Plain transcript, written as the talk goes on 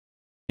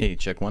Hey,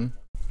 check one.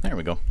 There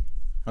we go.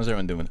 How's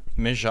everyone doing?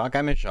 Miss Jacques?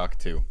 I miss Jacques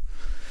too.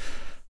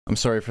 I'm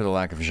sorry for the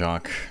lack of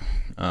Jacques.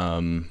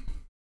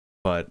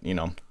 But, you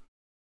know,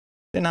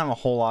 didn't have a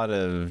whole lot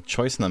of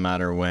choice in the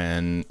matter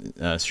when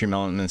Stream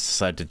Elements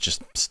decided to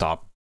just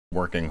stop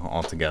working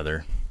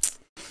altogether.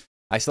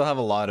 I still have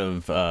a lot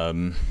of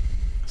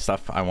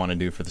stuff I want to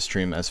do for the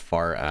stream as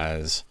far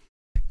as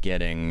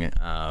getting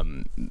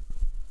the,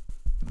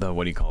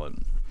 what do you call it?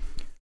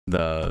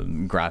 The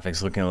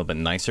graphics looking a little bit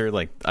nicer.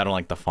 Like, I don't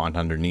like the font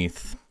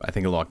underneath. I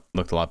think it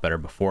looked a lot better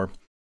before.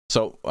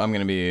 So I'm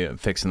going to be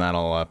fixing that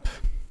all up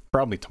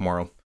probably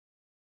tomorrow.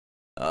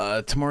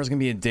 Tomorrow's going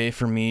to be a day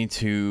for me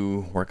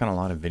to work on a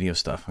lot of video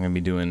stuff. I'm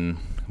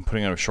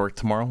putting out a short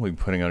tomorrow. We'll be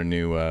putting out a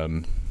new,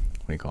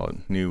 what do you call it?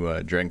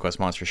 New Dragon Quest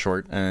Monsters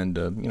short. And,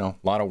 you know,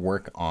 a lot of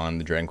work on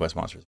the Dragon Quest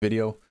Monsters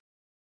video.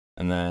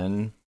 And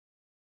then,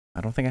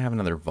 I don't think I have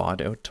another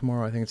VOD out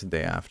tomorrow. I think it's the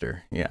day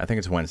after. Yeah, I think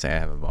it's Wednesday I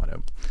have a VOD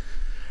out.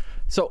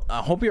 So,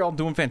 I hope you're all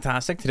doing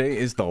fantastic. Today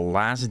is the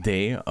last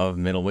day of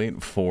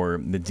Middleweight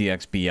for the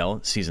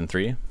DXBL Season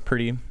 3.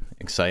 Pretty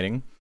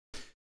exciting.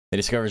 They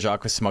discovered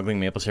Jacques was smuggling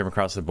maple syrup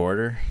across the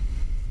border.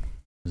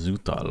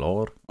 Zuta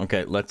lord.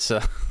 Okay, let's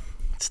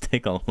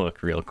take a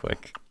look real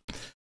quick.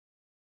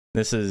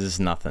 This is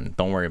nothing.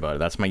 Don't worry about it.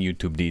 That's my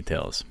YouTube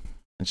details.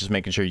 It's just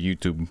making sure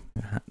YouTube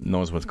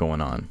knows what's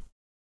going on.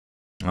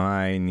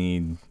 I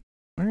need...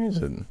 Where is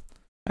it?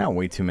 I have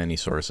way too many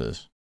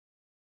sources.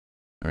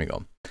 There we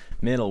go.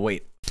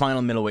 Middleweight.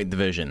 Final middleweight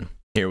division.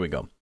 Here we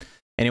go.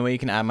 Anyway, you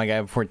can add my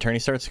guy before tourney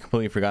starts. I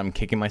completely forgot I'm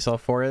kicking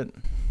myself for it.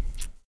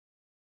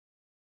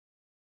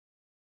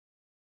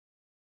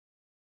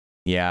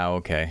 Yeah,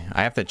 okay.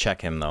 I have to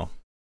check him, though.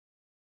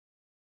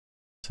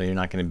 So you're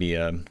not going to be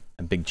a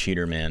big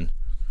cheater, man.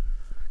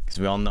 Because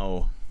we all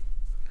know...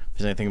 If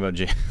there's anything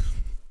about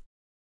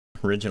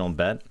Original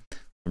bet.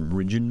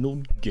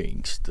 Original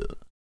gangster.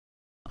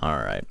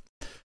 Alright.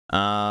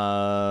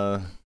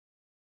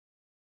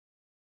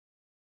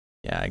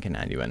 Yeah, I can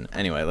add you in.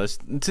 Anyway, let's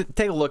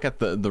take a look at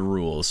the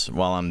rules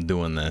while I'm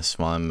doing this.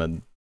 While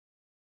I'm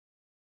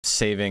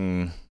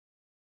saving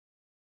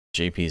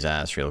JP's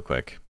ass real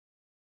quick.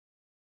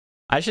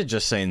 I should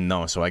just say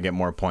no so I get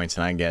more points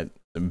and I get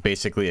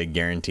basically a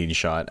guaranteed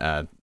shot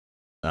at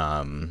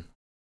the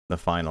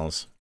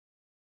finals.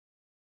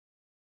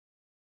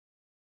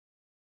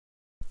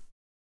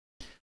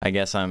 I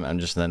guess I'm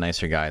just the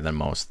nicer guy than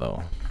most,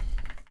 though.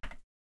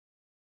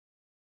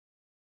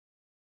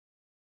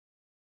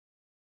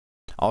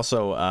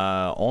 Also,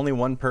 only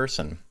one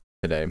person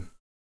today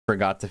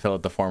forgot to fill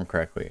out the form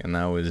correctly, and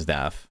that was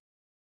Daff.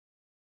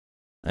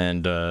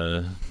 And,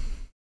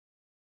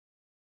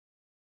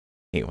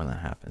 hate when that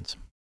happens.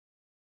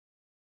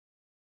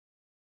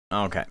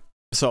 Okay,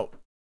 so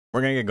we're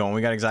gonna get going.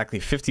 We got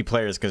exactly 50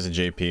 players because of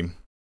JP.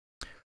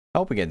 I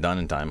hope we get done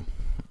in time.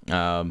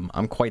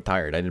 I'm quite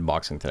tired. I did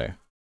boxing today.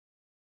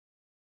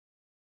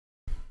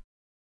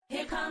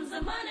 Here comes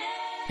the money.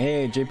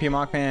 Hey, JP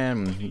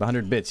Mockman, the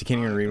 100 bits. You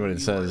can't even read what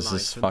it says.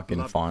 This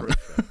fucking font.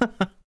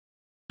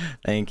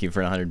 Thank you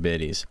for the 100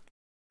 biddies.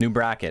 New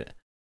bracket.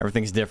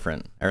 Everything's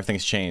different.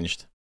 Everything's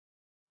changed.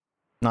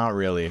 Not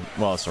really.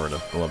 Well, sort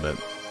of. A little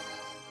bit.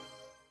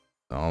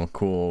 Oh,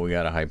 cool. We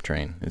got a hype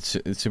train. It's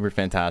super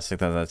fantastic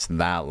that that's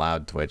that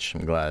loud, Twitch.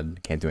 I'm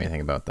glad. Can't do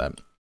anything about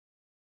that.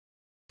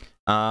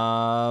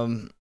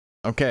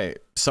 Okay.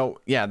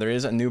 So, yeah, there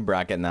is a new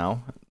bracket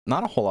now.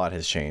 Not a whole lot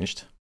has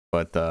changed.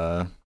 But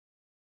a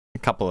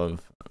couple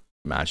of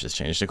matches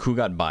changed. Like who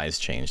got buys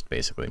changed,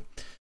 basically.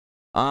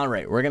 All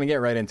right, we're gonna get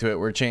right into it.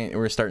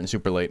 We're starting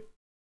super late,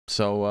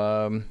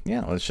 so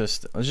yeah, let's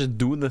just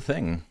do the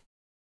thing.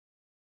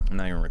 I'm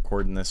not even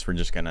recording this. We're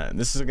just gonna.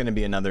 This is gonna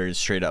be another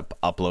straight up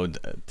upload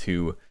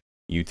to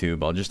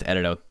YouTube. I'll just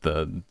edit out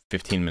the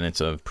 15 minutes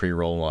of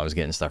pre-roll while I was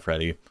getting stuff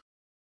ready,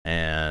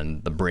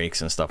 and the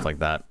breaks and stuff like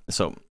that.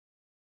 So,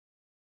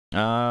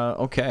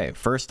 okay,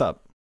 first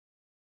up.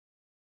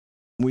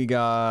 We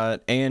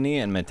got A&E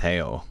and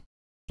Mateo.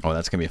 Oh,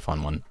 that's gonna be a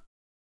fun one.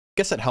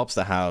 Guess it helps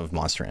to have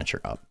Monster Rancher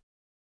up.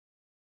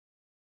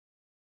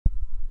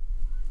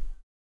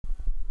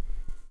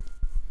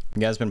 You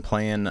guys been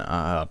playing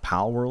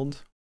Pal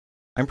World?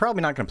 I'm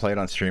probably not gonna play it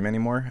on stream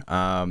anymore.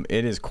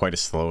 It is quite a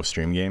slow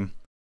stream game.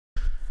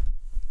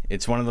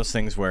 It's one of those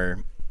things where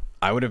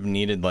I would have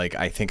needed, like,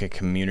 I think a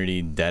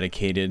community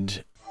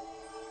dedicated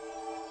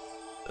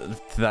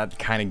to that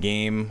kind of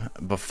game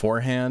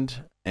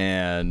beforehand.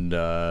 And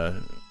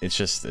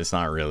it's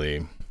not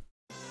really,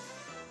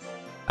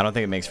 I don't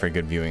think it makes for a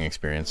good viewing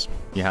experience.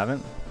 You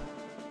haven't?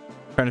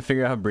 Trying to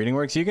figure out how breeding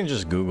works? You can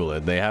just Google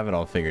it. They have it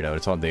all figured out.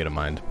 It's all data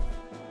mined.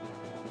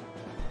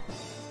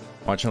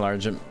 Watching a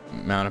large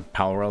amount of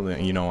Pal World,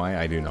 you know why?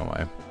 I do know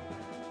why.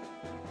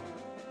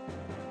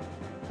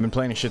 I've been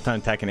playing a shit ton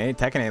of Tekken 8.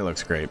 Tekken 8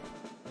 looks great.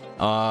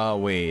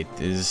 Wait,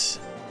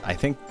 I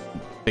think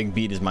Big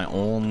Beat is my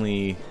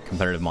only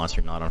competitive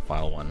monster not on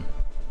File 1.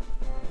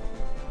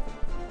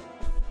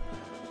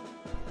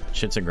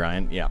 Shit's a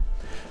grind. Yeah,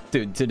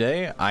 dude,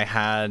 today I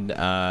had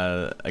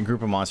a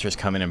group of monsters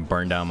come in and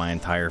burn down my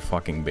entire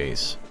fucking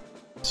base.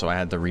 so I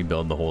had to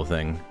rebuild the whole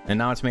thing, and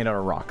now it's made out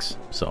of rocks,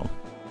 so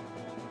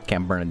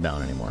can't burn it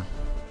down anymore.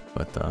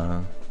 But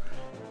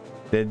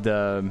it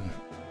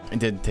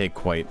did take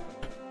quite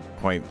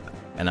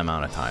an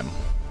amount of time.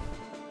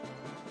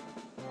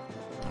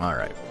 All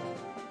right,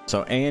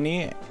 so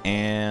A&E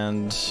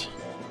and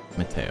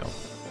Mateo.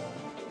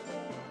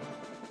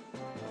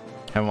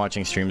 I'm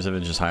watching streams of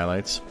it, just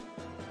highlights.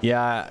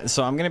 Yeah,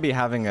 so I'm gonna be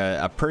having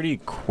a pretty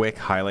quick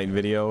highlight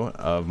video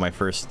of my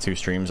first 2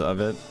 streams of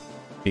it,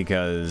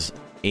 because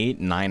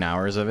 8-9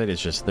 hours of it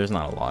is just, there's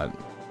not a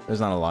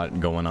lot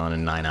going on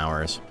in 9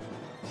 hours.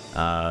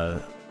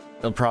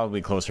 It'll probably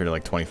be closer to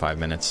like 25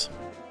 minutes.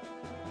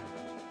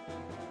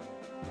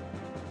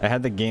 I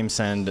had the game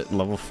send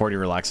level 40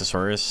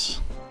 Relaxosaurus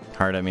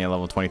hard at me at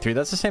level 23.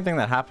 That's the same thing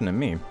that happened to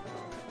me.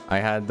 I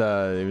had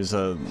they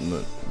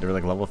were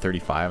like level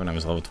 35 and I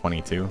was level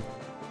 22,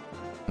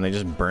 and they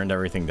just burned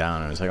everything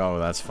down. I was like, oh,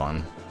 that's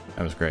fun.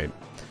 That was great.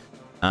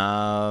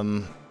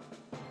 Mateo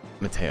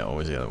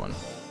was the other one.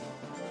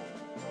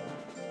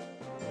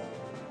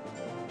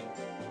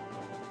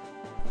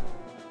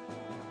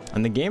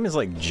 And the game is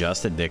like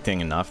just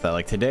addicting enough that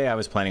like today I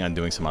was planning on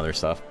doing some other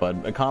stuff, but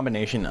a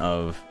combination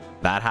of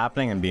that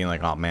happening and being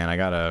like, oh man, I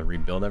gotta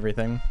rebuild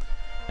everything,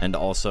 and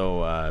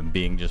also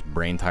being just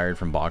brain tired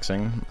from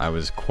boxing, I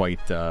was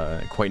quite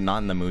not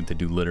in the mood to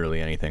do literally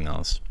anything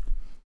else.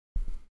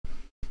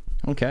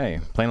 Okay,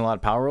 playing a lot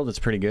of Power World. It's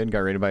pretty good. Got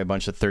raided by a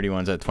bunch of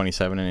 31s at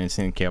 27 and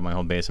instantly KO'd my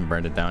whole base and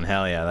burned it down.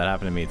 Hell yeah, that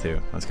happened to me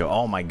too. Let's go.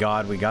 Oh my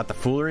god, we got the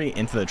foolery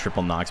into the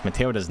triple knocks.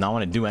 Mateo does not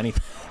want to do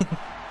anything.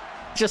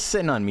 Just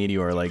sitting on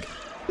Meteor like,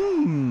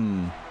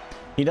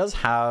 He does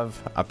have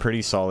a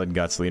pretty solid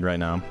guts lead right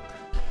now.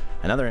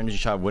 Another energy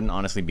shot wouldn't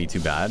honestly be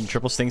too bad.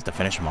 Triple stings to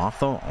finish him off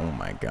though. Oh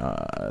my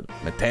god.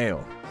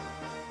 Mateo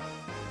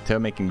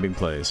making big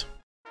plays.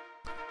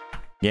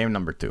 Game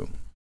number 2.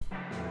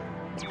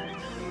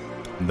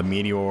 The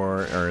Meteor,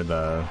 or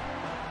the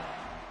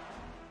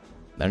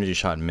energy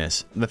shot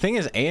miss. The thing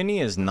is, A&E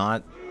is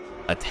not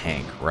a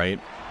tank, right?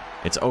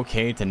 It's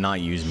okay to not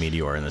use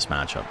Meteor in this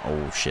matchup.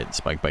 Oh shit,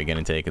 Spike Bite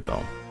gonna take it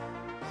though.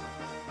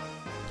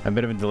 A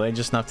bit of a delay,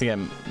 just enough to get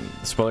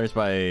spoilers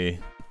by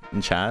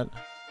in chat.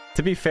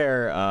 To be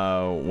fair,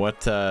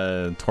 what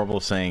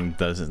Torbel's saying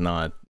does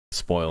not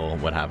spoil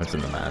what happens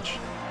in the match.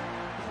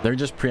 They're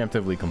just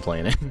preemptively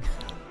complaining.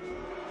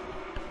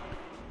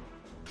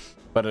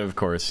 But of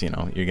course, you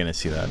know, you're gonna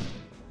see that.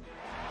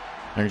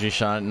 Energy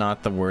shot,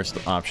 not the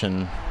worst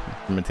option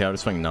for Mateo to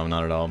swing. No,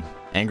 not at all.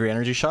 Angry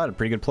energy shot, a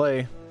pretty good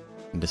play.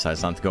 He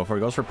decides not to go for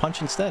it. Goes for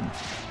punch instead.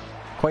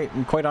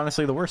 Quite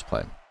honestly, the worst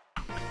play.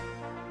 But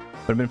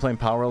I've been playing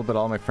Power World, but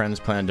all my friends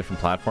play on different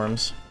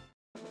platforms.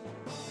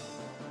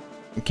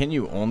 Can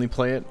you only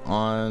play it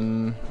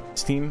on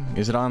Steam?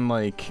 Is it on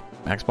like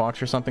Xbox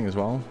or something as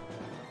well?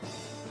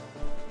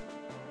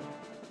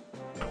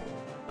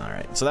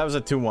 Alright, so that was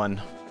a 2-1.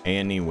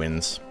 A&E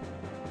wins.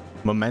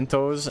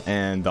 Mementos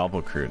and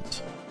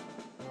Doppelkreuz.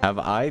 Have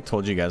I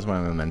told you guys my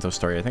Memento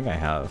story? I think I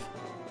have.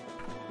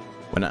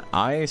 When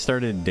I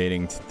started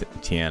dating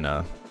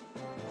Tiana,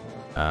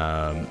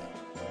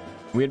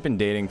 we had been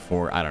dating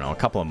for, I don't know, a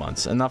couple of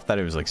months. Enough that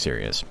it was like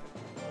serious.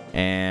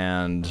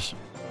 And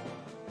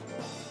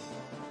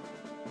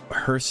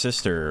her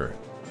sister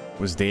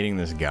was dating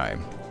this guy.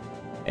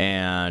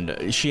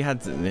 And she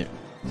had to,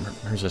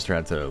 her sister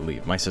had to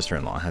leave. My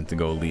sister-in-law had to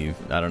go leave.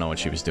 I don't know what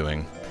she was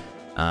doing.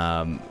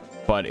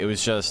 But it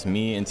was just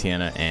me and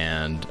Tiana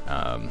and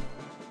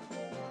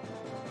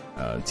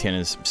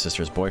Tiana's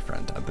sister's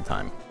boyfriend at the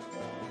time.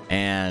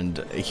 And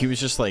he was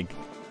just like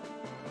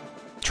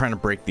trying to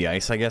break the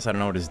ice, I guess. I don't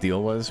know what his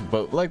deal was,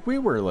 but like we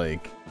were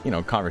like, you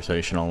know,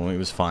 conversational. It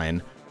was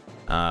fine.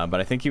 But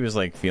I think he was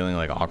like feeling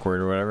like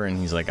awkward or whatever, and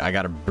he's like, I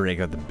gotta break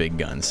out the big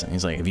guns. And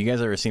he's like, have you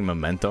guys ever seen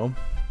Memento?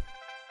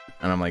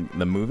 And I'm like,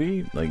 the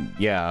movie? Like,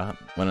 yeah,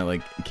 when it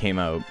like came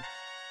out.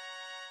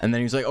 And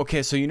then he's like,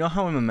 okay, so you know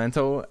how in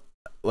Memento,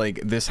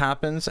 like this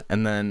happens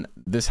and then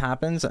this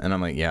happens? And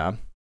I'm like, yeah.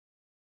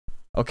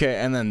 Okay,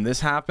 and then this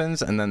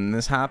happens and then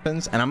this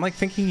happens. And I'm like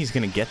thinking he's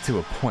gonna get to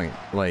a point.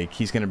 Like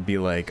he's gonna be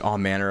like, oh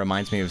man, it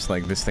reminds me of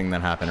like this thing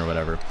that happened or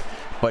whatever.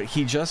 But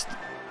he just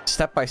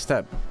step by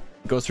step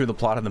goes through the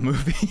plot of the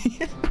movie.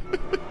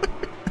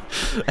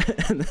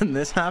 And then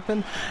this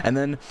happened, and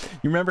then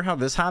you remember how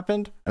this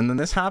happened, and then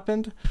this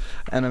happened,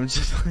 and I'm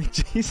just like,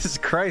 Jesus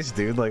Christ,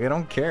 dude, like I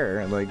don't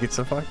care, like it's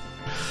a fuck,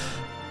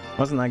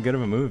 wasn't that good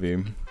of a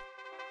movie.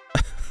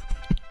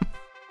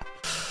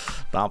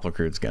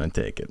 Doppelkreuz's gonna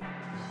take it.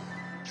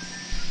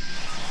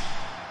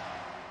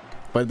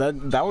 But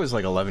that was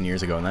like 11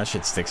 years ago, and that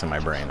shit sticks in my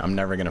brain. I'm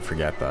never gonna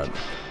forget that.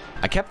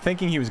 I kept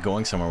thinking he was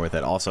going somewhere with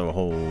it. Also,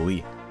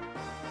 holy,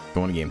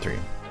 going to game 3.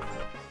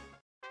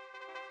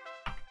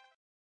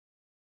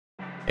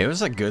 It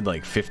was a good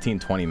like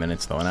 15-20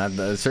 minutes though, and at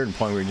a certain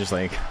point we were just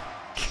like,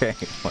 okay,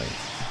 like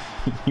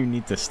you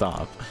need to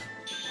stop.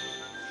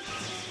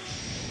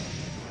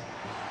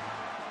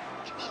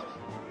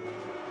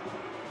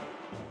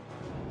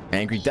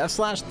 Angry Death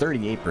Slash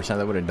 38%.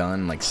 That would have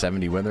done like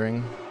 70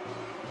 withering.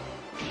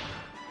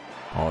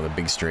 Oh, the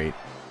big straight.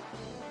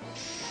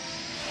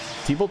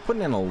 People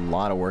putting in a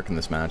lot of work in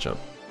this matchup.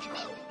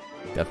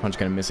 Death Punch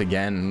gonna miss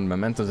again.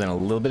 Memento's in a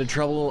little bit of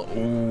trouble.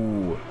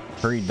 Ooh,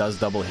 Hurry does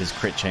double his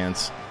crit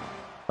chance.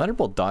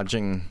 Thunderbolt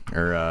dodging,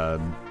 or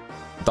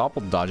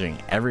Doppel dodging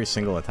every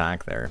single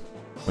attack there.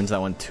 Wins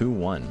that one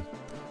 2-1.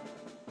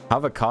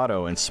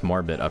 Avocado and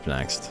Smorbit up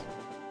next.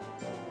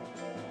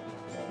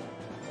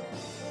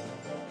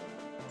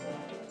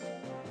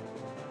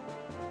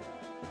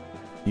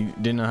 You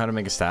didn't know how to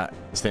make a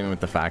statement with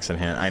the facts at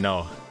hand. I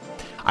know.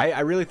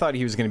 I really thought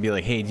he was going to be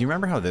like, hey, do you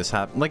remember how this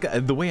happened? Like,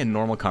 the way a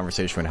normal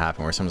conversation would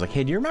happen where someone's like,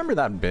 hey, do you remember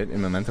that bit in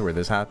Memento where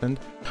this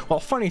happened? Well,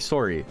 funny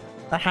story.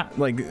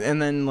 Like,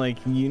 and then, like,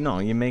 you know,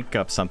 you make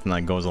up something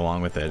that goes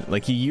along with it.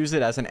 Like, you use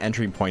it as an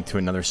entry point to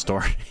another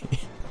story.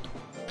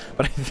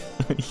 But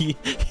he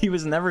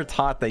was never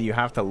taught that you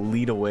have to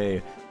lead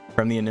away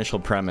from the initial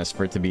premise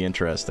for it to be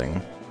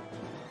interesting.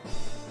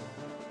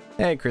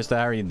 Hey, Krista,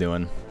 how are you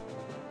doing?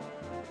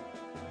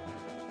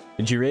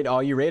 Did you raid? Oh,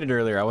 you raided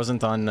earlier. I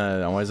wasn't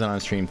on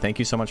stream. Thank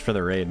you so much for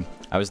the raid.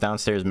 I was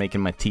downstairs making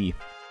my tea.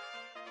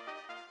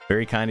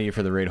 Very kind of you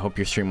for the raid. Hope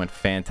your stream went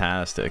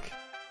fantastic.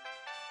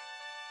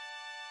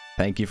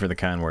 Thank you for the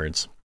kind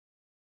words.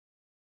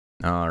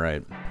 All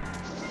right.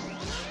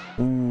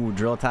 Ooh,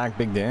 drill attack,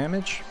 big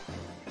damage.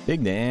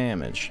 Big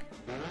damage.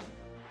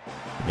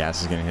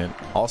 Gas is gonna hit.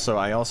 Also,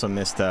 I also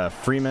missed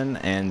Freeman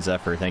and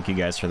Zephyr. Thank you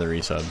guys for the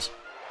resubs.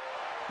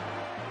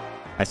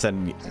 I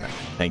said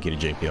thank you to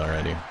JP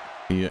already.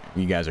 You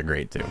guys are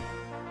great too.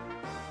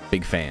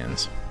 Big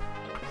fans.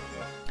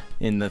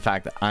 In the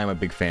fact that I'm a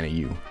big fan of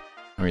you.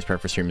 Always prep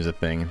for stream is a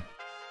thing.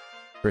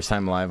 First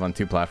time live on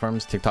 2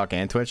 platforms, TikTok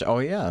and Twitch. Oh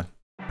yeah.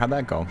 How'd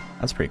that go?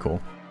 That's pretty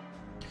cool.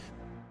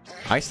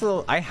 I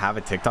have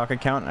a TikTok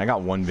account. I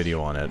got 1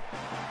 video on it.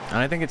 And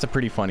I think it's a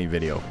pretty funny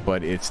video,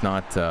 but it's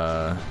not,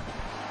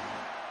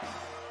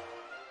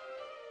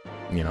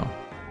 you know,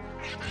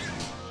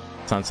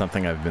 it's not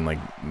something I've been like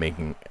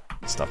making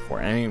stuff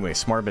for. Anyway,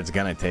 Smorbit's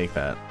gonna take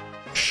that.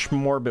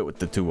 Schmorbit with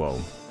the 2-0.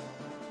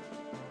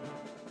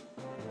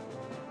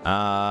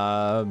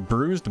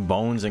 Bruised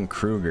Bones and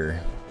Kruger.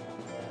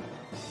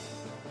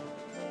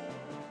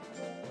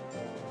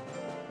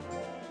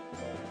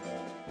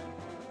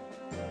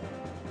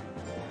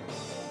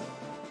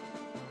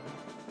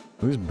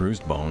 Who's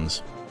Bruised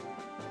Bones?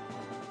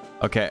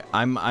 Okay,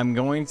 I'm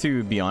going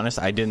to be honest,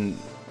 I didn't.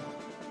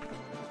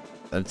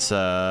 That's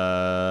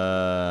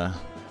yeah,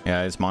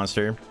 it's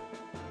Monster.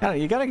 Yeah,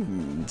 you gotta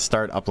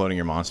start uploading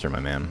your Monster, my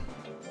man.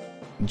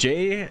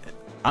 Jay,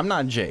 I'm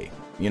not Jay,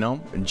 you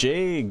know?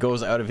 Jay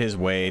goes out of his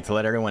way to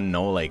let everyone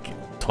know like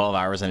 12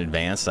 hours in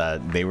advance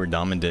that they were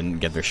dumb and didn't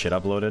get their shit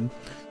uploaded.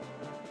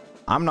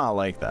 I'm not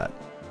like that.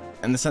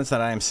 In the sense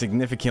that I am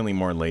significantly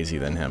more lazy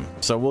than him.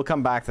 So we'll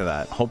come back to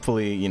that.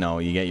 Hopefully, you know,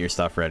 you get your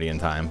stuff ready in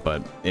time.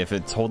 But if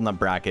it's holding up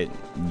bracket,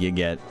 you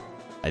get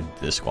a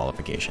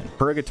disqualification.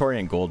 Purgatory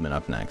and Goldman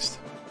up next.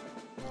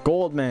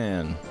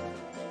 Goldman!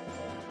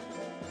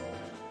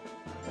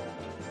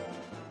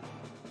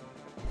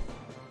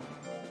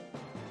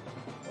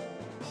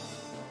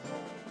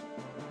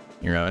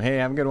 You're out. Hey,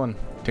 have a good one.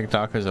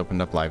 TikTok has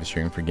opened up live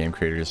stream for game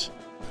creators.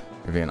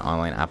 If an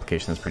online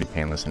application that's pretty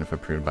painless and if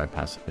approved by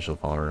past official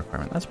follower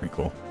requirement. That's pretty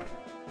cool.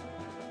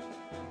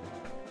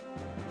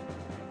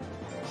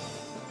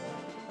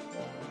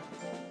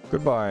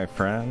 Goodbye,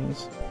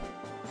 friends.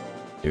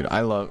 Dude, I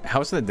love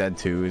House of the Dead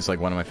 2 is like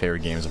one of my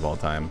favorite games of all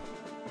time.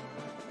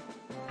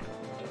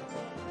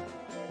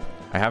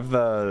 I have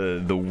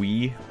the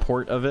Wii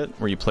port of it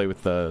where you play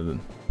with the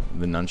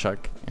nunchuck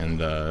and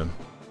the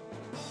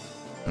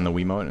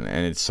Wiimote, and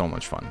it's so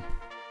much fun.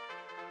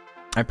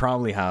 I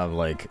probably have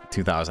like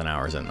 2,000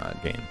 hours in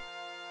that game.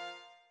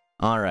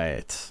 All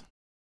right.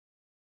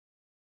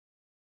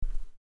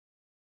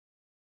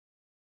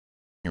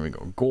 Here we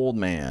go.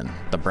 Goldman,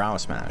 the brow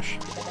smash.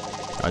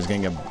 I was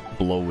gonna get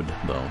blowed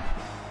though.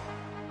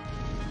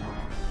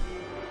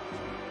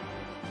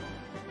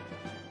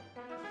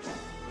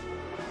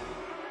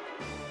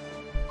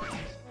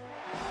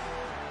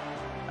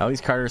 At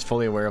least Carter's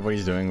fully aware of what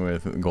he's doing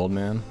with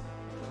Goldman.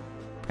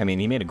 I mean,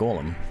 he made a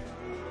golem.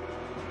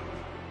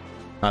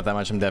 Not that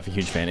much. I'm definitely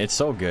a huge fan. It's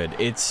so good.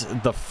 It's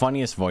the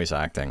funniest voice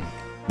acting.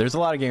 There's a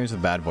lot of games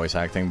with bad voice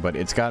acting, but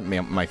it's got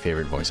my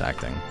favorite voice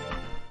acting.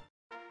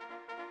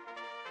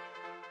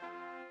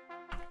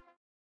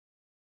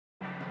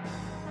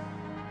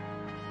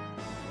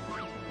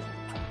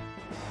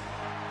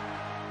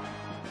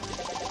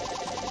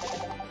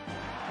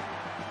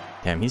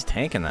 Damn, he's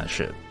tanking that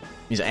shit.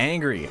 He's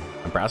angry.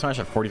 A brow smash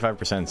at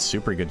 45%,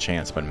 super good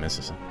chance, but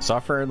misses.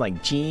 Suffer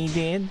like G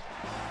did.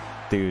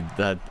 Dude,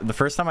 the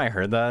first time I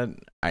heard that,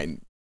 I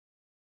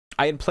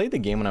had played the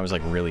game when I was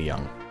like really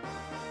young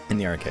in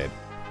the arcade.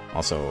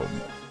 Also,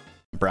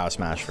 brow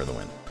smash for the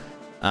win.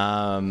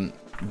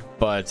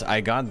 But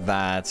I got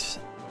that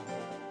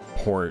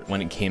port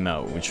when it came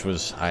out, which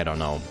was, I don't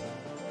know,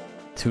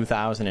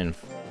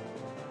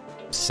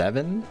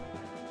 2007?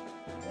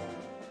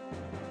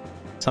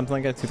 Something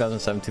like that,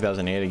 2007,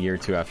 2008, a year or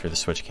two after the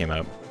Switch came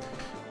out.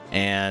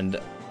 And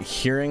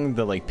hearing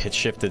the like pitch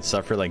shifted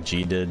Suffer like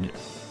G did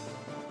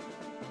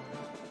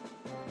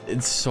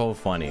It's so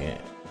funny.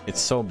 It's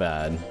so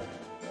bad.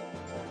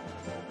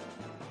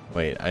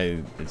 Wait,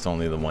 it's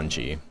only the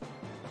 1G.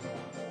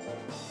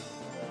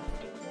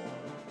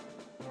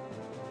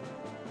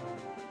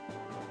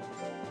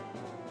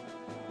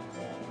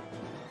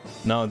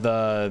 No,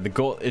 the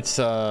gold, it's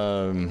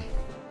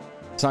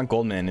not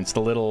Goldman, it's the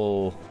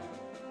little,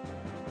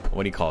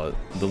 what do you call it?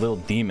 The little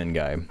demon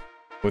guy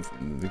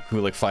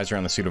who like flies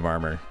around the suit of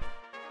armor.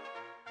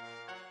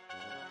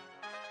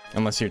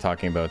 Unless you're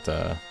talking about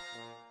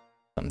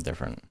something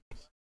different.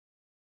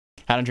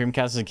 Had a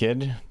Dreamcast as a kid.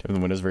 Do you have the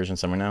Windows version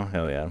somewhere now?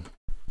 Hell yeah.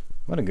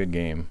 What a good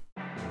game.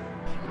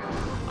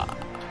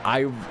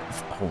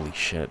 Holy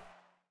shit.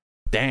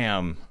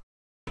 Damn.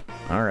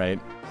 Alright.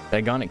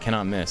 Daggone it,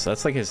 cannot miss.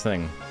 That's like his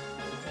thing.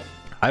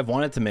 I've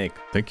wanted to make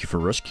 "Thank you for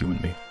rescuing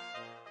me"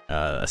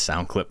 a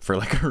sound clip for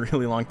like a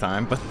really long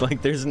time, but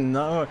like there's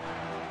no...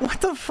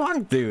 What the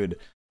fuck, dude?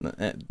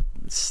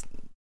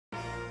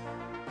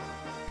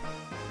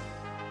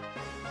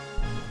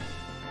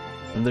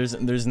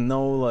 There's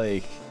no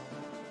like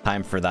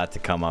time for that to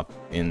come up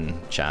in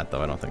chat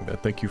though. I don't think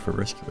that. Thank you for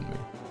rescuing me.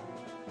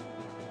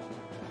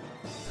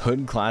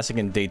 Hood Classic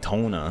in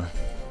Daytona.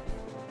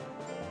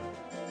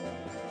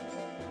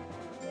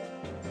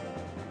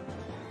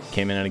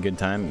 Came in at a good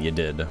time? You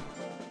did.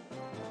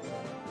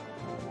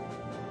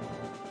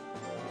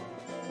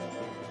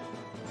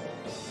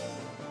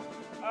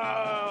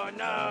 Oh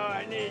no,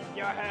 I need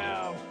your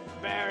help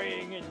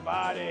burying his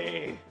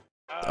body.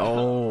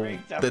 Oh,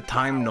 the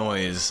time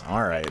noise.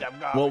 Alright.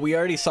 Well, we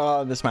already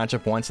saw this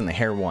matchup once and the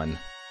hair won.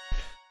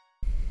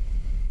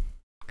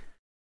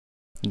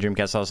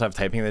 Dreamcast also have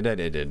Typing of the Dead?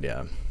 It did,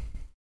 yeah.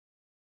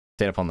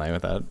 Stayed up all night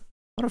with that.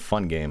 What a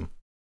fun game.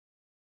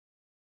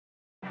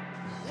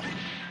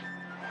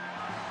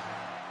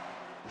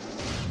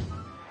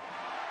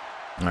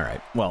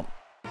 Alright, well.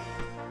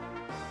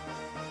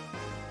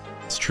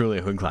 It's truly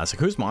a Hood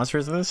classic. Whose monster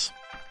is this?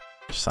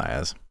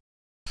 Josiah's.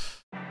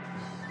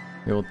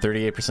 The old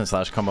 38%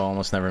 slash combo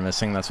almost never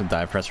missing. That's what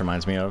dive press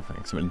reminds me of.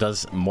 It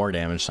does more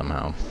damage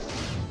somehow.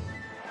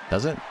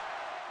 Does it?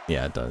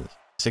 Yeah, it does.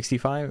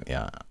 65?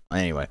 Yeah.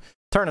 Anyway.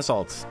 Turn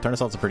Assault. Turn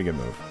Assault's a pretty good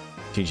move.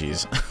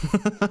 GG's.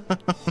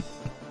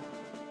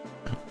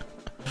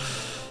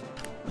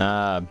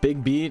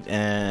 Big beat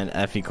and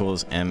F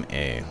equals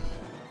MA.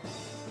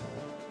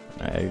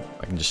 I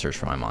can just search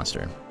for my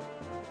monster.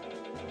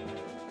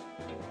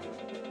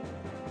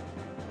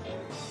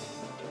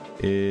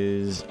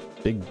 Is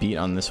Big Beat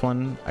on this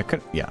one? I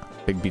could, yeah.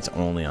 Big Beat's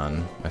only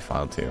on my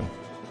file too.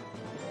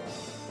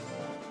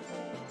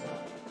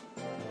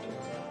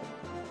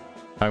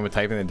 Talking about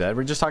Typing of the Dead?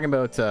 We're just talking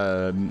about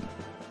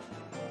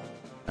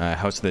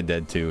House of the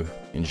Dead 2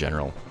 in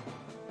general.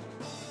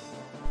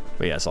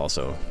 But yes,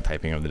 also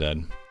Typing of the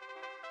Dead.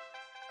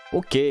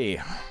 Okay.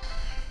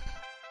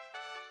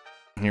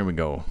 Here we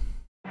go.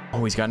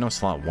 Oh, he's got no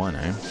slot 1,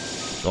 eh?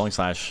 Rolling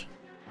Slash.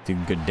 Do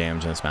good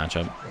damage in this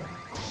matchup.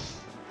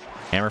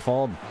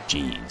 Hammerfall?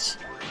 Jeez.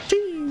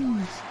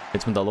 Jeez.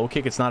 Hits with the low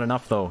kick. It's not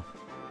enough, though.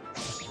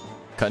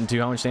 Cutting to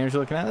how much damage you're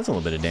looking at? That's a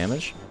little bit of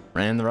damage.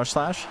 And the Rush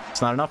Slash.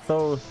 It's not enough,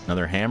 though.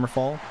 Another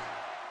Hammerfall.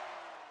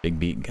 Big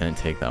Beat gonna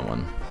take that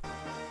one.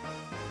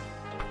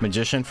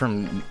 Magician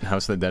from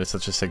House of the Dead is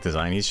such a sick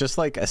design. He's just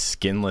like a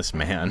skinless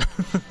man.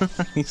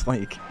 He's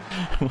like,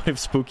 what if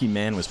Spooky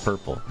Man was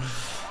purple?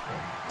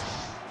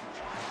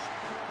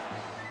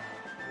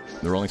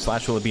 The Rolling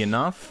Slash, will it be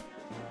enough?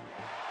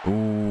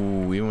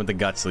 Ooh, even with the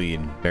Guts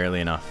lead, barely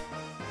enough.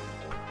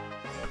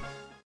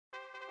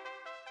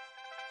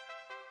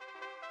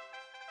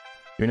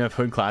 You know if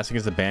Hood Classic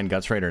is the band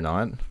Guts right or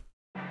not?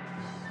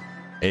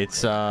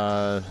 It's,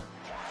 yeah,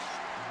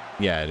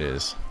 it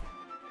is.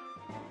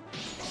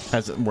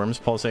 Has worms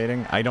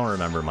pulsating? I don't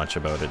remember much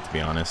about it, to be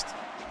honest.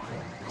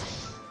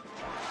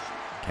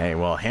 Okay,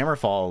 well,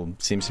 Hammerfall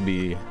seems to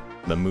be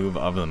the move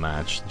of the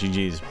match.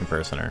 GG's,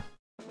 impersonator.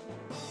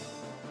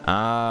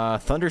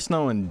 Thunder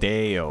Snow and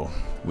Deo.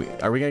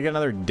 Are we gonna get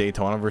another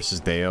Daytona versus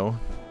Deo?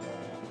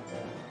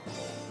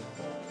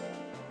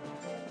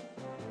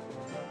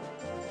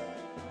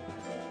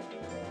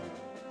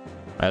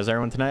 How's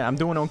everyone tonight? I'm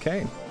doing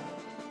okay.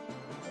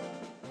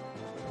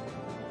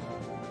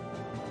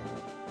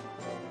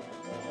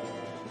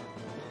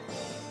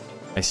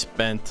 I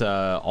spent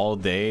all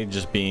day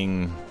just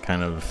being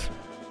kind of...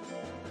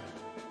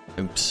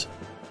 Oops.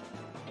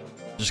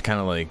 Just kind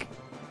of like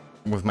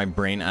with my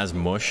brain as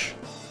mush.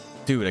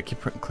 Dude, I keep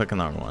clicking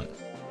the wrong one.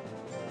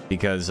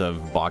 Because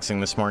of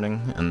boxing this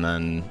morning, and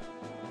then,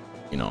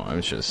 you know, I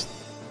was just...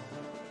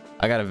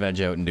 I gotta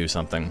veg out and do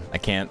something. I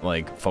can't,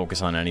 like,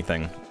 focus on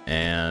anything.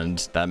 And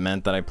that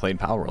meant that I played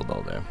Pal World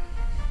all day.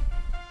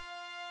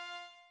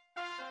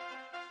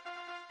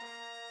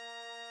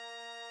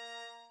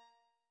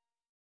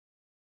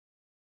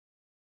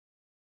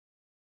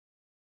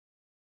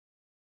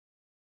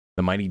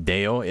 The Mighty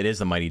Deo? It is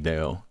the Mighty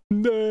Deo.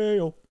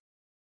 Deo!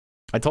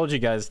 I told you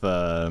guys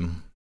the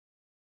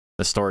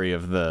story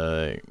of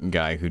the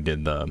guy who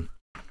did the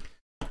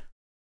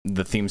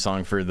theme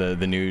song for the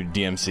new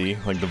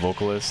DMC, like the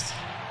vocalist,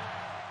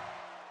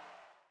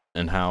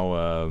 and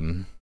how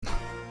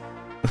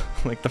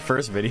Like the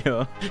first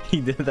video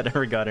he did that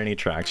ever got any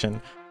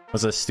traction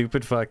was a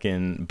stupid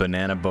fucking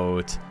Banana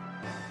Boat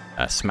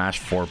Smash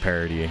 4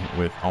 parody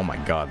with, oh my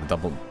god, the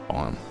double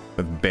bomb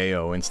with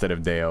Bayo instead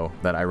of Deo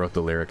that I wrote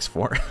the lyrics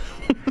for.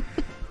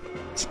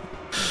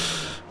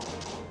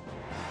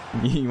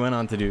 He went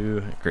on to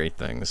do great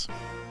things.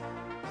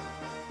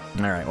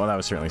 Alright, well that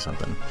was certainly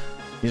something.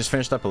 You just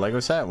finished up a Lego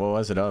set? What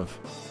was it of?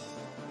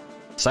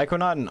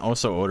 Psychonaut and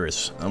also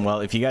Odorous. Well,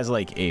 if you guys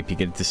like Ape, you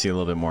get to see a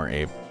little bit more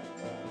Ape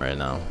right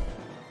now.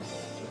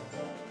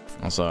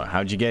 Also,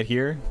 how'd you get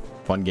here?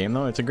 Fun game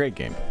though? It's a great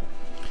game.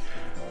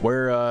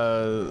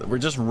 We're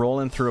just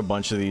rolling through a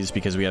bunch of these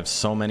because we have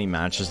so many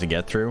matches to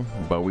get through,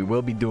 but we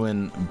will be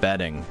doing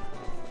betting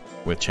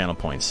with channel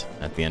points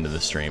at the end of the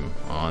stream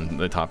on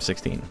the top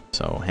 16.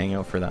 So hang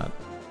out for that.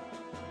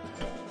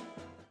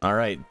 All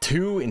right,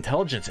 2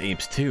 intelligence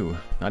apes too,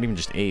 not even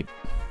just ape.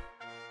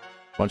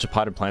 Bunch of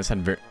potted plants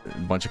had a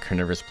bunch of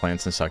carnivorous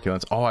plants and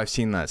succulents. Oh, I've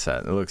seen that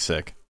set. It looks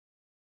sick.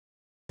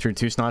 Threw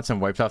 2 snots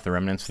and wiped off the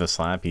remnants with a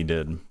slap. He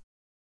did.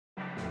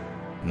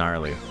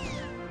 Gnarly.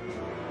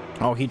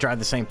 Oh, he tried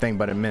the same thing,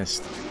 but it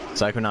missed.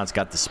 Psychonaut's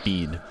got the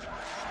speed.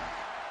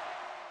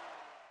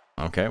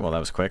 Okay, well that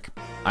was quick.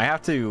 I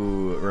have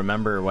to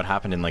remember what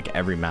happened in like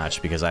every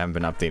match because I haven't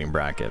been updating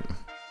bracket.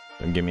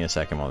 So give me a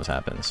second while this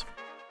happens.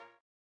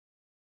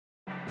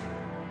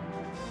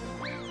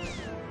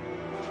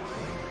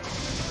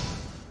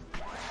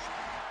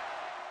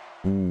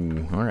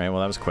 Ooh, alright, well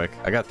that was quick.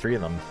 I got 3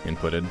 of them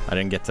inputted. I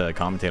didn't get to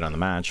commentate on the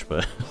match,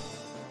 but...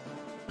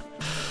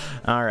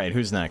 Alright,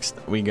 who's next?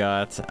 We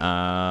got,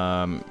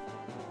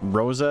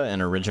 Rosa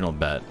and Original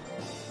Bet.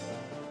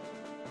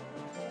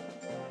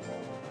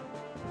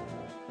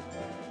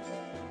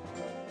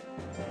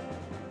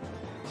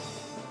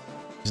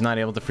 He's not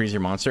able to freeze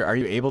your monster. Are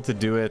you able to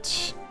do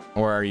it,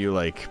 or are you,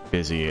 like,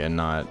 busy and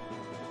not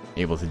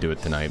able to do it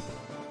tonight?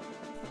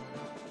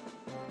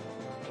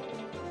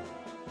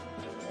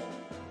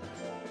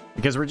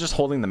 Because we're just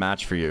holding the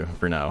match for you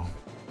for now.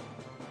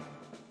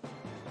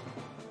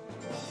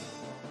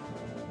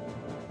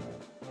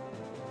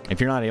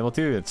 If you're not able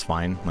to, it's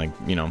fine. Like,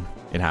 you know,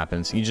 it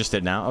happens. You just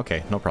did now?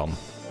 Okay, no problem.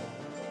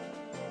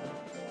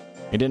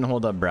 It didn't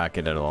hold up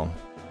bracket at all.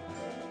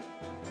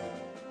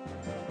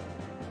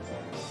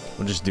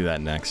 We'll just do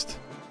that next.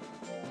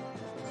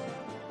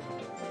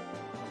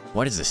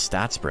 What is the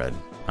stat spread?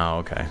 Oh,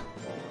 okay.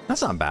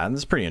 That's not bad.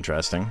 That's pretty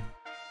interesting.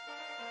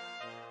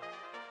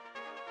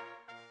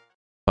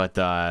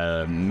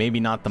 But maybe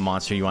not the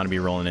monster you want to be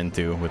rolling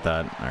into with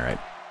that. All right.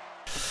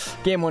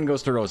 Game 1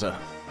 goes to Rosa.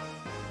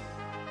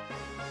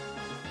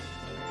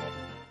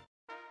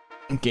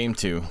 Game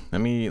 2.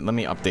 Let me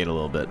update a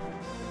little bit.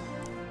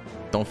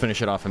 Don't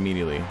finish it off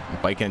immediately.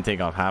 Bike can take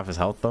off half his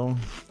health though.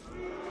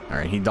 All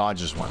right, he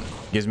dodges one.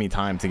 Gives me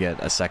time to get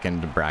a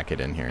second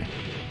bracket in here.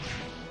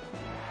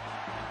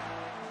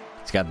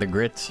 He's got the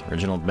grit,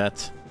 Original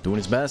Bet, doing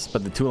his best,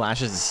 but the 2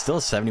 lashes is still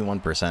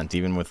 71%,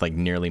 even with like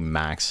nearly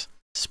max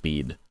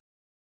speed.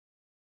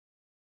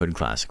 Hood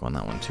Classic won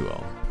that one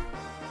 2-0.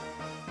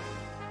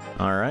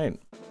 All right.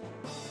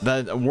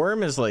 The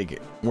worm is like,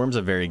 worm's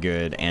a very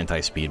good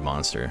anti-speed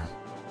monster.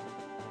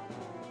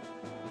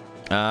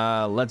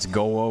 Let's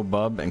go,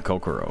 Bub and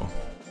Kokoro.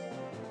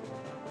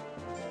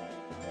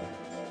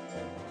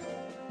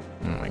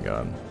 Oh my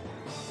god.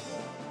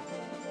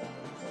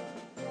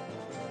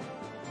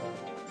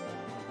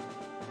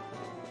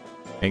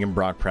 Making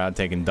Brock proud,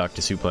 taking Duck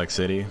to Suplex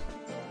City.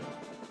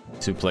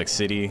 Suplex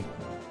City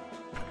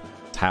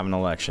having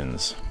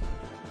elections.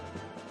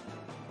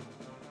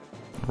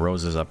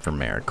 Rose is up for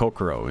mayor.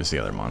 Kokoro is the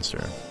other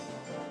monster.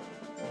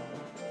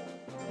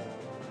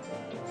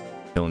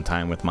 Filling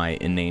time with my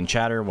inane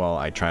chatter while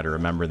I try to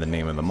remember the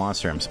name of the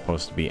monster I'm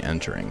supposed to be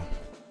entering.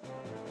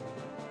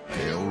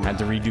 Had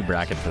to redo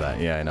bracket for that.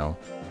 Yeah, I know.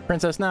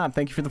 Princess Knob,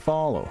 thank you for the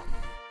follow.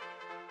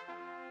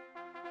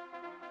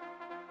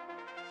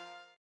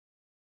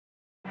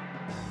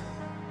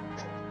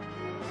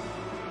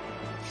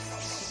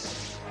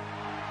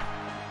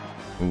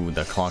 Ooh,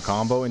 the claw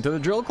combo into the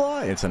drill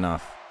claw. It's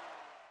enough.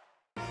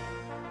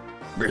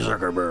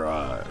 Berserker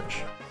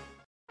Barrage.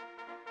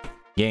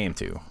 Game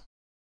 2.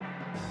 A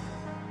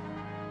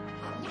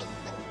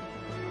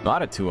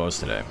lot of 2-0s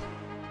today.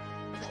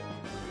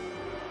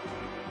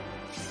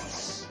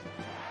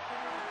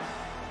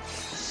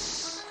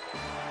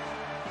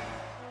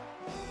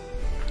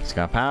 It's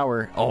got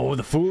power. Oh,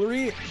 the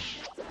foolery.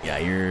 Yeah,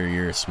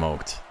 you're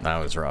smoked. That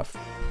was rough.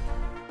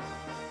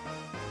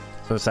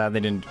 So sad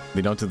they don't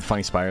do the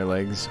funny spider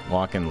legs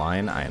walk in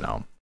line. I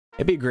know.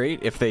 It'd be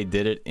great if they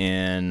did it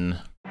in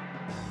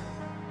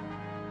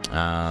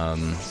what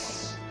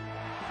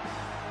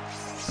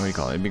do you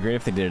call it? It'd be great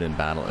if they did it in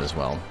battle as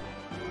well.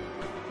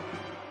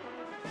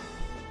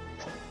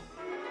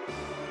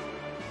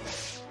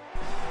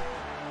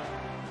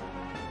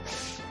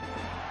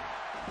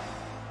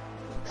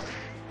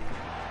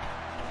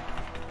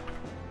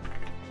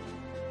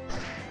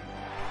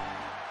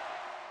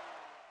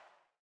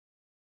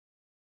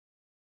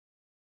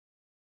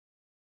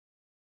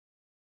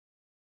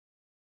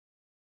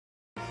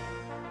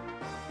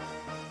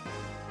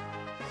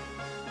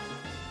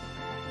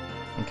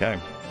 Okay.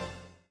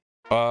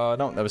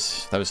 No, that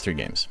was 3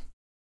 games.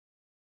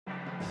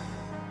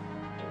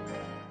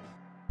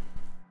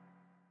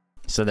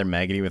 So they're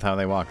maggoty with how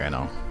they walk, I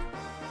know.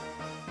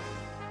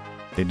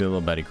 They do a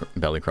little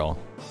belly crawl.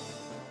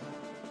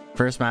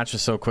 First match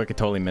was so quick, I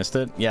totally missed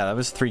it. Yeah, that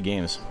was 3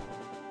 games.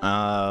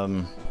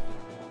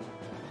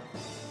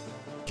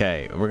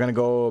 Okay, we're gonna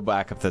go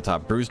back up to the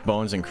top. Bruised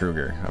Bones and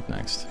Kruger up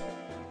next.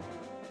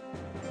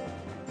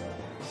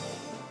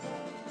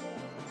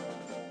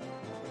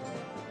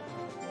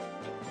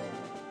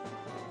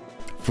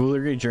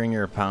 Foolery during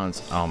your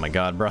pounds. Oh my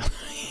god, bro.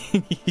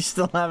 You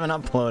still haven't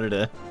uploaded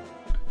it.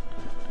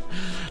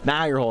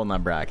 Now you're holding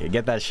that bracket.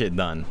 Get that shit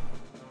done.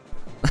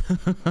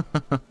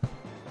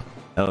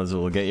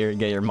 Eligible. Get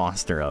your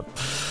monster up.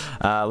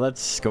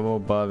 Let's go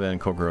above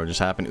and Kokoro just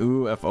happened.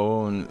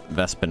 UFO and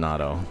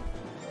Vespinato.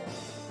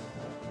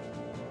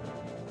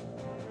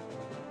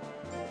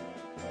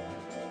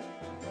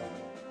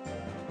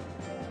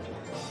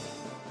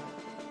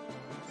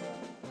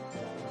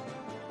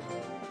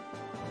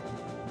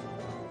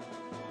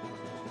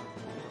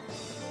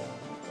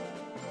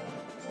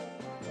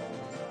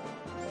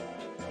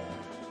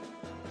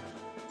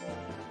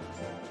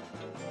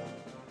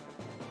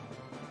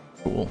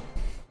 Cool.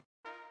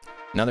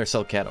 Another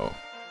Selketo.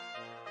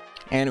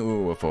 And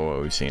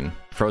UFO we've seen.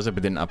 Froze it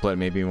but didn't upload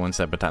maybe one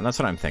step at a time. That's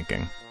what I'm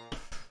thinking.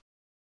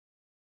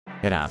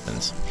 It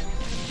happens.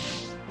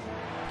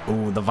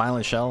 Ooh, the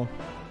Violent Shell.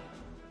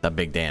 The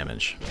big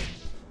damage.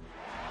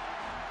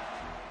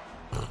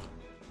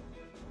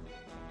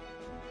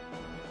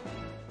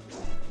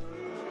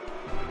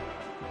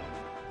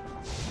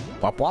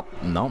 Wop wop.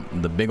 No,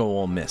 the big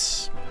ol'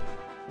 miss.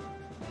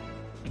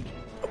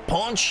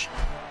 Punch.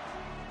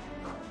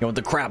 You want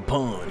the crab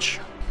punch.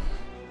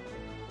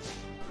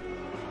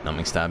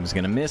 Numbing stab is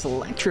gonna miss.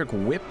 Electric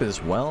whip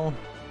as well.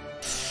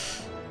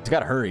 He's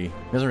gotta hurry.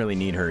 He doesn't really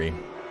need hurry.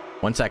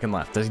 1 second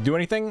left. Does he do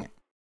anything?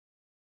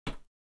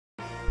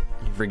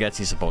 He forgets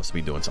he's supposed to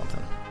be doing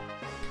something.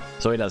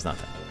 So he does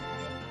nothing.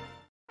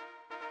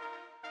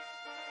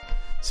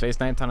 Space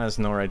Nighton has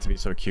no right to be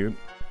so cute.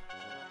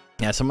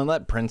 Yeah, someone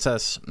let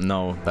Princess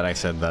know that I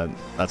said that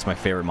that's my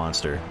favorite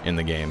monster in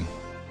the game.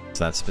 It's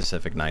that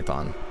specific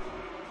Nighton.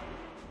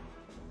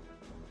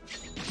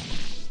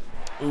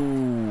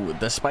 Ooh,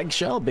 the spike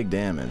shell, big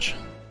damage.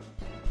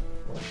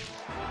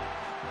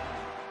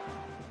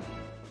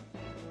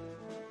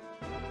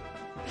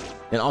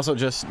 And also,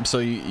 just so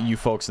you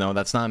folks know,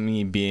 that's not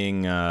me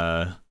being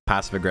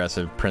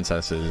passive-aggressive.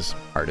 Princess is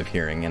hard of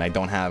hearing, and I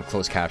don't have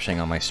closed captioning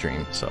on my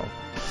stream, so...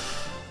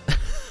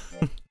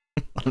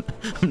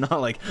 I'm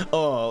not like,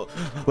 oh,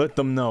 let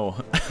them know.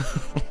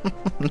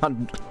 I'm not...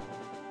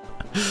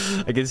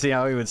 I can see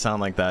how he would sound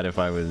like that if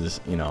I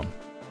was, you know...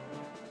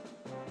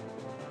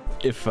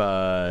 If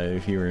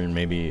you were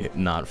maybe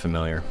not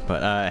familiar.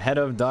 But head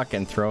of duck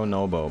and throw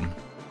Nobo.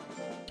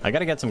 I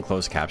gotta get some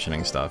closed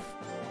captioning stuff.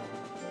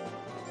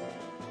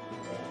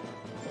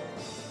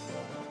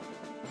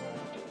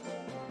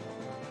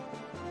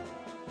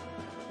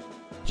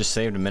 Just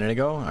saved a minute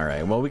ago?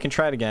 Alright, well we can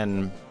try it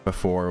again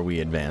before we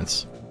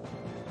advance.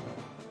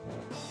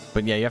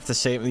 But yeah, you have to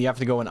save, you have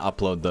to go and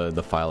upload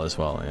the file as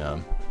well, yeah.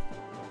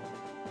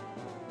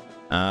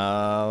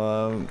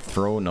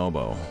 Throw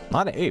Nobo. A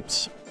lot of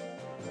apes.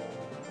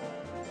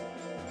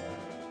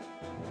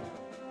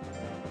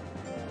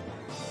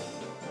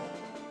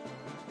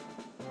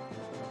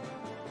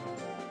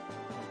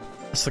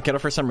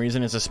 Slaketo for some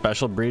reason is a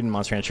special breed in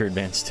Monster Rancher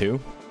Advance 2.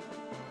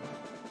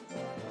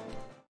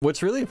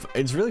 It's really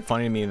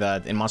funny to me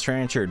that in Monster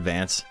Rancher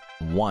Advance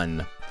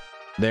 1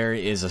 there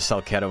is a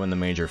Selketo in the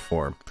major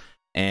form.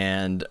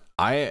 And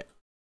I,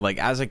 like,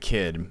 as a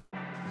kid,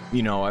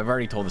 you know, I've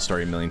already told the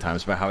story a million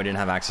times about how I didn't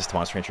have access to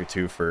Monster Rancher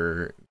 2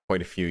 for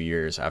quite a few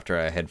years after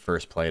I had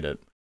first played it.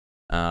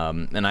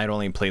 And I'd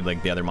only played,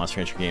 like, the other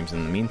Monster Rancher games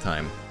in the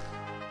meantime,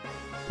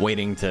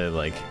 waiting to,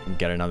 like,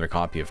 get another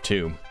copy of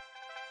 2.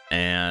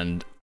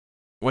 And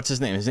what's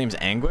his name? His name's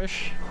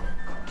Anguish?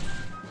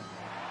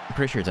 I'm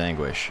pretty sure it's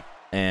Anguish.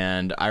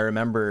 And I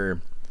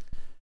remember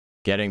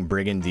getting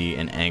Brigandy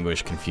and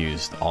Anguish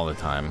confused all the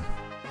time.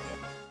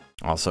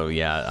 Also,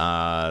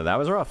 yeah, that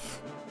was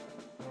rough.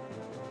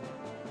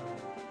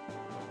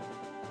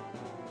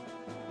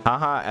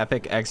 Haha,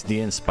 Epic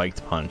XD and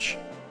Spiked Punch.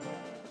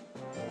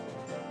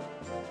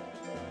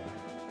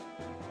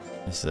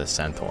 This is a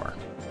centaur.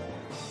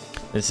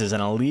 This is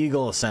an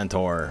illegal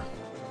centaur.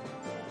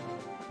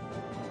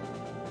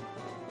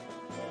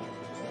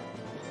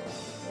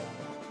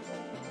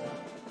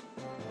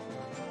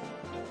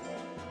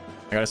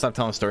 I gotta stop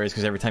telling stories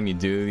because every time you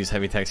do, these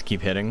heavy techs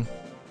keep hitting.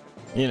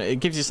 You know,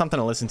 it gives you something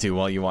to listen to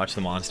while you watch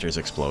the monsters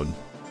explode.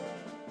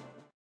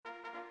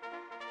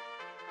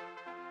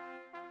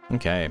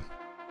 Okay.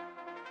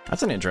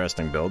 That's an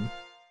interesting build.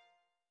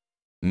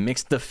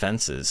 Mixed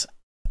defenses.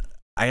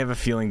 I have a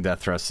feeling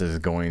Death Thrust is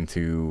going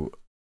to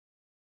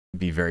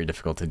be very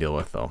difficult to deal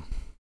with, though.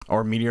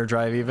 Or Meteor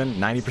Drive, even.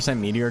 90%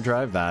 Meteor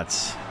Drive,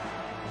 that's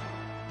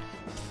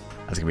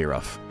gonna be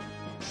rough.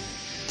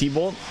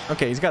 T-Bolt?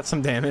 Okay, he's got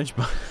some damage,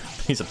 but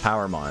he's a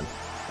power mon.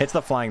 Hits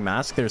the flying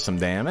mask. There's some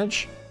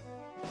damage.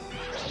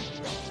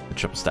 The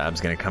triple stab's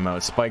gonna come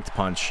out. Spiked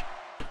punch.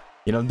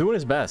 You know, doing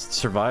his best.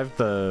 Survived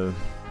the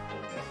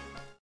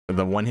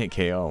one-hit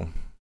KO.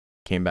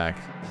 Came back.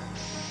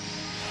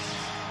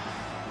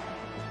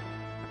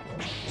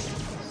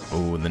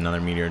 Ooh,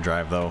 another meteor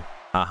drive though.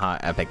 Haha,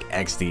 Epic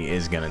XD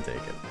is gonna take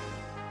it.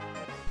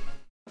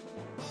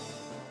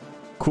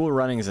 Cool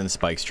runnings and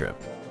spike strip.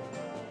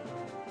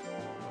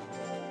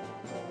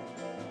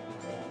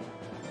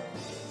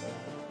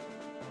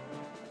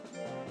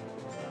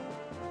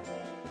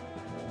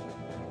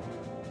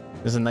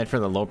 This is a night for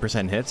the low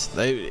percent hits.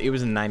 It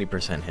was a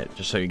 90% hit,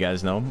 just so you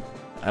guys know.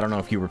 I don't know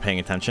if you were paying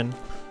attention.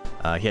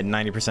 He had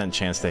 90%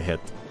 chance to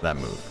hit that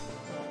move.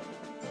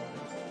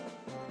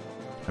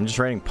 I'm just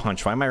writing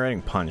punch. Why am I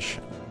writing punch?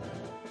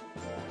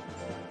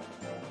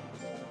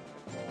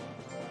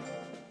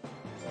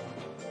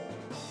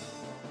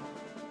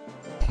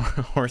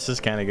 Horse is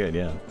kind of good,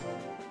 yeah.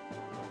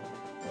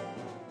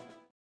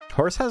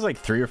 Horse has like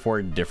 3 or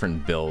 4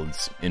 different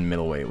builds in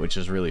middleweight, which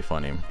is really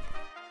funny.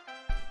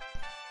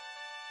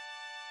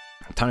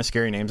 A ton of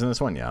scary names in this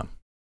one, yeah.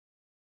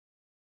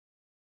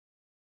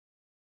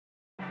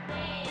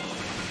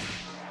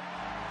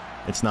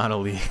 It's not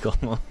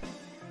illegal.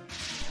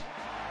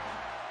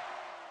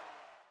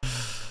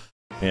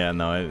 Yeah,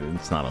 no,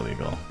 it's not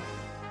illegal.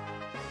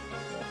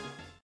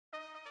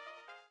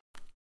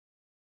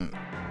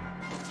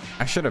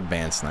 I should have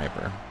banned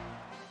Sniper.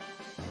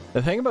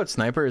 The thing about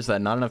Sniper is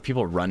that not enough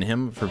people run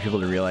him for people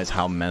to realize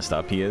how messed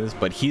up he is,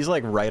 but he's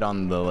like right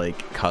on the like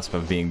cusp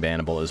of being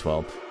bannable as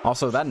well.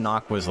 Also, that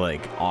knock was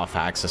like off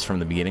axis from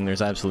the beginning.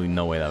 There's absolutely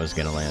no way that was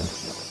gonna land.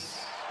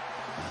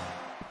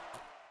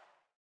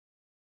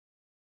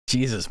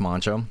 Jesus,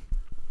 Mancho.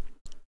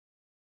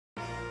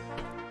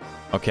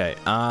 Okay,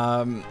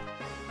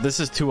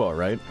 this is 2-0,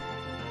 right?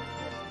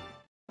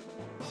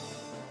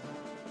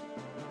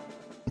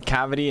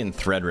 Cavity and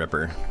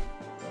Threadripper.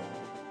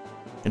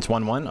 It's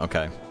 1-1?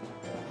 Okay.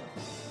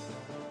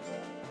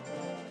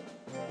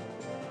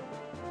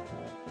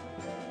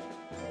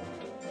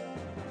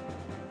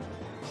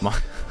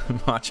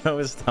 Macho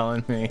is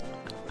telling me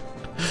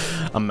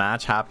a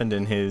match happened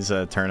in his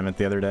tournament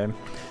the other day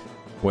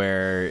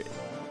where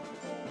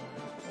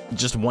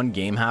just one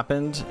game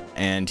happened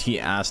and he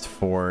asked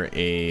for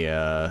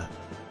a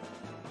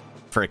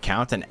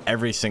count and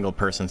every single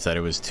person said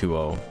it was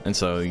 2-0, and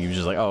so he was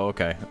just like, oh,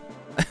 okay.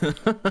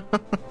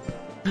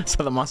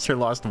 So the monster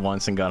lost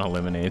once and got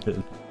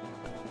eliminated.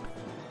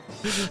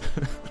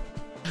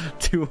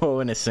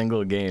 2-0 in a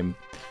single game.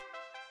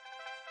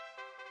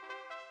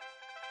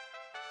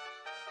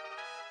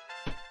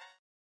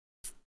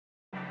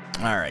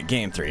 Alright,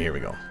 game 3, here we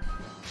go.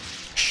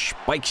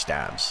 Spike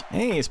stabs.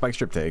 Hey, spike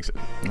strip takes it.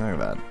 Look at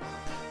that.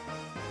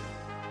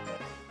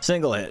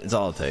 Single hit, it's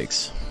all it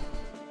takes.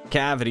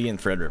 Cavity and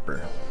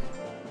Threadripper.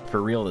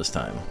 For real this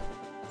time.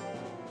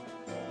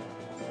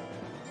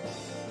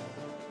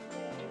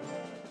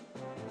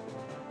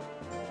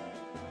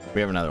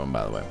 We have another one,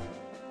 by the way.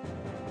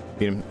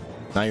 Beat him.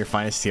 Not your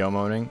finest TL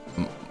moaning.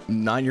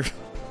 Not your...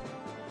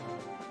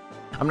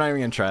 I'm not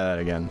even gonna try that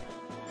again.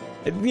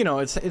 You know,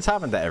 it's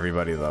happened to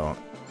everybody, though.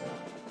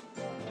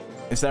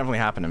 It's definitely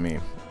happened to me.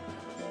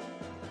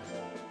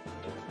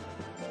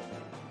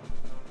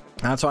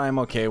 That's why I'm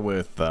okay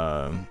with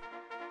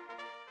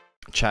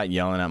chat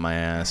yelling at my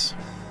ass.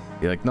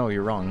 Be like, no,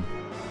 you're wrong.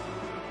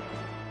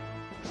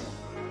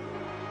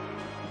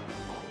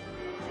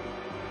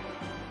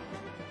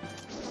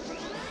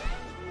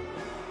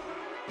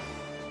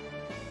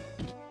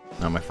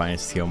 Not my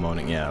finest teal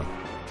moaning, yeah.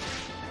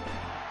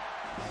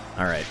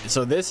 Alright,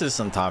 so this is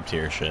some top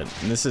tier shit.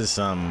 This is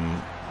some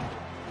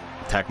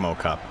Tecmo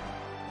Cup.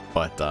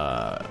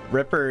 But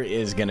Ripper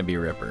is gonna be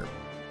Ripper.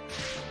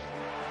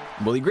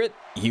 Will he grit?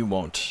 He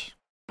won't.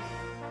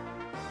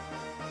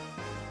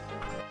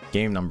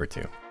 Game number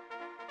 2.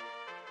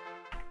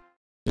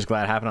 Just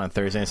glad it happened on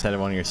Thursday instead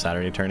of one of your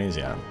Saturday tourneys,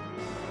 yeah.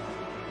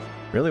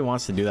 Really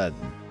wants to do that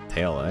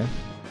tail, eh?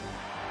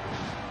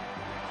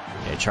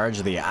 Okay,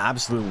 charge the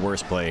absolute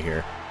worst play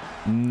here.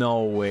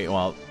 No way.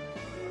 Well,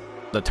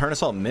 the turn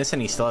assault missed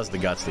and he still has the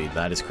guts lead.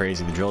 That is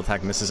crazy. The drill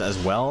attack misses as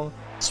well.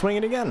 Swing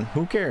it again.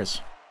 Who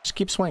cares? Just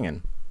keep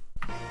swinging.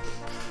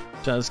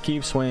 Just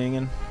keep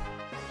swinging.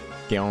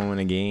 Going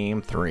to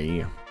game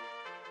 3.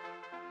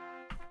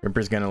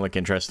 Ripper's gonna look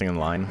interesting in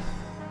line.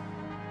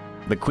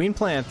 The Queen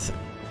Plant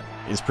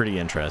is pretty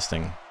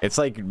interesting. It's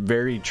like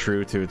very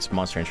true to its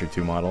Monster Rancher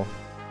 2 model,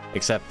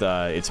 except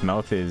its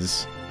mouth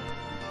is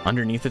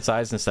underneath its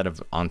eyes instead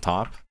of on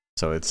top,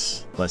 so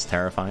it's less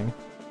terrifying.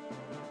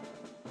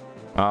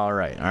 All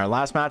right, our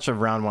last match of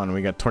round 1,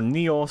 we got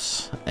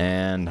Tornillos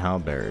and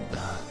Halberd.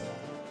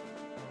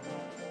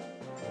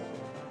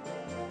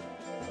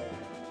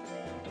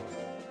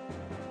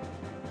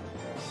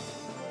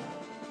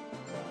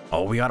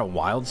 Oh, we got a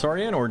Wild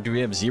Saurian, or do we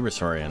have Zebra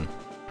Saurian?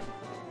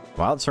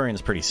 Wild Saurian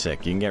is pretty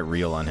sick. You can get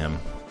real on him.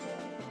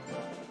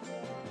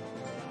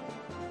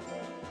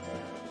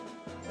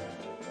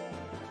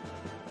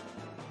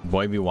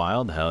 Boy Be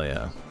Wild? Hell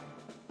yeah.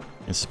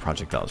 This is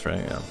Projectiles,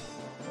 right? Yeah.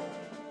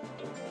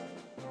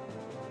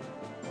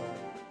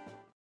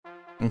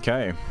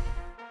 Okay.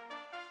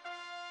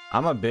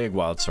 I'm a big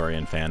Wild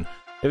Saurian fan.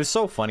 It was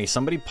so funny.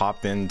 Somebody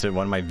popped into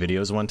one of my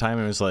videos one time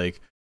and was like,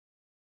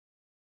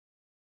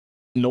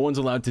 no one's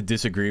allowed to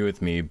disagree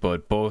with me,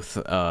 but both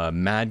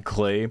Mad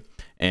Clay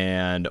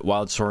and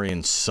Wild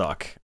Saurian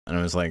suck. And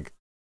I was like,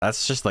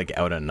 that's just like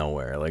out of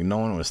nowhere. Like, no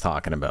one was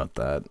talking about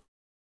that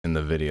in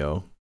the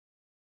video.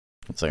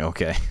 It's like,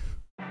 okay.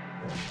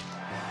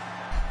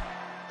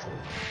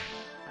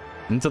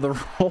 Into the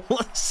roll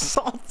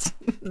assault.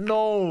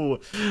 No.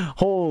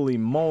 Holy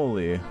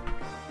moly.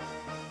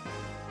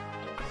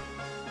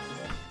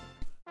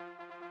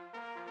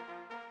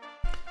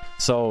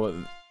 So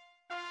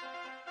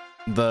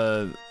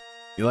you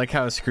like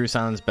how screw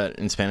sounds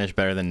in Spanish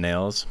better than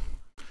nails?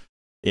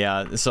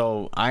 Yeah,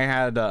 so I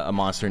had a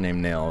monster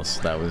named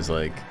Nails that was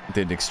like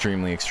did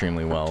extremely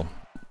well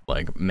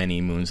like many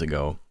moons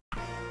ago,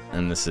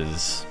 and this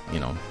is, you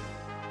know,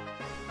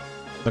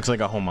 looks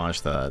like a homage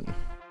to that.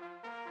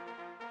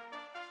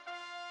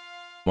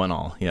 One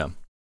all, yeah.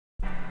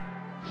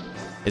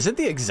 Is it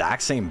the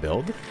exact same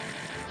build?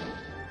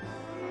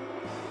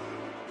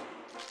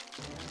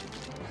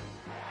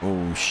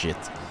 Oh shit,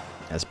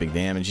 that's big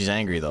damage. He's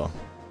angry though.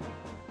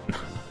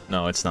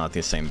 No, it's not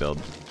the same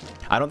build.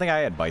 I don't think I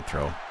had bite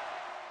throw.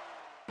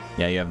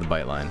 Yeah, you have the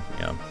bite line.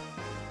 Yeah.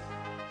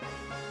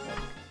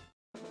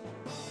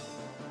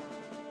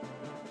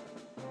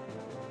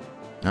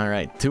 All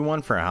right,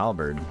 2-1 for a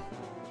halberd.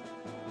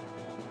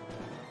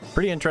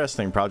 Pretty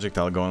interesting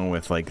projectile going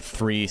with like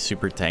 3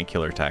 super tank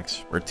killer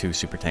attacks, or 2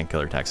 super tank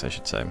killer attacks, I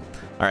should say. All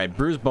right,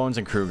 Bruised Bones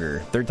and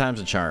Kruger. 3rd time's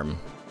a charm.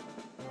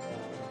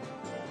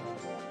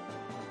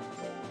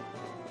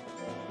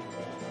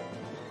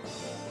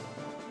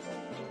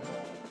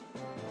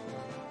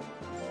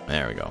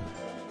 There we go.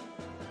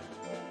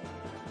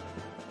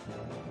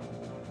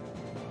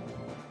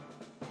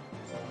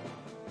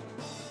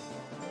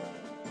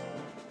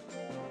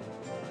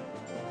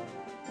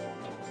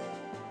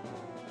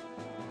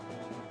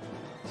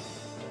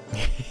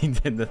 He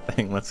did the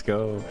thing. Let's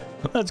go.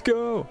 Let's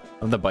go.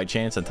 The bite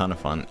chance, a ton of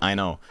fun. I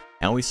know.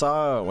 And we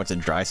saw what's a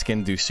dry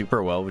skin do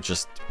super well with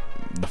just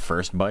the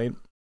first bite,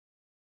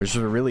 which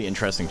was a really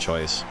interesting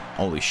choice.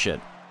 Holy shit.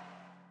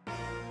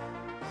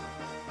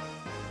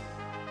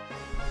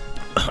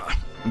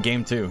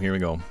 Game 2, here we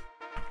go.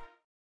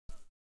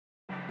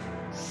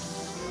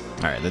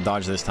 Alright, the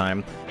dodge this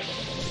time.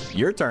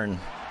 Your turn.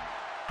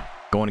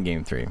 Going to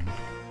game 3.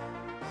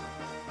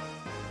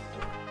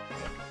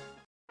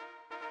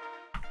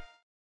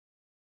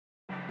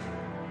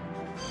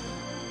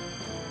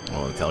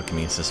 Oh, the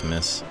telekinesis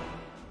miss.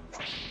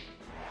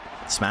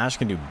 Smash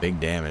can do big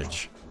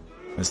damage.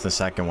 It's the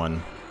second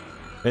one.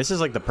 This is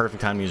like the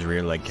perfect time to use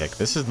rear leg kick.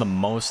 This is the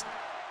most...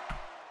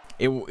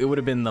 It would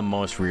have been the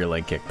most rear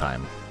leg kick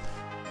time.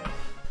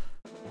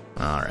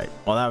 Alright,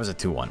 well that was a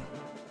 2-1.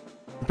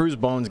 Bruised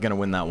Bones gonna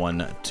win that one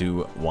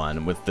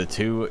 2-1 with the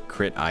 2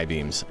 crit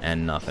I-beams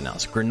and nothing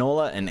else.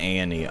 Granola and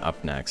A&E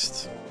up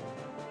next.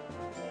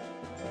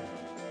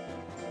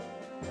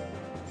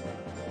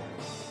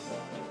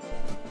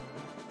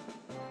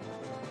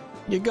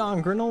 You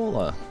gone,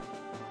 Granola.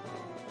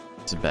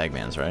 It's a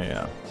Bagman's, right?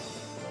 Yeah.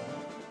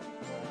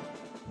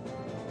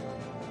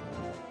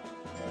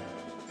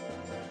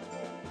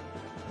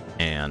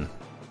 And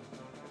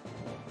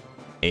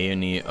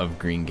A&E of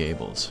Green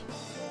Gables.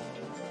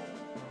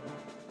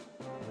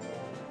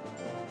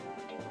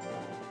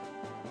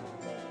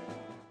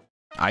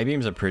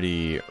 I-beam's a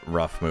pretty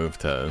rough move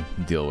to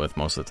deal with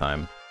most of the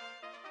time.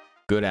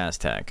 Good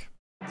Aztec.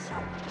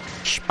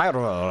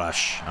 Spiral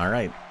Rush.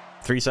 Alright.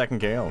 3-second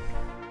KO.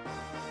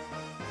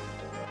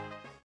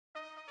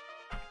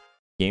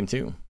 Game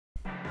 2.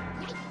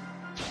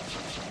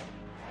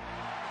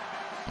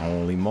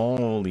 Holy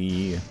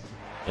moly.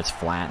 It's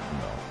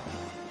flattened though.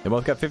 They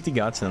both got 50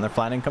 guts, and then their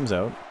flattening comes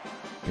out.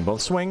 They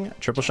both swing,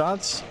 triple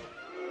shots.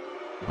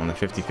 On the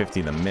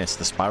 50-50, the miss.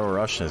 The Spiral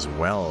Rush as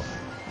well.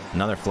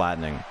 Another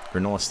flattening.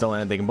 Granola's still in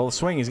it. They can both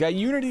swing. He's got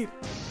Unity.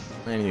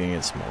 And he's gonna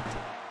get smoked.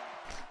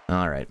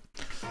 Alright.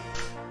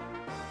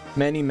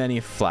 Many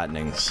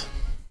flattenings.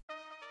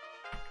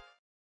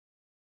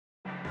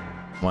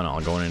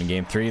 1-all going into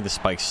game 3. The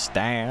Spike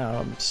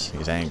stabs.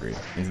 He's angry.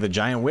 Into the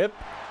Giant Whip.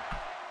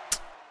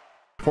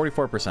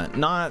 44%.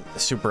 Not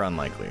super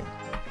unlikely.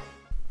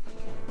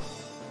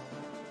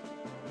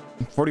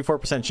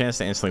 44% chance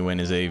to instantly win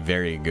is a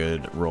very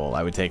good roll.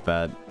 I would take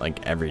that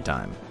like every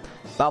time.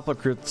 Doppler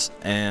crits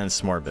and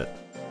Smorbit.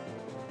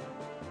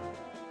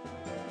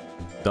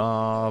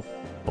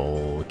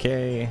 Double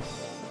K.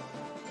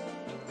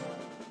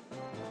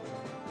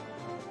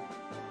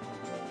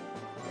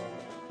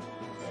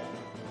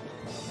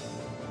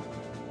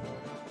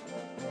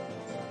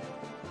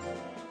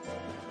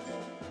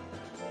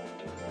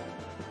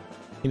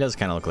 He does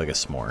kind of look like a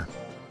s'more.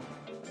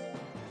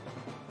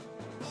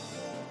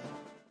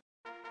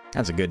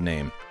 That's a good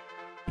name.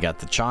 You got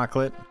the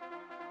chocolate,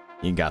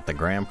 you got the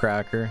graham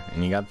cracker,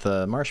 and you got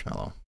the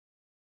marshmallow.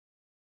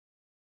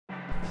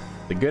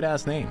 The good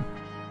ass name.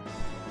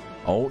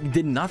 Oh, he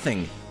did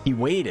nothing. He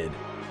waited.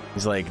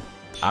 He's like,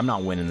 I'm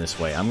not winning this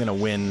way. I'm gonna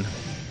win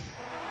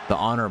the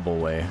honorable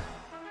way.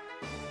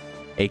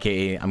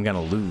 AKA, I'm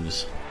gonna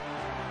lose.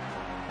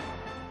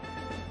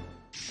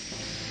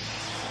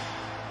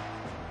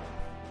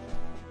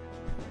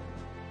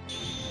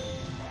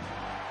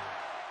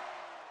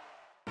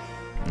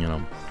 You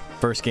know,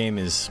 first game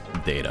is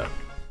data.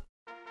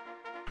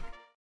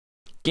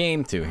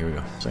 Game 2, here we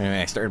go. So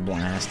anyway, I started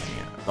blasting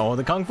it. Oh,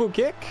 the Kung Fu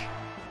kick?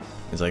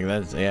 It's like,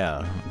 that's,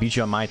 yeah, beat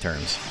you on my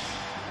terms.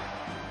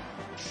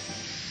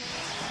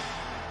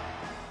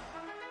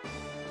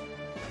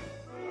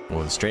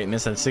 Oh, the straight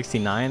miss at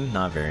 69?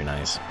 Not very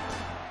nice. A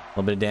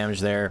little bit of damage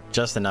there,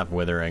 just enough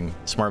withering.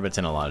 Smartbit's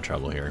in a lot of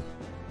trouble here.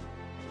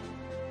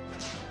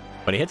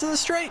 But he hits it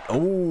straight!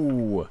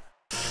 Oh!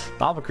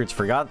 Doppelkreuz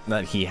forgot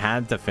that he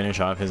had to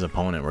finish off his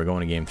opponent. We're going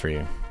to game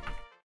 3.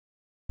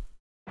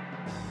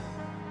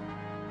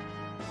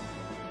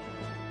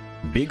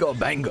 Big ol'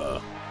 banger.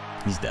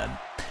 He's dead.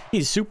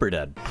 He's super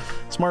dead.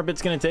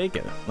 Smartbit's gonna take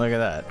it. Look at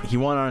that. He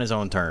won on his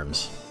own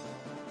terms.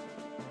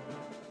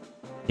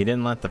 He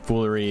didn't let the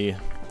foolery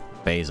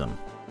phase him.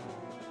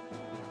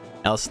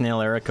 El Snail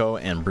Erico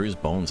and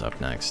Bruised Bones up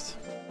next.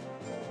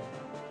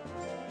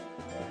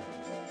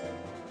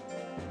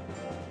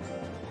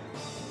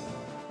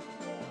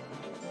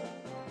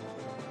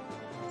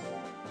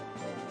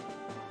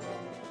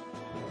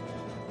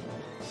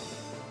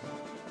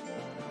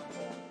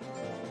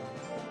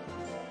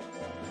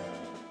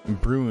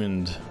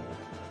 Ruined.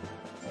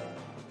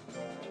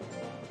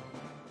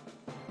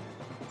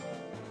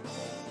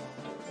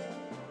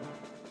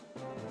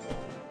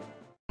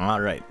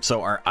 Alright,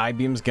 so are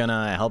I-beams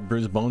gonna help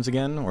Bruised Bones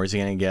again? Or is he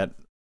gonna get...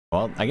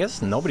 Well, I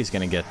guess nobody's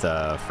gonna get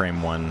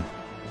frame 1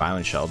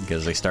 Violent Shell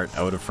because they start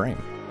out of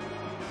frame.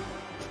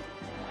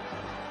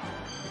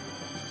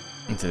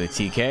 Into the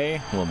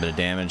TK, a little bit of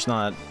damage.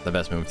 Not the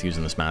best move to use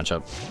in this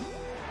matchup.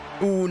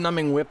 Ooh,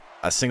 Numbing Whip.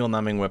 A single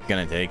Numbing Whip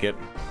gonna take it.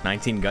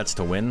 19 guts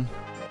to win.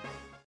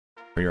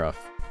 You're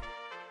off.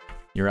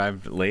 You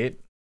arrived late.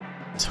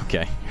 It's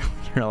okay.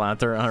 You're allowed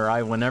to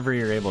arrive whenever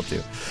you're able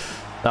to.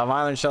 That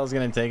Violent Shell is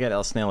going to take it.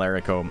 El Snail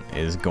Erico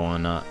is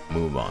going to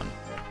move on.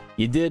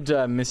 You did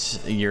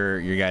miss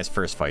your guys'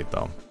 first fight,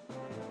 though.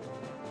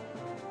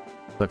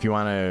 So if you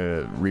want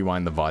to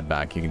rewind the VOD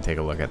back, you can take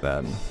a look at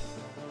that.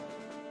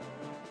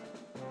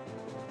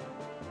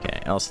 Okay,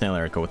 El Snail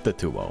Erico with the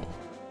 2-0.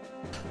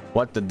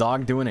 What the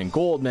dog doing in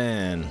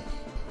Goldman?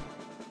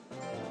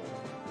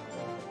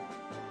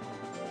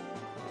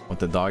 What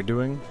the dog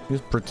doing?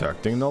 He's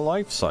protecting the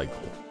life cycle.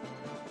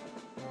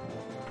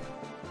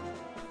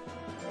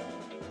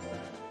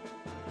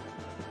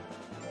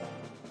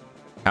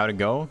 How'd it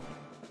go?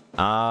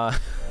 Dad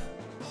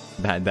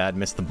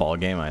missed the ball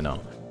game, I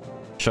know.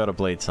 Shut up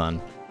late,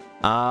 son.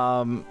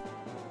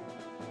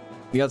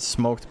 He got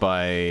smoked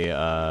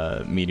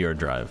by Meteor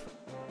Drive.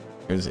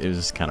 It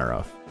was kind of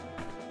rough.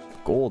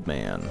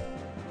 Goldman.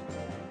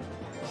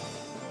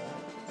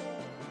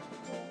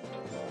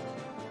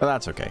 But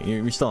that's okay.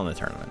 You're still in the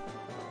tournament.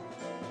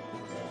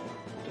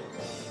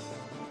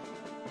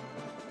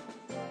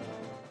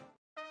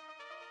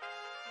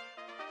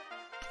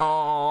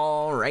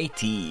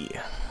 Alrighty.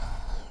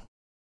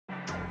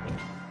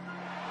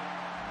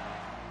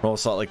 Roll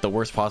Assault, like the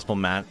worst possible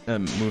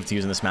move to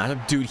use in this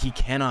matchup. Dude, he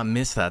cannot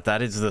miss that.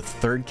 That is the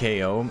 3rd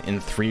KO in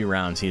 3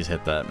 rounds he's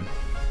hit that.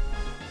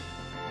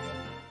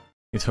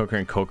 These Hooker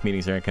and Coke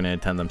meetings aren't going to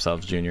attend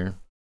themselves, Junior.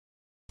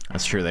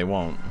 That's true, they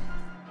won't.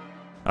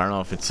 I don't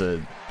know if it's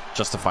a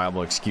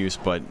justifiable excuse,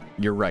 but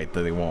you're right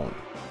that they won't.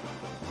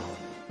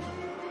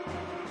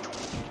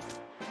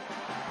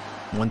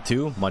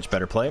 1-2, much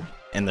better play.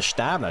 And the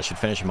stab, that should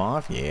finish him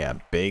off. Yeah,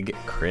 big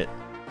crit.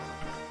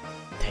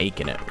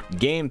 Taking it.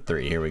 Game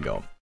 3, here we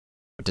go.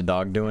 What's the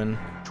dog doing?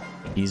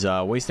 He's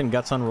wasting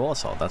guts on Roll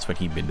Assault. That's what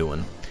he'd been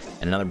doing.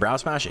 And another Brow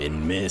Smash, it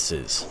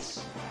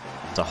misses.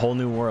 It's a whole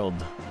new world.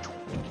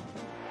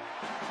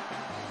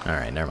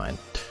 Alright, never mind.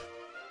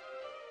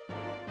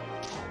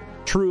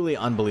 Truly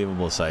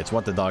unbelievable sights.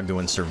 What the dog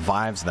doing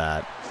survives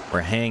that.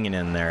 We're hanging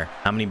in there.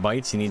 How many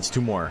bites? He needs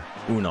 2 more.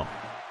 Uno.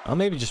 Oh,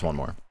 maybe just 1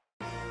 more.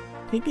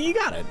 He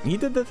got it. He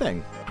did the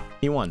thing.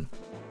 He won.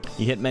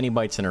 He hit many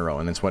bites in a row,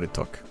 and that's what it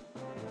took.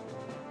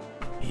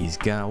 He's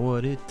got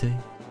what it takes.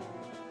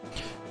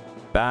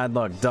 Bad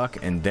Luck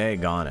Duck and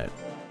Dag on it.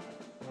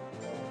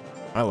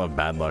 I love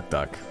Bad Luck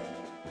Duck.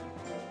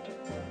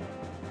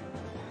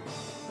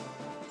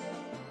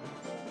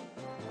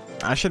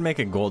 I should make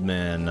a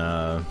Goldman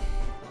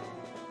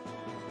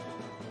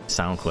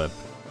sound clip.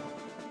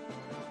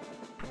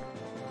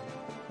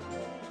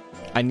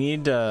 I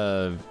need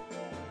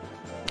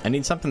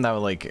something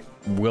that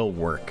will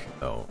work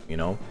though, you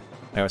know?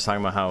 I was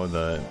talking about how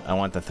I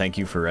want the thank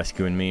you for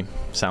rescuing me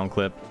sound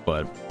clip,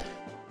 but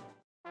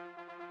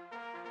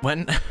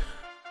when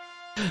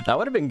that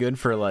would have been good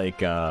for was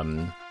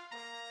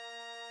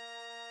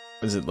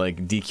it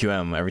like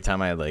DQM every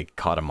time I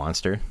caught a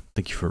monster?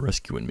 Thank you for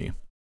rescuing me.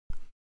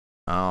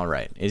 All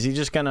right, is he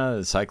just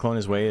gonna cyclone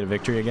his way to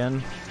victory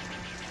again?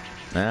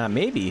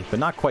 Maybe, but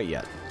not quite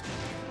yet.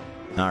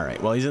 All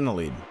right, well, he's in the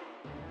lead.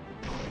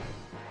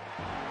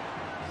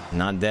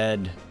 Not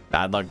dead.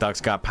 Bad Luck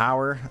Duck's got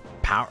power.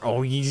 power.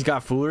 Oh, he's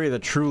got foolery. The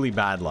truly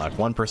bad luck.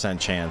 1%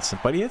 chance.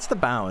 But he hits the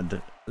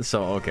bound.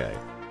 So, okay.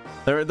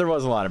 There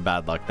was a lot of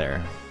bad luck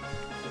there.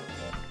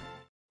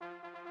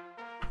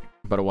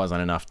 But it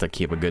wasn't enough to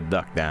keep a good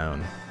duck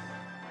down.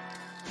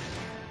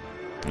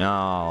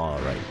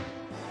 Alright.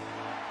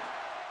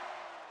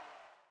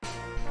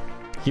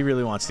 He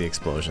really wants the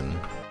explosion.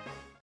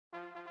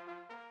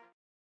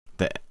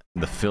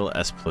 The Phil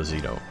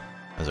Esposito,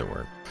 as it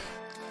were.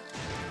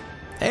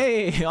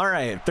 Hey,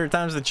 alright, third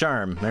time's the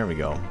charm. There we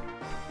go.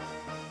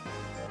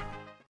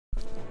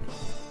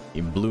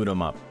 He blew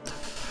them up.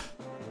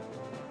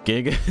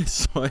 Giga,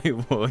 Soy,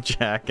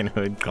 Wojak, and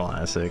Hood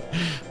Classic.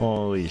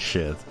 Holy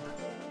shit.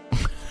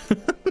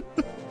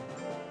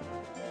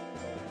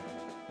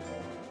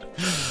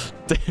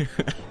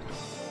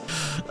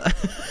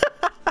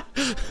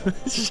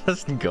 It's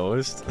just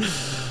Ghost.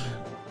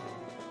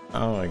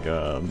 Oh my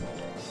god.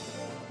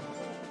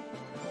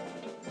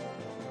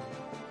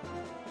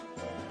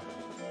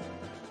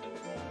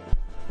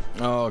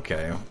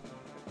 Okay.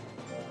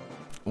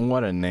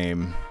 What a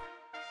name.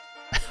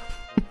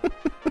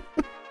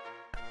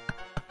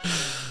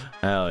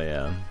 Hell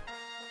yeah.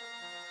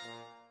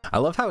 I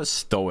love how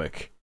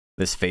stoic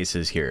this face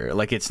is here.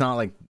 Like, it's not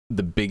like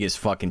the biggest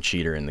fucking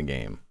cheater in the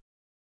game.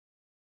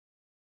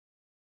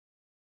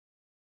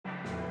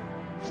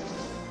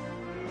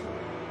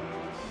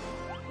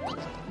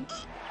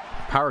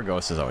 Power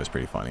Ghost is always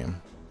pretty funny.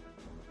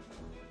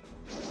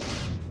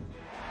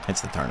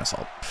 It's the Turn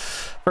Assault.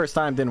 First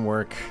time didn't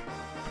work.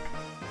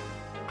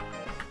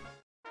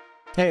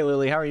 Hey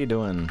Lily, how are you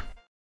doing?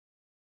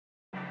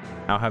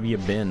 How have you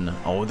been?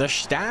 Oh, the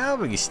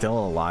stab! He's still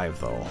alive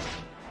though.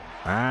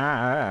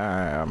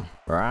 I'm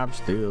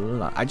still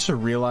alive. I just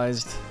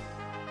realized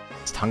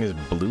his tongue is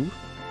blue?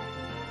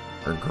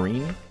 Or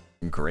green?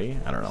 Gray?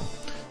 I don't know.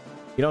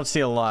 You don't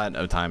see a lot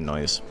of time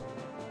noise.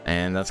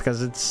 And that's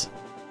because it's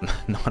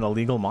not a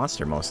legal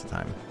monster most of the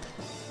time.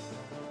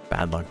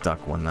 Bad Luck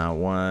Duck won that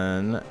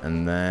one.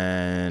 And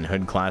then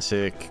Hood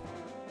Classic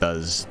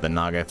does the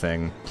Naga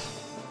thing.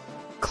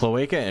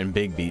 Cloaca and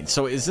Big Beat.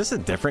 So is this a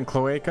different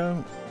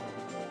Cloaca?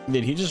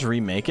 Did he just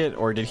remake it?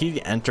 Or did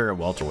he enter a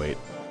welterweight?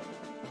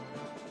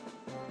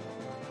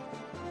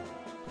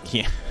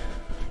 Yeah.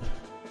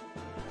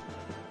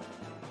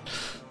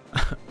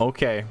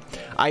 Okay.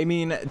 I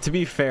mean, to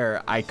be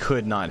fair, I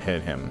could not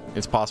hit him.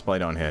 It's possible I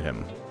don't hit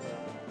him.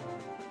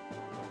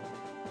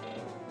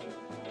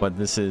 But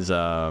this is,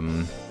 so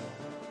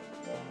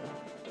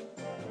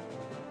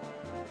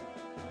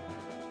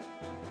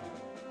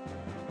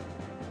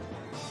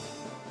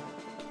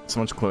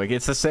much Cloaca.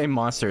 It's the same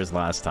monster as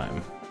last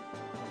time.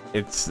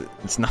 It's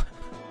not...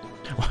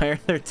 Why are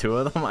there two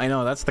of them? I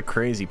know, that's the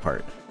crazy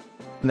part.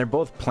 And they're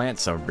both plant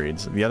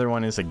subbreeds. The other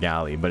one is a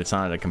galley, but it's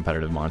not a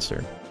competitive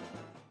monster.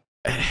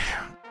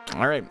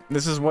 Alright,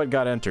 this is what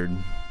got entered.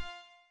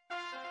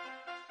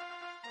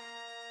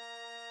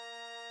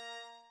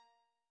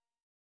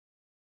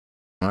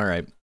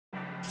 Alright.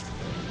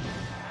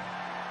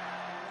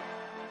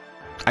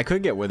 I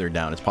could get withered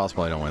down. It's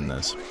possible I don't win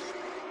this.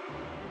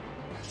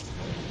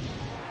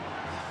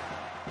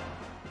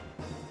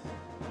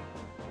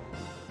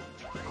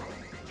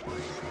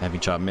 Heavy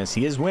chop miss.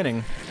 He is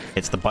winning.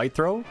 It's the bite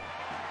throw.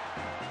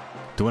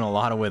 Doing a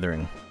lot of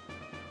withering.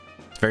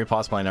 It's very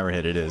possible I never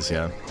hit. It is,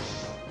 yeah.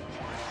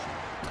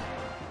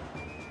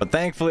 But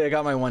thankfully I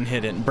got my one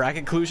hit in.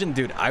 Bracket collusion?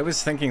 Dude, I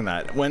was thinking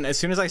that. As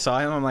soon as I saw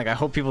him, I'm like, I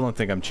hope people don't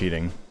think I'm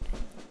cheating.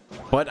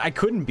 But I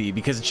couldn't be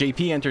because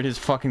JP entered his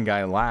fucking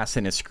guy last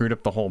and it screwed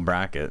up the whole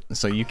bracket.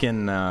 So you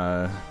can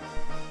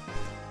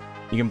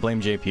blame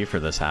JP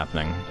for this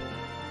happening.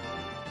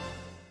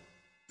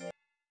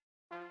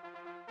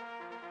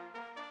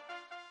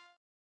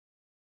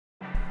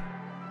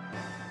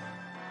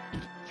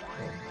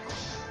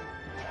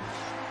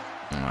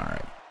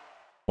 Alright.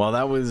 Well,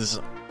 that was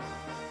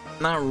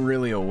not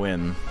really a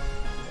win.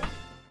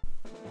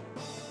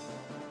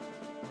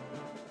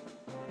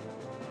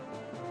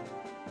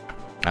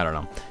 I don't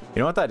know. You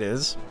know what that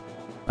is?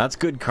 That's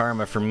good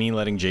karma for me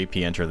letting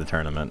JP enter the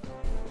tournament.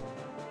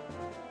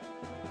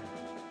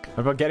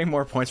 What about getting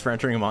more points for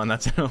entering him on?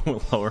 That's in a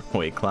lower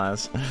weight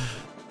class.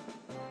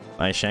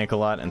 I shank a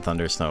lot and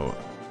thunder snow.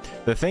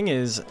 The thing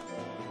is,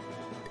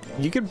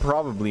 you could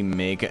probably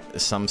make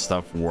some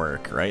stuff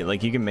work, right?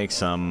 Like you can make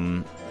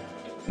some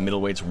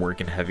middleweights work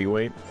in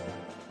heavyweight.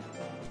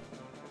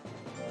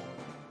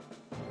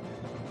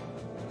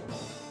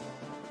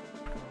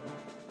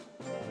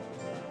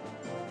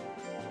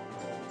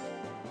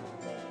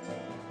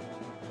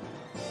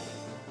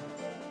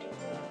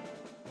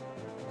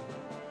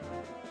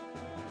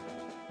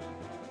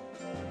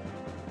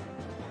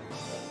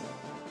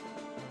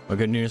 Well,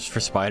 good news for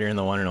Spider in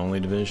the one and only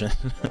division.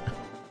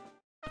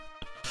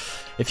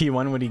 If he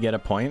won, would he get a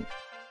point?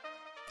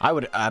 I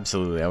would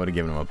absolutely. I would have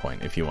given him a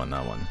point if he won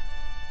that one.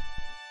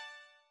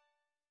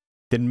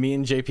 Did me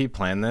and JP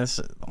plan this?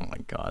 Oh my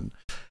god.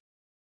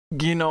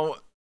 You know,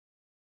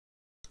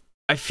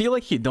 I feel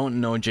like you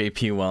don't know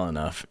JP well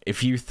enough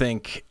if you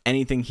think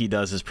anything he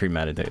does is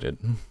premeditated.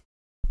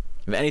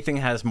 If anything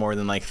has more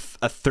than like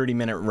a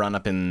 30-minute run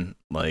up in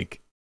like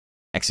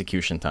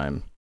execution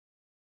time.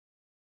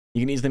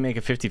 You can easily make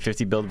a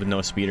 50-50 build with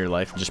no speed or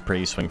life and just pray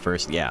you swing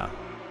first. Yeah.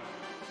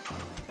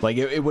 Like,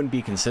 it wouldn't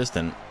be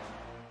consistent.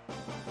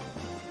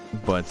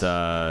 But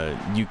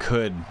you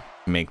could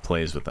make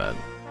plays with that.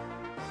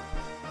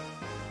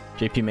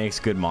 JP makes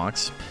good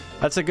mocks.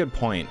 That's a good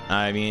point.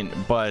 I mean,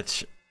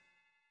 but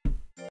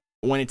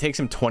when it takes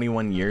him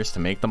 21 years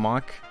to make the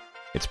mock,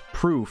 it's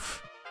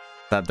proof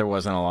that there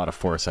wasn't a lot of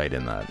foresight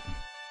in that.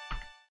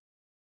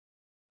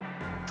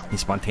 He's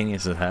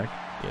spontaneous as heck.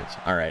 Yes.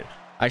 Alright.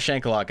 I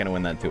Shankalot gonna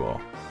win that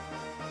 2-0.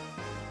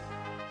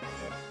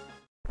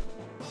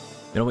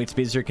 Middleweight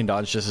speedster can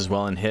dodge just as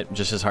well and hit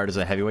just as hard as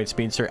a heavyweight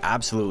speedster?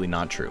 Absolutely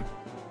not true.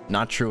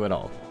 Not true at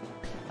all.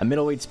 A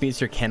middleweight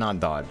speedster cannot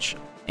dodge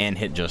and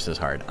hit just as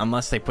hard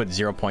unless they put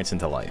 0 points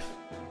into life.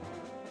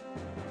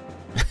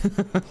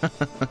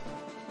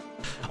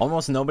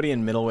 Almost nobody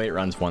in middleweight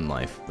runs 1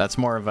 life. That's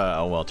more of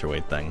a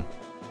welterweight thing.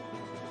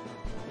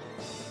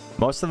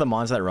 Most of the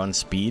mons that run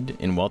speed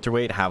in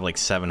welterweight have like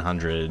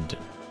 700,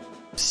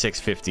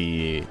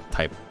 650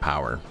 type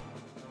power.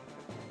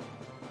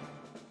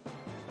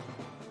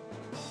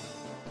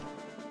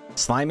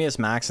 Slimiest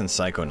Max and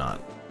Psychonaut.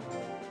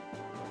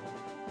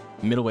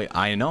 Middleweight,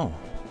 I know.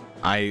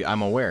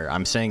 I'm aware.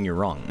 I'm saying you're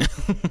wrong.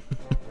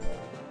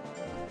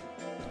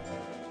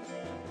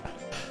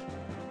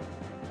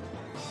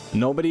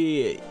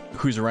 Nobody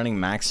who's running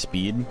max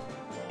speed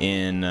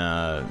in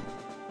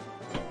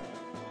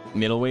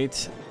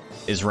middleweight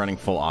is running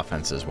full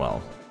offense as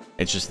well.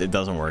 It's just, it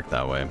doesn't work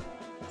that way.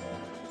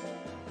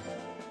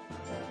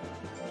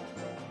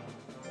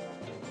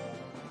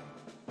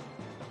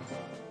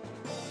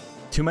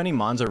 Too many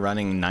mons are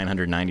running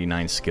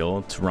 999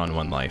 skill to run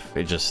 1 life.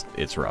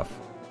 It's rough.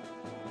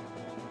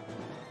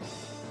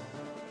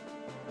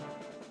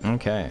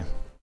 Okay.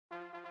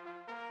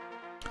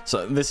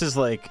 So this is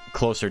like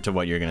closer to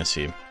what you're gonna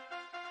see.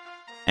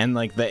 And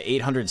like the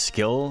 800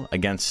 skill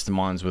against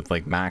mons with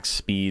like max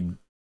speed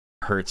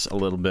hurts a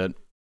little bit.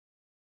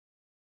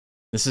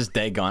 This is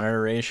daggone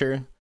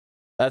erasure.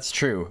 That's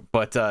true,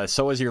 but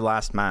so was your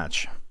last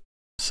match.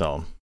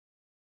 So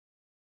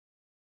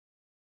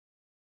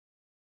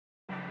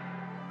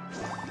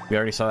we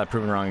already saw that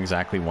proven wrong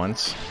exactly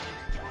once.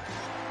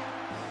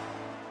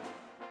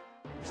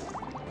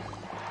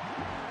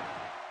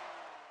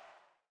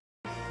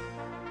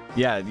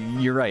 Yeah,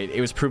 you're right.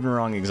 It was proven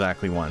wrong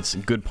exactly once.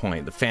 Good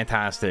point. The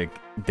fantastic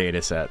data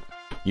set.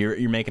 You're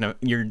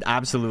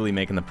absolutely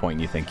making the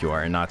point you think you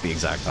are, and not the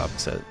exact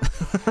opposite.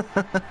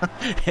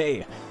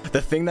 Hey,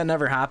 the thing that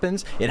never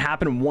happens, it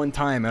happened 1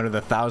 time out of the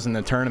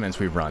 1,000 tournaments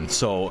we've run,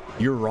 so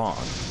you're wrong.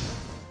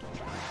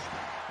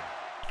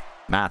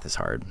 Math is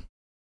hard.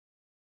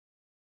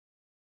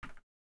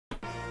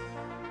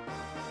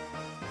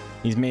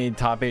 He's made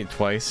top 8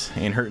 twice.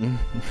 Ain't hurting.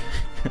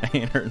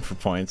 Ain't hurting for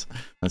points.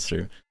 That's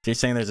true. So you're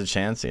saying there's a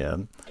chance? Yeah.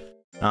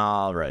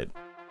 Alright.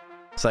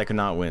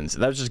 Psychonaut wins.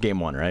 That was just game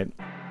 1, right?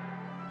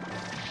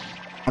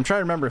 I'm trying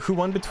to remember who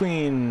won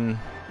between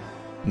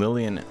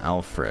Lily and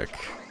Alfric.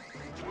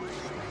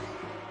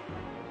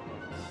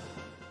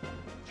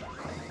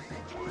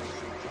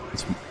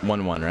 It's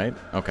 1-1, right?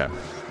 Okay.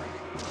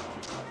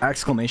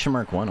 Exclamation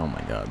mark 1. Oh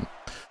my god.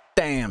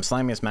 Damn,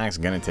 Slimiest Max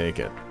gonna take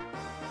it.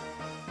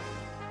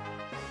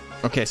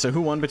 Okay, so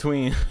who won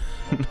between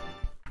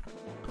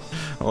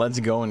Let's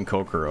Go and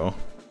Kokoro?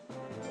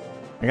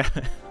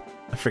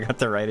 I forgot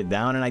to write it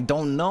down and I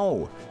don't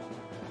know.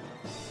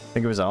 I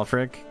think it was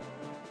Alfric.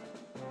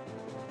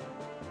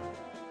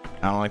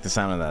 I don't like the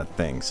sound of that.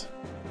 Things.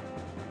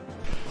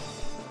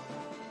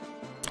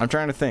 I'm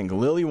trying to think.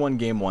 Lily won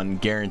game 1,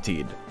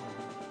 guaranteed.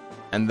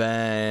 And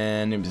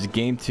then it was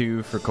game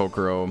 2 for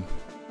Kokoro.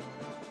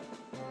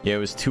 Yeah, it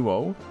was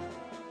 2-0.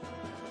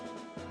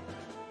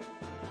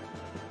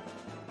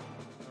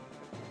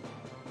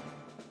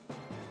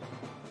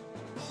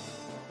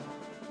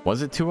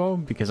 Was it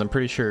 2-0? Because I'm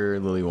pretty sure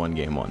Lily won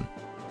game 1.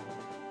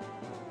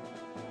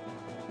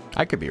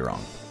 I could be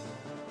wrong.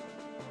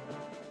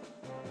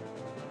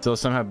 Still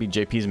somehow beat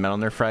JP's Metal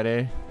Nerf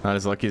Friday. Not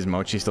as lucky as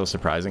Mochi, still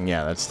surprising.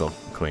 Yeah, that's still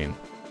clean.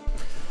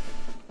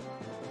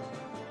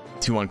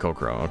 2-1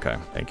 Kokoro. Okay,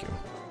 thank you.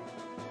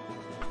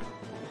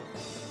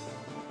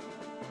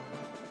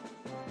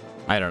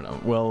 I don't know.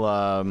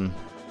 Well,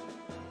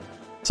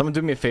 someone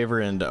do me a favor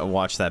and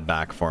watch that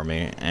back for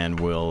me, and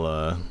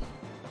we'll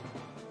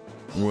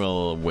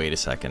wait a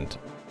second.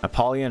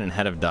 Apollyon and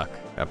Head of Duck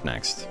up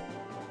next.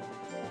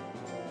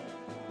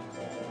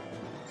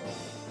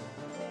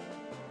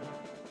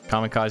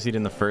 Kamikaze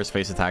in the first,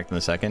 face attacked in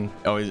the second.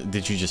 Oh,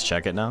 did you just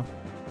check it now?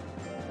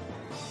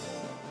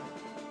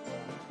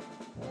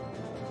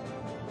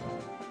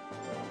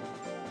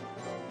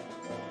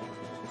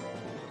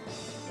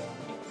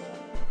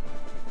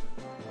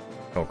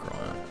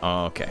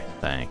 Oh, okay,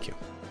 thank you.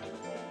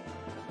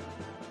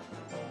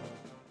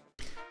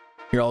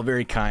 You're all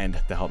very kind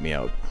to help me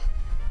out.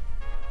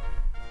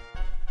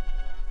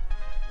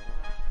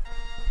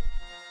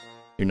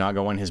 You're not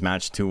going to win his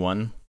match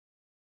 2-1.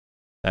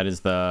 That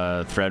is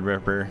the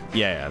Threadripper.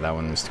 Yeah, that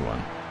one was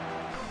 2-1.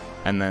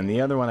 And then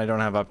the other one I don't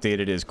have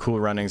updated is Cool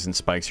Runnings and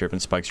Spike Strip,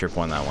 and Spike Strip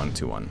won that one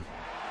 2-1.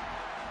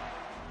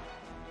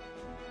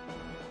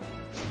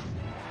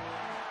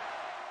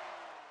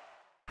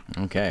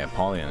 Okay,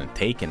 Apollyon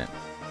taking it.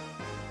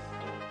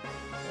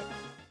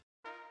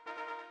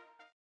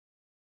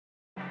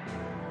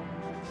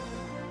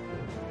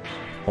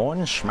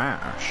 Horn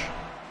Smash.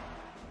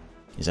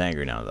 He's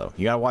angry now, though.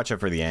 You gotta watch out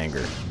for the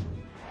anger.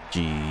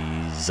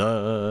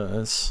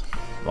 Jesus.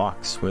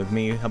 Walks with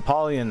me.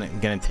 Apollyon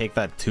gonna take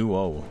that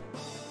 2-0.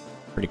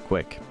 Pretty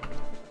quick.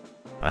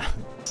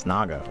 It's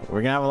Naga.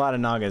 We're gonna have a lot of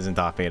Nagas in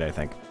top 8, I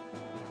think.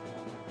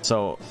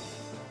 So,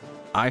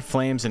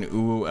 iFlames and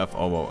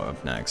UFO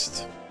up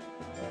next.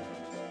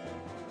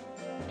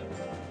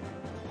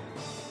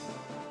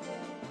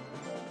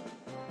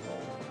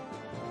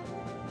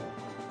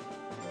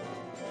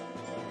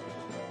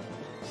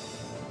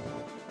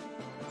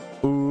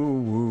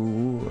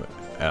 Ooh,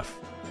 F.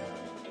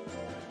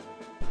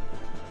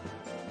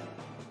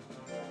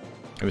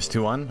 It was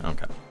 2-1?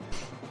 Okay.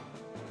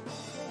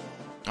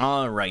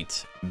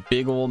 Alright.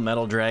 Big old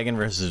metal dragon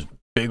versus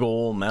big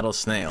old metal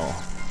snail.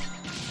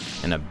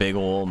 In a big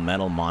old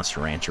metal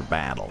monster rancher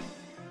battle.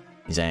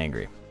 He's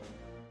angry.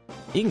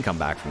 He can come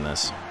back from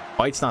this.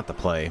 Bite's not the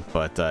play,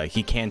 but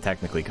he can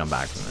technically come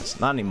back from this.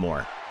 Not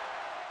anymore.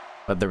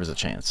 But there was a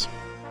chance.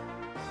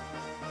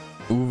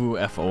 Uvu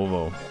F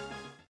Ovo.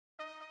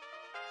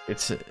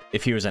 It's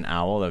if he was an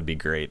owl, that would be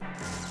great.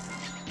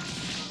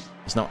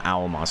 There's no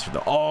owl monster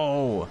though.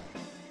 Oh,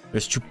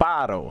 there's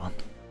Chuparo,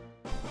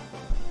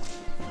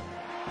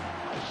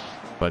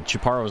 but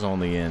Chuparo's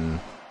only in.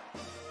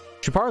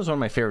 Chuparo's one of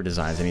my favorite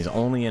designs, and he's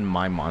only in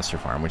my Monster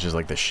Farm, which is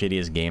like the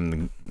shittiest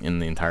game in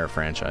the entire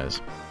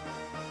franchise.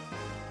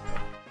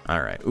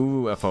 All right,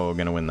 UFO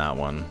gonna win that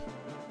one.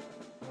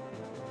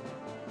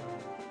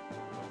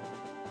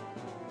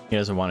 He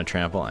doesn't want to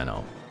trample. I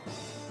know.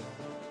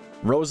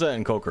 Rosa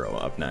and Kokoro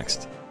up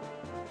next.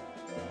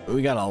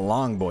 We got a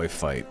long boy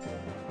fight.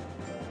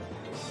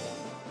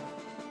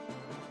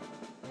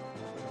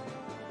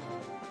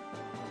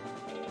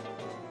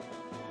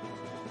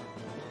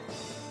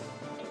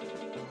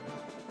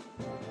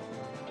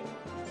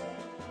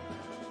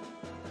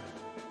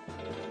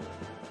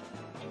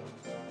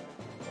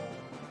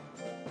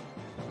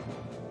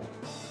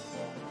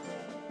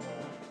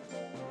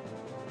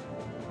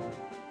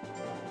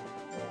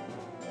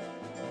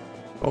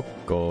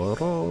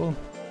 Kokoro.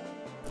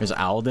 There's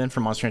Alden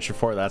from Monster Rancher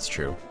 4. That's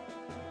true.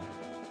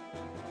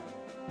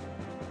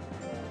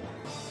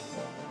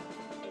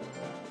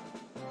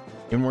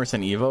 Even worse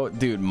than Evo?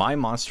 Dude, my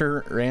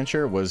Monster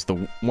Rancher was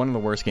one of the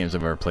worst games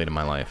I've ever played in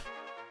my life.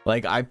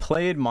 Like, I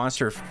played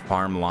Monster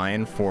Farm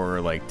Line for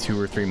like 2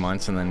 or 3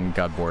 months and then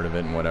got bored of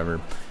it and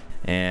whatever.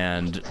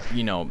 And,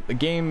 you know, a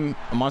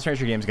Monster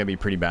Rancher game is going to be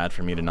pretty bad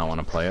for me to not want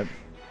to play it.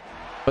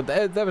 But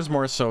that was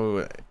more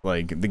so,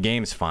 like, the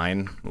game's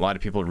fine. A lot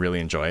of people really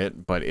enjoy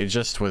it, but it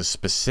just was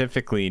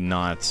specifically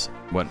not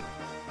what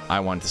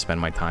I wanted to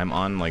spend my time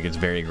on. Like, it's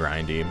very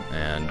grindy,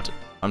 and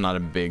I'm not a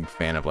big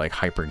fan of, like,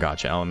 hyper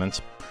gacha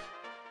elements.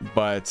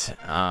 But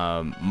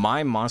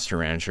my Monster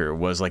Rancher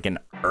was, like, an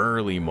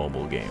early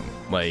mobile game.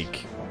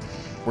 Like,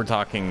 we're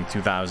talking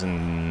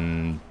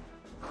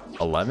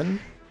 2011?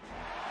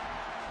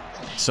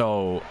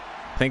 So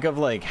think of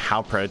like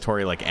how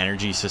predatory like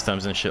energy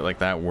systems and shit like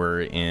that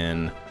were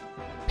in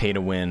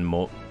pay-to-win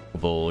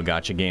mobile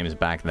gacha games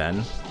back then.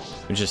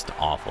 It was just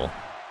awful.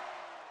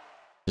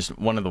 Just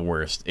one of the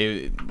worst.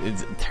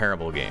 It's a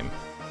terrible game.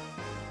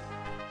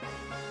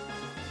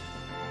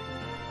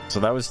 So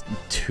that was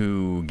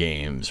 2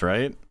 games,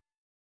 right?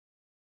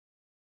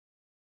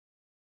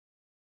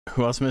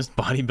 Who else missed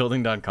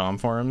bodybuilding.com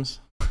forums?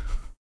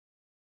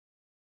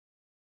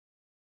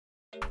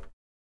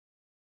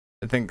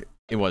 I think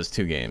it was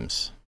 2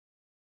 games.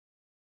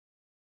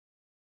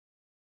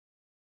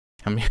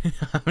 How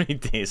many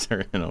days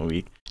are in a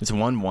week? It's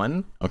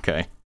 1-1?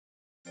 Okay.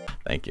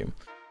 Thank you.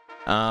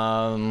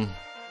 But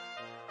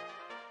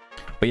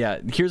yeah,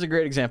 here's a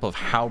great example of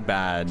how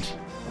bad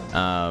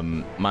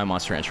my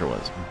Monster Rancher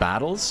was.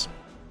 Battles,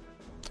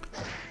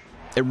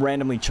 it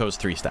randomly chose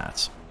 3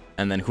 stats.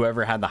 And then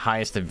whoever had the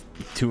highest of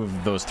 2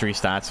 of those 3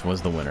 stats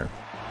was the winner.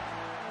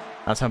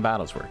 That's how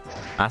battles work.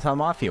 That's how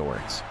Mafia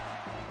works.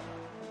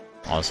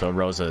 Also,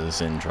 Rosa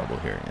is in trouble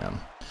here, yeah.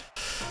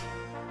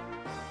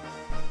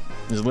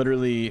 There's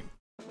literally...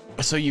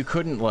 So you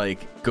couldn't,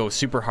 like, go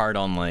super hard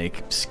on,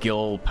 like,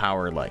 skill,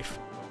 power, life.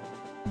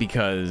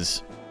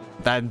 Because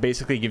that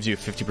basically gives you a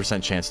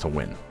 50% chance to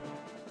win.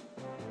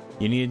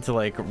 You needed to,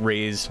 like,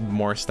 raise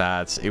more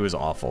stats. It was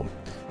awful.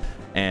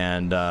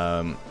 And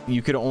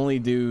you could only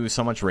do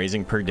so much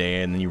raising per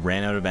day, and then you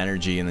ran out of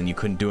energy, and then you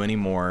couldn't do any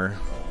more.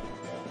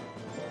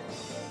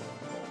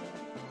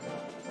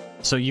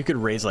 So you could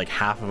raise like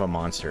half of a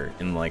monster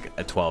in like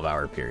a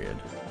 12-hour period.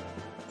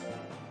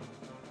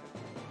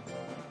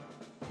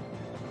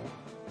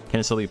 Can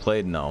it still be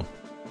played? No.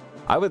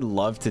 I would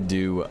love to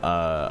do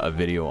a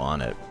video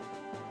on it.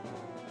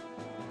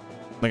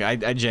 Like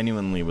I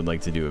genuinely would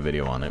like to do a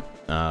video on it.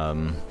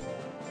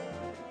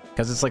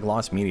 because it's like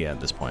lost media at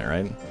this point,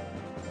 right?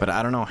 But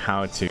I don't know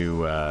how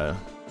to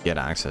get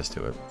access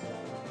to it.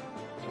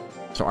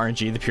 So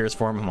RNG, the purest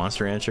form of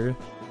Monster Rancher?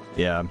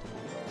 Yeah.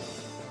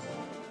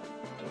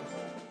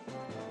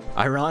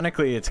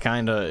 Ironically, it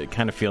kind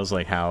of feels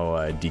like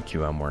how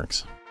DQM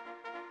works.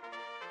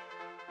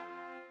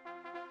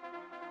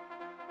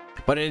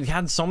 But it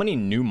had so many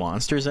new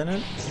monsters in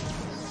it.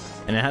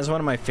 And it has one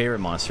of my favorite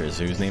monsters,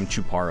 who's named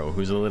Chuparo,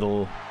 who's a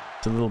little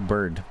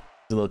bird.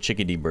 He's a little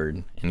chickadee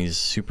bird. And he's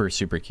super,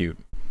 super cute.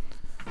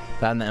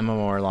 That in the MMO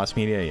or Lost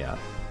Media? Yeah.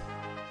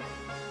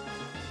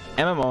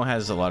 MMO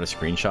has a lot of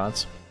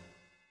screenshots.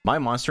 My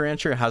Monster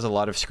Rancher has a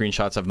lot of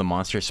screenshots of the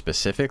monster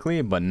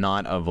specifically, but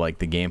not of like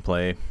the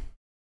gameplay.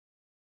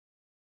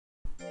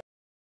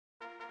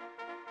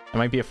 It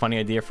might be a funny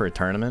idea for a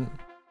tournament.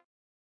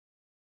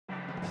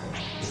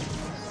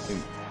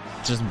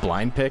 Just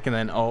blind pick and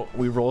then, oh,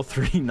 we roll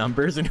 3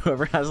 numbers and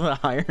whoever has the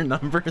higher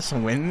numbers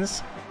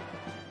wins.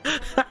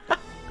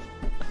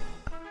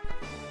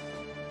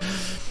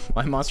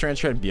 My Monster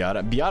Rancher had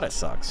Beata. Beata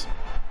sucks.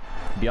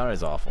 Beata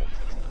is awful.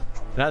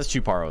 It has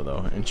Chuparo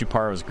though, and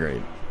Chuparo is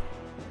great.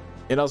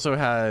 It also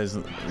has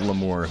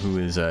Lemur, who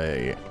is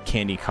a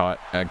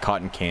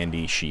cotton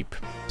candy sheep.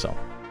 So,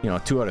 you know,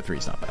 2 out of 3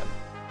 is not bad.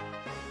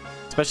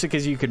 Especially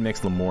because you could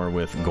mix Lemur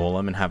with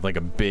Golem and have like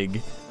a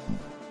big,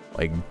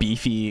 like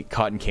beefy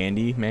cotton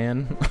candy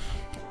man.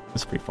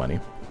 That's pretty funny.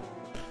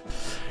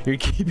 You're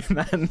keeping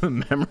that in the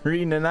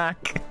memory,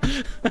 Nanak?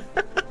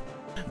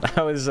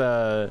 That was,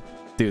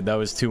 dude, that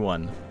was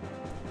 2-1.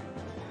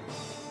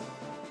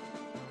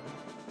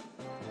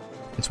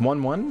 It's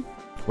 1-1?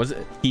 Was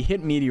it? He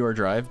hit Meteor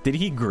Drive. Did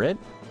he grit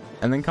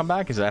and then come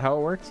back? Is that how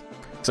it worked?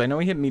 Because I know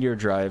he hit Meteor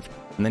Drive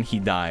and then he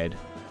died.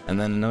 And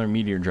then another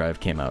Meteor Drive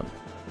came out.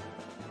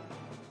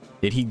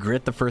 Did he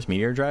grit the first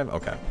Meteor Drive?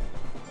 Okay.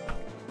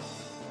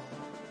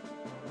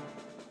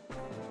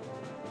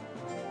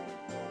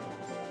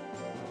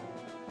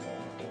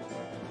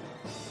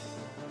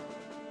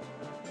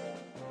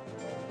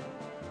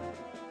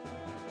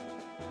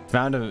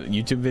 Found a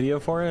YouTube video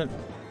for it?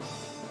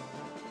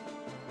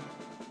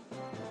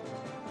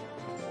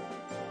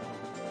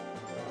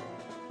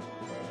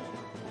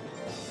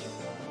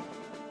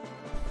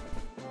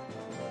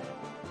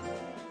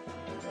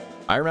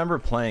 I remember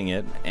playing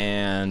it,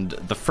 and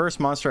the first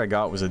monster I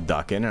got was a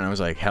Duckin, and I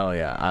was like, hell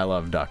yeah, I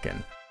love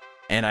Duckin.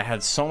 And I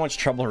had so much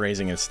trouble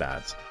raising his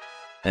stats.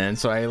 And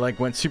so I like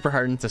went super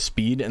hard into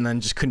speed, and then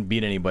just couldn't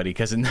beat anybody,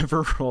 because it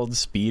never rolled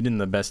speed in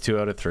the best 2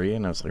 out of 3,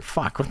 and I was like,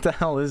 fuck, what the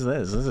hell is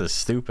this? This is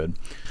stupid.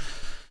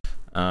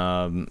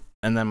 And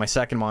then my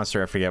second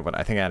monster, I forget what,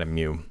 I think I had a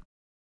Mew.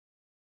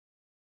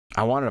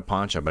 I wanted a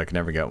Poncho, but I could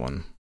never get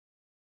one.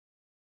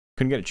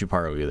 Couldn't get a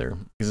Chuparo either,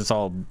 because it's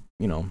all,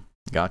 you know,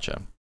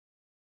 gotcha.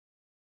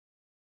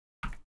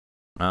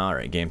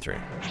 Alright, game 3.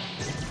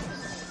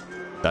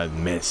 The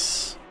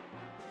miss.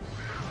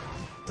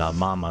 The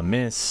mama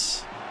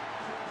miss.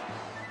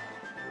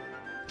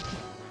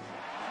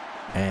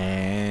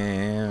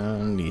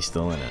 And he's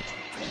still in it.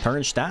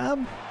 Turn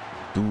stab?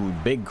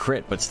 Dude, big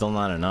crit, but still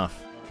not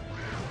enough.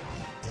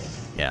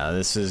 Yeah,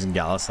 this is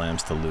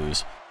Galaslams to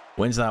lose.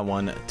 Wins that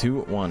one,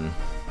 2-1.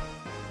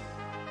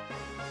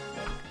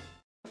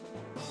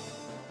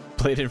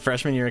 Played in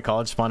freshman year of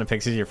college, spawned a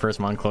Pixies your first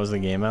month, closed the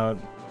game out.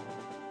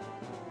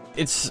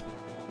 It's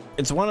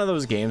one of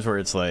those games where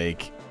it's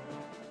like,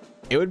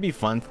 it would be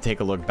fun to take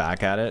a look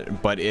back at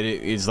it, but it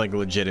is like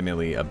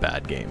legitimately a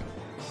bad game.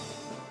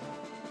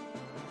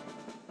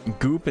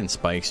 Goop and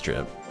Spike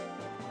Strip.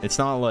 It's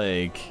not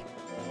like,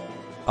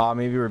 oh,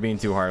 maybe we're being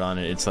too hard on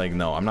it. It's like,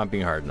 no, I'm not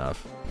being hard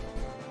enough.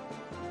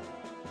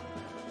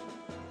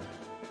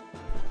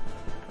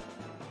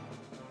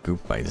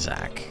 Goop by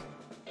Zach.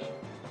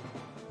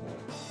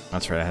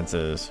 That's right, I had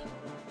to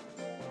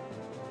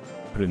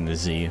put it in the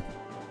Z.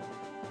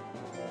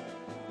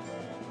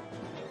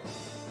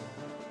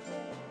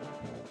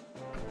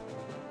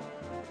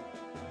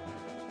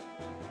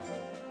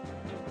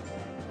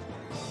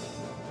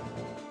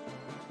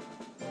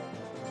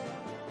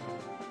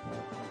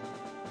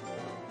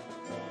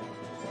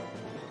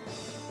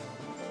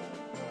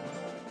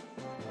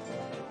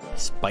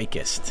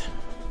 Spikest.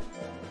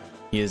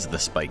 He is the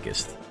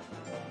spikest.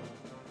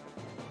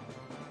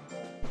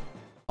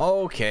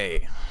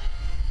 Okay.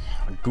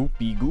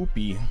 Goopy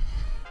Goopy.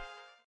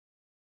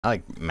 I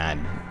like Mad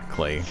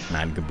Clay,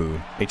 Mad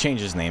Gaboo. They change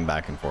his name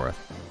back and forth.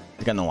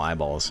 He's got no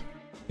eyeballs.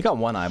 He got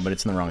one eye, but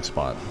it's in the wrong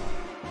spot.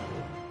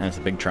 And it's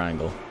a big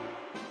triangle.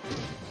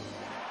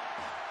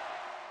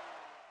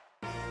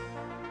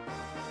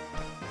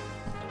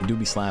 You do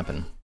be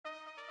slapping.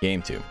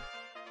 Game 2.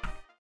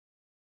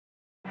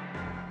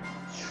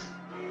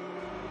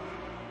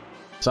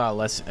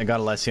 I got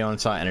a Lesion,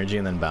 saw energy,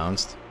 and then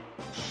bounced.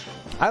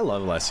 I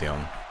love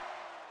Lesion.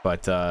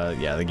 But,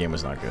 yeah, the game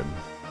was not good.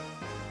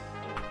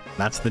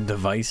 That's the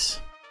device.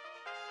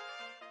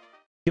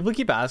 People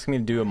keep asking me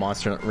to do a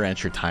Monster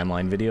Rancher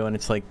timeline video, and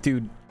it's like,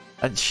 dude,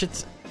 that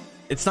shit's...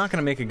 It's not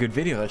gonna make a good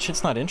video. That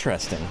shit's not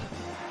interesting. You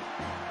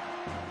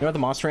know what the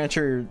Monster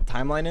Rancher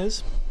timeline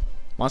is?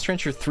 Monster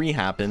Rancher 3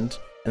 happened.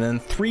 and then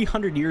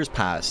 300 years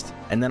passed,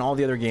 and then all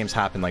the other games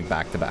happened like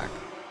back to back.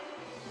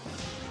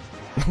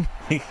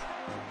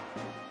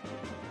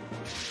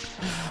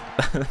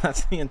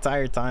 That's the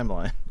entire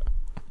timeline.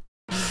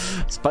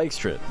 Spike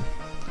strip.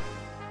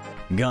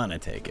 Gonna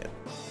take it.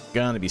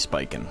 Gonna be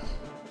spiking.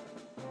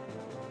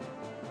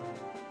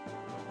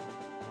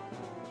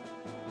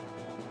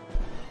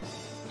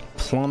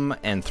 Plum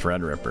and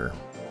Threadripper.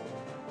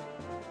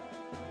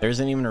 There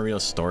isn't even a real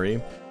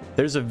story.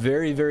 There's a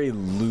very, very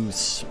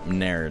loose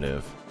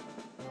narrative.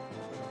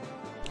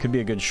 Could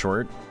be a good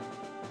short.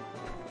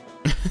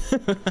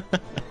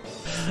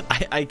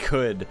 I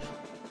could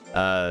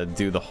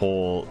do the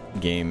whole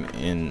game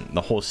in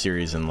the whole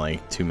series in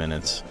like 2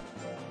 minutes.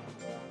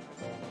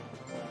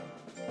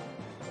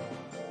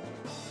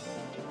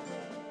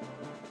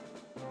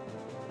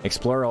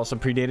 Explorer also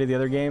predated the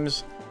other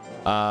games.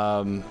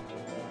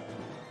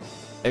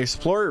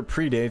 Explorer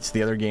predates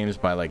the other games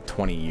by like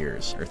 20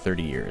 years or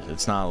 30 years.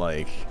 It's not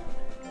like...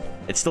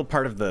 It's still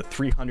part of the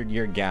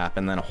 300-year gap,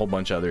 and then a whole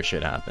bunch of other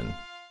shit happened.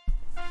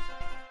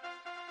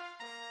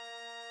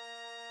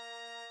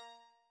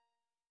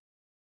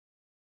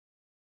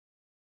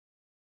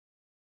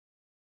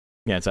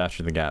 Yeah, it's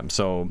after the gap.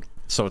 So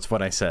it's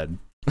what I said.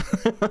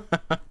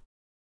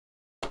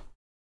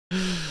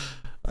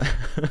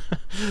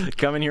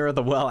 Coming here with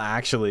a well,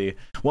 actually,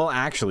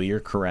 you're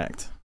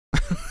correct.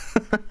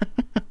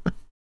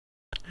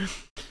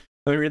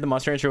 Let me read the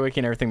Monster Rancher wiki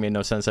and everything made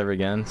no sense ever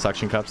again.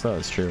 Suction cups, though,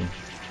 it's true.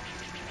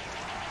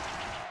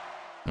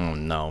 Oh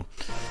no.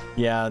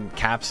 Yeah,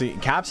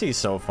 Capsy is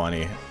so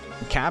funny.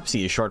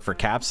 Capsy is short for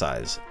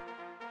capsize.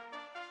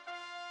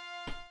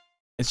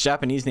 Its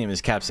Japanese name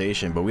is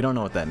capsation, but we don't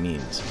know what that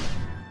means.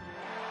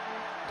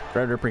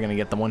 Threadripper gonna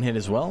get the one hit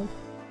as well.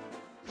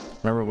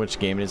 Remember which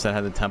game it is that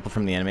had the temple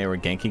from the anime where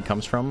Genki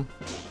comes from?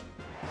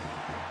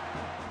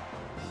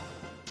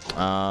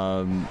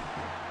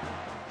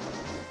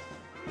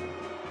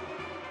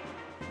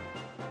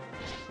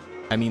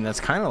 I mean, that's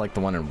kind of like the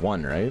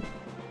 1-in-1, right?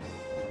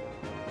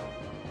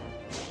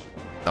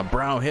 A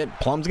brow hit.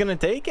 Plum's gonna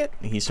take it.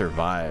 He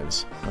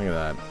survives. Look at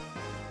that.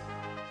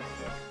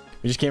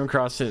 We just came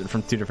across it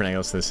from 2 different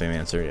angles to the same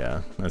answer.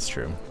 Yeah, that's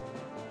true.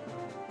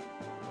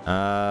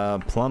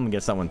 Plum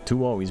gets that one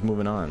 2-0. He's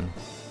moving on.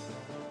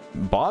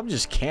 Bob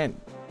just can't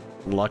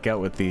luck out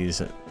with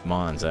these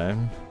mons, eh?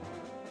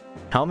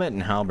 Helmet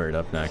and Halberd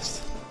up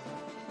next.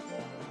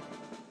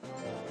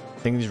 I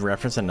think he's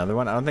referenced another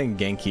one. I don't think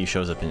Genki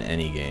shows up in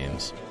any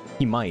games.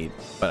 He might,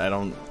 but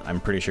I'm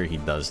pretty sure he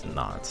does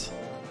not.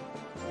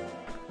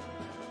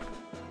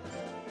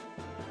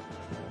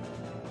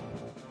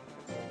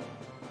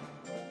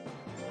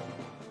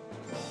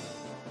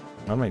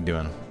 What am I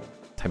doing?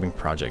 Typing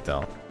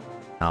projectile.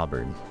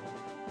 Halberd.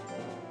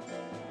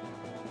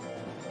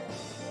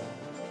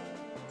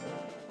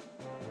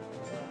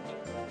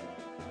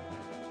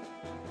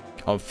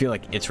 Oh, I feel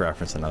like it's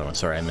referenced another one.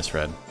 Sorry, I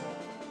misread.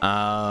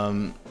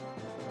 I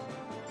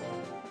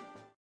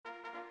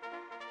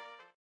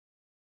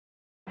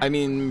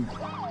mean,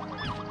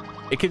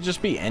 it could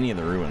just be any of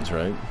the ruins,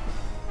 right?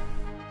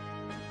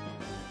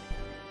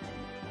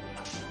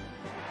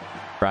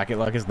 Bracket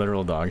luck is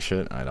literal dog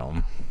shit. I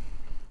don't.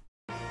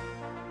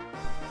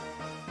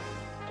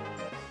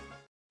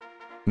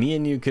 Me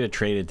and you could have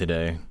traded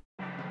today.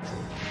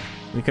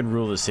 We could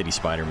rule the city,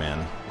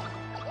 Spider-Man.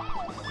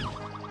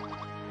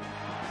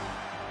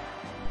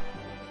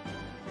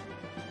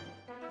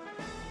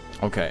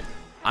 Okay.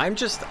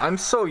 I'm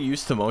so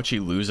used to Mochi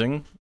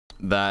losing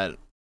that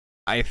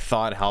I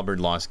thought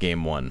Halberd lost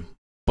game 1.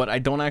 But I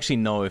don't actually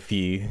know if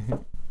he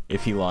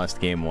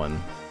lost game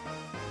 1.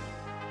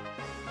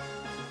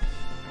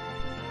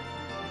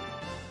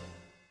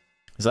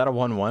 Is that a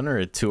 1-1 or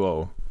a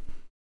 2-0?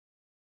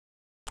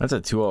 That's a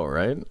 2-0,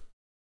 right?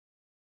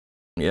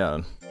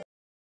 Yeah.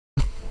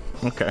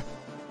 Okay.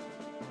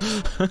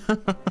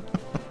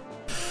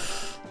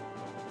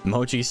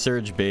 Mochi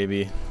surge,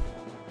 baby.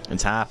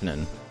 It's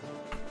happening.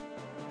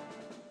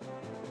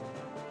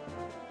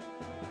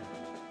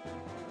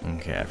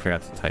 Okay, I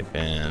forgot to type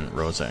in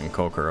Rosa and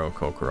Kokoro.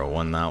 Kokoro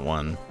won that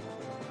one.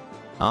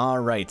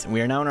 Alright, we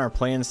are now in our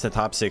play-ins to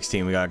top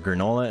 16. We got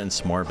Granola and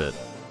Smorbit.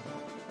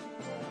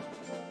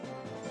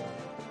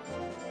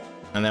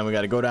 And then we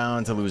got to go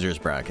down to loser's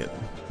bracket.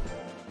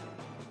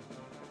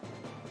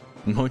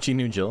 Mochi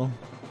knew Jill.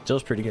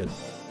 Jill's pretty good.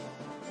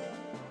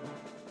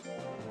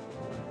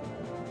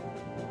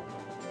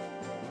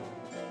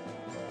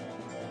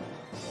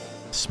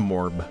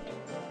 Smorb.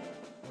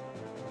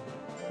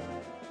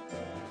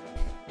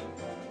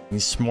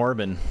 He's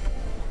Smorbin.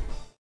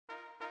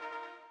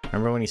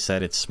 Remember when he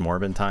said it's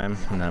Smorbin time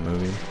in that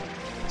movie?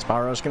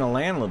 Spyro's gonna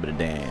land a little bit of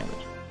damage.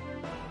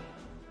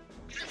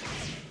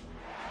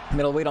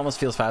 Middleweight almost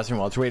feels faster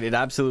than welterweight. It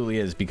absolutely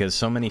is, because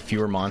so many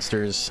fewer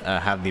monsters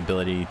have the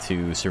ability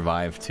to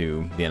survive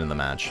to the end of the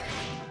match.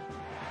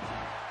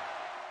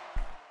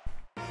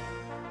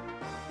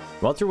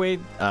 Welterweight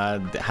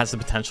has the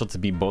potential to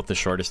be both the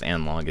shortest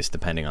and longest,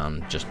 depending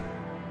on just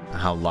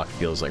how luck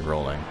feels like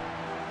rolling.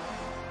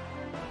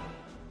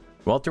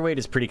 Welterweight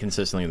is pretty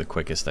consistently the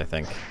quickest, I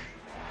think.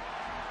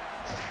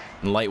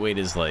 And lightweight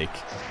is like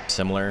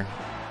similar,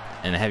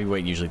 and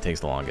heavyweight usually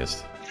takes the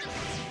longest.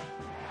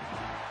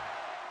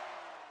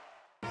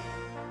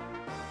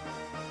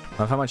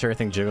 Love how much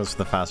everything jiggles with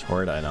the fast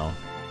forward. I know.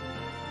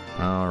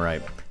 All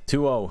right,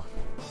 2-0.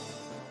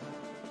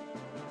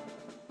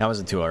 That was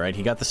a 2-0, right?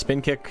 He got the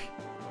spin kick,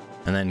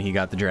 and then he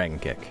got the dragon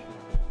kick.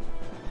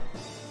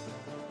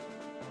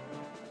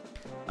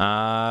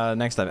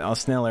 Next up, I'll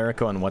snail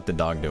Erico and what the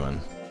dog doing.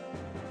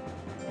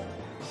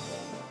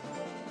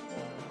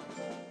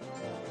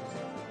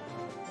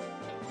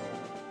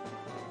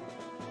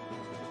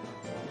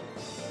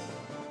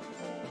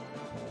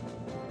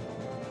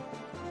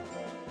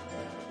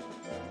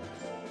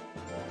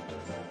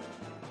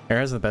 Hair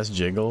has the best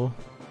jiggle.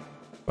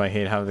 But I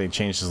hate how they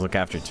changed his look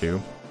after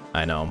 2.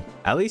 I know.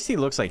 At least he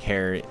looks like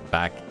Hair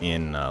back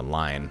in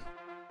line.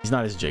 He's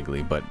not as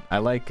jiggly, but I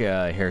like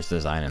Hair's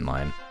design in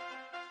line.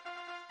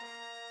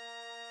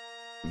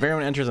 If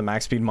everyone enters a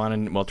max speed mod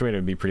in welterweight, it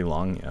would be pretty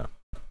long, yeah.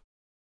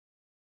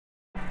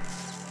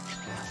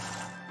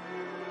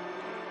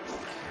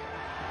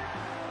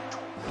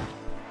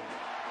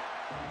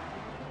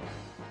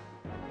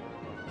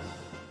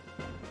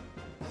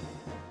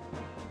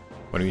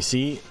 What do we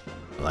see?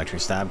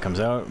 Electric stab comes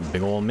out,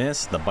 big ol'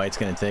 miss. The bite's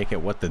gonna take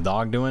it. What the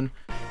dog doing?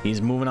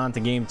 He's moving on to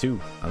game 2.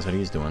 That's what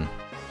he's doing.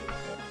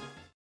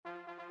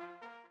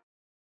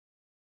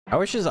 I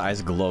wish his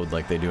eyes glowed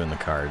like they do in the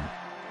card.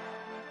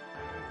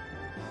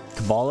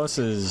 Caballos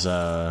is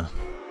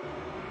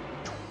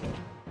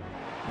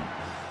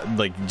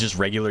like just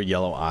regular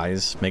yellow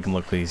eyes. Make him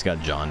look like he's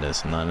got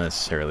jaundice, not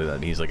necessarily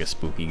that he's like a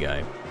spooky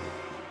guy.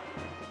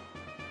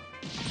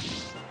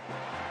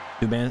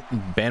 Do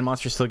band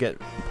monsters still get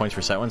points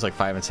for set ones like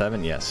 5 and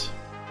 7? Yes.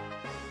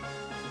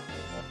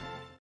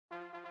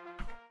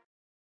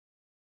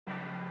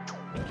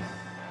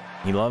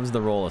 He loves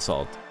the roll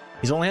assault.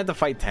 He's only had to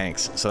fight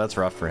tanks, so that's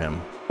rough for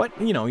him. But,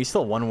 you know, he's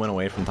still 1 win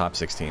away from top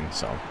 16,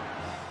 so...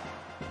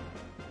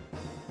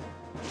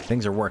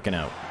 things are working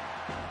out.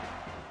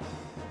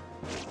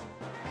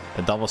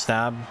 The double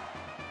stab.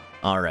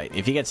 Alright,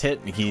 if he gets hit,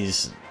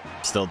 he's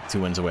still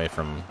 2 wins away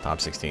from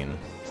top 16.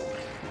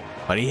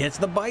 But he hits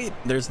the bite.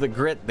 There's the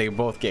grit. They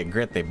both get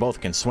grit. They both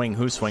can swing.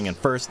 Who's swinging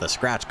first? The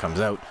scratch comes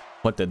out.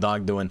 What the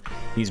dog doing?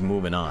 He's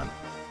moving on.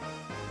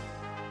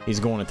 He's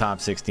going to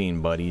top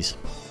 16, buddies.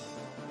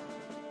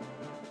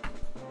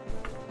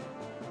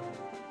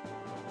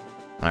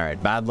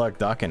 Alright, Bad Luck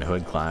Duck and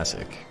Hood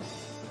Classic.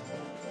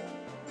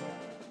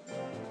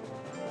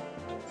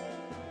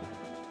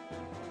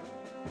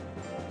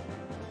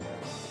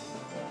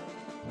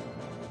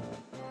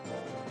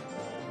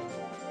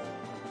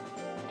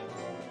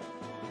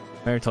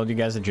 I already told you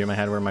guys the dream I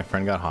had where my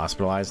friend got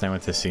hospitalized and I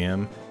went to see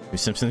him. He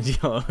was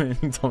Simpsons Yellow and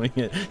he told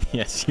me it.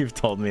 Yes, you've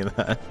told me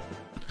that.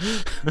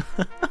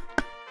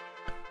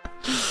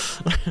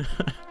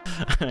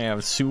 I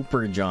have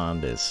super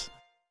jaundice.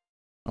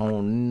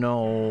 Oh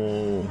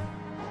no.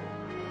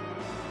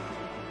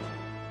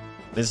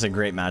 This is a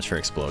great match for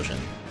Explosion.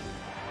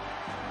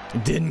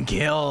 It didn't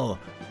kill.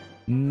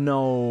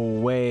 No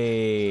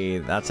way.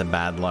 That's a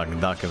Bad Luck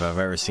Duck if I've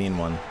ever seen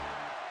one.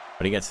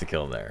 But he gets the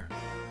kill there.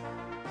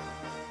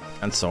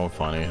 That's so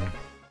funny.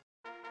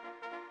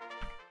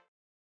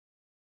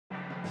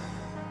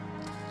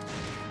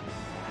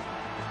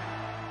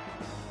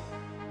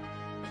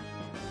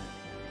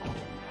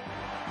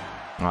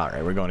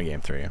 Alright, we're going to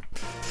game 3.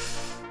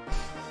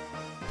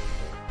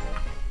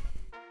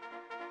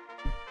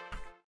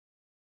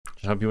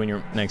 Just hope you win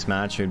your next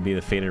match. It would be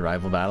the fated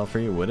rival battle for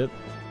you, would it?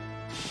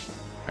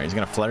 Alright, he's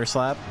gonna flutter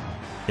slap.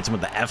 Hits him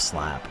with the F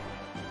slap.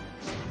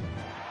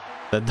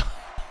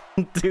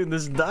 Dude,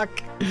 this duck.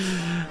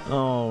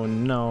 Oh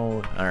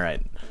no.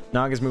 Alright.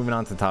 Naga's moving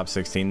on to the top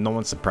 16. No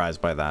one's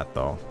surprised by that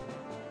though.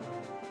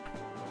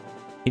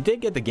 He did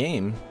get the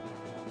game.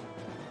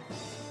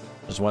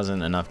 Just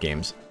wasn't enough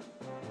games.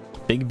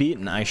 Big beat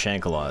and I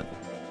shank a lot.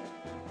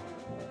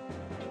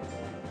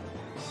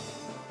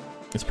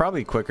 It's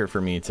probably quicker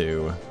for me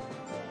to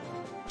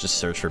just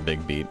search for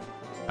Big Beat.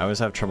 I always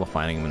have trouble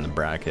finding him in the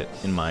bracket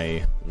in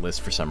my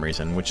list for some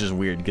reason, which is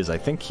weird because I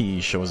think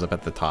he shows up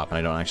at the top and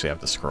I don't actually have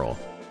to scroll.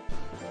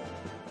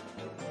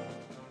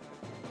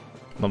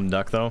 Lum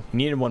Duck though,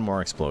 needed one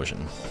more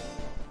explosion.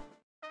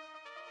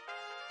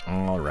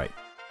 Alright.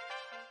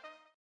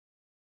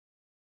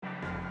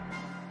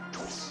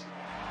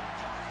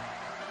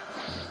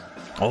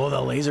 Oh,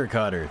 the laser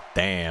cutter.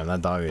 Damn,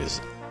 that dog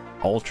is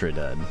ultra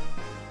dead.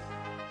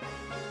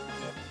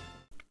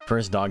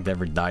 First dog to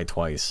ever die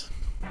twice.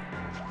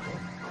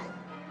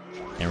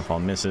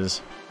 Hammerfall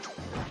misses.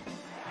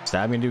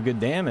 Stab can do good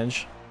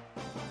damage.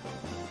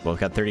 Both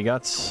got 30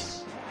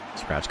 guts.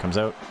 Scratch comes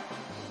out.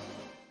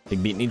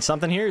 Big Beat needs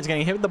something here. He's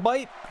getting hit with the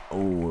bite.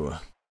 Ooh.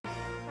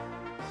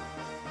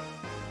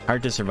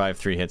 Hard to survive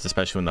 3 hits,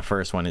 especially when the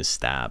first one is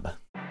stab.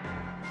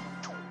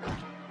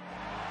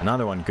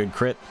 Another one. Good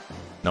crit.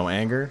 No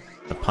anger.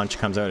 The punch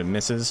comes out and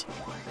misses.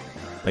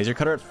 Laser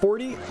cutter at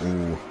 40.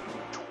 Ooh.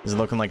 This is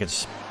looking like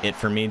it's it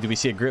for me. Do we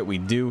see a grit? We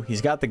do.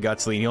 He's got the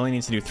guts lead. He only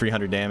needs to do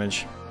 300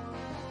 damage.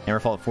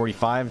 Hammerfall at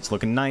 45. It's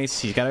looking nice.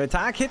 He's got to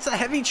attack. Hits a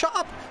heavy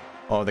chop.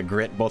 Oh, the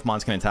grit. Both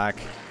mons can attack.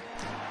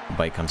 The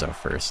bite comes out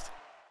first.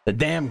 The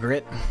damn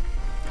grit.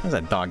 How's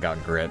that dog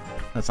got grit?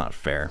 That's not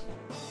fair.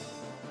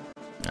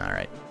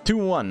 Alright.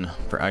 2-1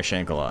 for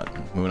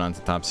Ishankalot. Moving on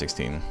to top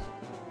 16.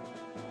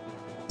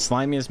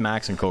 Slimiest,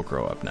 Max, and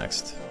Kokoro up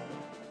next.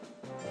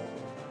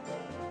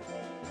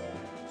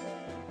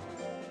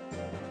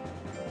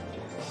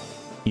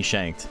 He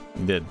shanked.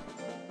 He did.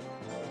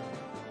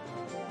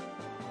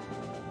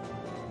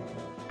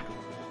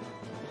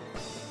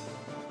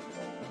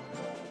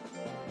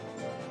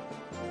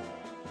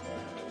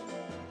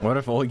 What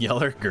if old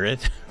Yeller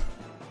Grit?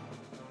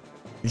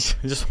 He's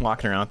just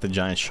walking around with the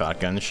giant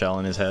shotgun shell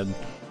in his head.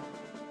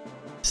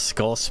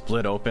 Skull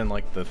split open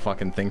like the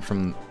fucking thing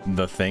from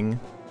The Thing.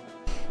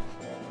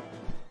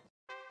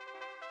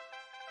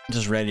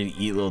 Just ready to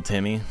eat little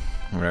Timmy,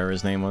 whatever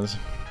his name was.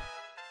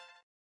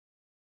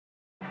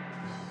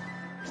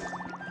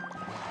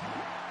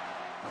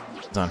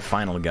 It's on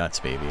Final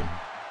Guts, baby.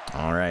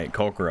 Alright,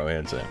 Kokoro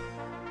hits it.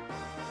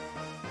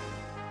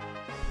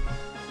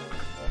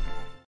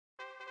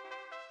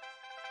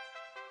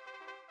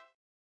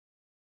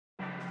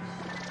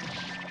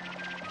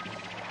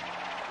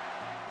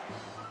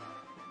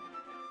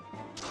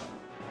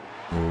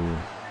 Ooh.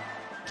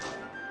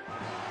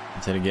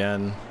 Hits it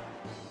again.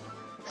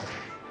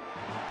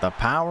 The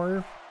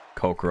power.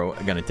 Kokoro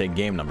gonna take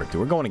game number 2.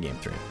 We're going to game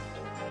 3.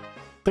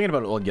 Thinking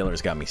about old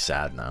Yeller's got me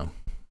sad now.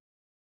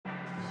 I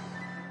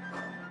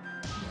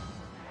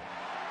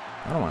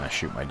don't want to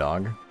shoot my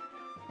dog.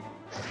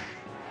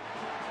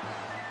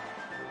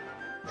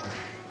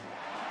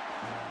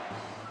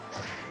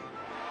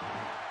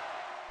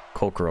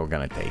 Kokoro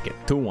gonna take it.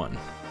 2-1.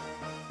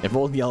 If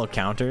old Yellow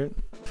countered...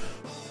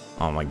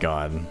 Oh my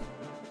god.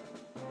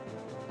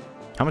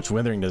 How much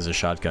withering does a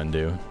shotgun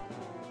do?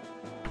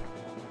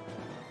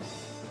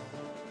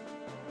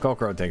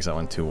 Kokoro takes that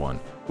one 2-1.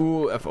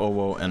 Ooh,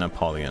 F-Owo and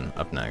Apollyon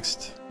up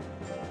next.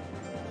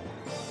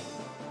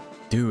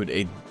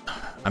 Dude,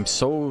 I'm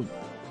so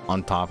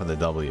on top of the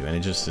W, and it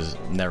just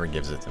never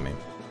gives it to me.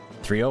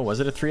 3-0? Was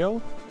it a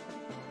 3-0?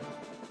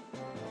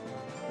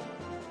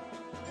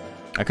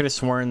 I could have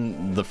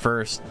sworn the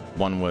first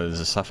one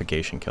was a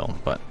suffocation kill,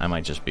 but I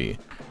might just be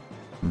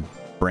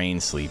brain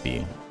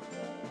sleepy.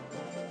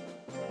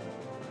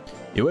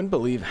 You wouldn't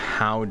believe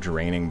how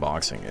draining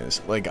boxing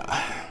is. Like...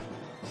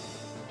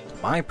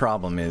 My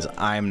problem is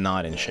I'm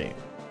not in shape,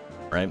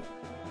 right?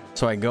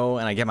 So I go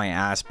and I get my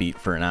ass beat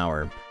for an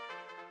hour,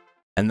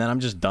 and then I'm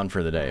just done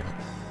for the day.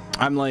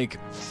 I'm like,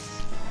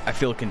 I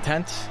feel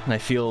content, and I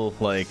feel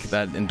like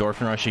that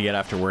endorphin rush you get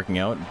after working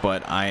out,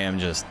 but I am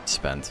just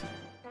spent.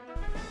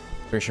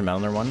 Pretty sure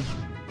Melner won.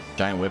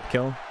 Giant whip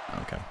kill?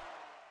 Okay.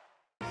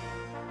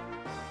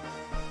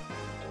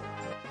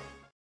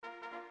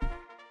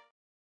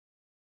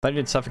 Thought he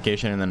did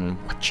suffocation and then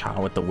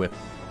chow with the whip,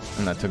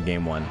 and that took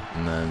game 1,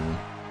 and then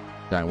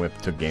Giant whip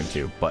took game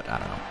 2, but I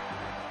don't know.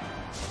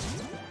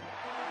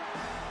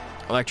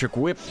 Electric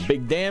whip,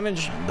 big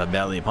damage. The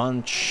belly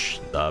punch.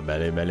 The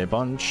belly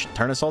punch.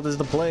 Turn assault is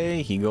the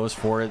play. He goes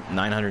for it.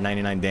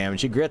 999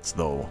 damage. He grits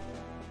though.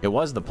 It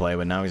was the play,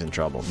 but now he's in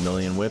trouble.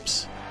 Million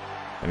whips.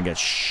 Gonna get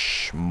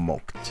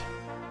smoked.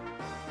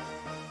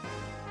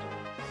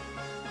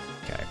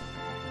 Okay.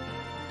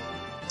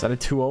 Is that a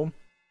 2-0?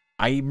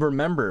 I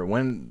remember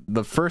when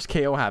the first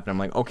KO happened, I'm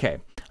like, okay,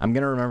 I'm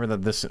gonna remember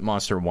that this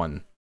monster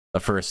won the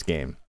first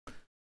game.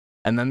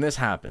 And then this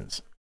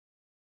happens.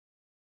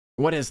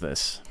 What is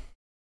this?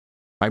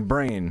 My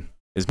brain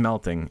is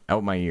melting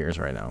out my ears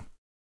right now.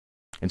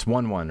 It's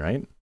 1-1,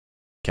 right?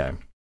 Okay.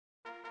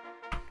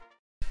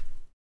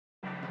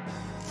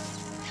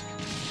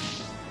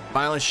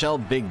 Violent Shell,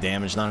 big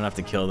damage, not enough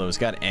to kill though. He's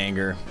got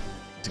anger.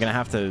 He's gonna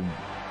have to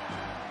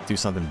do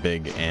something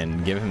big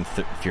and give him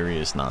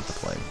Furious not to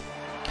play.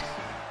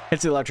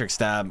 Hits the electric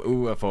stab.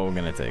 Ooh, FO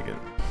gonna take it.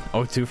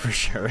 0-2 for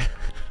sure.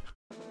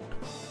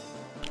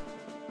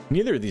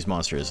 Neither of these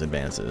monsters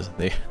advances.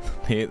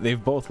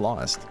 They've both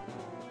lost.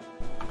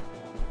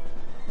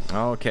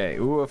 Okay,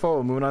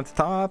 UFO moving on to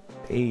top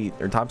 8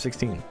 or top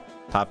 16.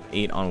 Top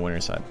 8 on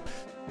winner's side.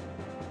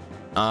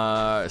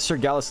 Sir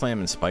Gallaslam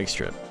and Spike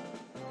Strip.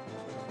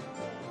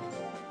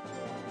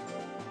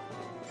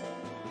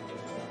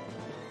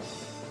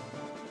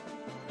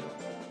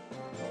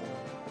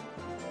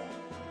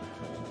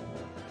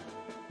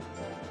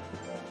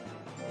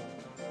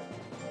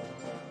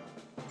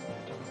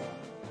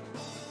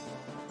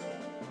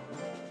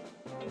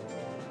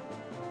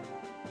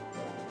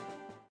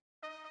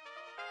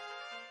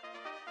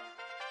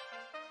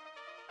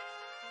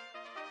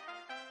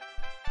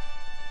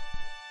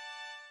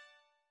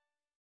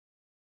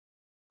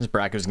 This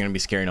bracket is going to be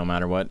scary no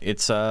matter what.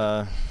 It's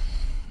a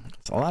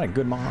lot of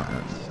good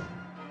mons.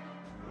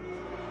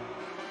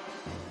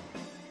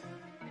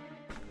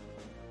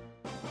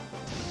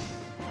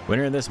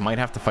 Winner of this might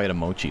have to fight a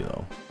Mochi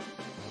though.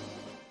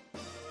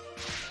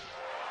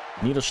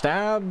 Needle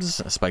stabs.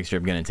 Spike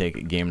Strip going to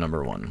take game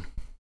number 1.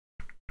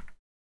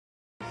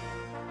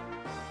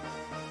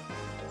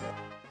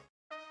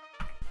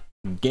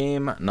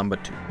 Game number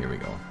 2. Here we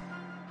go.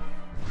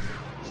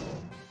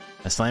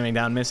 A slamming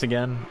down miss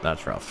again.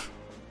 That's rough.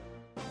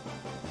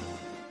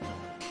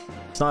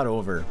 It's not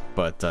over,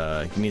 but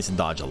he needs to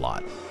dodge a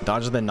lot.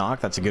 Dodge the knock.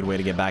 That's a good way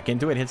to get back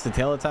into it. Hits the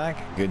tail attack.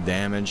 Good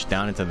damage.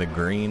 Down into the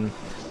green.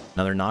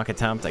 Another knock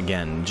attempt.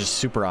 Again, just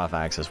super off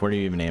axis. What are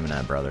you even aiming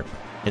at, brother?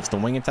 Hits the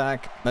wing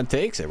attack. That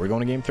takes it. We're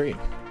going to game 3.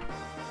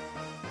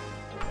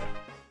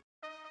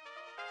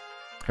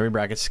 Every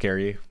bracket's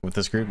scary with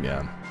this group.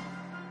 Yeah.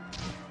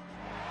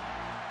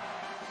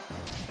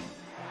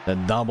 The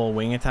double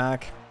wing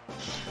attack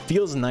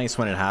feels nice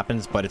when it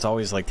happens, but it's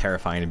always like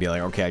terrifying to be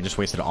like, okay, I just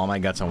wasted all my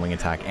guts on wing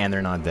attack and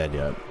they're not dead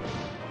yet.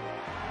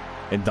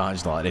 It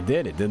dodged a lot. It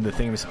did the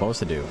thing it was supposed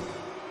to do.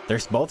 They're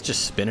both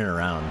just spinning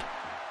around.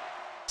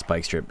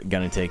 Spike strip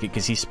gonna take it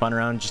because he spun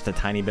around just a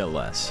tiny bit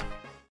less.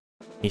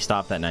 He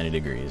stopped at 90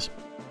 degrees.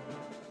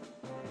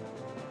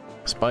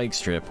 Spike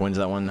strip wins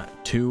that one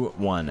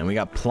 2-1, and we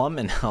got Plum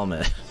and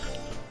Helmet.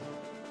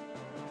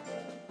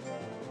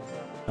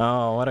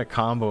 Oh, what a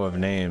combo of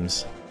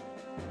names.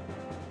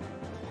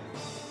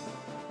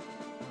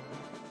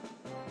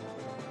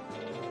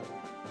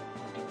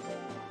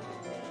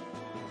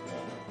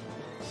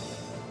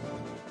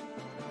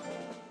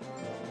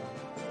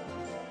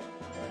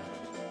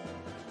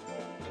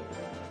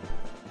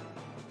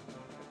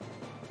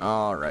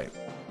 All right.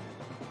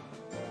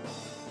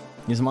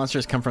 These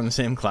monsters come from the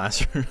same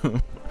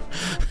classroom.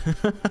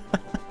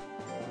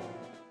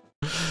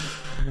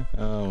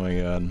 Oh my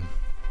god.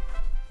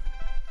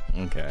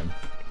 Okay.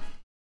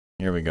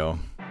 Here we go.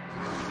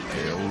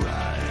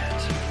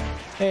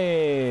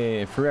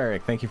 Hey,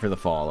 Ferreric, thank you for the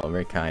follow.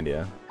 Very kind of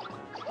you.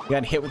 You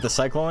got hit with the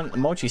Cyclone.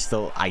 Mochi's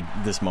still...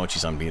 This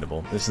Mochi's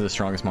unbeatable. This is the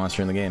strongest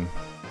monster in the game.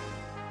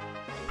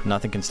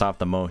 Nothing can stop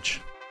the Moch.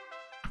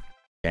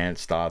 Can't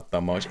stop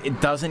the Moch. It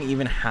doesn't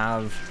even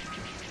have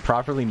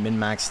properly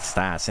min-maxed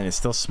stats, and it's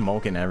still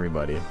smoking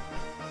everybody.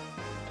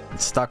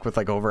 It's stuck with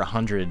like over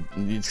 100.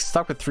 It's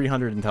stuck with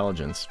 300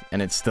 intelligence,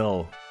 and it's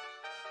still...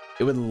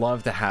 It would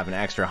love to have an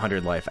extra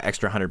 100 life,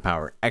 extra 100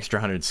 power, extra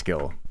 100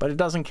 skill, but it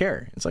doesn't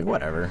care. It's like,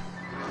 whatever.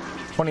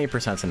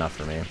 28% is enough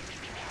for me.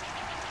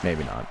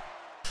 Maybe not.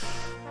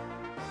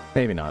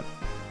 Maybe not.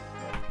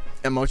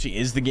 Emochi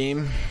is the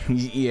game.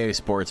 He's EA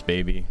Sports,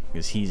 baby,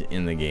 because he's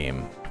in the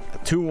game.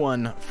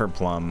 2-1 for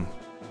Plum.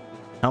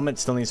 Helmet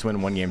still needs to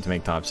win 1 game to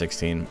make top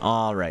 16.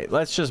 All right,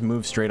 let's just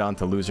move straight on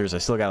to losers. I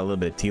still got a little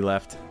bit of tea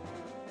left.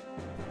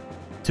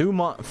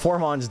 4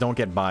 mons don't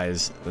get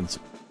buys. That's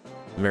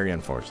very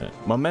unfortunate.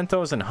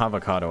 Mementos and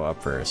Avocado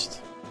up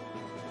first.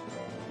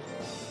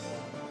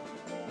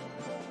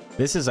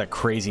 This is a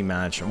crazy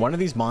match. One of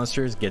these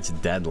monsters gets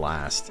dead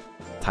last,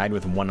 tied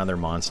with one other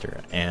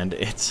monster, and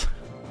it's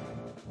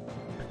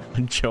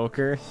a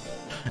Joker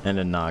and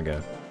a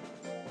Naga.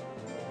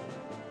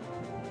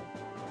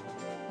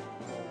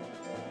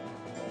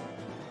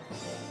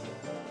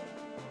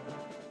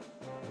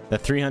 The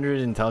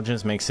 300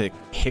 intelligence makes it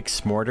hick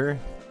smarter.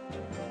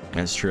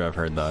 That's true, I've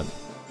heard that.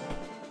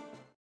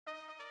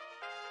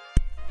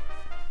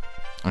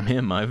 I'm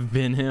him, I've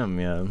been him,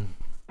 yeah.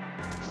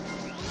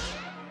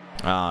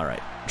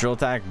 Alright, drill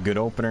attack, good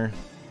opener.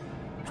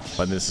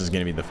 But this is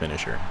gonna be the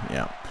finisher,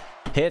 yeah.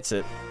 Hits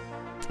it.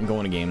 I'm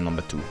going to game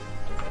number 2.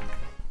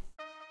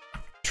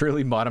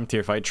 Truly bottom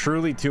tier fight.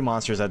 Truly 2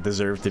 monsters that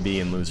deserve to be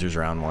in losers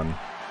round 1.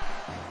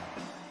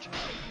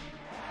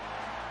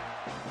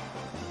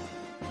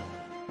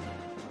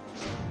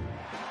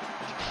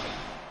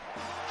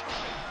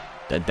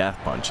 The death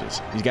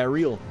punches. He's got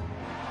real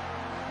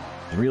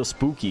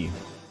spooky.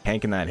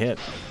 Hanking that hit.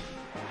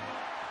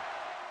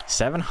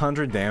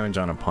 700 damage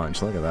on a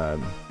punch. Look at that.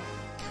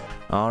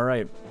 All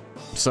right.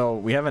 So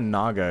we have a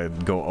Naga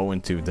go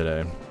 0-2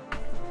 today.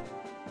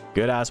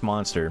 Good ass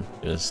monster.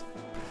 Just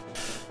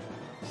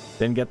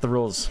didn't get the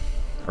rules.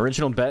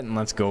 Original bet and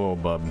let's go,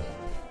 bub.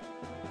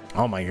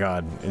 Oh my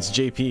god. It's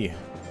JP.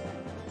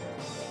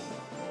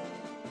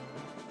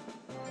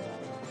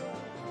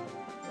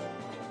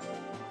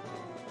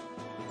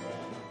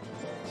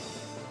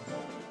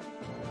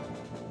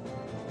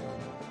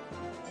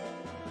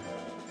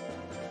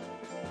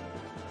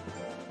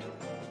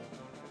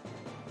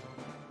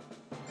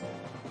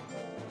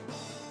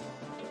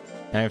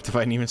 I have to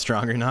fight an even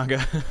stronger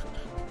Naga.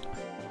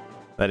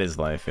 That is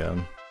life, yeah.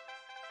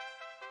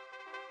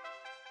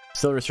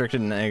 Still restricted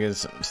and egg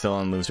is still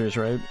on losers,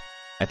 right?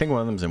 I think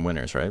one of them's in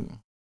winners, right?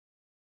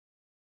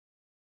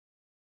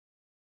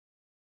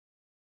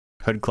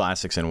 Hood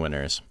Classics in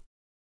winners.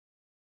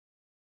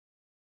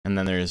 And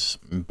then there's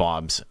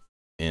Bob's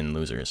in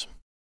losers.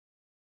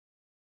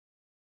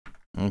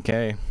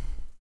 Okay.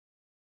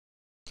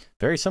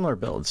 Very similar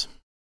builds.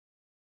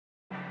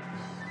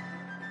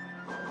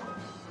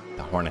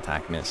 Horn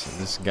attack miss.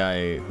 This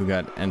guy who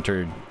got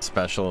entered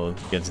special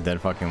gets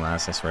dead fucking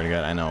last. I swear to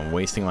god. I know, I'm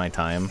wasting my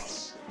time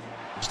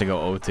just to go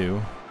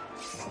 0-2.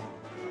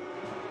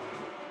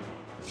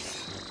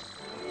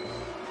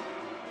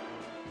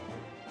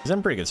 He's in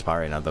a pretty good spot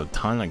right now though.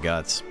 Ton of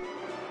guts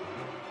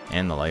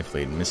and the life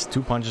lead. Missed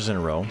 2 punches in a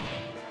row.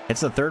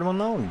 Hits the 3rd one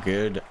though.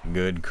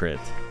 Good crit.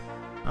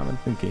 I'm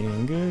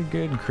thinking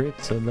good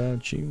crits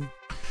about you.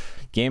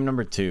 Game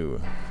number 2.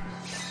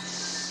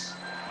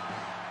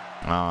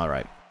 All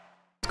right.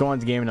 Let's go on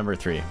to game number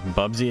 3.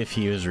 Bubsy, if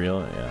he was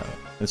real. Yeah,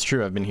 it's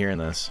true. I've been hearing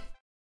this.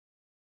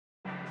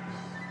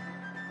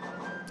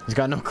 He's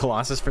got no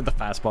Colossus for the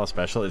fastball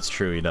special. It's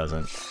true, he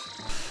doesn't.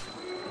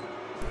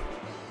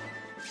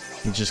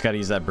 You just got to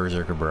use that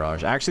Berserker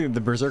Barrage. Actually,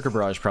 the Berserker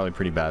Barrage is probably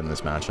pretty bad in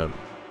this matchup.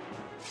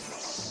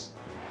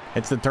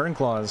 It's the Turn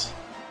Claws.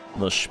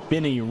 The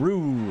Spinny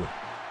Roo.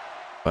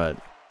 But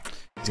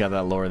he's got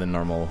that lower than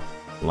normal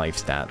life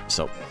stat.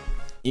 So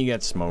you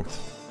get smoked.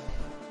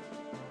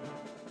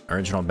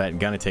 Original bet.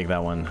 Gonna take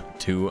that one.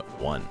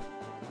 2-1.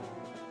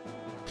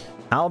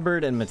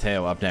 Albert and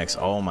Mateo up next.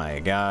 Oh my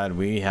god.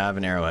 We have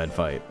an arrowhead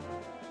fight.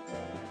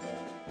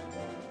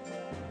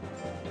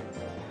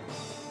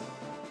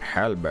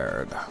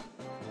 Halberd.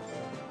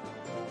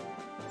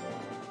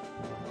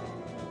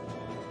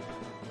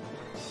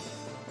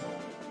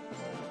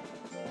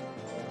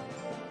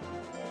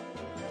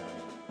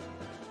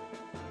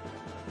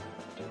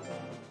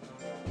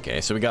 Okay,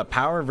 so we got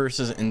power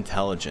versus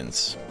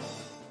intelligence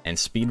and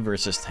speed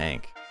versus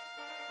tank.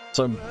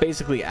 So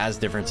basically as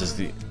different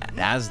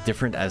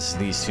as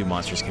these two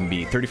monsters can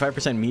be.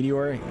 35%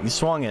 meteor, you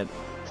swung it.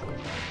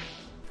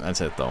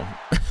 That's it though.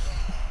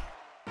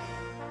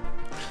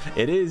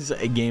 It is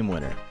a game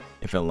winner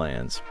if it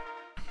lands.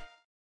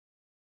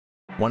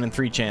 1 in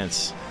 3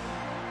 chance.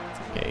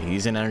 Okay,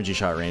 he's in energy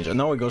shot range. Oh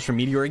no, it goes for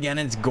meteor again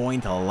and it's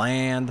going to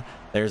land.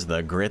 There's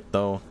the grit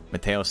though.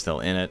 Mateo's still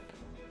in it.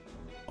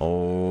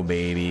 Oh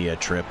baby, a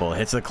triple.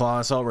 Hits the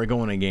claw assault. We're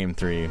going to game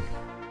 3.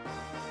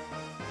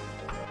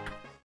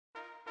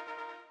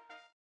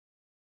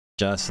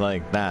 Just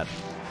like that.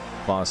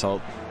 Claw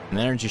assault. An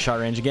energy shot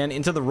range again.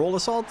 Into the roll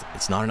assault.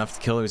 It's not enough to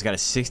kill her. He's got a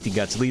 60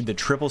 guts lead. The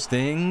triple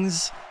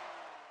stings.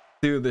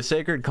 Dude, the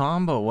sacred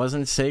combo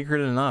wasn't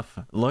sacred enough.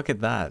 Look at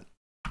that.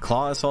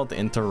 Claw assault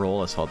into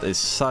roll assault is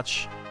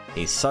such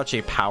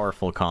a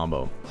powerful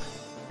combo.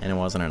 And it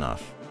wasn't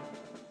enough.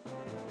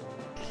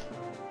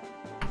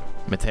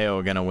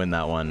 Mateo gonna win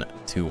that one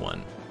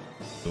 2-1.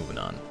 Moving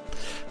on.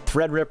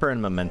 Threadripper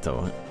and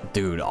Memento.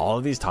 Dude, all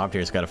of these top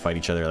tiers gotta fight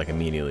each other like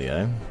immediately,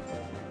 eh?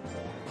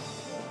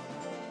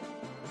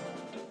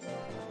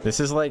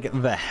 This is like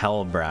the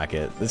hell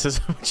bracket. This is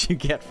what you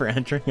get for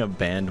entering a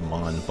banned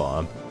Mon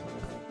Bob.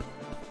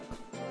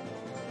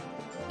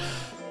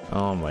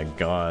 Oh my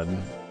god.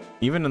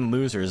 Even in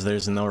losers,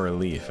 there's no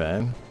relief,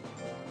 eh?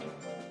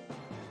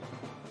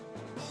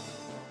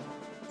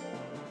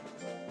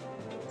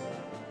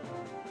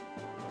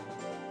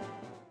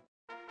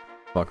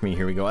 Fuck me,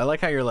 here we go. I like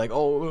how you're like,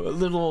 oh,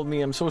 little old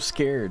me, I'm so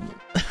scared.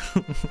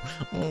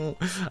 Oh,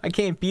 I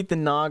can't beat the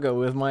Naga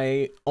with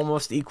my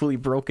almost equally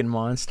broken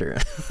monster.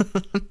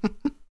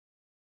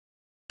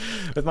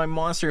 With my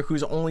monster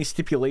whose only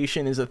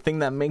stipulation is a thing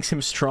that makes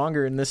him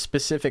stronger in this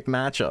specific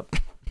matchup.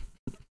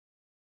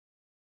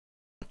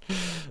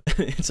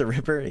 It's a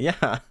Ripper?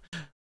 Yeah.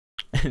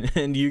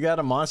 And you got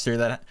a monster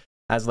that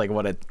has like,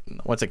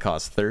 what's it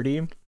cost?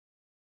 30?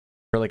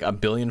 For like 1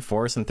 billion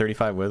force and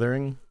 35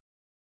 withering?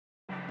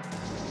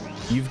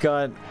 You've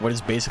got what is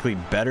basically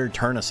better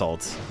turn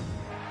assaults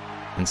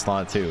in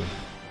slot 2.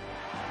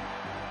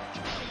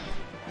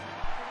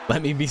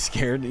 Let me be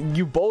scared.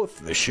 You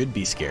both should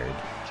be scared.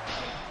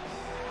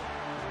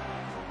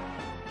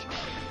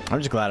 I'm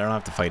just glad I don't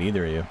have to fight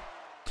either of you.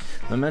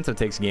 Memento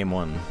takes game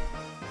 1.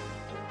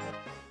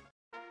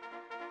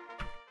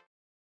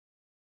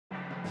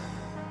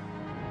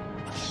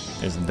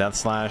 There's the Death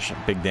Slash,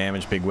 big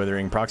damage, big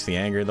withering. Procs the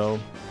anger though.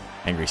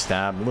 Angry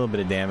stab, a little bit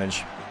of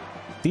damage.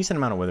 Decent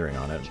amount of withering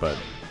on it, but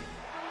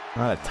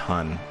not a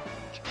ton.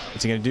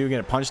 What's he gonna do? Get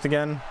it punched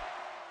again?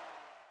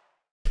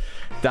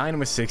 Dying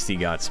with 60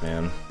 guts,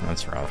 man.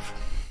 That's rough.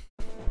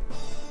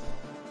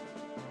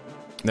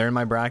 They're in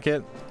my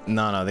bracket?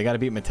 No, they gotta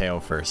beat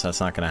Mateo first. That's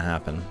not gonna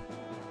happen.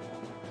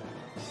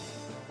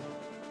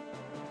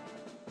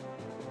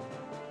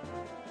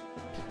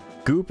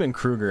 Goop and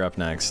Kruger up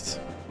next.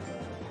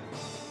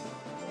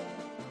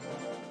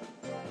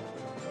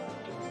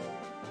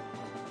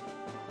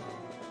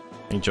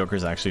 I think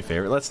Joker's actually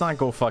favorite. Let's not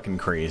go fucking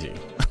crazy.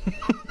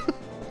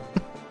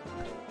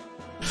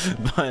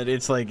 But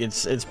it's like,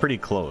 it's pretty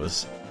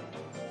close.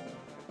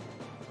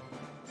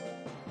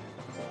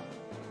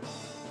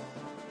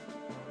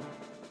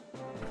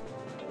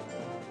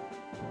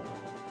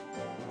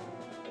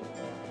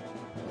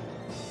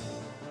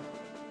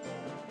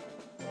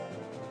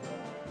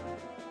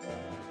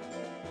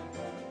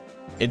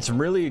 It's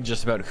really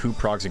just about who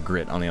procs a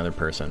grit on the other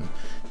person.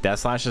 Death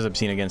Slash is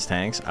obscene against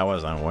tanks. I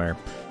was unaware.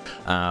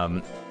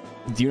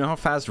 Do you know how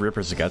fast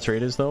Ripper's guts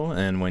rate is though?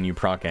 And when you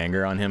proc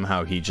anger on him,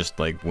 how he just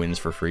like wins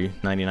for free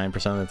 99%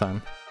 of the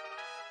time?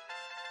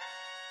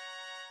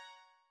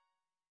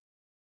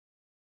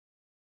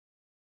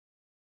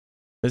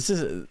 This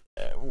is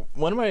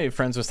one of my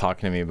friends was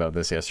talking to me about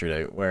this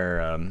yesterday, where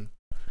and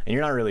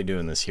you're not really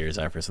doing this here,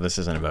 Zephyr, so this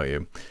isn't about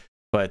you.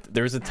 But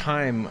there was a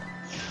time,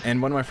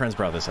 and one of my friends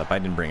brought this up. I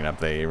didn't bring it up.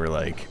 They were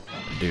like,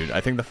 dude, I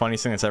think the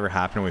funniest thing that's ever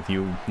happened with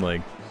you,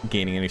 like,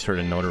 gaining any sort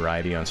of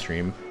notoriety on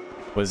stream,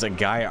 was a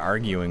guy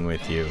arguing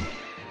with you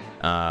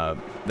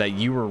that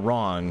you were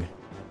wrong,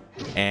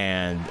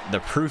 and the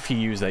proof he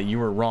used that you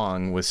were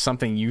wrong was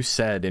something you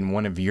said in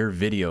one of your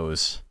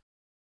videos.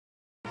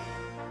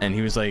 And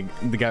he was like,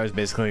 the guy was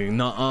basically,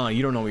 nuh-uh,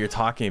 you don't know what you're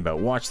talking about.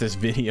 Watch this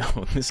video.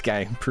 This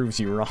guy proves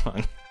you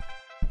wrong.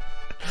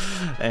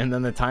 And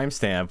then the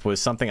timestamp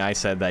was something I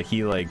said that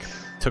he, like,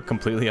 took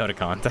completely out of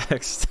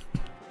context.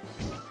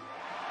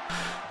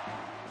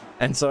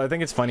 And so I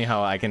think it's funny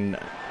how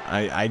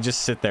I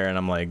just sit there and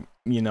I'm like,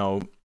 you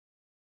know,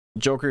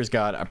 Joker's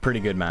got a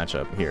pretty good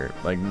matchup here.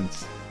 Like,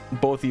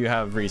 both of you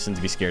have reason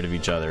to be scared of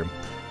each other.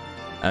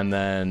 And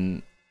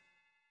then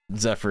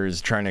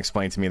Zephyr's trying to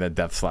explain to me that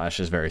Death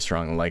Slash is very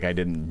strong. Like, I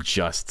didn't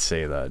just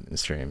say that in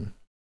stream.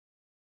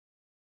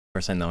 Of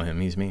course I know him,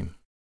 he's me.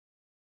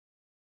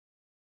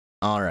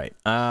 Alright,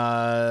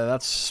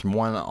 that's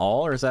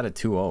 1-all, or is that a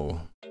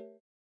 2-0?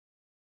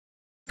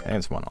 I think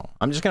it's 1-all.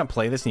 I'm just gonna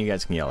play this and you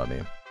guys can yell at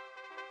me.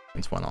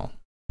 It's 1-all.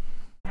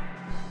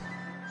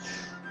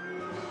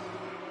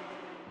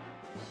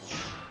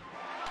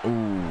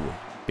 Ooh,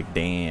 big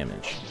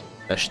damage.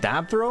 A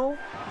stab throw?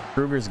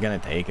 Kruger's gonna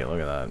take it,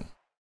 look at that.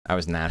 I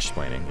was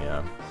Nash-splaining,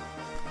 yeah.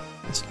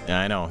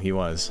 I know, he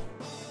was.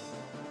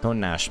 Don't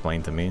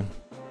Nash-splain to me.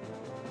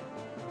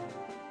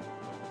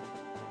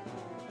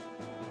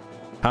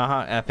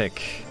 Haha,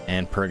 epic,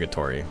 and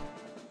purgatory.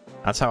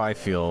 That's how I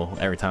feel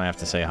every time I have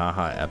to say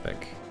haha,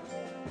 epic.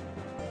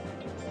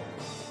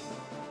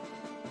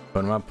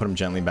 Put him up, put him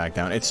gently back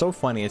down. It's so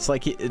funny. It's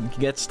like he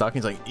gets stuck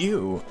and he's like,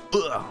 ew,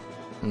 ugh,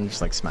 and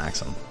just like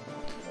smacks him.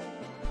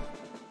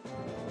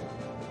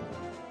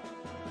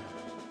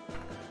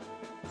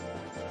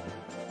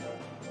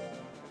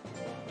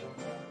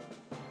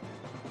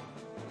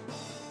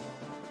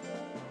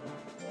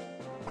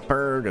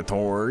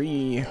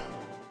 Purgatory.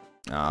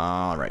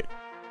 All right.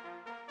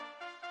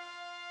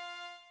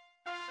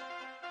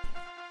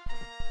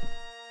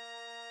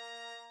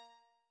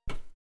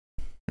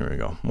 Here we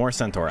go. More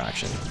Centaur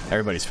action.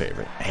 Everybody's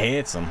favorite.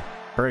 Hits him.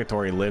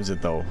 Purgatory lives it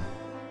though.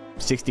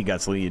 60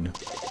 guts lead.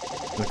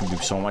 We can do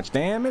so much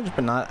damage,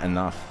 but not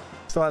enough.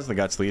 Still has the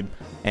guts lead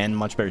and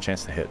much better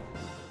chance to hit.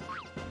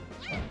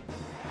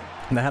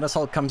 And the head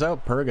assault comes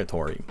out.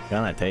 Purgatory.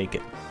 Gonna take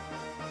it.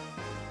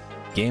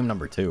 Game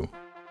number 2.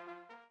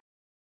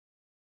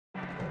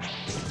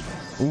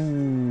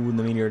 Ooh,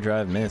 the meteor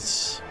drive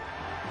miss.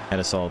 Head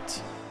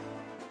assault.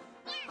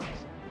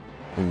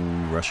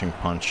 Ooh, rushing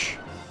punch.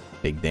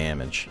 Big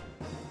damage.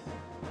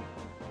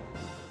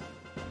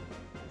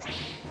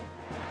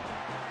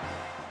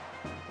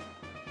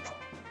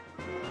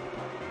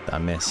 The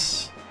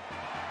miss.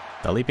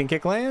 The leaping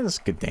kick lands.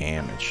 Good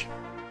damage.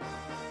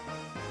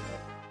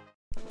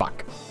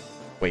 Fuck.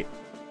 Wait.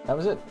 That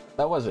was it.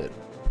 That was it.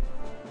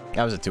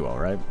 That was a 2-0,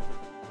 right?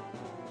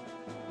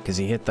 Because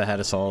he hit the head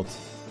assault.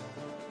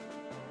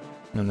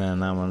 And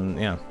then that one,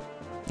 yeah.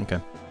 Okay.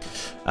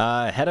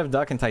 Head of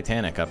Duck and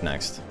Titanic up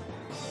next.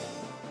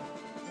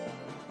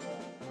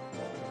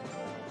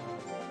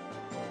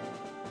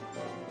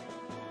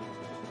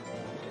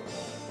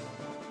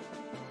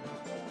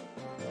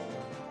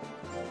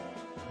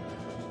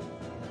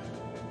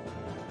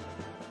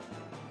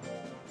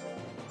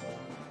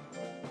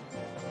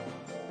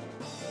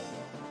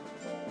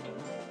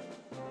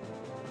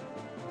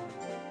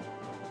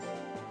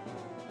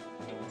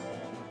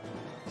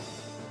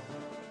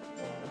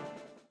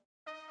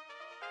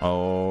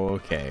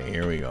 Okay,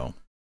 here we go.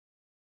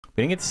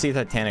 We didn't get to see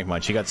Titanic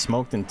much. He got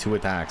smoked in 2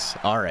 attacks.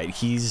 Alright,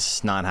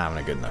 he's not having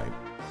a good night.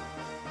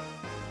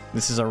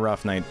 This is a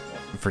rough night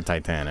for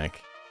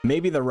Titanic.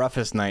 Maybe the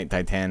roughest night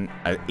a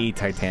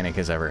Titanic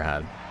has ever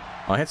had.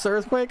 Oh, hits the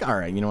Earthquake?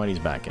 Alright, you know what? He's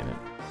back in it.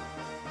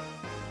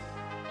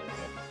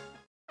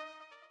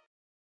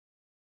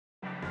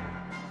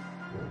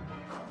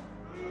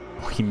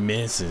 Oh, he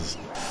misses.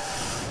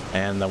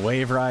 And the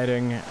wave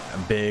riding,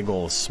 big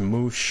ol'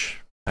 smoosh.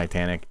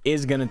 Titanic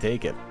is gonna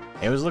take it.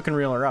 It was looking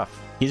real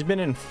rough. He's been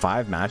in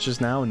 5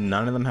 matches now.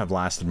 None of them have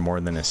lasted more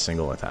than a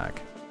single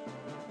attack.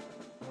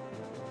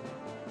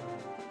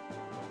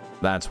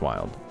 That's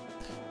wild.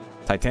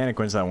 Titanic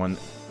wins that one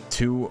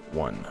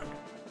 2-1.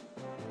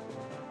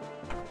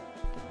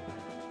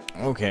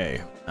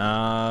 Okay.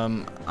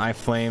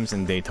 iFlames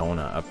and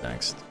Daytona up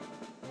next.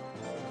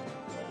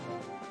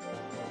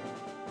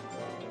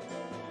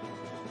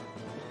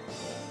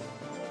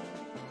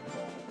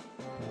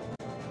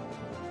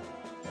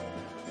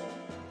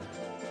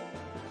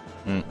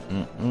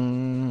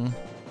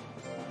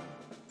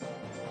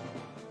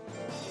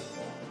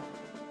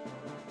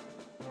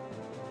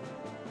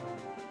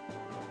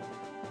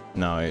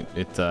 No,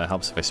 it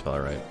helps if I spell it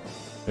right.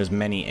 There's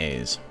many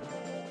A's.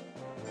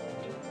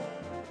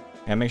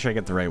 And make sure I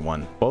get the right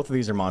one. Both of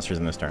these are monsters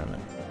in this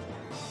tournament.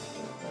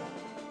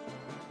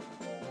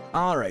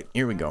 Alright,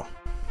 here we go.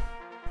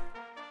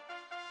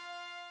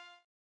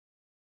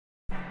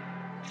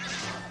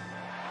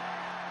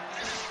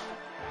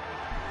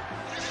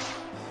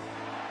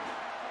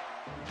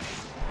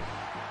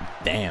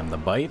 Damn, the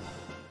bite.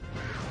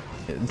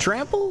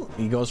 Trample?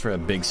 He goes for a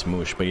big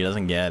smoosh, but he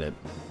doesn't get it.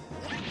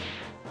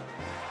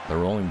 The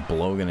rolling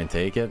blow gonna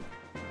take it.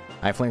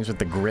 High Flames with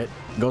the grit.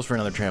 Goes for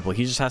another trample.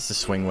 He just has to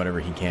swing whatever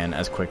he can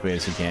as quickly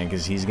as he can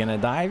because he's gonna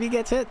die if he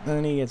gets hit.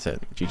 Then he gets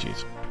hit.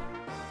 GG's.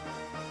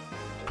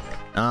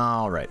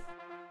 Alright.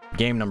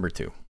 Game number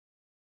 2.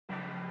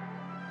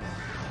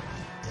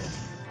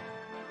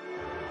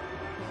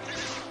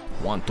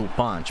 One-two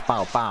punch.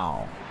 Pow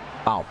pow.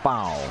 Pow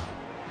pow.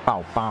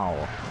 Pow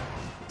pow.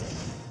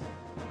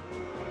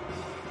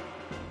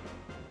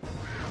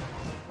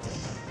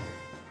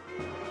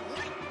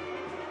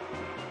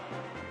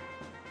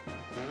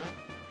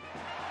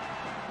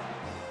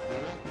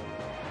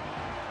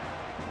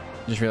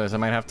 Just realized I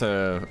might have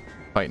to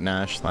fight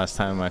Nash. Last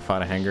time I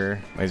fought a hanger,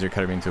 laser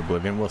cutter me into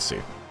oblivion. We'll see.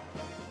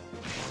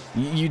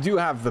 You do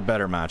have the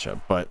better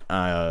matchup, but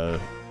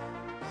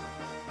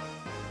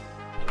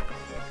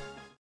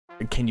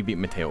can you beat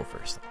Mateo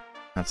first?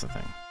 That's the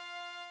thing.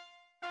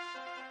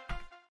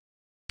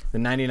 The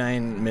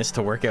 99 missed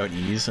to work out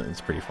ease.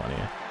 It's pretty funny.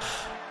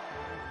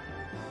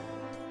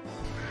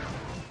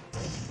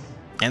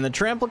 And the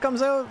trample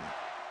comes out.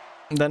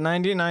 The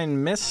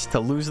 99 miss to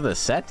lose the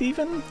set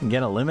even?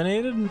 Get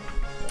eliminated?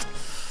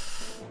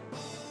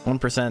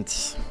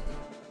 1%.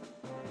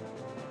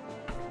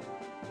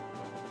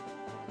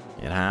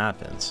 It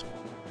happens.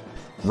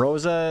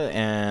 Rosa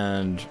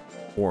and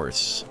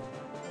Horse.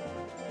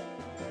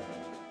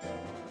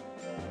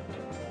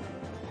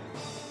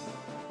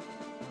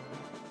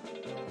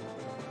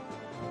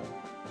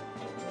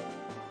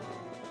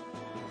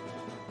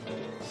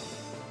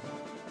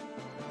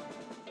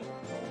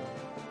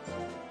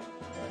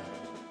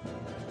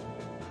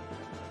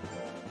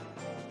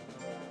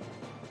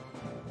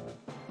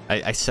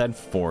 I said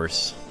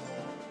force.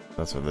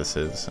 That's what this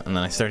is. And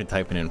then I started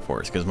typing in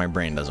force because my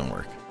brain doesn't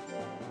work.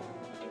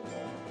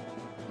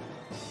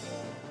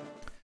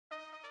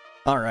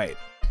 All right.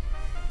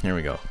 Here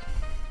we go.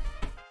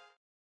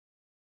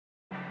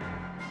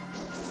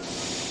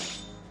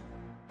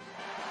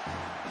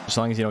 As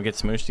long as you don't get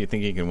smooshed, do you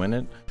think you can win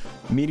it?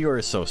 Meteor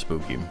is so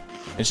spooky.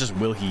 It's just,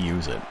 will he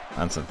use it?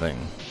 That's the thing.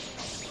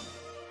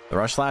 The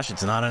rush slash,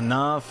 it's not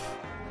enough.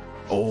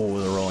 Oh,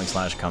 the rolling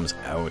slash comes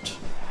out.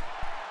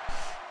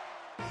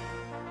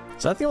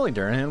 Is that the only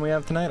Durhan we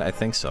have tonight? I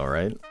think so,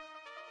 right?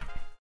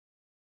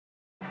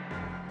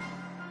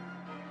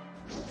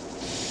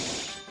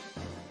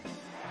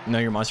 No,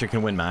 your monster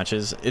can win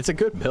matches. It's a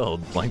good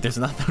build. Like, there's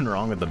nothing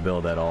wrong with the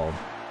build at all.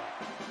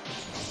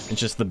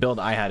 It's just the build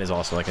I had is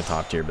also like a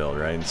top tier build,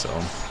 right? So,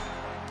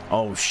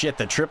 oh shit,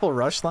 the triple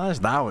rush slash?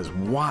 That was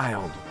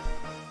wild.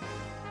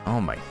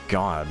 Oh my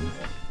god.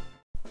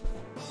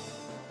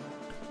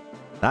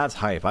 That's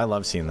hype. I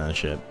love seeing that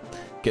shit.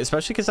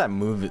 Especially because that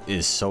move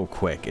is so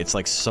quick. It's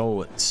like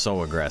so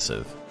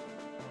aggressive.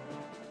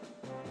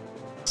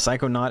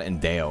 Psychonaut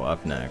and Deo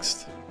up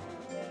next.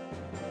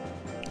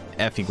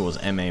 F equals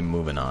MA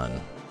moving on.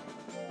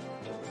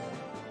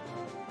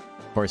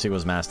 Force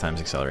equals mass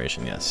times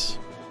acceleration, yes.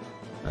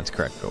 That's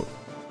correct, Goat.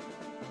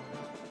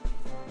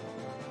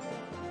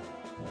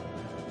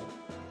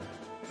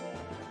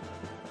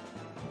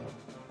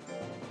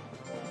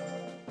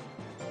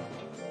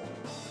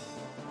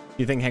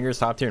 You think Hanger's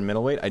top tier in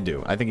middleweight? I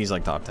do. I think he's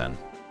like top 10.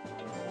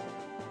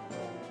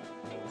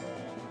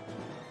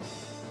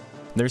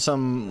 There's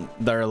some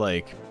that are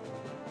like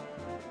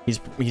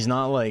he's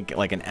not like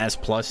an S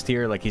plus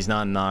tier, like he's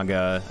not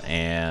Naga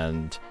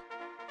and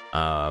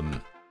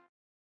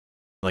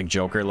like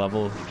Joker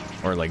level,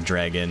 or like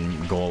Dragon,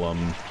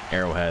 Golem,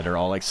 Arrowhead are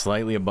all like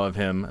slightly above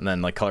him, and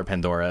then like Color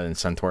Pandora and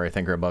Centaur I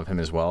think are above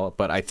him as well.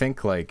 But I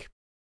think like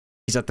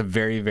he's at the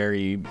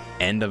very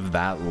end of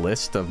that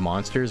list of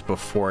monsters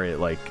before it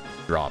like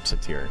drops a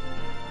tier.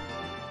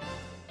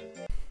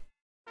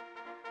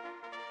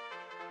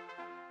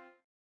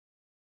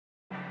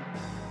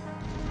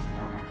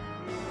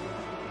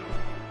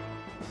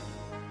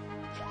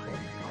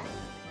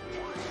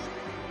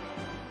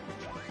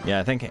 Yeah,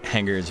 I think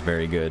Hanger is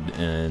very good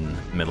in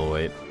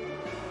middleweight.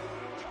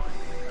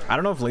 I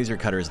don't know if Laser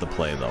Cutter is the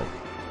play though.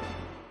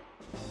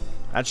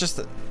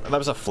 That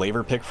was a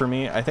flavor pick for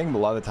me. I think a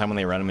lot of the time when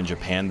they run them in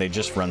Japan, they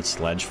just run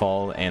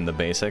Sledgefall and the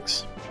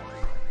basics.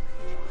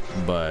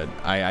 But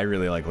I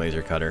really like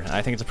Laser Cutter.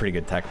 I think it's a pretty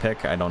good tech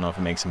pick. I don't know if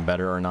it makes him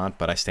better or not,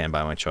 but I stand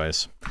by my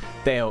choice.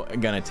 Deo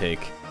gonna take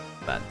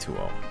that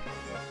 2-0.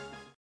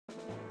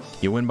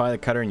 You win by the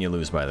cutter and you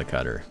lose by the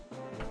cutter.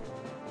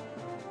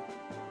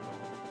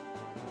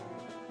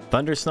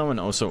 Thunder Snow and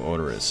Oso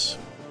Odorous.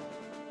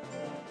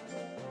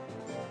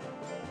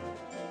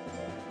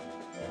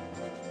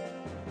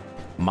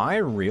 My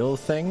real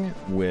thing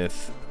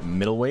with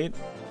middleweight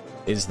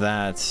is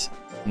that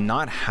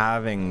not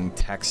having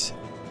techs,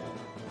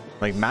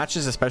 like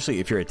matches, especially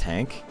if you're a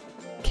tank,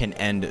 can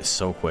end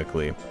so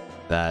quickly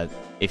that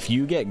if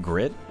you get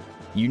grit,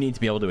 you need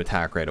to be able to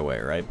attack right away,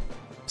 right?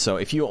 So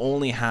if you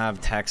only have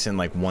techs in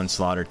like 1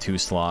 slot or 2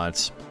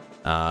 slots,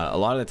 a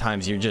lot of the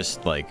times you're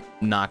just like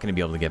not going to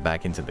be able to get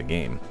back into the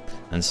game.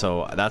 And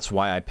so that's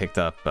why I picked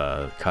up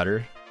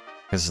Cutter,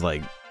 because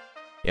like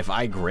if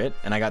I grit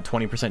and I got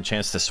 20%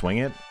 chance to swing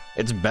it,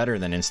 it's better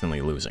than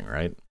instantly losing,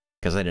 right?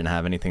 Because I didn't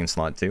have anything in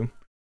slot 2.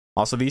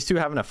 Also, these two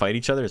having to fight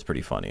each other is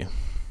pretty funny.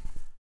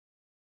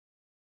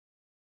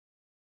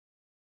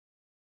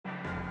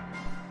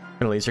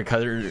 Laser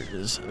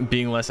cutters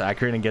being less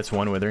accurate and gets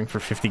 1 withering for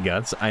 50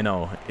 guts. I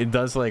know. It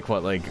does like,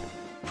 what, like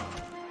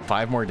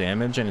 5 more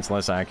damage and it's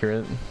less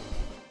accurate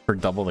for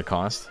double the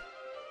cost.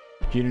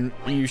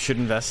 You should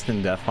invest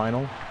in Death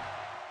Final.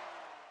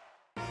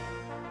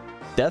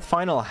 Death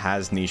Final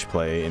has niche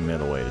play in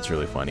middleweight. It's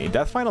really funny.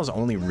 Death Final is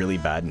only really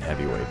bad in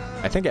heavyweight.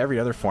 I think every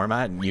other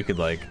format you could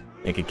like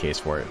make a case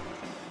for it.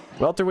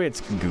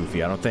 Welterweight's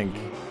goofy. I don't think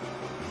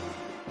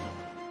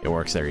it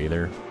works there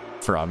either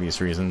for obvious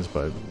reasons,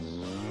 but...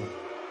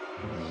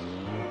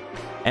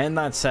 And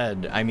that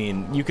said, I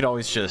mean, you could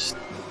always just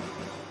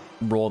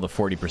roll the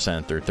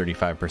 40% or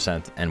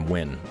 35% and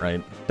win,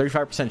 right?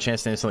 35%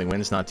 chance to instantly win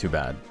is not too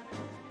bad.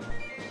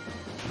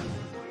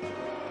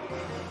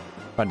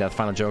 My Death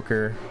Final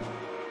Joker.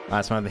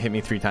 Last month they hit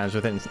me 3 times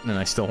with it and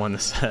I still won the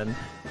set.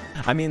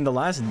 I mean, the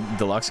last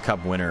Deluxe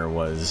Cup winner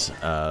was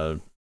a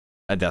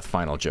Death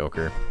Final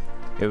Joker.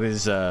 It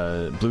was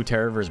Blue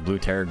Terror versus Blue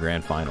Terror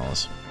Grand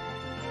Finals.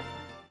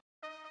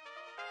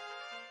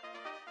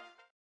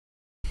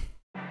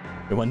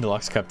 It won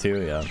Deluxe Cup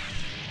too, yeah.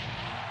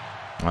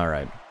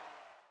 Alright.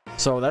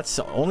 So that's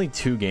only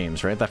 2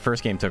 games, right? That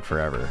first game took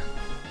forever.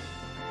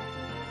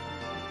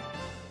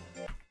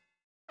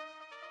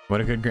 What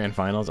a good Grand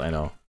Finals, I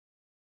know.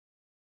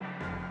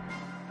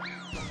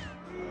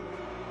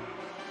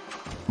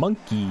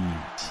 Monkeys.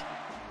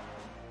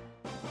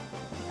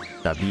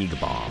 The big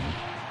bomb.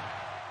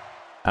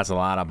 That's a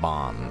lot of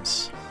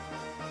bombs.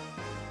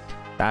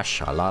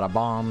 That's a lot of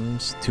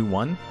bombs.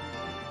 2-1?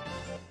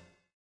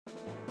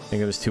 I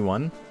think it was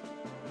 2-1.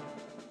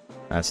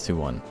 That's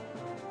 2-1.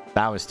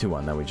 That was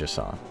 2-1 that we just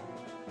saw.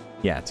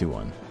 Yeah,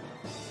 2-1.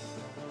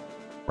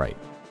 Right.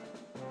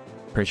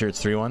 Pretty sure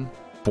it's 3-1?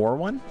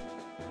 4-1?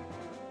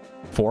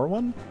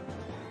 4-1?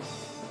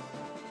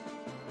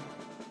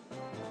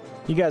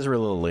 You guys were a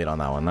little late on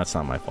that one. That's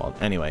not my fault.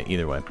 Anyway,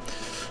 either way.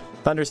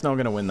 Thunder Snow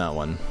gonna win that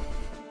one.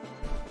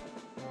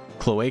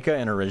 Cloaca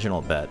and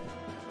original bet.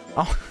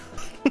 Oh.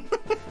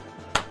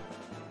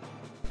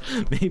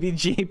 Maybe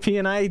JP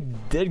and I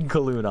did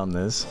collude on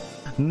this.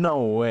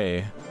 No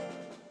way.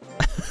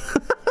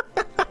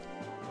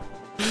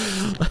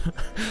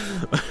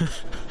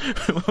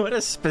 What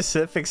a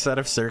specific set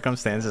of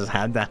circumstances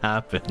had to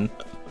happen.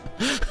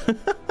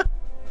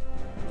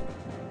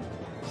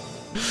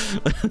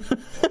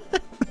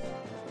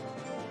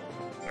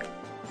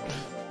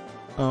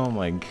 Oh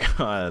my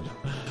god.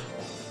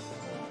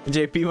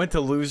 JP went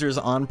to losers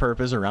on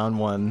purpose around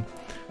 1.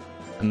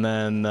 And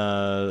then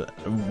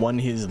won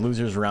his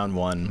losers round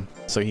 1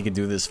 so he could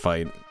do this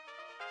fight.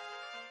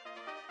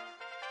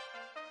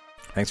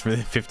 Thanks for the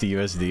 50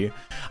 USD.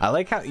 I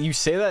like how you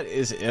say that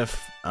as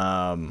if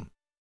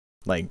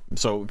like,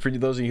 so for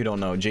those of you who don't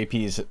know,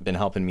 JP's been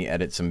helping me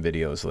edit some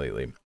videos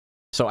lately.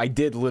 So I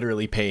did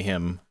literally pay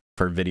him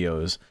for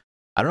videos.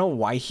 I don't know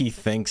why he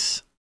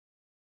thinks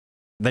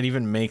that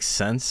even makes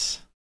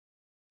sense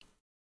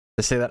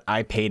to say that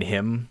I paid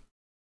him.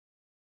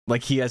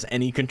 Like he has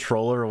any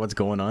control over what's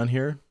going on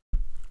here.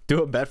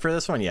 Do a bet for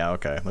this one? Yeah,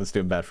 okay. Let's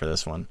do a bet for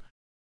this one.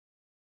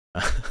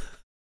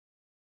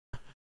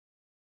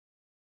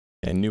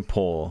 Okay, new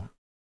poll.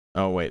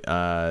 Oh, wait.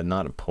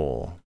 Not a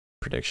poll.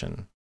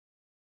 Prediction.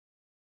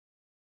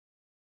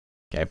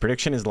 Okay,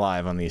 prediction is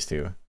live on these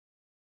two.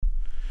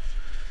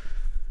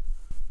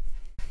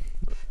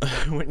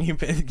 When you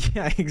pay,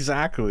 yeah,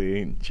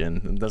 exactly, Jin.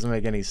 It doesn't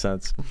make any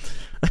sense.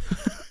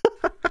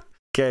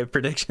 Okay,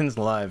 predictions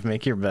live.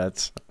 Make your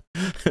bets.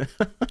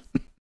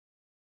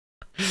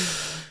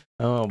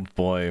 Oh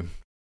boy.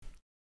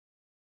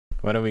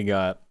 What do we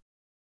got?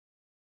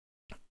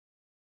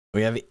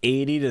 We have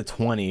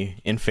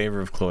 80-20 in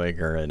favor of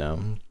Cloaca right now.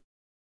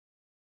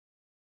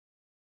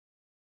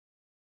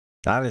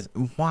 That is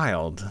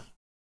wild.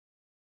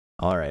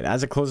 Alright,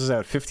 as it closes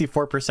out,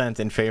 54%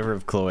 in favor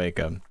of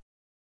Cloaca.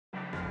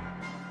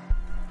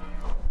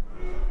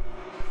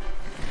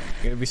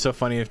 It'd be so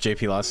funny if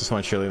JP lost this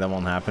one. Surely that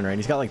won't happen, right?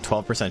 He's got like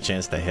 12%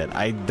 chance to hit.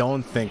 I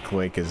don't think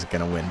Cloaca is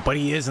gonna win, but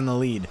he is in the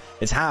lead.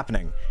 It's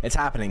happening. It's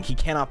happening. He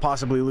cannot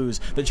possibly lose.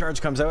 The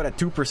charge comes out at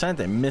 2%.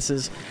 It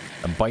misses.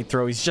 A bite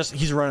throw.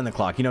 He's running the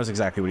clock. He knows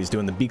exactly what he's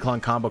doing. The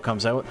B-Clon combo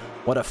comes out.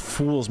 What a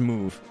fool's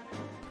move.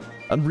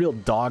 A real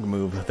dog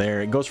move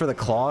there. It goes for the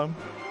claw.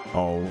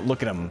 Oh,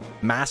 look at him.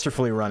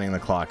 Masterfully running the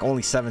clock.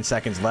 Only 7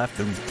 seconds left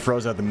and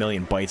throws out the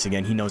million bites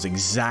again. He knows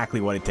exactly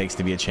what it takes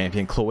to be a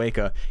champion.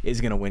 Cloaca is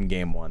going to win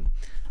game 1.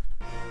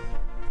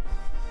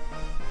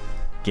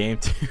 Game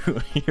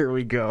 2. Here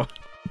we go.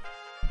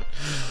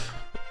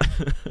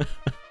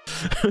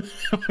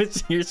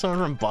 Here's someone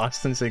from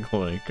Boston say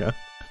Cloaca.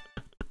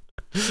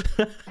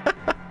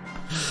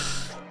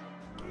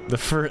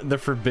 The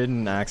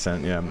forbidden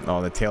accent, yeah.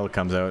 Oh, the tail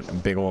comes out. A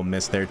big old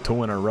miss there.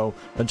 2 in a row.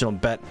 Original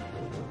bet.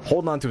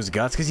 Holding on to his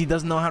guts because he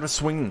doesn't know how to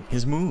swing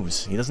his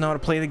moves. He doesn't know how to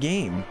play the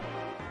game.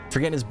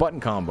 Forgetting his button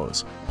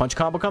combos. Punch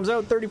combo comes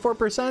out,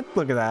 34%.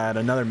 Look at that.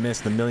 Another miss.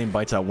 The million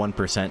bites at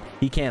 1%.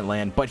 He can't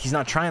land, but he's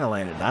not trying to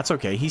land it. That's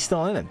okay. He's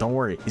still in it. Don't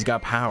worry. He's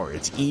got power.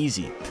 It's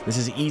easy. This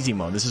is easy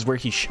mode. This is where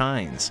he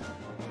shines.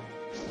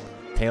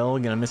 Tail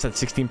gonna miss at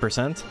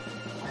 16%.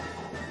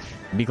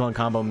 Beacon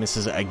combo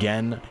misses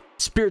again.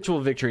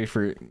 Spiritual victory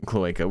for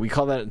Cloaca. We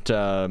call that,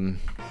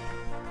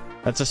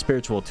 that's a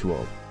spiritual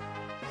 2-0.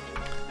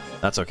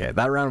 That's okay.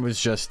 That round was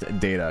just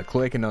data.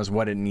 Cloaca knows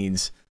what it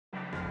needs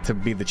to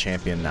be the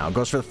champion now.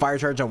 Goes for the fire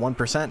charge at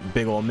 1%.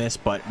 Big ol' miss,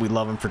 but we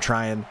love him for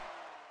trying.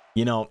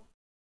 You know,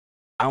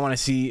 I want to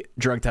see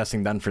drug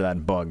testing done for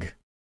that bug.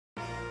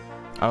 I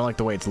don't like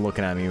the way it's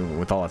looking at me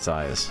with all its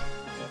eyes.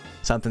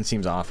 Something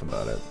seems off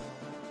about it.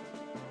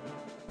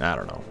 I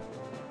don't know.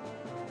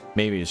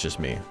 Maybe it's just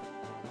me.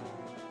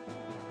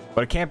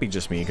 But it can't be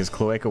just me, because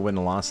Cloaca wouldn't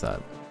have lost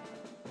that.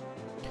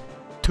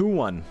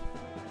 2-1.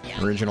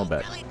 Original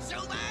bet.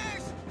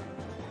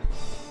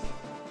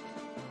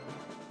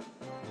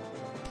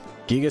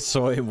 Giga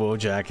Soy,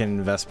 Wojak,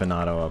 and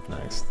Vespinato up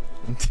next.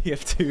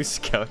 TF2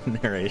 scout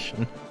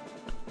narration.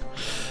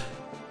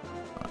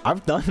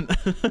 I've done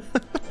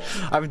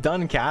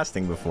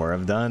casting before.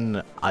 I've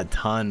done a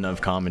ton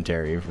of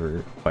commentary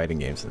for fighting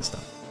games and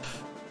stuff.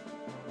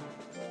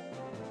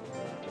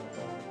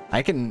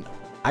 I can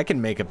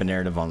make up a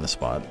narrative on the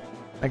spot.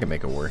 I can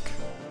make it work.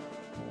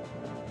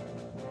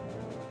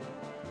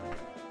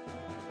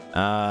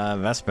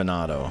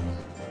 Vespinato.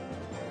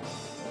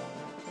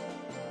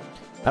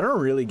 I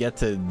don't really get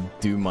to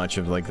do much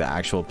of like the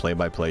actual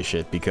play-by-play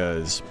shit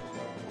because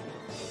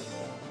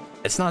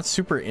it's not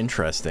super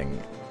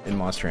interesting in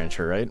Monster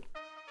Rancher, right?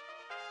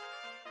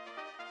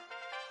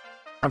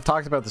 I've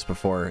talked about this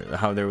before,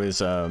 how there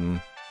was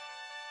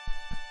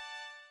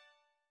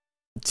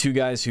two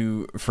guys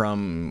who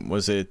from,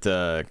 was it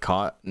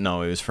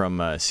no, it was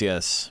from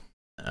CS,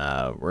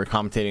 were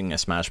commentating a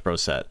Smash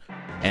Bros set,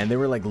 and they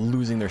were like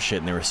losing their shit,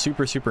 and they were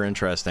super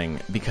interesting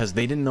because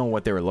they didn't know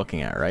what they were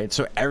looking at, right?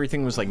 So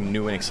everything was like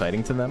new and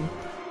exciting to them,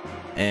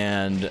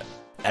 and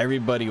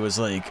everybody was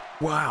like,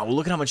 wow,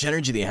 look at how much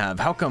energy they have.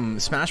 How come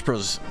Smash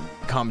Bros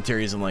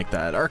commentary isn't like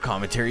that? Our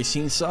commentary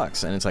scene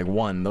sucks. And it's like,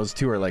 one, those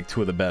two are like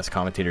two of the best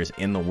commentators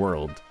in the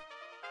world,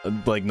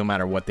 like no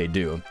matter what they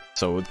do.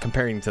 So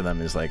comparing to them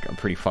is like a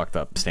pretty fucked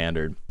up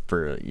standard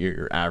for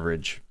your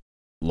average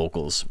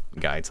locals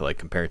guy to like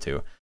compare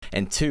to.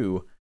 And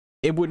two,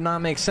 it would not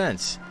make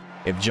sense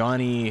if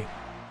Johnny,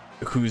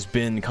 who's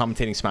been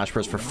commentating Smash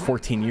Bros for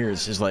 14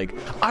 years, is like,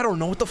 I don't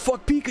know what the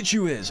fuck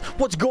Pikachu is.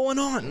 What's going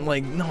on?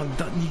 Like, no,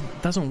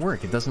 it doesn't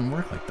work. It doesn't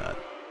work like that.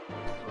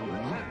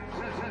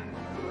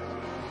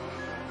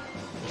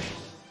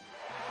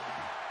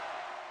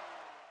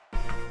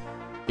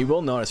 You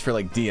will notice for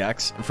like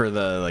DX, for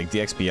the like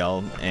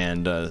DXBL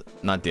and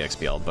not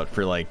DXBL, but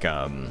for like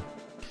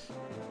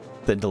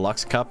the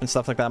Deluxe Cup and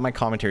stuff like that, my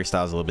commentary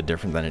style is a little bit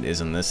different than it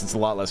is in this. It's a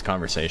lot less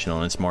conversational,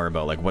 and it's more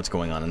about like what's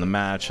going on in the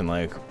match and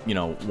like, you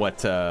know, what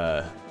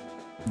the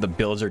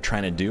builds are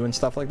trying to do and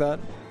stuff like that.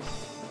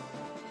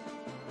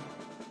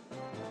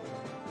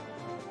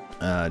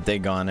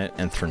 Dagonet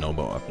and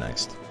Thronobo up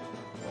next.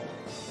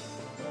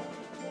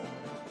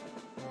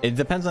 It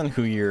depends on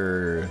who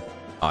your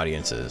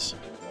audience is.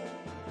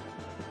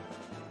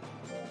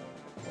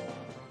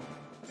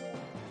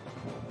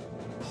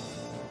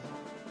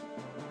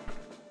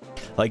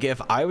 Like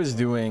if I was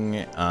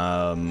doing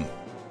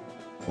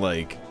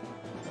like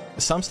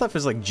some stuff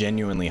is like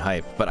genuinely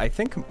hype, but I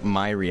think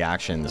my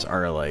reactions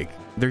are like,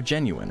 they're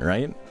genuine,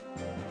 right?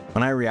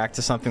 When I react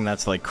to something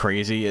that's like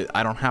crazy,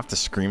 I don't have to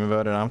scream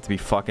about it. I don't have to be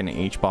fucking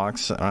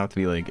H-Box. I don't have to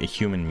be like a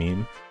human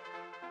meme.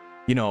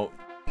 You know,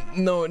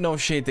 no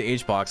shade to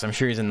H-Box. I'm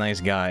sure he's a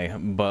nice guy,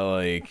 but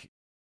like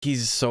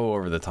he's so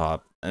over the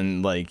top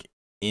and like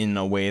in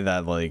a way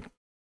that like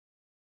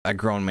a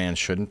grown man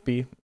shouldn't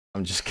be.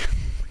 I'm just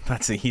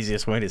that's the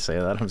easiest way to say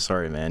that. I'm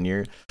sorry, man.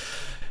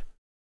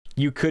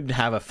 You could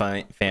have a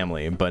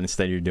family, but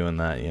instead you're doing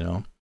that, you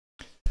know?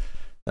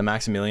 The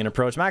Maximilian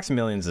approach.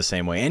 Maximilian's the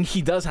same way, and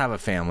he does have a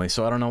family,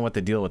 so I don't know what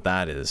the deal with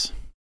that is.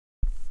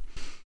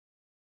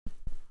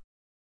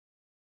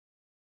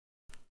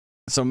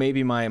 So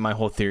maybe my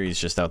whole theory is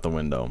just out the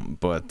window,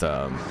 but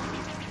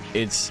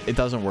it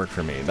doesn't work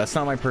for me. That's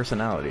not my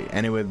personality,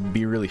 and it would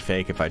be really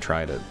fake if I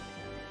tried it.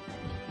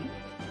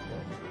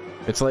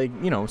 It's like,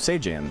 you know,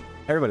 Sajam.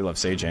 Everybody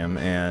loves Sajam,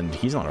 and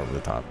he's not over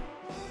the top.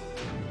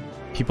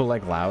 People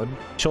like loud.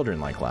 Children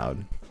like loud.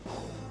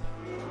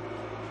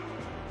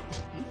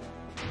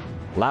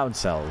 Loud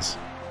sells,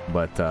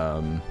 but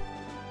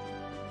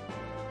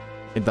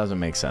it doesn't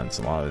make sense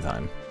a lot of the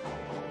time.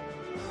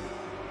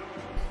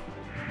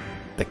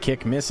 The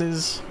kick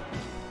misses.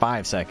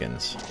 5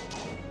 seconds.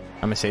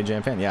 I'm a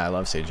Sajam fan. Yeah, I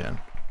love Sajam.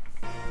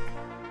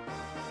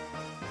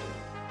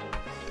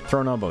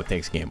 Throw elbow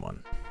takes game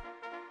 1.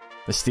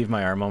 The Steve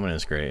Maillard moment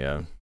is great,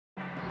 yeah.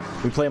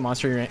 We play a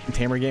Monster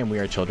Tamer game, we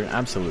are children.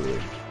 Absolutely.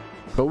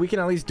 But we can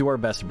at least do our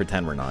best to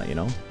pretend we're not, you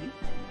know?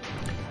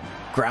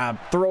 Grab,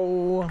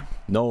 throw,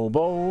 no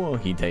bow,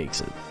 he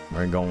takes it.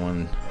 We're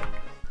going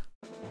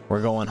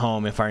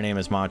home if our name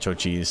is Macho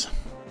Cheese.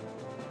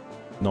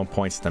 No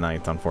points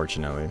tonight,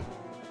 unfortunately.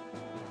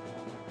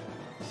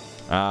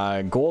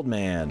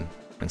 Goldman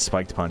and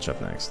Spiked Punch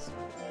up next.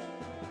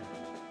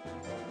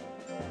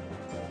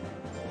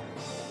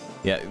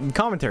 Yeah,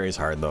 commentary is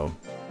hard though.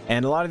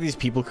 And a lot of these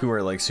people who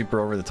are like super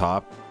over the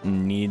top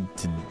need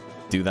to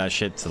do that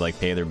shit to like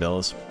pay their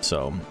bills.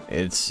 So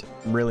it's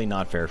really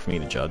not fair for me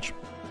to judge.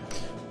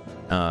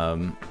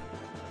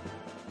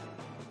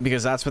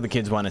 Because that's what the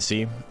kids want to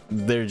see.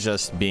 They're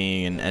just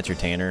being an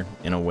entertainer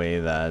in a way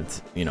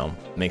that, you know,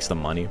 makes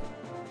them money.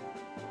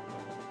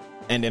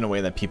 And in a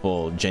way that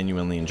people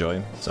genuinely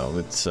enjoy. So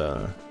it's,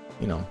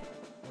 you know,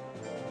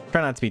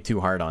 try not to be too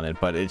hard on it,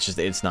 but it's just,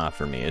 it's not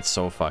for me. It's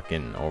so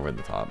fucking over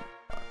the top.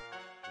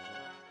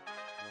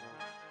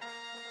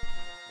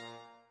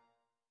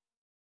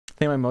 I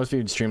think my most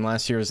viewed stream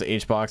last year was the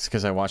H-Box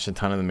because I watched a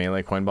ton of the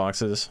Melee coin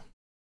boxes.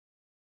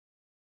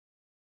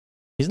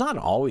 He's not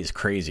always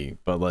crazy,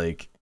 but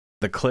like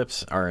the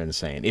clips are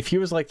insane. If he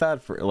was like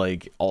that for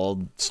like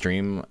all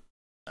stream,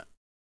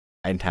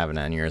 I'd have an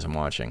aneurysm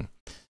watching.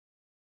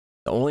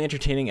 The only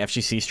entertaining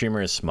FGC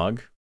streamer is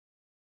Smug.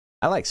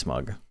 I like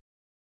Smug.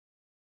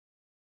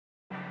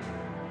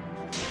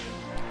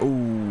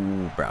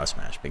 Ooh, brow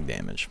smash, big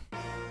damage.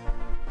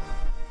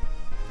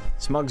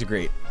 Smug's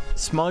great.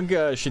 Smug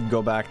should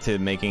go back to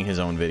making his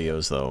own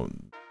videos though.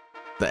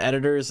 The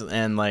editors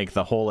and like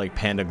the whole like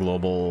Panda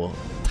Global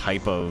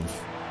type of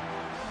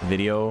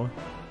video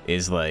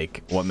is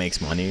like what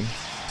makes money.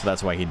 So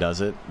that's why he does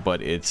it,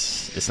 but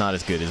it's not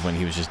as good as when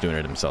he was just doing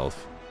it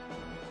himself.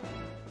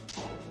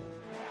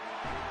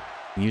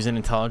 Using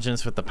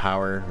intelligence with the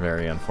power,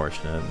 very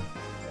unfortunate.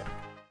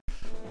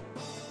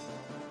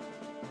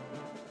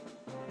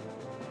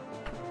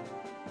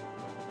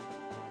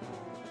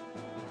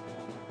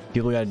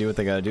 People gotta do what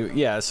they gotta do.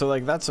 Yeah, so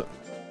like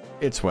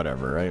it's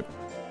whatever, right?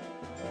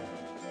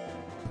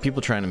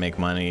 People trying to make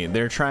money,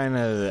 they're trying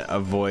to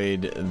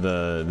avoid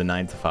the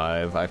 9 to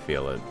 5. I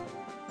feel it.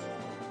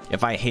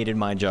 If I hated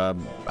my job,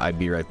 I'd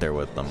be right there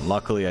with them.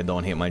 Luckily, I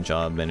don't hate my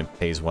job and it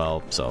pays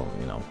well, so,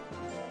 you know.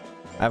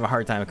 I have a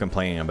hard time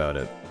complaining about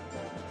it.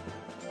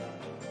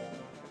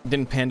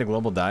 Didn't Panda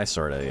Global die?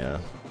 Sorta, yeah.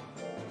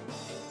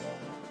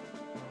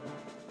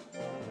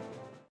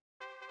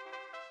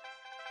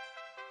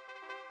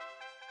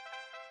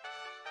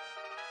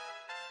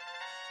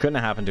 Couldn't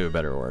have happened to a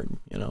better org,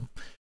 you know.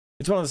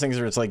 It's one of those things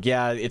where it's like,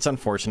 yeah, it's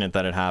unfortunate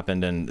that it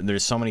happened, and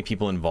there's so many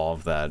people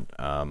involved that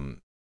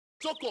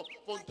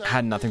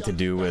had nothing to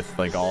do with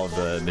like all of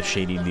the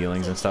shady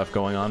dealings and stuff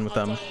going on with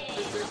them.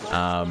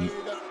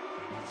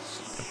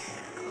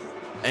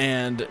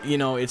 And you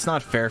know, it's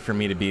not fair for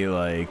me to be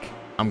like,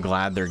 I'm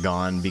glad they're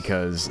gone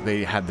because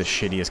they had the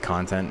shittiest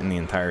content in the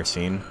entire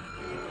scene.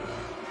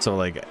 So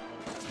like,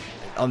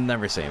 I'll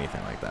never say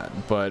anything like that,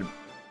 but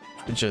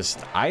it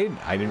just, I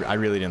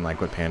really didn't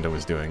like what Panda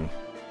was doing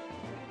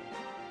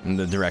and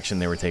the direction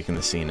they were taking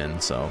the scene in.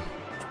 So,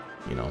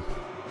 you know,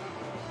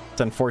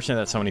 it's unfortunate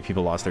that so many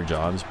people lost their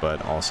jobs,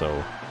 but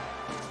also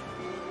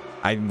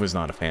I was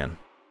not a fan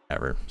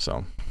ever.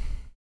 So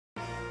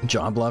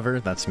job lover,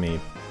 that's me.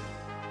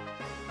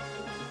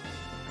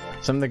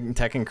 Some of the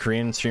tech and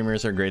Korean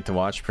streamers are great to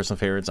watch. Personal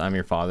favorites, I'm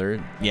Your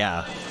Father.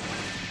 Yeah,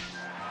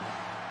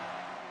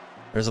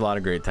 there's a lot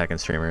of great Tekken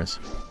streamers.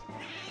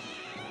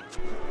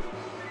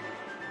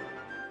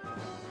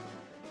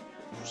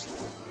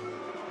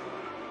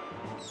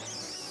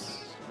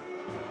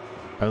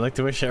 I would like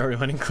to wish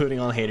everyone, including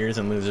all haters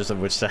and losers,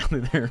 of which sadly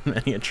there are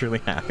many, a truly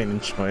happy and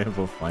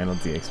enjoyable final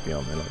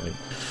DXBL middleweight.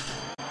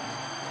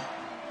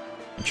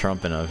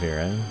 Trumping up here,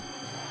 eh?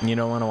 You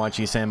don't want to watch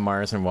Esam,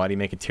 Mars, and Wadi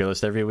make a tier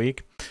list every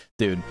week?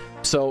 Dude,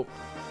 so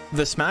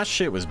the Smash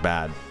shit was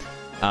bad.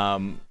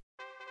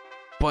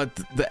 But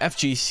the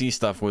FGC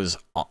stuff was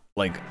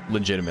like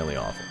legitimately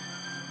awful.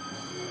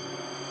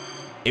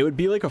 It would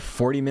be like a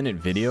 40-minute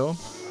video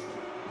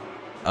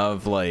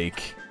of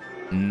like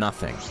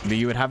nothing.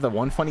 You would have the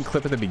one funny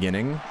clip at the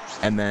beginning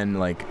and then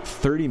like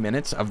 30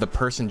 minutes of the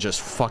person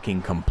just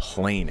fucking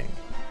complaining,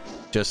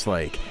 just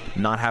like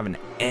not having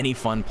any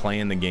fun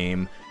playing the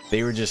game.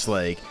 They were just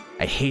like,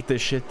 I hate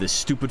this shit, this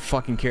stupid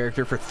fucking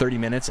character, for 30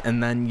 minutes.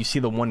 And then you see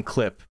the one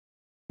clip,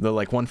 the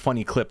like one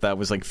funny clip that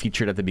was like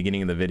featured at the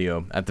beginning of the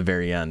video at the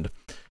very end,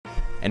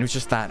 and it was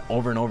just that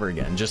over and over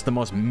again, just the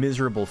most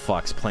miserable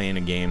fucks playing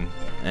a game.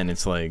 And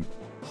it's like,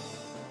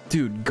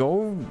 dude,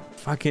 go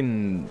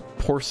fucking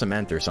pour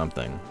cement or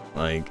something.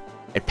 Like,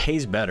 it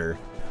pays better,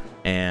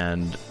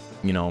 and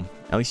you know,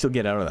 at least you'll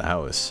get out of the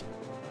house.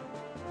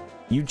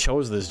 You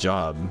chose this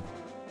job.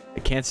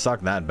 It can't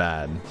suck that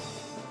bad.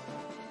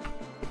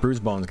 Bruce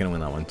Bone's gonna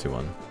win that one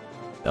 2-1.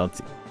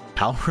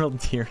 Pal World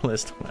tier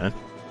list win.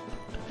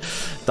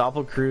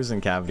 Doppel Cruise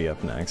and Cavity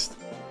up next.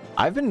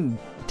 I've been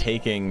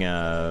taking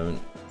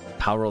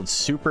Pal World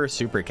super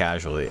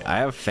casually. I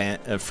have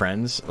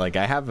friends, like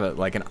I have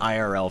like an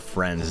IRL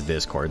friends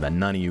Discord that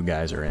none of you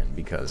guys are in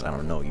because I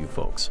don't know you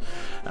folks.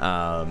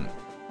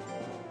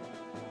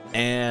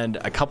 And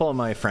a couple of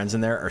my friends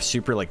in there are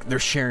super like, they're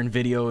sharing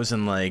videos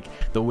and like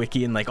the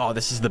wiki and like, oh,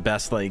 this is the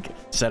best like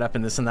setup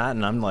and this and that.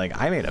 And I'm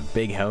like, I made a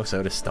big house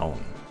out of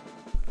stone.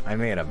 I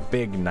made a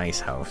big,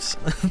 nice house.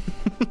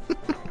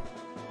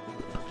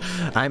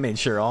 I made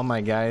sure all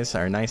my guys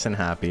are nice and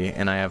happy,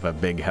 and I have a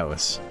big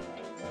house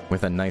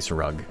with a nice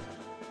rug.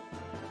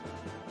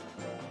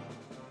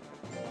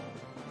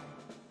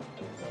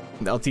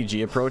 The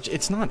LTG approach,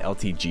 it's not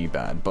LTG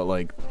bad, but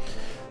like,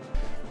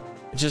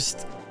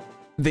 just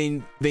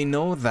they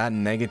know that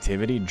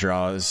negativity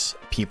draws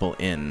people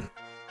in,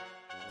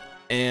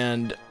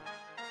 and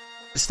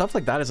stuff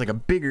like that is like a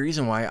big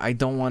reason why I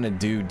don't want to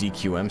do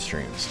DQM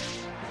streams,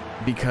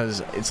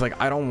 because it's like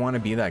I don't want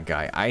to be that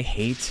guy. I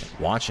hate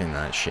watching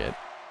that shit,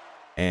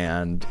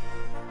 and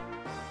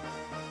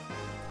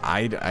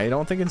I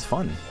don't think it's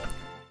fun.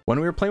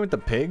 When we were playing with the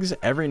pigs,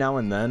 every now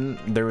and then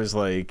there was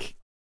like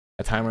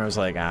a time where I was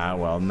like, ah,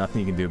 well, nothing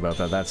you can do about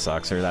that. That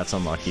sucks, or that's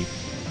unlucky.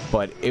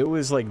 But it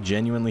was like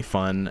genuinely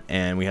fun,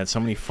 and we had so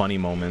many funny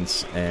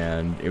moments,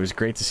 and it was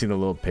great to see the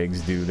little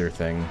pigs do their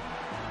thing.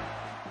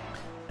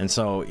 And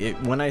so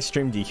when I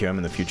stream DQM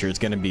in the future, it's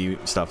going to be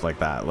stuff like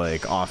that,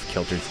 like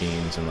off-kilter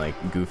teams and like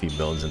goofy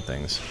builds and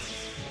things.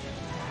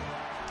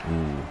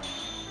 Ooh.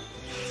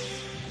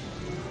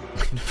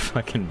 I'm in a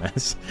fucking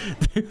mess.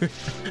 Dude,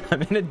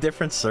 I'm in a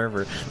different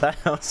server. That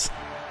house...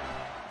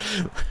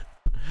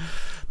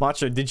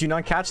 Macho, did you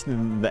not catch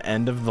the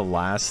end of the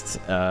last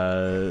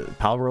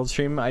Pal World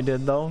stream I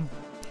did though?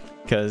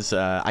 Because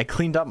I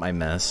cleaned up my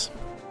mess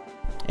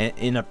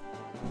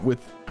with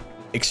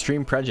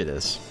extreme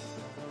prejudice.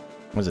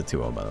 Was it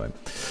 2-0 by the way?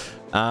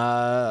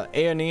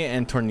 Aoni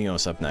and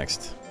Tornillos up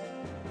next.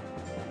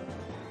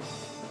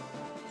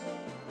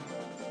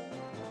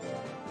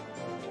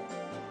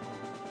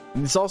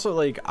 It's also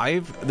like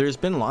there's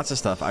been lots of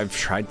stuff I've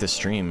tried to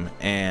stream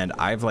and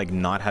I've like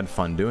not had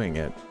fun doing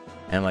it.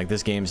 And like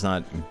this game's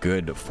not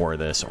good for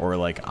this, or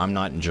like I'm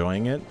not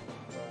enjoying it,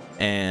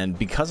 and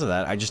because of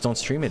that I just don't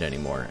stream it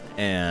anymore.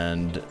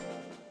 And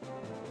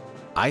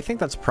I think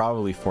that's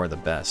probably for the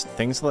best.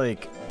 Things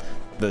like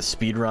the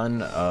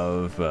speedrun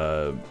of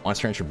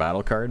Monster Rancher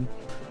Battle Card,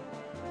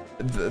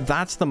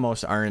 that's the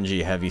most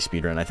RNG heavy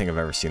speedrun I think I've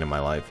ever seen in my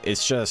life.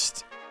 It's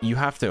just, you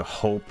have to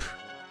hope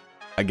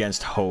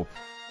against hope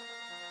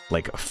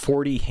like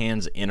 40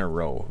 hands in a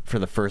row for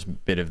the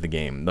first bit of the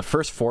game. The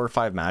first 4 or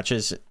 5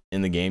 matches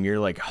in the game, you're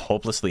like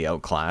hopelessly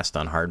outclassed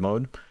on hard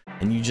mode,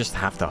 and you just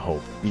have to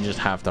hope. You just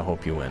have to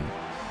hope you win.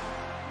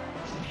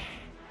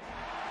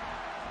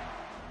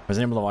 I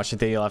wasn't able to watch it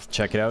today. You'll have to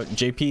check it out.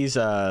 JP's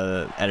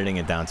editing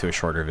it down to a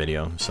shorter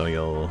video, so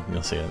you'll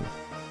see it.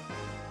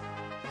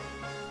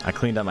 I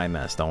cleaned up my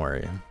mess, don't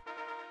worry.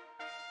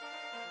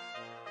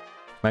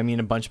 I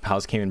mean, a bunch of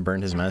pals came and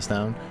burned his mess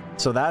down.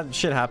 So that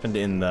shit happened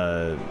in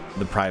the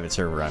private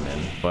server I'm in,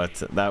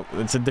 but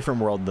it's a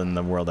different world than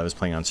the world I was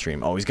playing on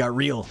stream. Oh, he's got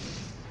real.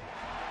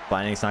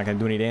 Blinding's not gonna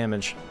do any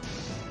damage.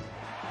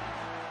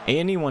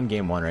 A&E won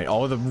game 1, right?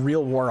 Oh, the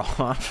real wore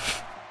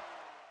off.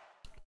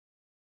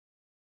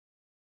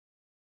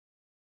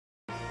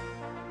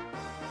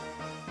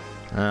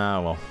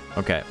 Ah, well.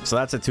 Okay, so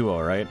that's a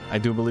 2-0, right? I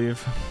do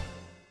believe.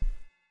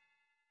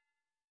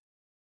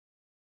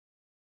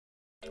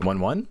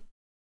 1-1?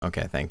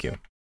 Okay, thank you.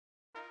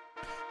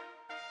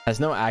 Has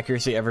no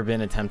accuracy ever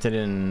been attempted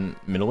in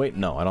middleweight?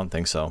 No, I don't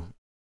think so.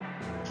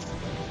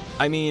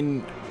 I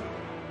mean,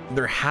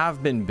 there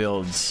have been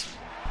builds.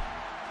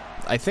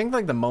 I think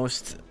like the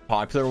most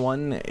popular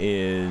one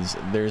is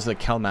there's the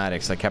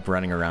Kelmatics that kept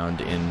running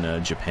around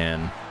in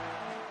Japan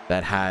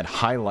that had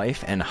high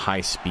life and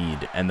high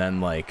speed, and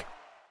then like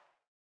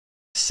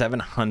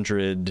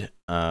 700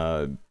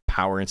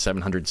 power and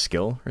 700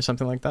 skill or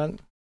something like that.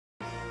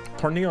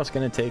 Tornillo's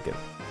gonna take it.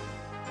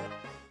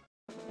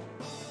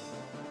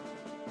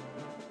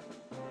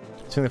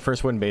 I think the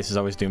first wooden base is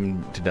always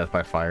doomed to death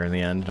by fire in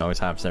the end. It always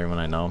happens to everyone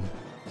I know.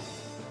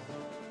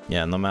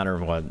 Yeah, no matter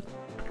what.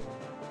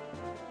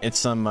 It's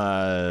some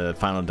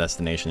Final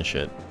Destination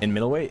shit. In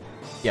middleweight?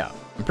 Yeah,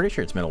 I'm pretty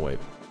sure it's middleweight.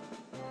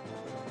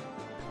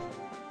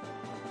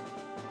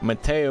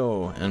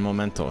 Mateo and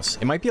Momentos.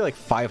 It might be like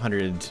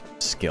 500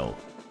 skill.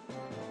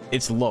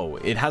 It's low.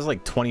 It has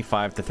like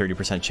 25 to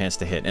 30% chance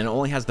to hit, and it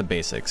only has the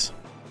basics.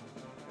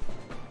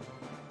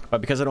 But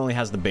because it only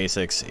has the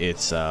basics,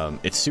 it's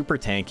super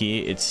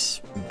tanky,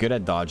 it's good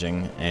at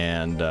dodging,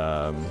 and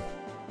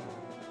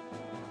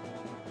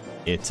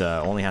it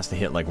only has to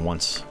hit like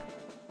once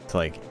to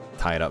like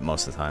tie it up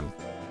most of the time.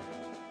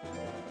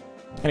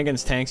 And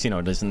against tanks, you know,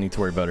 it doesn't need to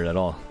worry about it at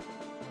all.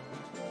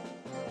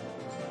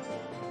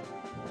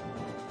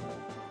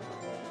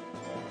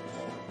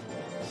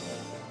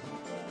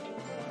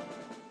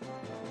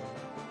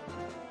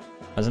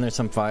 Wasn't there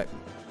some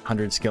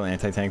 500 skill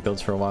anti-tank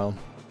builds for a while?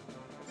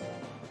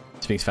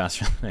 Speaks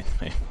faster than I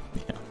think.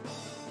 Yeah.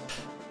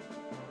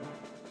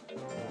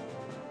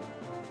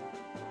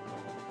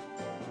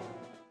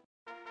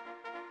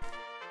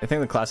 I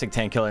think the classic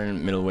tank killer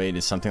in middleweight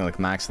is something like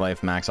max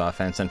life, max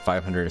offense, and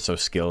 500 or so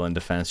skill and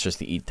defense just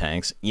to eat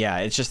tanks. Yeah,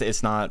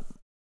 it's not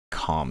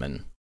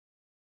common.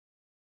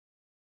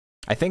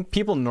 I think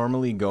people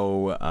normally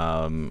go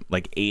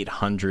like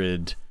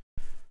 800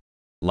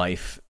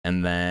 life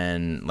and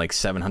then like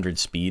 700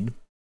 speed.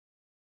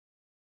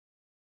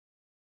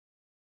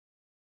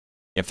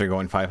 if they're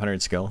going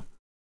 500 skill.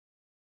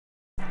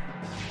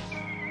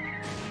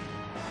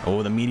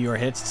 Oh, the meteor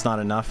hits. It's not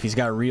enough. He's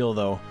got real,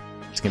 though.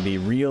 It's going to be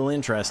real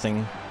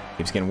interesting.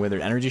 Keeps getting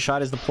withered. Energy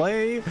shot is the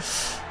play.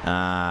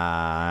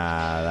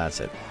 That's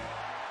it.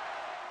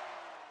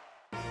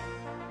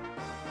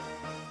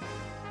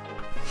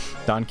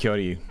 Don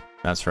Quixote.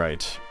 That's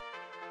right.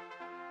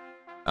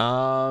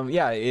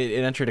 Yeah,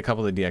 it entered a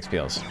couple of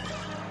DXBLs.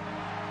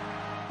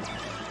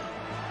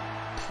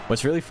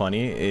 What's really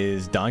funny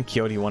is Don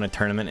Quixote won a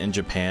tournament in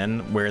Japan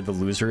where the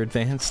loser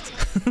advanced.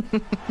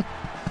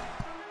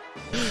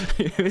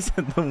 It was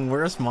the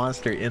worst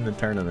monster in the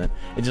tournament.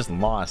 It just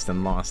lost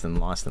and lost and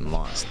lost and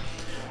lost.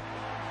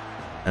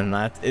 And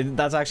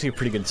that's actually a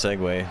pretty good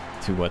segue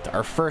to what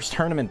our first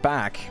tournament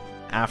back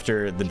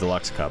after the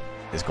Deluxe Cup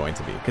is going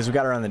to be. Because we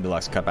got around the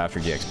Deluxe Cup after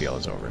DXBL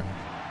is over.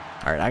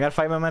 Alright, I got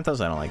 5 mementos.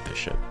 I don't like this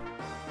shit.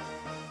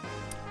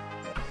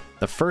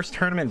 The first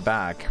tournament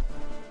back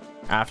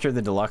after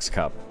the Deluxe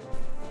Cup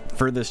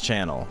for this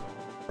channel,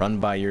 run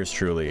by yours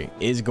truly,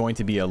 is going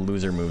to be a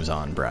loser moves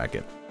on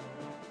bracket.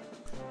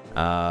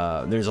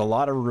 There's a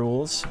lot of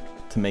rules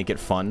to make it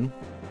fun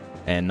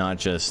and not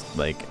just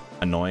like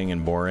annoying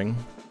and boring,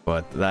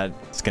 but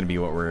that's going to be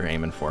what we're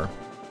aiming for.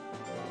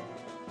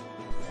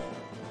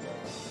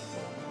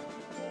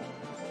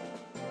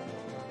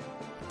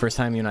 First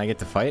time you and I get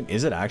to fight?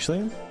 Is it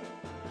actually?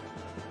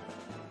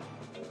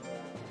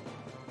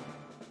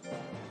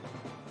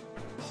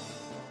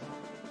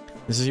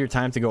 This is your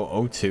time to go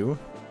 0-2?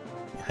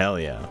 Hell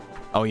yeah.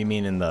 Oh, you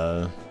mean in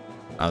the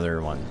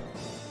other one?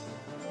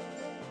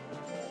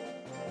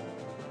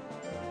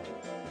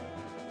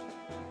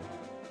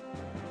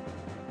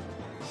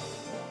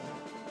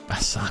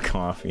 Sock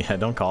off. Yeah,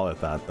 don't call it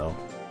that though.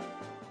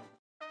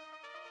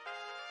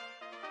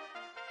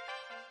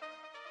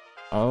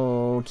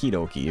 Okie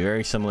dokie.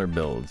 Very similar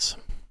builds.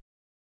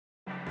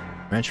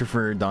 Rancher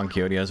for Don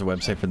Quixote has a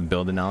website for the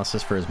build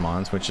analysis for his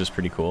mons, which is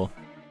pretty cool.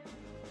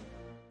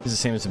 It's the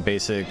same as the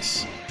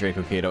basics.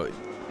 Draco Kato.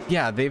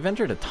 Yeah, they've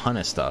entered a ton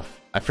of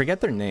stuff. I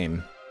forget their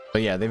name,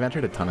 but yeah, they've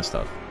entered a ton of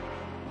stuff.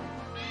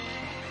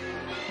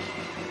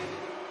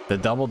 The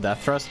double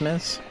death thrust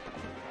miss.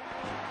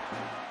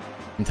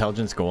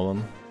 Intelligence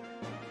golem.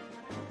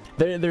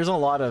 There's a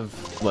lot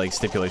of like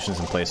stipulations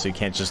in place, so you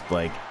can't just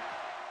like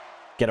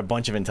get a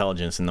bunch of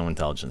intelligence and no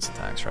intelligence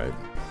attacks, right?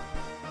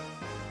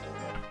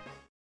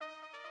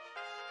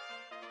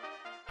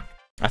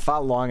 I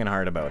thought long and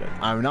hard about it.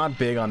 I'm not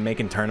big on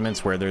making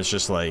tournaments where there's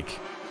just like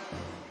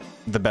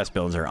the best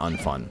builds are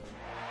unfun.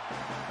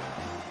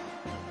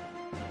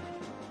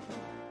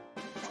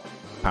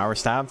 Power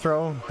stab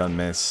throw, doesn't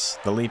miss.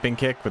 The leaping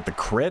kick with the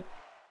crit,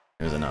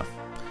 it was enough.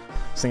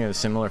 I was thinking of a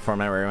similar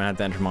format where everyone had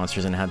to enter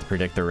monsters and had to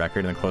predict the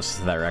record, and the closest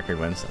to that record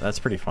wins. That's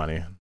pretty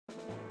funny.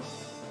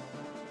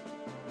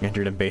 You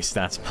entered a base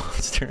stats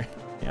monster.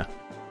 Yeah.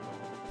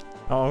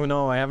 Oh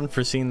no, I haven't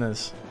foreseen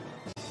this.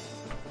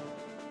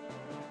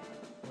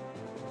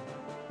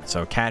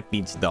 So cat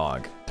beats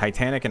dog.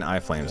 Titanic and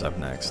iFlames up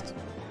next.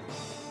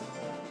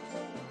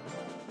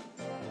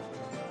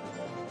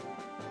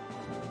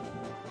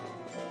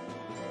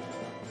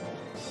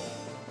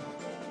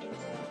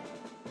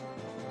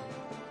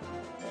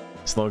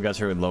 Slow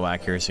gusser with low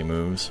accuracy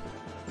moves.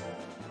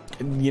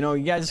 You know,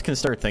 you guys can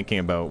start thinking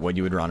about what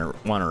you would want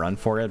to run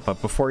for it,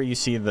 but before you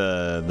see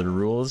the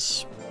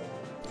rules,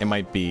 it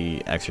might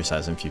be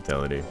exercise in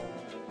futility.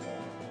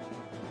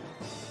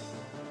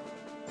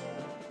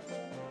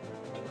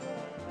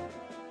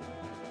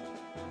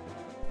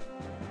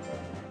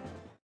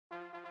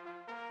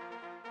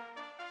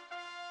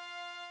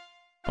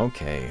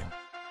 Okay.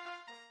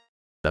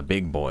 The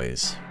big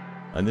boys.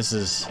 And this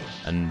is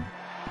a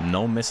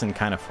no missing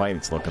kind of fight.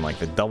 It's looking like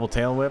the double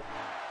tail whip.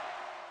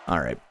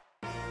 Alright.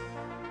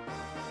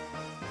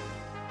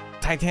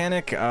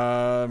 Titanic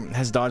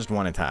has dodged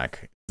one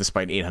attack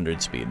despite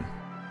 800 speed.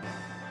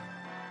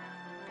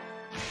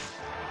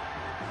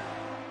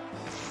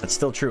 That's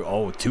still true.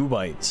 Oh, 2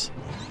 bites.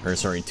 Or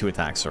sorry, 2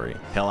 attacks, sorry.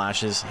 Pale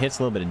Ashes hits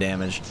a little bit of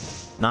damage.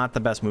 Not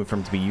the best move for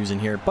him to be using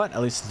here, but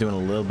at least it's doing a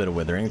little bit of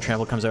withering.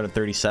 Trample comes out at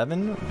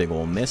 37. Big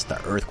ol' miss.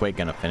 The Earthquake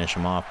gonna finish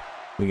him off.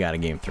 We got a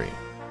game 3.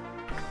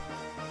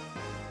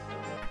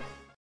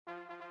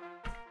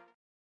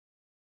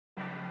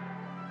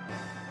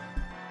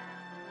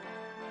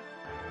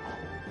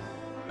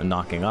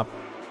 Knocking up.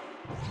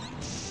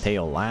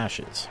 Tail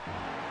lashes.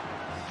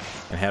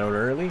 And head out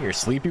early? You're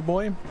sleepy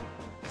boy?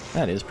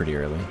 That is pretty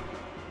early.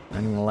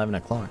 Not even 11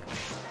 o'clock.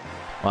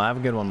 Well, have a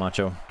good one,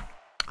 Macho.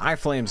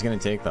 iFlame's gonna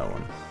take that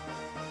one.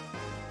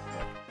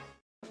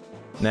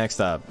 Next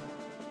up,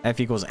 F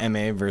equals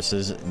MA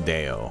versus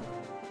Deo.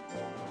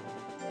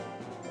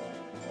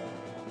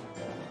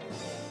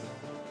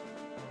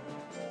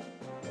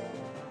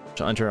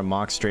 To enter a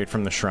mock straight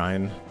from the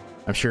shrine.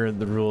 I'm sure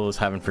the rules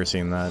haven't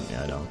foreseen that.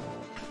 Yeah, I don't.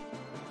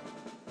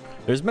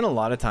 There's been a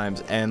lot of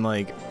times, and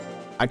like,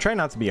 I try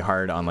not to be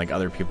hard on like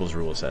other people's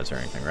rule sets or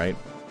anything, right?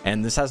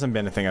 And this hasn't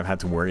been a thing I've had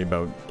to worry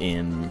about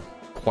in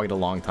quite a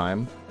long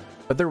time.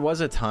 But there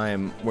was a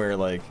time where,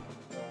 like,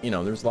 you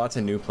know, there's lots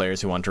of new players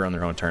who want to run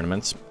their own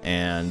tournaments,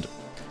 and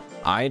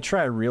I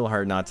try real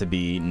hard not to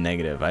be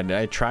negative.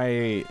 I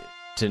try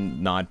to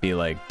not be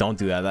like, don't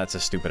do that, that's a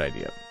stupid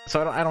idea.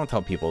 So I don't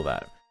tell people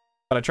that.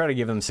 But I try to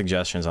give them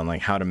suggestions on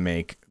like how to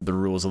make the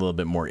rules a little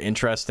bit more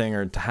interesting,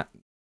 or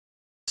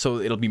so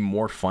it'll be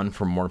more fun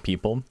for more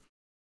people.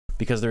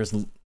 Because there's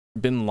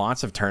been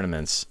lots of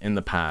tournaments in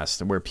the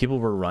past where people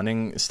were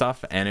running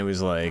stuff and it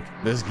was like,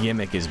 this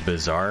gimmick is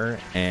bizarre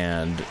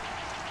and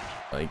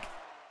like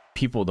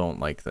people don't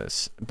like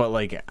this. But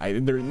like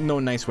there's no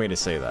nice way to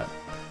say that.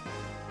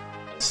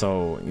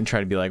 So you try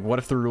to be like, what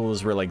if the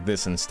rules were like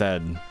this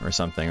instead or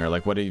something? Or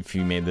like, what if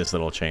you made this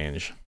little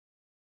change?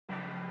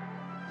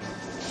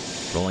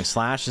 Rolling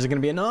slash, is it going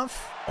to be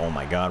enough? Oh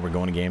my god, we're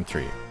going to game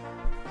 3.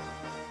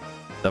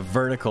 The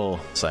vertical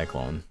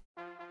cyclone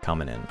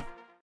coming in.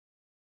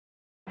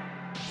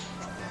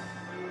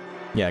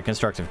 Yeah,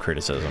 constructive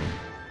criticism.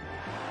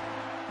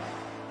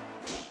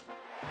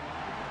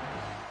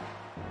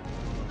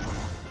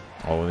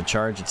 Oh, the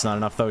charge, it's not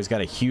enough though. He's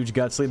got a huge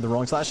guts lead. The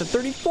rolling slash at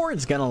 34,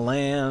 it's gonna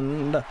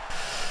land.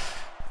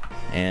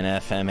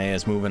 And FMA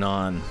is moving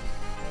on.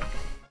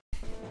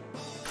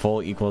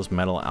 Full equals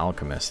Metal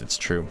Alchemist, it's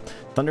true.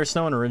 Thunder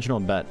Snow and Original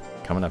Bet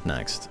coming up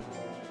next.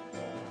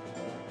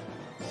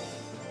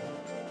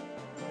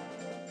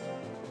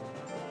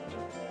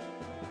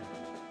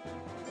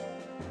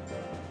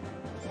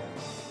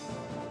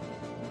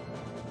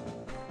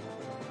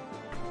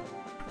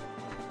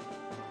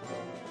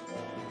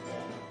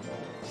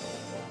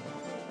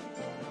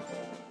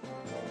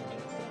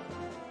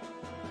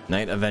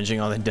 Knight avenging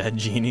all the dead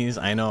genies.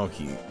 I know,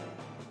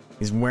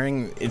 he's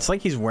wearing, it's like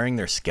he's wearing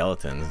their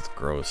skeletons. It's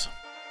gross.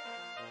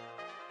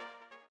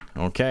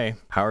 Okay,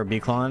 Power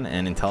Beacon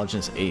and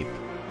Intelligence 8.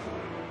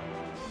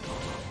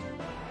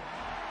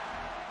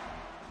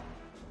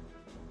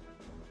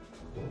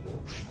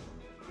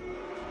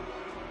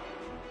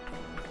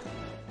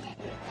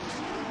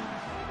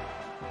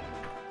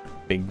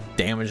 Big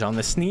damage on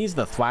the sneeze.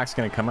 The thwack's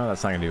gonna come out.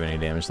 That's not gonna do any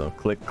damage though.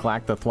 Click,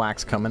 clack, the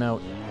thwack's coming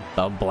out.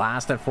 The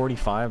blast at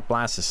 45.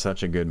 Blast is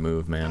such a good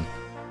move, man.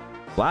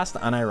 Blast,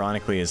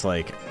 unironically, is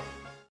like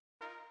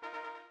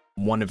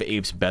one of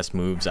Ape's best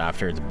moves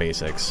after its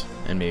basics,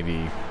 and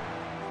maybe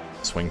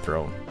swing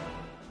throw.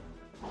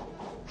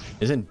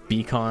 Isn't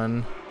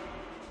Beacon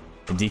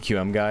a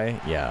DQM guy?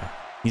 Yeah.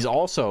 He's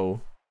also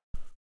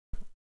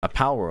a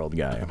Pal World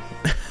guy.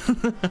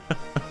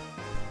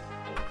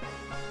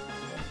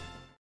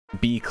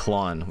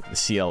 B-Clon,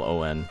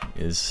 C-L-O-N,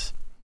 is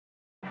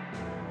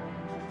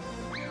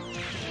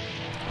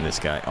this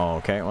guy. Oh,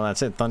 okay. Well,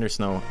 that's it. Thunder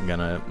Snow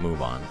gonna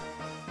move on.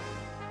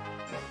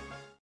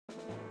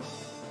 I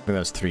think that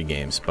was 3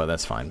 games, but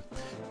that's fine.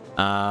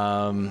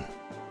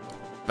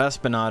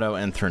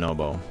 Vespinato and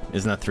Thurnobo.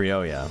 Isn't that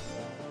 3-0? Yeah.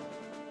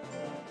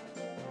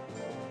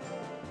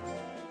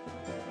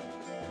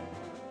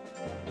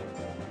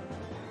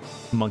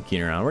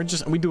 Monkeying around.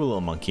 We do a little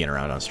monkeying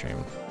around on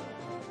stream.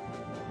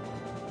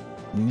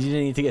 You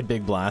didn't need to get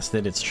big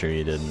blasted. It's true,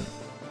 you didn't.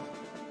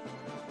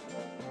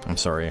 I'm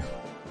sorry.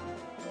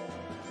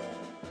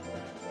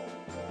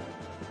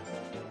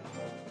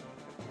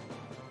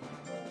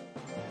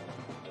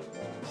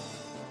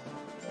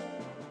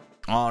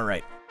 All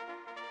right.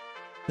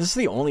 This is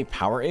the only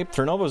power ape.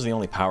 Thurnobo is the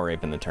only power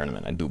ape in the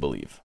tournament, I do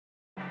believe.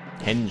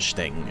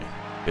 Hensting.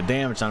 Good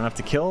damage, not enough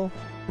to kill.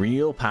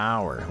 Real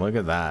power. Look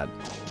at that.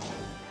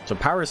 So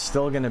power is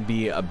still going to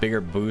be a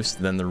bigger boost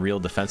than the real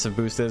defensive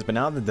boost is, but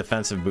now the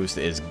defensive boost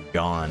is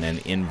gone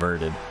and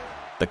inverted.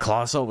 The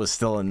Colossal was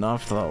still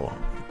enough, though.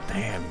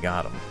 Damn,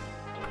 got him.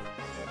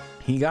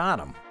 He got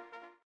him.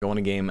 Going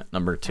to game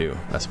number 2.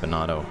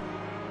 Vespinato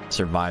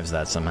survives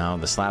that somehow.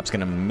 The slap's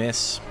going to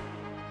miss.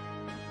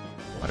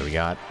 What do we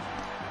got?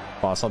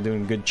 Colossal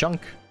doing a good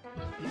chunk.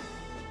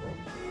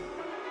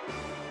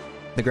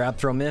 The grab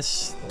throw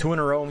miss. 2 in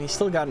a row. He's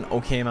still got an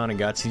okay amount of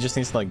guts. He just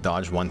needs to like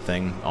dodge one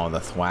thing. Oh, the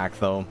thwack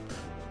though.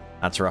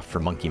 That's rough for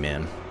Monkey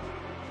Man.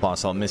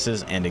 Colossal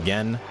misses and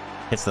again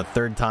hits the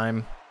 3rd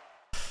time.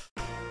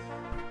 A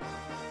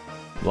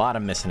lot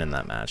of missing in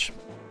that match.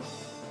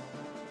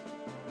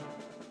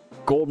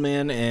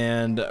 Goldman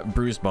and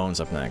Bruised Bones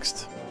up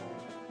next.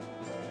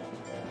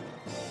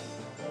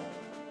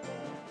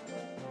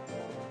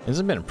 This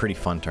has been a pretty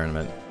fun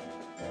tournament.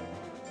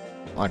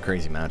 A lot of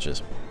crazy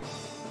matches.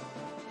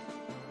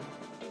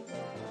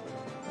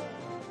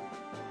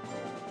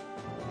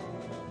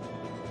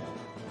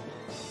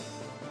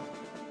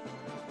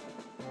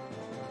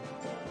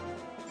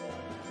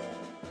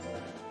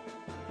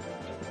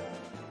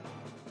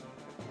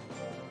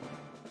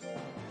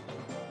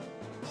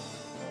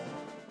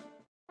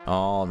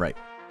 All right.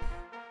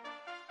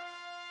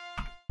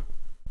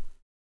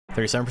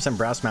 37%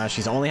 brow smash.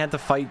 He's only had to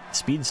fight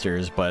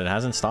speedsters, but it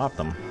hasn't stopped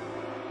him.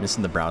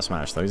 Missing the brow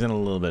smash, though. He's in a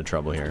little bit of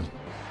trouble here.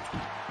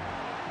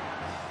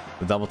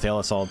 The double tail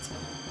assault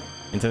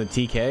into the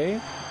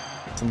TK.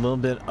 It's a little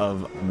bit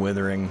of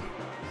withering.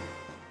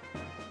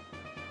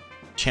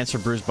 Chance for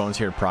Bruised Bones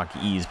here to proc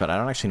ease, but I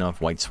don't actually know if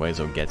White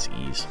Suezo gets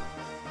ease.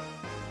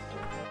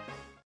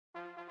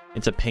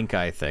 It's a pink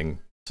eye thing,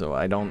 so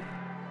I don't...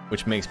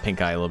 Which makes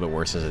pink eye a little bit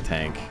worse as a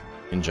tank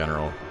in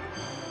general.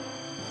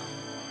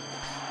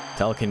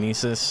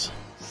 Telekinesis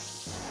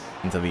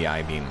into the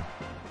I-beam.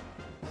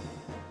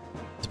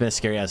 It's been a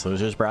scary ass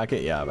losers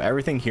bracket. Yeah, but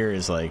everything here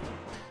is like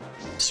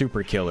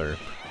super killer.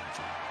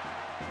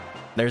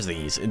 There's the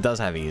ease. It does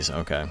have ease.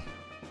 Okay.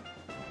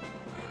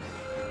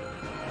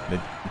 The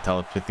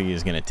telepathy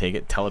is gonna take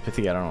it.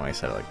 Telepathy? I don't know why I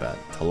said it like that.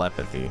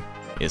 Telepathy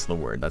is the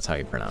word. That's how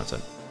you pronounce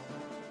it.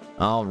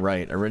 All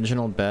right.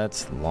 Original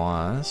bets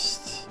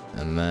lost,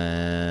 and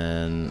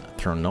then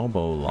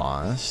Thronobo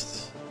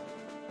lost,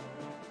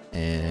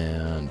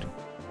 and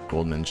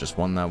Goldman just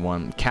won that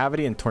one.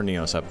 Cavity and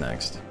Tornillos up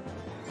next.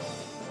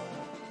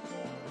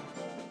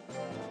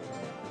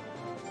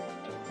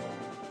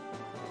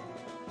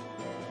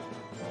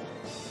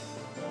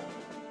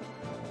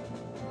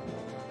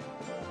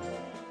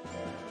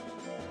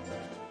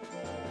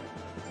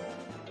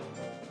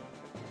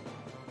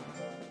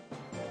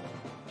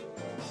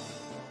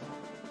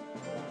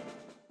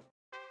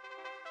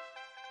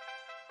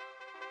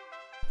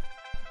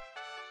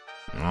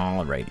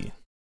 Alrighty.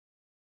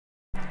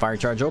 Fire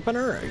charge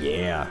opener?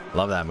 Yeah,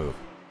 love that move.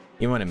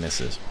 Even when it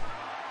misses.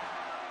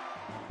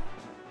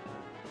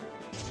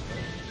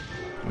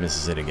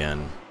 Misses it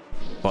again.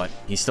 But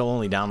he's still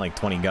only down like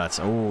 20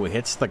 guts. Oh,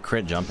 hits the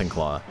crit jumping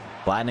claw.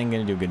 Flattening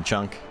gonna do a good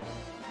chunk.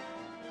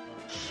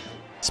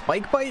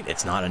 Spike bite?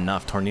 It's not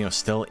enough. Tornillo's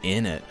still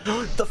in it.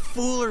 The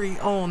foolery!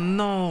 Oh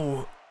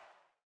no!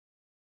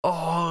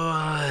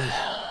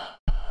 Oh,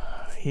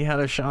 he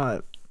had a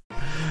shot.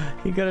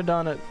 He could have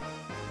done it.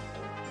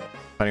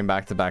 Fighting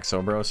back-to-back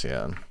Sobros,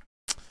 yeah.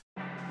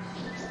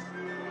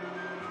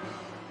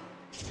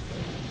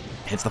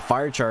 Hits the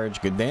fire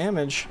charge, good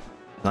damage.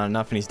 Not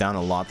enough, and he's down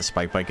a lot. The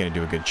spike bite gonna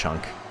do a good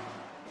chunk.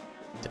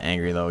 He's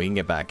angry though. He can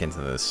get back into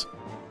this.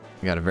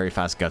 He got a very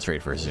fast guts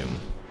rate for a zoom.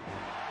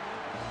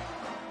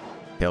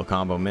 Tail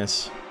combo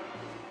miss.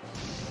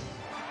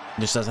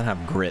 Just doesn't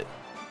have grit.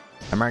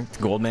 I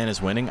marked Goldman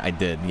as winning. I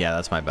did. Yeah,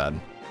 that's my bad.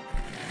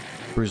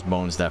 Bruised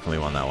Bones definitely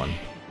won that one.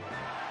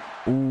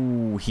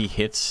 Ooh, he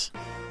hits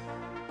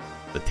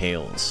the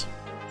tails.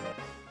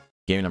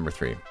 Game number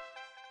 3.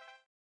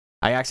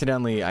 I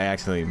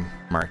accidentally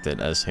marked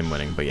it as him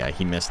winning, but yeah,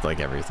 he missed like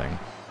everything.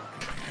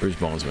 Bruce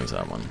Bones wins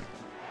that one.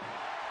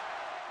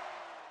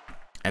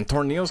 And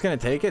Tornillo's gonna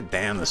take it?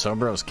 Damn, the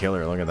Sobros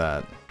killer, look at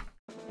that.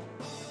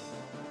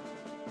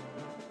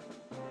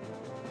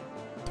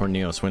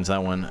 Tornillos wins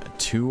that one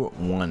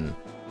 2-1.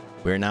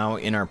 We're now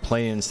in our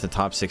play-ins to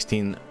top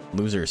 16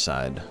 loser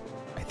side.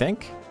 I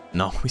think?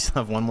 No, we still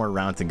have one more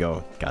round to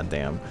go. God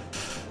damn.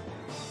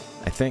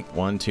 I think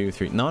 1, 2,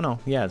 3. No.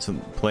 Yeah, it's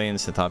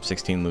play-ins to top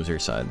 16 loser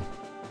side.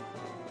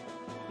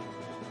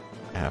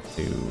 I have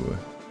to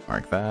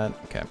mark that.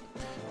 Okay.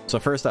 So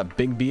first up,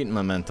 Big Beat and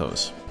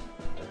Mementos.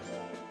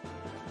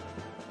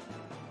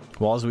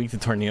 Wall's weak to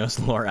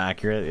Tornillos, lore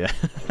accurate.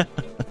 Yeah.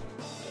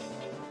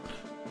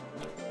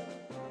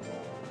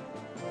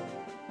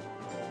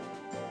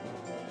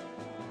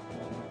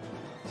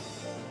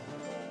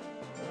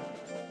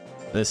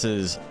 This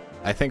is,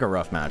 I think, a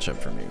rough matchup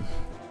for me.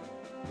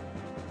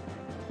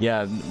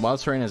 Yeah,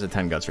 Wild Terrain has a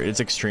 10 guts rate. It's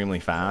extremely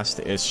fast.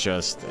 It's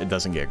just, it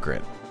doesn't get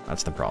grit.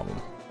 That's the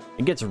problem.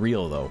 It gets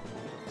real, though.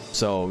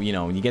 So, you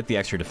know, you get the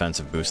extra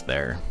defensive boost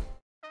there.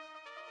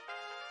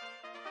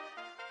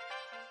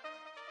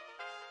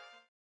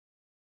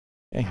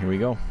 Okay, here we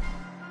go.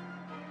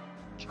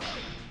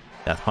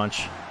 Death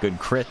Punch. Good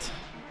crit.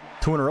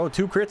 2 in a row.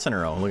 2 crits in a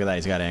row. Look at that.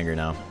 He's got anger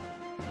now.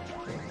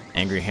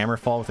 Angry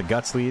Hammerfall with a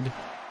guts lead.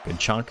 Good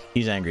chunk.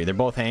 He's angry. They're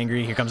both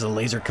angry. Here comes the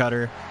laser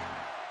cutter.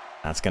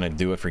 That's gonna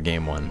do it for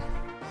game 1.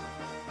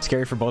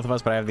 Scary for both of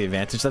us, but I have the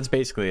advantage. That's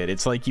basically it.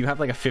 It's like you have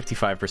like a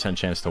 55%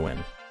 chance to win,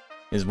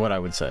 is what I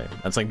would say.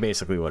 That's like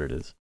basically what it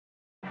is.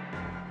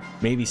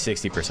 Maybe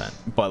 60%,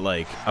 but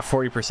like a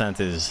 40%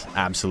 is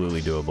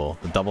absolutely doable.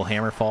 The double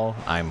hammer fall,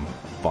 I'm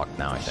fucked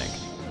now, I think.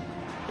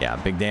 Yeah,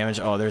 big damage.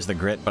 Oh, there's the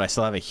grit, but I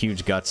still have a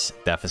huge guts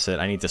deficit.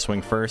 I need to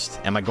swing first.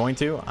 Am I going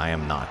to? I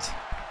am not.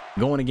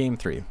 Going to game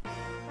 3.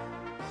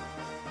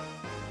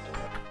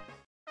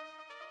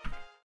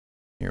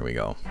 Here we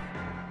go.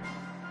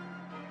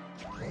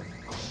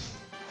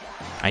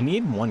 I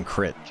need 1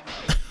 crit.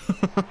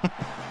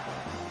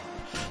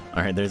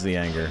 Alright, there's the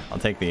anger. I'll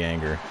take the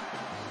anger.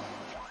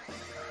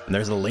 And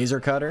there's the laser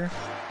cutter.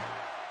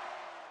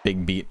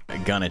 Big Beat.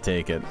 Gonna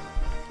take it.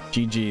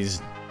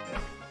 GG's.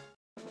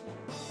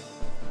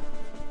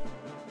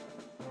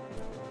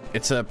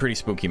 It's a pretty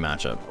spooky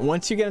matchup.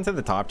 Once you get into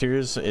the top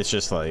tiers, it's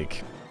just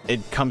like,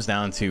 it comes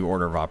down to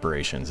order of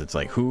operations. It's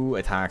like who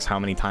attacks how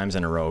many times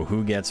in a row,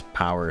 who gets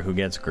power, who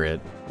gets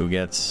grit, who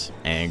gets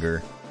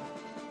anger.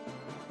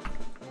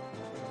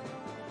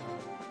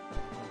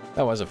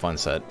 That was a fun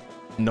set.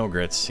 No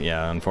grits,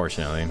 yeah,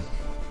 unfortunately.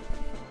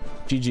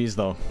 GG's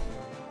though.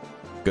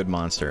 Good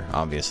monster,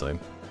 obviously.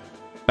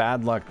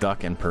 Bad Luck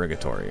Duck and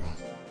Purgatory.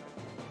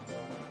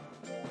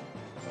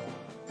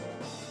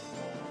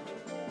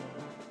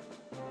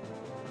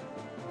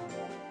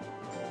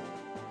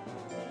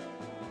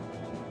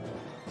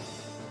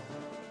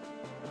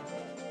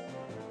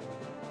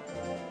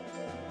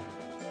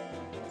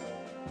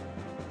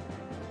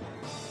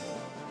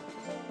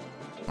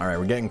 All right,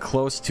 we're getting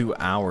close to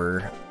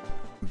our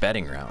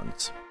betting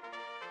rounds.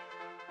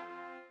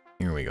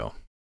 Here we go.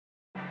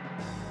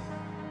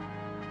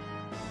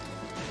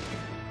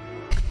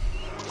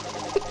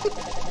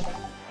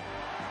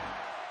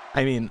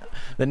 I mean,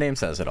 the name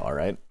says it all,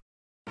 right?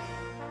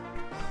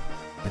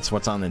 It's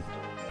what's on the,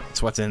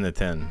 it's what's in the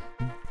tin.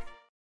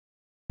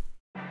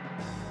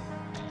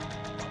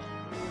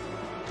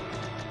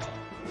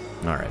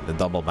 All right, the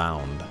double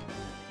bound.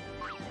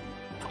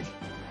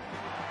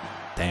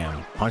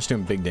 Damn, punch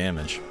doing big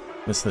damage.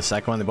 This is the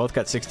second one. They both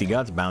got 60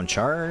 guts. Bound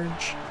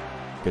charge.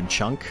 Good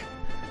chunk.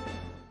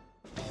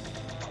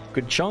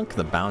 Good chunk.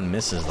 The bound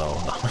misses though.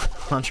 The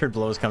 100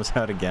 blows comes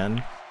out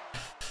again.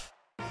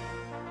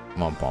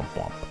 Womp womp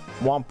womp.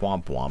 Womp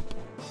womp womp.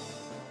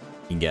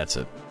 He gets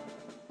it.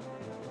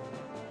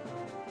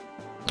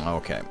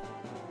 Okay.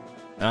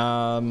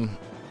 El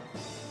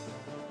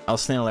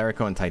Snail,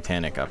 Erico, and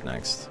Titanic up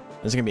next.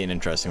 This is gonna be an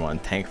interesting one.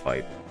 Tank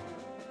fight.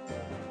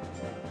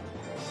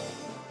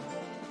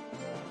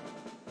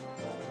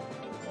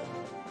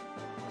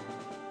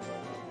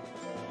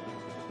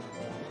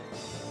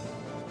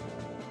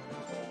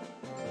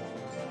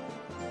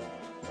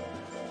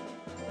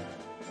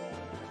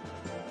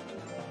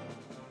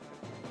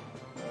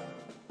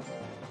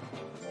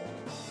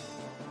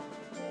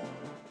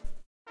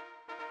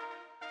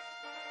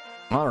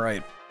 All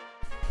right.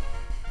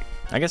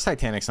 I guess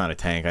Titanic's not a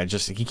tank.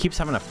 He keeps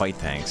having to fight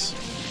tanks.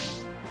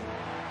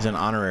 He's an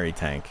honorary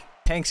tank.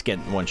 Tanks get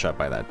one shot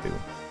by that too.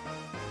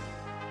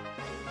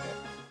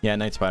 Yeah,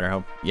 Night Spider,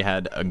 hope you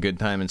had a good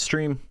time in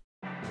stream.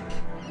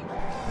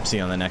 See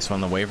on the next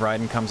one, the wave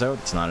riding comes out.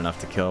 It's not enough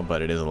to kill,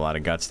 but it is a lot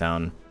of guts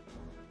down.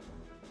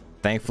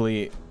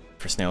 Thankfully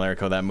for Snail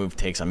Erico, that move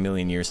takes a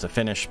million years to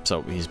finish,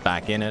 so he's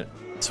back in it.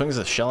 Swings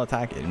a shell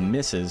attack, it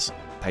misses.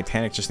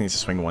 Titanic just needs to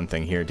swing one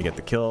thing here to get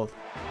the kill.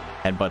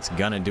 Headbutt's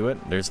gonna do it.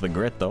 There's the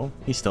grit though.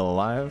 He's still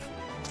alive.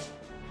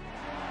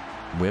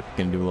 Whip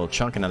gonna do a little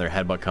chunk. Another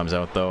headbutt comes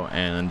out though,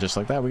 and just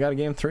like that, we got a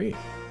game 3.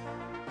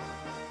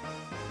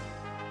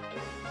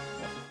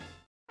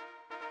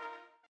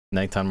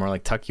 Nighton, more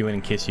like tuck you in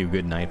and kiss you.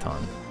 Good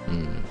Nighton.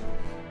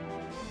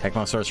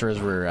 Tecmo sorcerers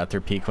were at their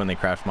peak when they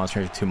crafted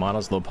Monster Hunter 2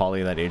 models. Low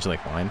poly that age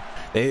like wine.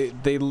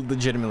 They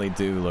legitimately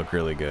do look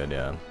really good.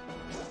 Yeah.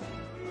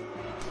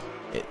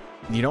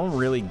 You don't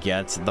really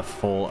get the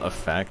full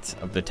effect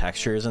of the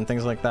textures and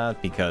things like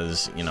that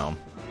because, you know,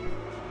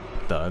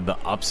 the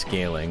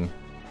upscaling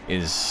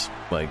is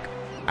like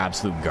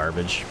absolute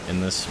garbage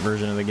in this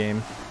version of the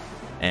game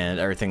and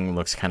everything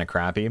looks kind of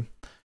crappy.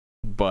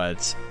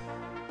 But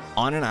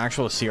on an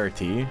actual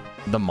CRT,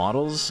 the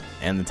models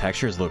and the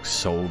textures look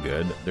so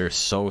good. They're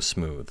so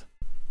smooth.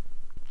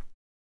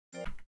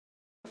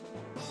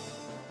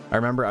 I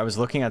remember I was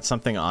looking at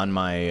something on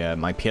my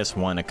my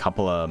PS1 a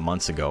couple of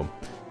months ago,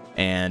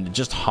 and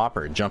just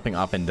Hopper jumping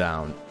up and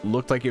down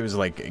looked like it was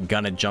like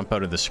gonna jump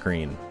out of the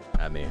screen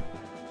at me.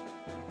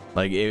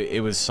 Like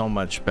it was so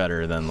much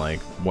better than like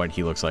what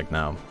he looks like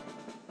now.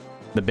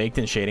 The baked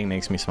in shading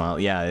makes me smile.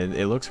 Yeah,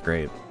 it looks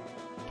great.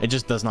 It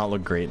just does not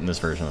look great in this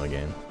version of the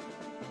game.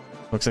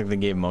 Looks like they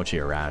gave Mochi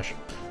a rash.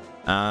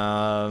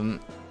 Granola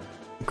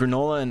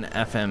and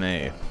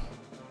FMA.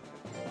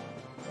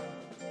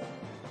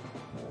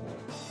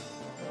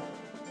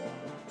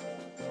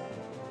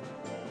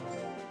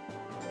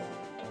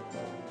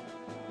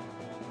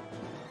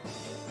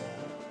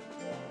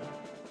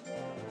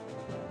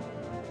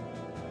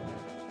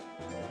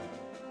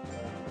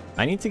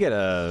 I need to get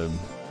a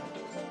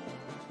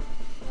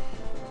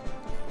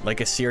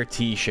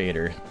CRT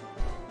shader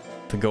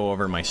to go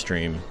over my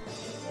stream.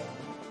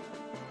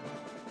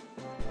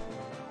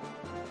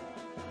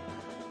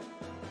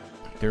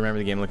 Do you remember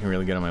the game looking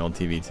really good on my old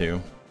TV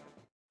too?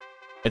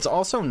 It's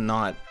also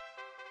not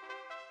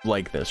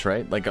like this,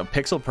 right? Like a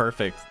pixel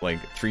perfect like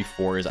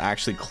 3.4 is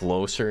actually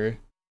closer,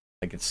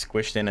 like it's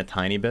squished in a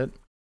tiny bit,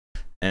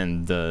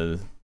 and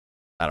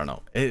I don't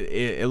know,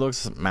 it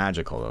looks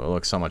magical though. It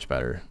looks so much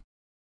better.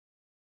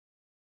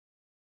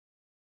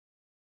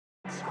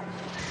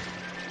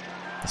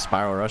 The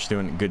Spiral Rush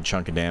doing a good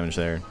chunk of damage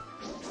there.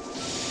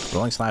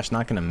 Rolling Slash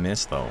not gonna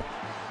miss though.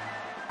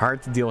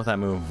 Hard to deal with that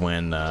move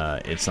when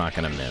it's not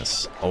gonna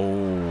miss.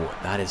 Oh,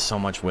 that is so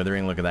much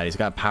withering. Look at that. He's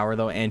got power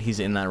though, and he's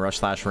in that Rush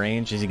Slash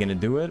range. Is he gonna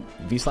do it?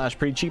 V Slash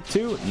pretty cheap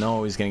too?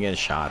 No, he's gonna get a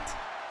shot.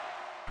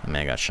 The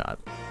man got shot.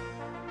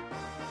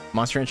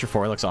 Monster Rancher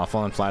 4 looks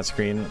awful on flat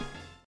screen.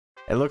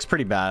 It looks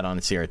pretty bad on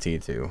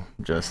CRT too,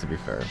 just to be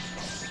fair.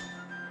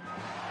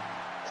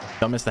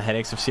 Don't miss the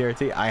headaches of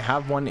CRT. I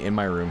have one in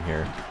my room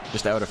here,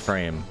 just out of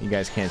frame. You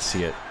guys can't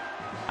see it.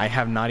 I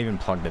have not even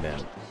plugged it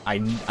in.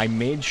 I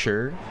made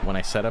sure when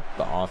I set up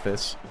the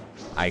office,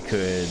 I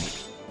could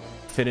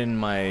fit in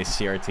my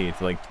CRT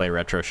to like play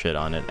retro shit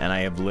on it, and I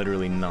have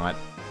literally not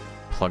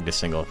plugged a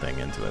single thing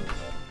into it.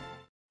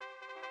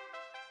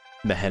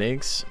 The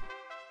headaches?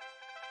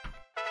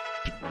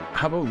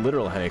 How about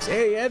literal headaches?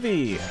 Hey,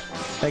 Evie!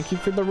 Thank you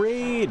for the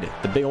raid!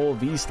 The big old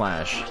V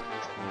Slash.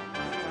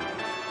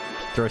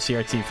 Throw a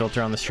CRT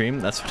filter on the stream?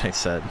 That's what I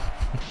said.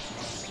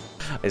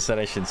 I said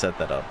I should set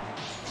that up.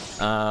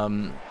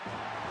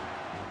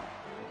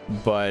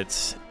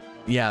 But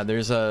yeah,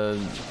 there's a,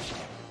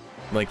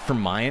 like for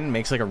mine,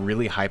 makes like a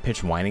really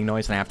high-pitched whining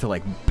noise, and I have to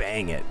like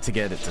bang it to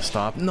get it to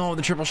stop. No,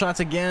 the triple shots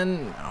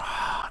again.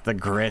 Oh, the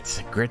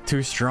grit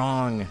too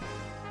strong.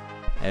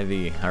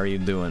 Evie, how are you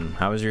doing?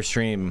 How was your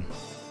stream?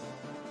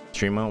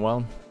 Stream went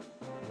well?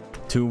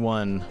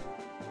 2-1.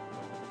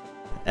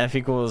 F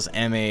equals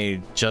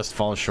MA just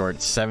falls short.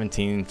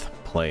 17th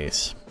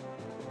place.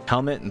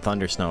 Helmet and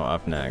Thundersnow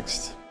up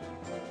next.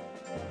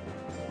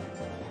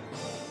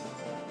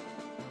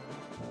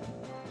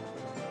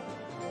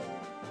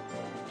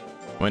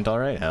 Went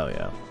alright? Hell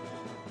yeah.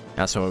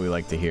 That's what we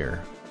like to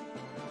hear.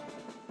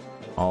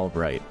 All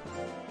right.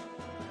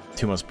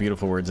 Two most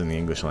beautiful words in the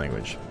English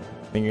language.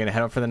 Think you're gonna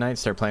head out for the night?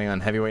 Start playing on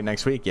heavyweight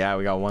next week? Yeah,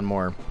 we got one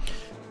more.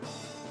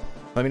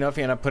 Let me know if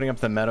you end up putting up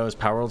the Meadows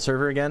Power World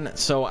server again.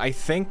 So I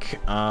think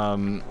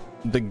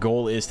the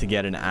goal is to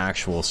get an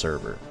actual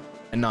server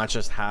and not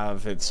just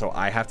have it so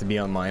I have to be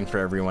online for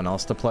everyone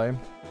else to play.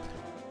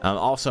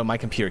 Also, my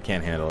computer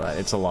can't handle that.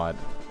 It's a lot.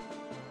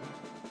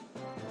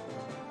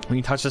 When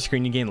you touch the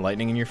screen, you gain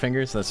lightning in your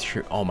fingers. That's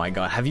true. Oh my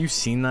god, have you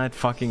seen that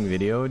fucking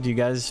video? Do you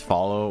guys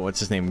follow, what's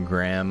his name,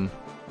 Graham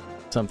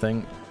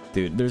something?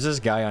 Dude, there's this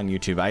guy on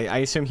YouTube. I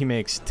assume he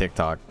makes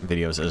TikTok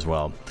videos as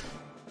well.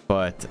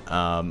 But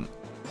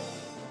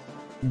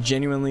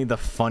genuinely the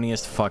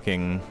funniest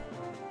fucking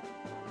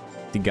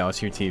Degauss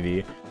your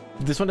TV.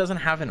 This one doesn't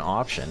have an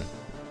option.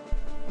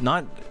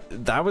 Not,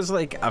 that was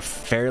like a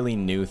fairly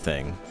new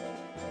thing.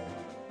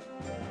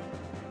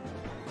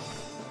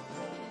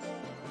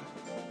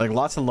 Like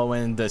lots of low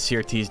end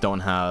CRTs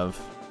don't have.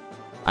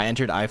 I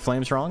entered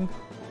iFlames wrong.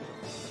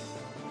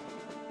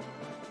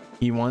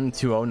 He won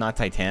 2-0, not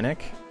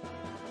Titanic.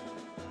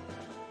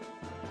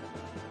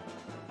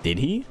 Did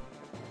he?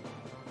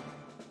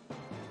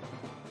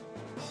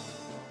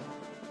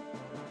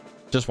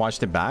 Just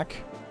watched it back.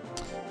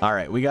 All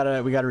right, we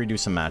gotta redo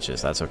some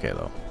matches. That's okay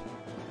though.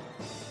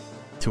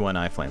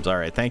 2-1 iFlames. All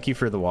right, thank you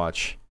for the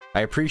watch.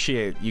 I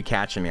appreciate you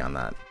catching me on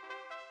that.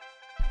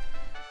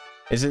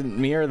 Is it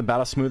me or the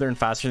battle smoother and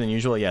faster than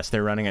usual? Yes,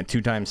 they're running at 2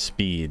 times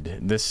speed.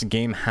 This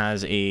game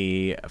has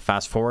a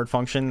fast forward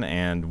function,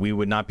 and we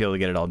would not be able to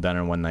get it all done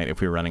in one night if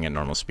we were running at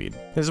normal speed.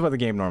 This is what the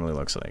game normally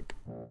looks like.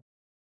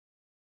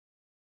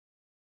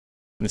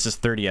 This is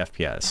 30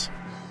 FPS.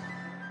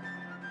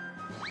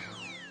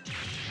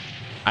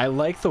 I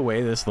like the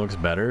way this looks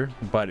better,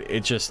 but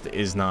it just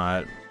is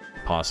not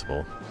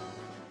possible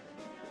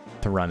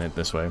to run it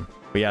this way.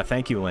 But yeah,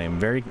 thank you, Lame.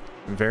 Very,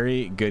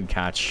 very good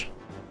catch.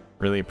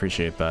 Really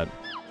appreciate that.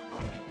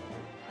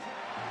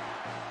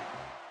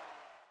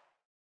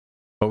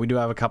 But we do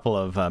have a couple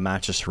of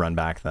matches to run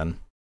back then.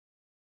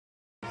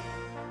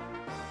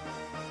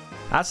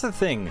 That's the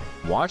thing.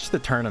 Watch the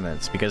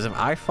tournaments, because if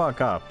I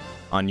fuck up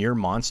on your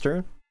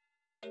monster,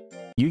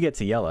 you get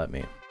to yell at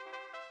me.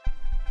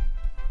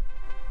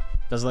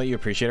 Doesn't let you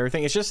appreciate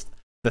everything. It's just,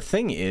 the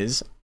thing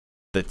is,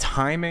 the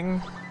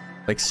timing,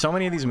 like so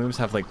many of these moves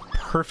have like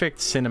perfect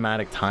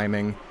cinematic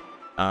timing.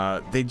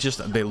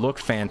 They look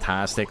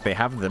fantastic. They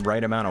have the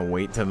right amount of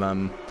weight to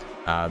them.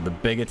 The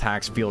big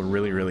attacks feel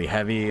really, really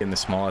heavy, and the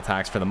small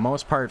attacks, for the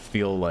most part,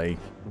 feel like,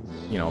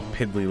 you know,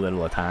 piddly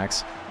little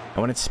attacks. And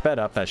when it's sped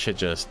up, that shit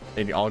just,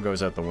 it all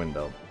goes out the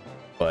window.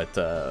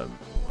 But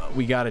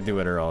we gotta do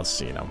it, or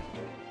else, you know.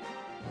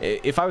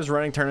 If I was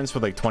running tournaments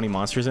with like 20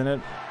 monsters in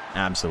it,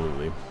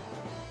 absolutely.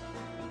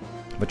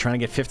 But trying to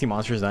get 50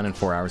 monsters done in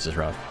 4 hours is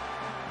rough.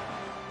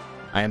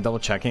 I am double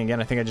checking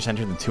again. I think I just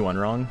entered the 2-1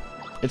 wrong.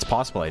 It's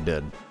possible I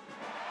did.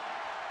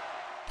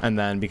 And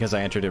then because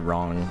I entered it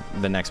wrong,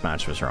 the next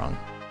match was wrong.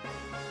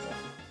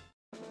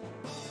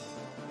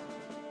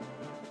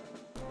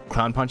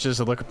 Clown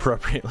punches look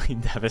appropriately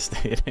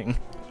devastating.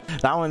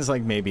 That one's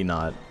like maybe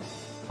not.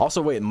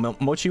 Also, wait,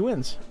 Mochi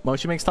wins.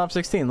 Mochi makes top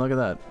 16. Look at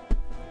that.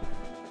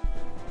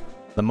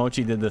 The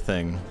Mochi did the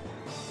thing.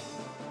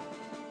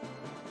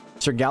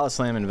 Sir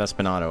Gallislam and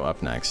Vespinato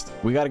up next.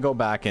 We got to go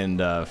back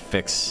and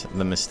fix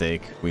the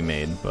mistake we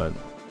made, but...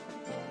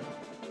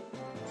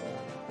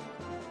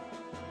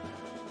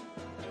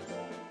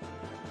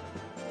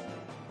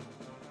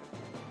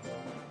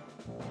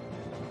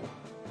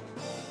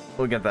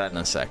 we'll get that in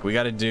a sec. We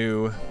got to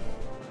do...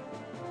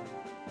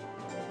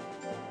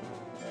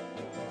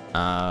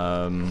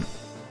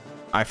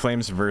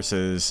 iFlames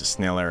versus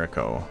Snail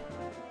Erico.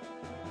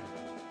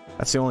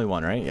 That's the only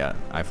one, right? Yeah,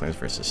 iFlames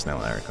versus Snail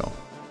Erico.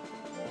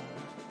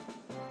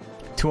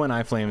 2 on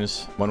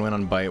iFlames, 1 win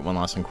on Bite, 1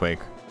 loss on Quake.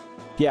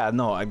 Yeah,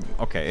 no,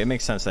 okay, it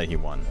makes sense that he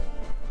won.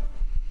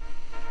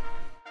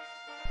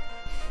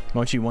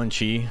 Mochi won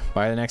Chi.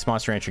 Buy the next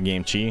Monster Rancher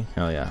game, Chi.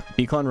 Hell yeah.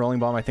 Beacon Rolling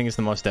Bomb, I think, is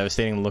the most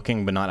devastating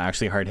looking, but not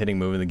actually hard-hitting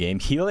move in the game.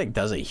 He, like,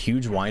 does a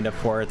huge wind-up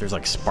for it. There's,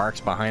 like, sparks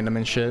behind him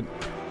and shit.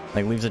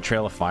 Like, leaves a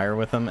trail of fire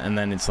with him, and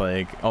then it's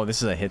like, oh,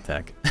 this is a hit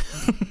tech.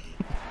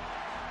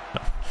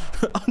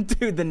 Oh,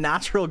 dude, the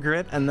natural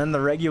grit and then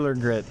the regular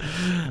grit.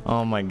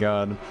 Oh, my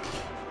God.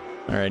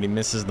 Alright, he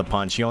misses the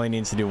punch. He only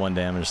needs to do 1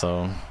 damage,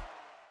 though.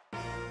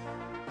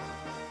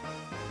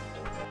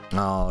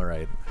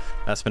 Alright.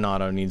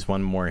 Espinato needs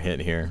 1 more hit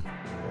here.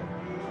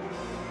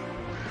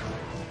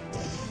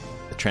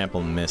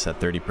 trample and miss at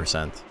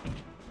 30%.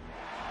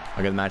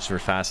 Okay, the matches were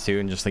fast too,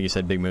 and just like you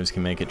said, big moves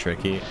can make it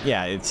tricky.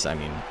 Yeah, it's, I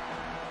mean,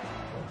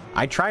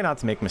 I try not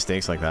to make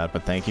mistakes like that,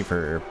 but thank you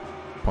for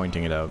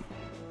pointing it out.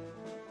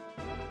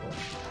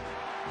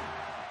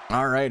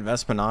 All right,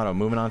 Vespinato,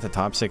 moving on to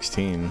top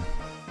 16.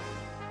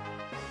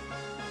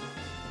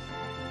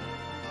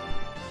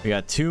 We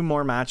got 2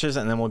 more matches,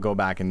 and then we'll go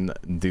back and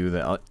do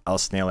the El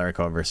Snail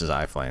Erico versus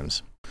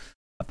iFlames.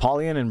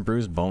 Apollyon and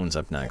Bruised Bones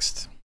up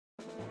next.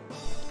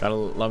 Gotta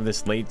love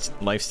this late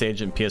life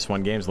stage in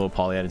PS1 games. Low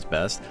poly at its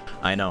best.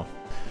 I know.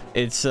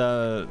 It's,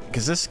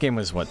 because this game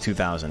was, what,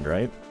 2000,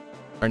 right?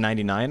 Or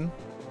 99?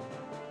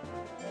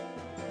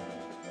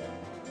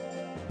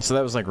 So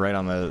that was, like, right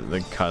on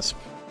the cusp.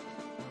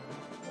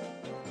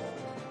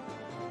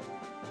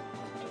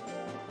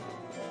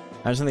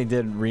 Imagine they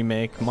did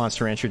remake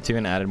Monster Rancher 2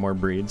 and added more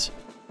breeds.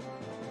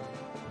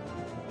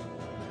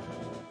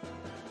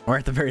 Or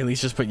at the very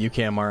least, just put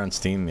UKMR on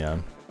Steam, yeah.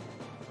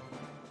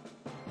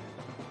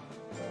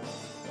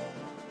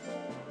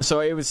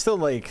 So it was still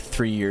like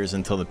 3 years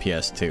until the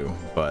PS2,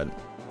 but...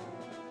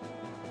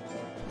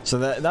 So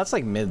that's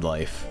like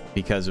midlife,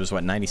 because it was,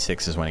 what,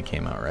 96 is when it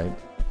came out, right?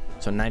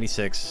 So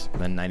 96,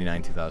 then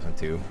 99,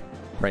 2002,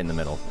 right in the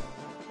middle.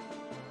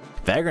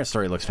 Vagrant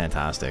Story looks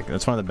fantastic.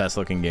 That's one of the best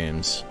looking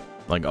games,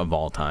 like, of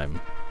all time.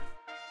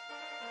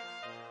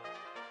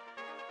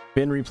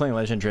 Been replaying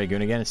Legend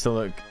Dragoon again. It's still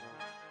like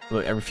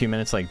every few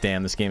minutes, like,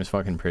 damn, this game is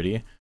fucking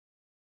pretty.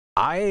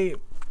 I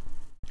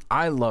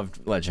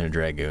loved Legend of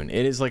Dragoon.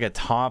 It is like a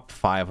top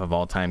 5 of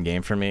all time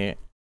game for me.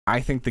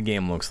 I think the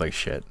game looks like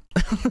shit.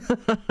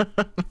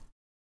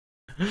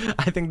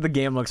 I think the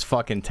game looks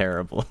fucking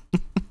terrible.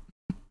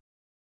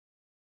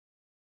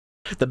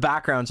 The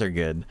backgrounds are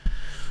good.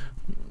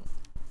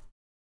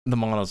 The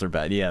models are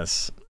bad,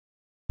 yes.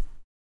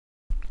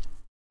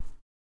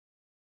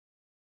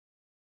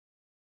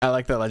 I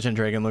like that Legend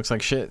Dragon looks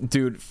like shit.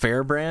 Dude,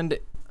 Fairbrand,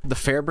 the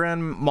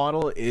Fairbrand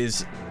model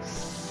is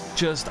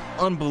just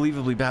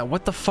unbelievably bad.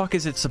 What the fuck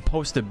is it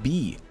supposed to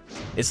be?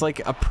 It's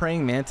like a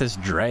praying mantis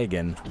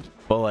dragon,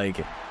 but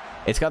like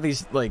it's got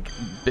these like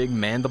big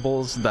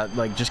mandibles that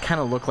like just kind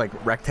of look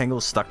like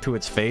rectangles stuck to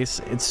its face.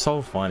 It's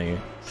so funny.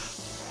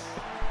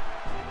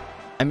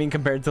 I mean,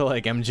 compared to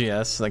like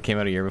MGS that came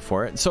out a year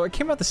before it. So it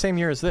came out the same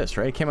year as this,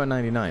 right? It came out in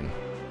 99.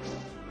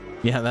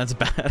 Yeah, that's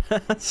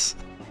badass.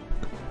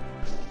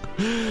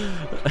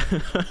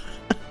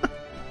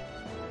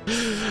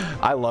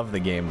 I love the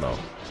game though.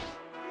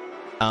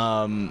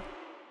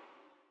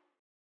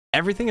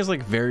 Everything is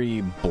like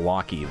very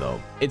blocky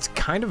though. It's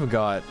kind of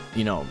got,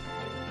 you know,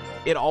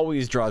 it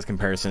always draws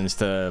comparisons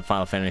to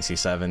Final Fantasy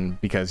VII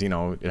because, you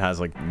know, it has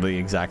like the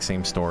exact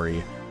same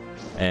story,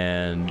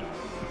 and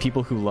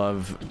people who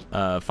love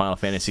Final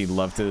Fantasy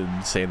love to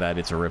say that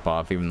it's a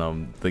ripoff, even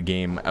though the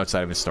game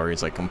outside of its story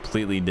is like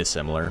completely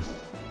dissimilar.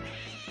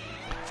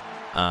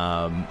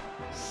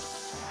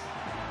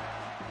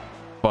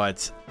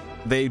 But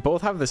they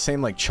both have the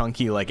same like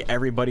chunky, like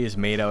everybody is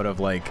made out of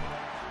like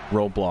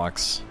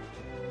Roblox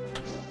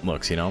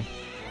looks, you know.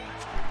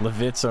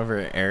 Levitz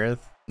over Aerith.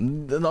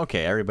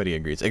 Okay, everybody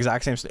agrees.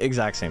 Exact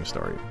same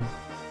story.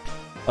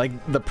 Like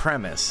the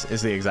premise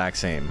is the exact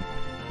same.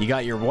 You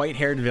got your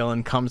white-haired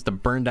villain comes to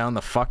burn down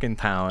the fucking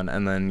town,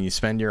 and then you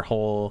spend your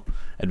whole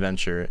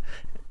adventure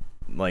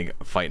like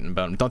fighting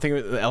about him. Don't think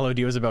the LOD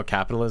was about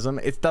capitalism.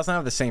 It doesn't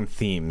have the same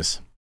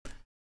themes.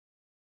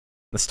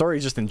 The story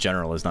just in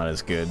general is not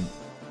as good.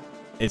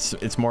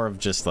 It's more of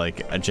just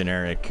like a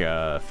generic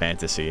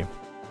fantasy.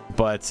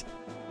 But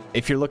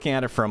if you're looking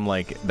at it from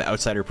like the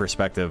outsider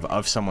perspective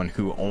of someone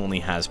who only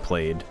has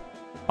played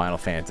Final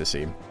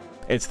Fantasy,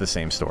 it's the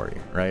same story,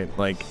 right?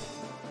 Like,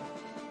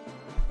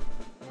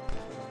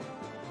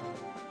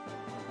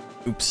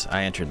 oops,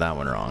 I entered that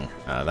one wrong.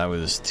 That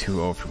was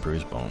 2-0 for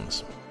Bruised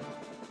Bones.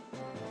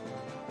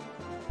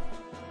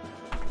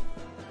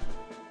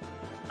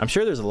 I'm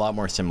sure there's a lot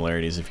more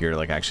similarities if you're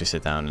like actually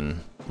sit down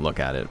and look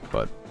at it,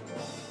 but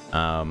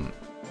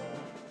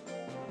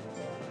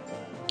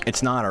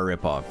it's not a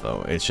ripoff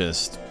though. It's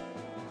just,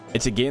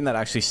 it's a game that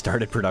actually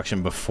started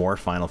production before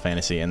Final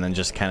Fantasy and then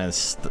just kind of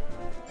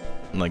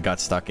like got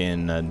stuck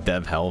in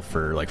dev hell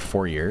for like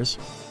 4 years.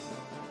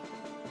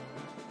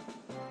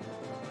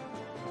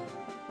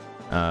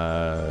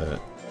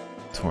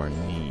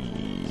 Tornillos.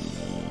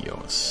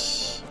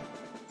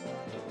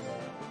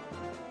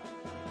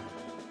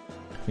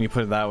 When you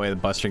put it that way, the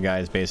Buster guy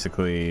is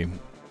basically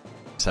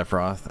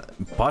Sephiroth.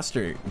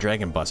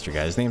 Dragon Buster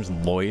guy. His name's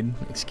Lloyd,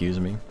 excuse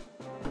me.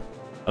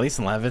 At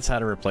least Levitz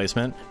had a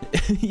replacement.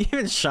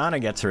 Even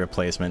Shauna gets a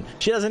replacement.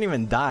 She doesn't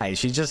even die.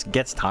 She just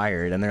gets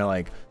tired, and they're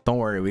like, don't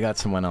worry, we got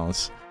someone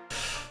else.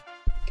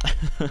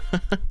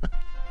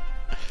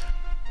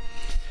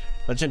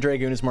 Legend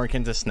Dragoon is more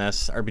akin to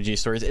SNES RPG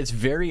stories. It's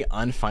very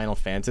un-Final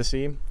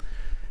Fantasy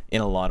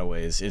in a lot of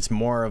ways. It's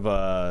more of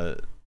a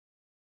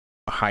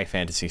high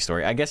fantasy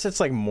story. I guess it's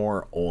like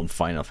more old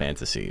Final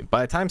Fantasy.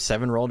 By the time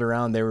 7 rolled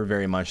around, they were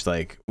very much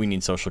like, we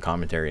need social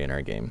commentary in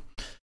our game.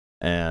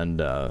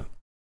 And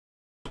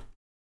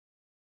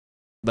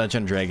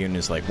Legend Dragoon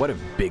is like, what if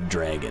big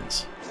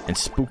dragons? And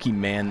Spooky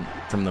Man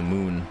from the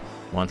Moon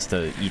wants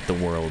to eat the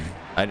world.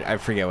 I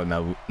forget what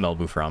Mel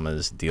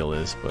Buframa's deal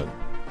is, but...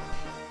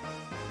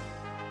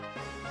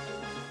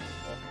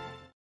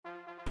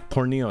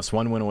 Tornillos,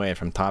 1 win away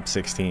from top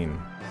 16.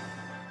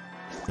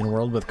 In a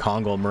world with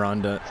Congo,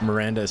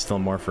 Miranda is still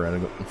more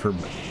forgettable.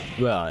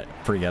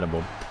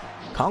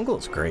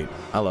 Congo's great.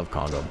 I love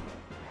Congo.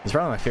 He's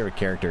probably my favorite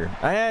character.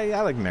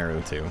 I like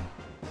Meru too.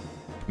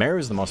 Meru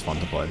is the most fun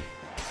to play.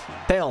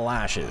 Tail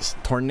Lashes.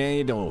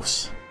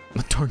 Tornadoes.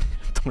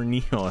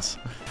 Tornillos.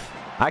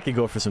 I could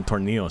go for some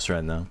tornillos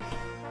right now.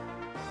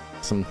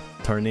 Some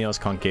tornillos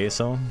con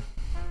queso.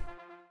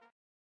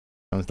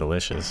 Sounds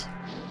delicious.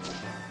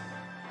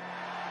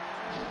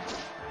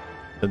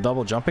 The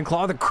double jumping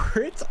claw, the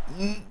crit.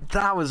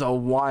 That was a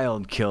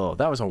wild kill.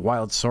 That was a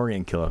wild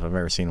Saurian kill if I've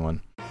ever seen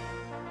one.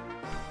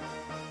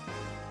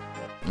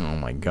 Oh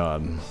my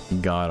god.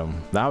 Got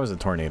him. That was a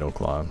tornado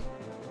claw.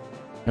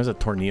 That was a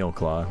tornado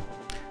claw.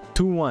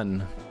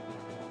 2-1.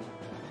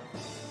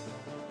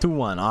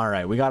 2-1.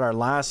 Alright, we got our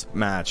last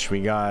match.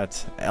 We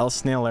got El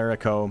Snail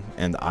Erico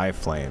and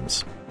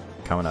iFlames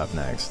coming up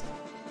next.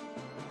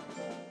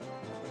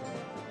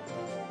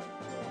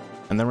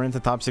 And then we're into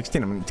top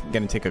 16. I'm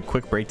gonna take a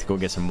quick break to go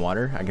get some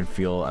water. I can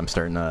feel I'm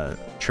starting to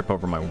trip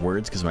over my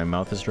words because my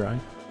mouth is dry.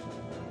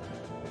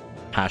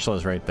 Hashel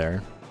is right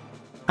there.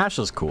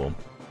 Hashel's cool.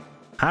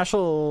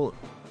 Hashel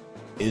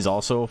is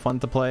also fun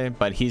to play,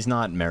 but he's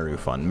not Meru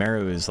fun.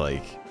 Meru is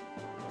like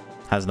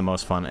has the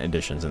most fun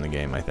additions in the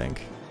game, I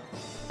think.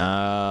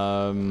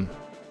 And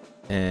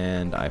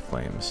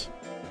iFlames.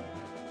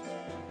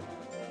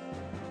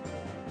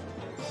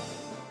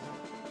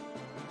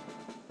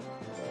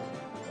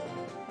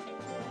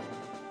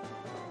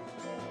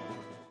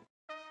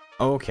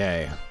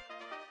 Okay.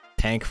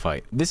 Tank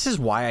fight. This is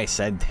why I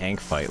said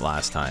tank fight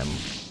last time.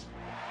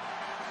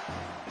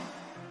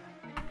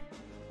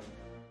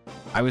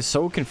 I was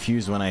so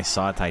confused when I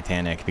saw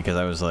Titanic because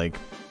I was like,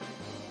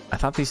 I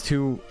thought these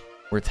two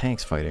were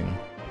tanks fighting.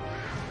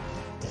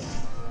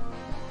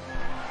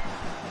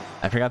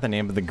 I forgot the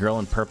name, but the girl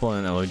in purple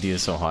and LOD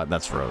is so hot.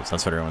 That's Rose.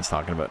 That's what everyone's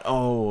talking about.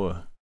 Oh.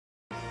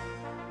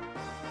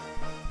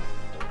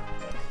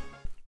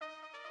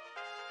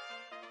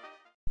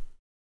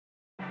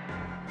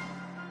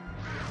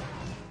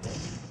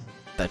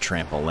 That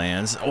trample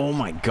lands. Oh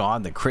my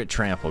god, the crit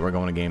trample. We're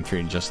going to game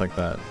 3 just like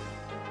that.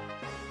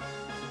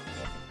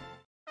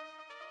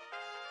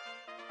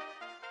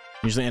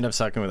 Usually end up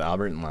sucking with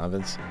Albert and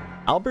Lavids.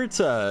 Albert's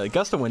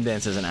Gust of Wind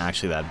Dance isn't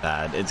actually that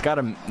bad. It's got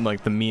a,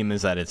 like, the meme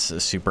is that it's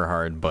super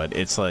hard, but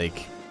it's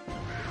like,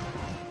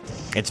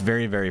 it's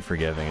very, very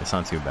forgiving. It's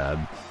not too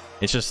bad.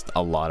 It's just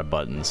a lot of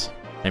buttons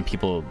and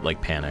people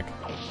like panic.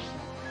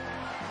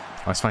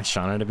 I always find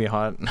Shauna to be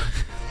hot.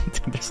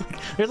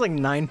 there's like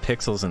 9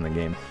 pixels in the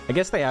game. I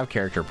guess they have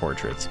character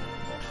portraits.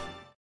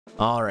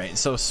 Alright,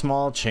 so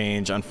small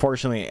change.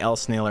 Unfortunately, El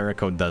Snail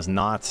Erico does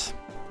not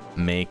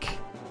make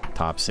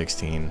top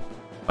 16.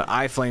 But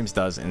iFlames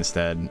does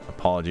instead.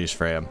 Apologies,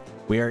 Freya.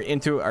 We are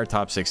into our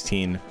top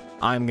 16.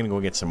 I'm gonna go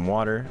get some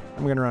water.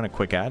 I'm gonna run a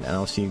quick ad, and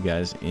I'll see you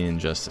guys in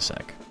just a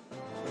sec.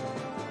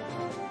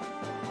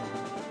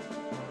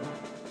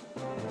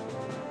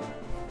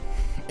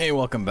 Hey,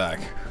 welcome back.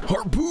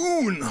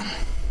 Harpoon!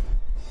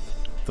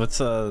 What's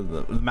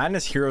the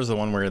Madness Hero is the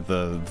one where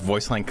the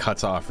voice line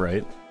cuts off,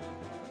 right?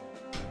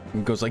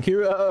 It goes like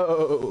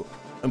hero,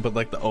 but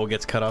like the O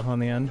gets cut off on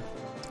the end.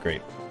 It's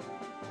great.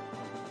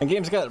 And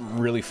game's got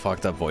really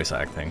fucked up voice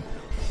acting.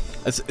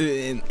 It's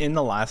in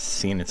the last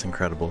scene. It's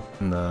incredible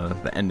in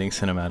the ending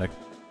cinematic.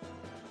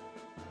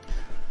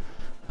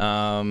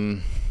 Was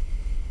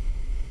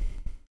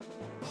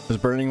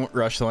Burning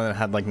Rush the one that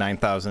had like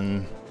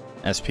 9,000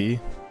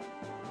 SP?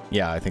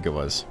 Yeah, I think it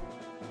was.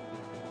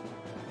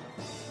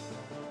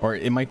 Or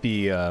it might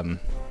be,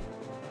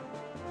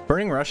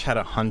 Burning Rush had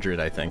 100,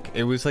 I think.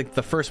 It was like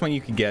the first one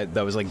you could get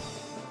that was like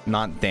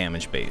not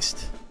damage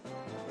based.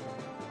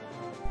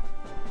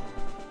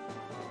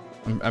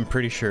 I'm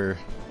pretty sure.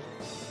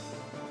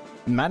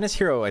 Madness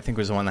Hero, I think,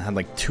 was the one that had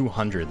like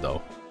 200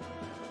 though.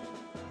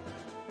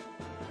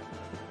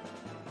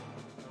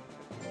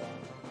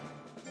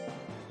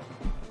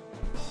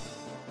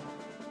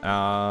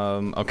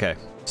 Okay.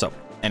 So,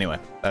 anyway,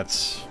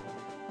 that's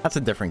a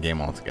different game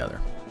altogether.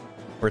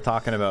 We're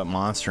talking about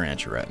Monster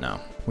Rancher right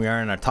now. We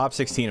are in our top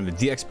 16 of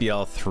the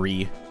DXBL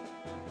 3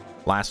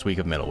 last week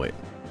of Middleweight.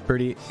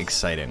 Pretty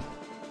exciting.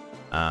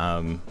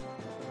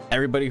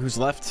 Everybody who's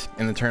left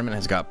in the tournament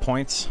has got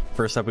points.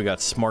 First up, we got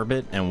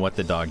Smorbit and What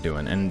the Dog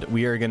Doing. And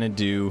we are going to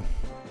do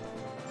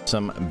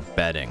some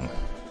betting.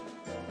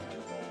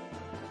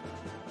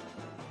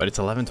 But it's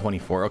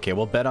 11:24. Okay,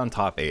 we'll bet on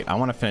top 8. I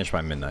want to finish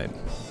by midnight.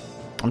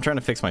 I'm trying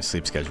to fix my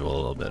sleep schedule a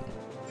little bit.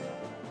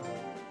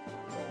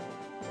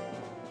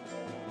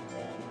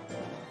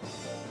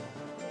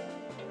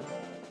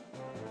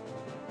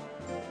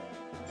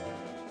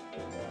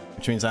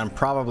 Which means I'm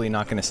probably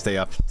not going to stay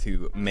up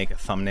to make a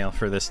thumbnail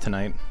for this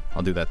tonight.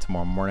 I'll do that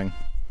tomorrow morning.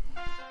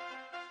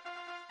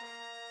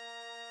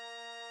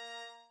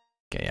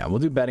 Okay, yeah, we'll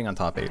do betting on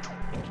top 8.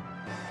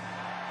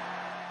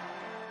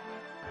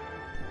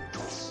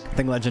 I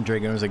think Legend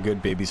Dragoon was a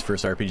good baby's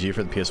first RPG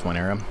for the PS1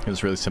 era. It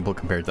was really simple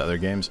compared to other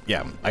games.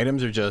 Yeah,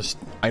 items are just...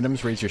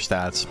 Items raise your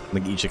stats.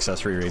 Like, each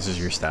accessory raises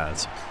your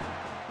stats.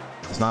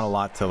 There's not a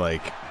lot to,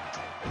 like,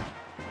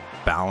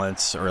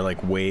 balance or,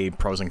 like, weigh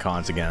pros and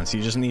cons against.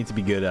 You just need to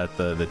be good at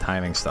the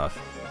timing stuff.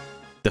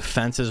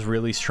 Defense is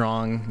really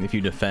strong. If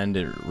you defend,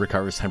 it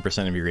recovers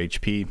 10% of your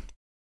HP.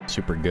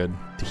 Super good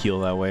to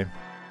heal that way.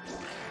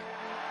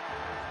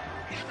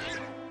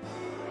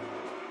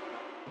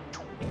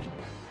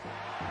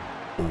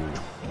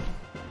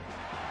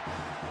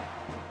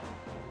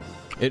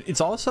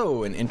 It's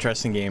also an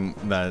interesting game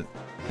in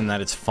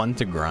that it's fun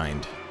to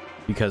grind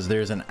because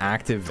there's an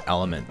active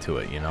element to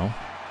it, you know?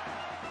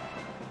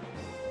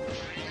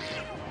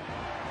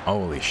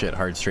 Holy shit,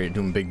 hard straight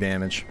doing big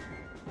damage.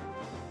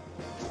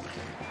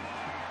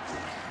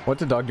 What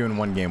did Dog do in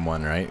one game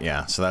one, right?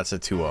 Yeah, so that's a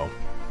 2-0.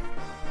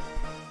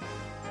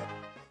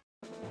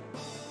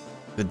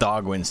 The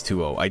Dog wins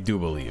 2-0, I do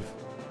believe.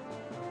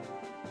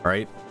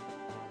 Right?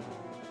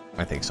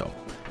 I think so.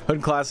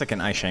 Hood Classic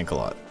and I Shank a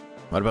Lot.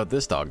 What about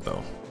this dog,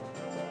 though?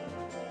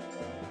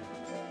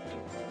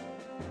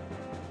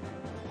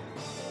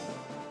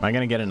 Am I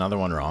gonna get another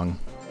one wrong?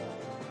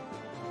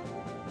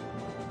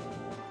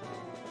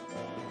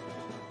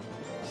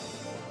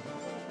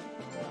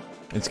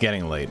 It's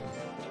getting late.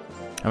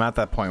 I'm at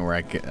that point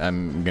where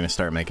I'm gonna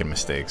start making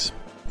mistakes.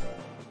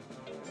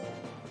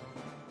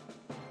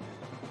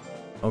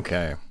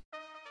 Okay.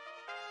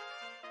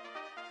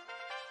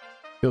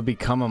 You'll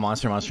become a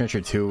monster in Monster Hunter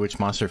 2. Which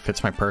monster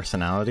fits my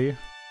personality?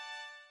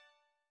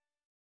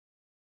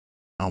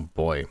 Oh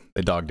boy,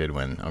 the dog did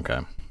win. Okay.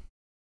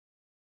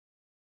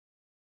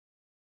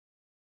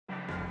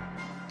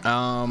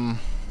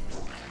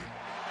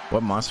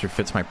 What monster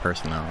fits my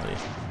personality?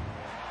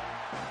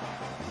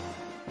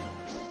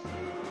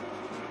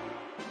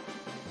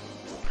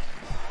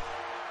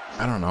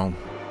 I don't know.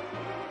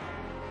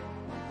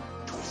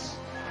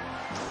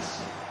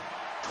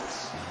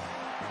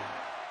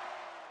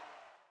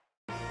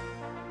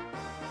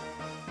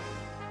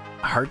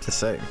 Hard to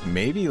say.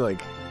 Maybe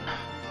like,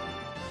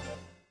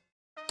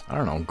 I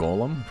don't know,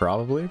 Golem,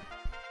 probably.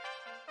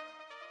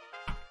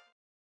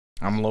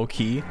 I'm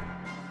low-key.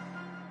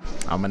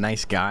 I'm a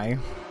nice guy.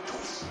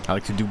 I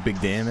like to do big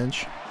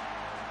damage.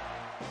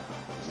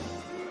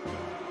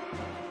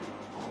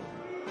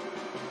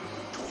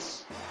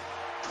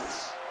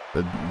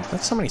 But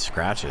that's so many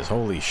scratches.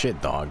 Holy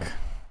shit, dog.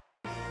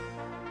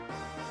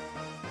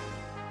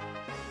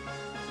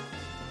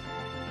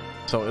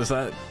 So is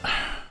that...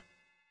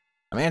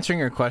 I'm answering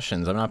your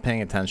questions. I'm not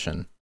paying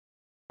attention.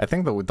 I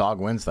think the dog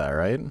wins that,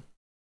 right?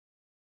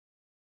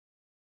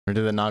 Or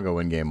did the Naga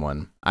win game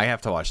one? I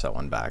have to watch that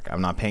one back.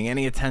 I'm not paying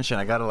any attention.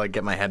 I gotta like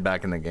get my head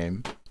back in the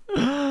game.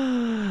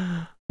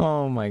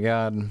 Oh my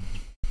god.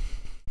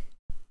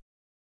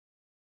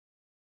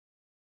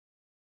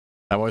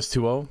 That was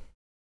 2-0?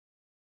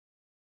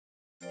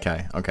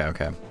 Okay,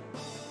 okay.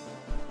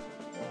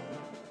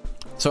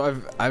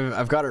 So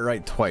I've got it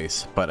right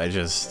twice, but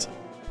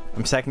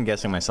I'm second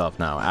guessing myself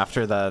now.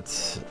 After that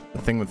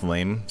thing with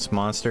Lame's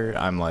monster,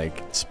 I'm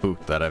like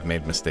spooked that I've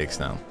made mistakes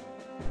now.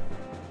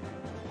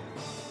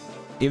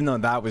 Even though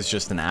that was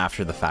just an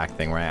after the fact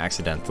thing where I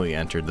accidentally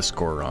entered the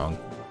score wrong,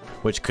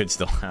 which could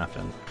still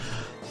happen.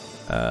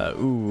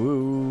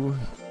 Ooh.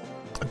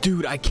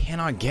 Dude, I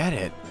cannot get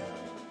it.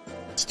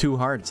 It's too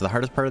hard. So the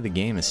hardest part of the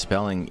game is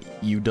spelling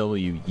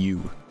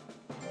UWU.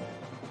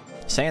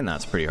 Saying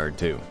that's pretty hard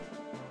too.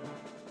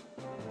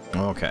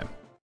 Okay.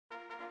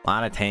 A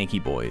lot of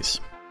tanky boys.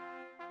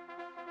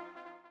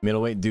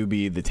 Middleweight do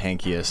be the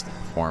tankiest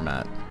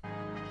format.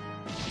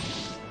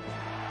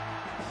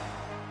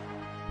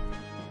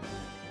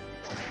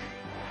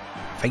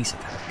 Face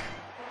attack.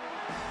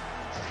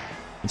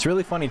 It's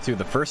really funny too.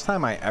 The first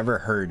time I ever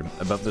heard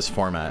about this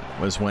format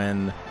was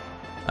when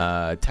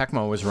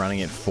Tecmo was running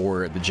it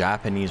for the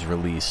Japanese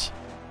release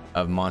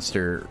of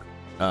Monster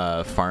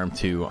Farm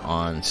 2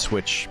 on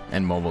Switch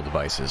and mobile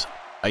devices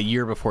a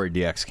year before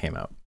DX came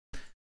out.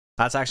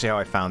 That's actually how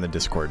I found the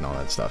Discord and all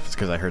that stuff. It's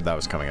because I heard that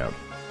was coming out.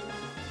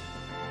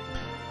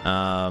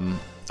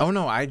 Oh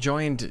no, I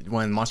joined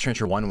when Monster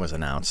Hunter 1 was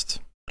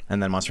announced,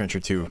 and then Monster Hunter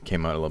 2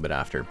 came out a little bit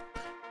after.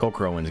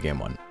 Kokoro wins game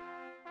 1.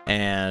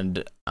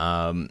 And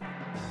that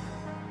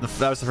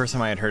was the first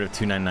time I had heard of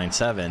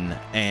 2997,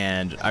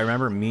 and I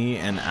remember me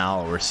and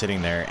Al were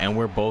sitting there, and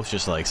we're both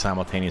just like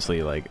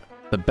simultaneously like,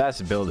 the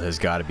best build has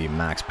got to be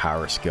max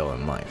power skill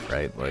in life,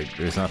 right? Like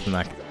there's nothing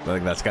that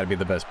like that's got to be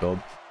the best build.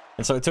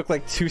 And so it took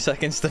like 2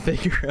 seconds to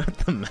figure out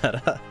the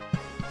meta.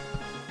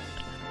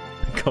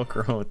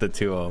 Kokoro with the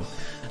 2-0.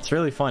 It's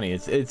really funny.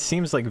 It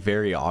seems like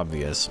very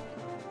obvious.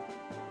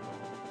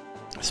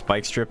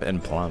 Spike Strip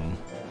and Plum.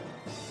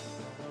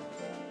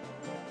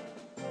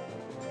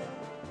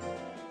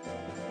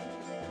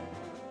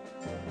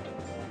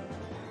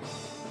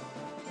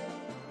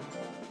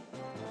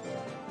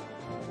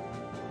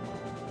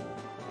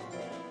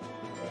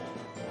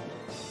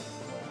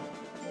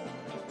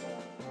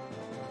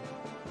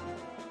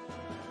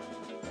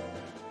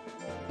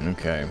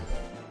 Okay.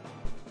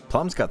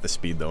 Plum's got the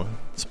speed, though.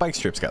 Spike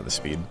Strip's got the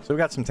speed. So we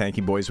got some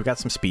tanky boys. We got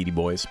some speedy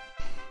boys.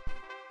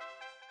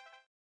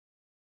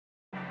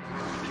 We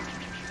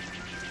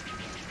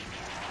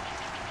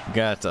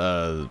got,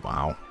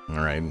 wow.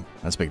 Alright.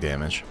 That's big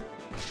damage.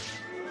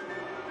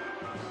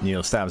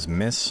 Needle stabs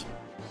miss.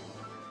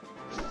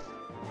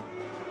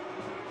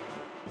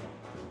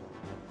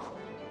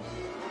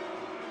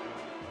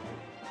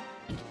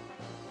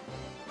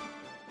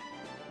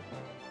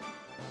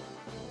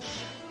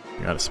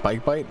 Got a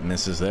spike bite,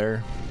 misses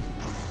there.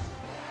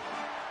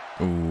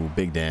 Ooh,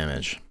 big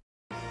damage.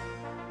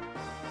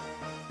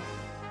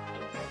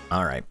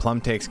 Alright, Plum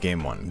takes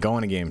game 1.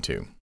 Going to game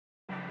 2.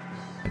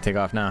 I take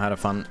off now. Had a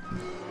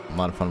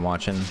lot of fun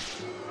watching.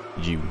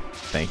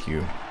 Thank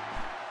you.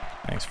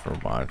 Thanks for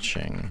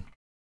watching.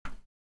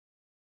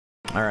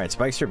 Alright,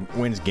 Spike Strip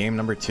wins game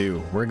number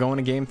 2. We're going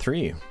to game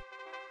 3.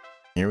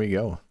 Here we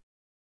go.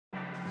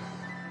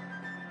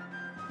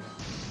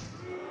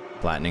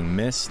 Flattening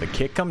miss. The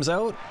kick comes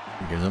out.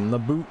 Gives him the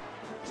boot.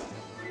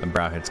 The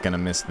brow hit's gonna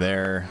miss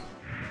there.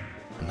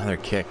 Another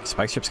kick.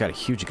 Spike Strip's got a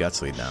huge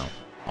guts lead now.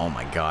 Oh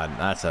my god,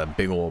 that's a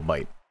big old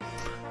bite.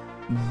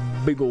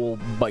 Big old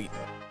bite.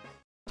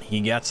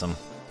 He gets him.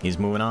 He's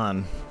moving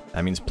on.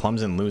 That means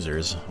Plum's in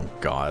losers. Oh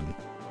god.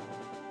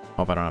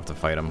 Hope I don't have to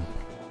fight him.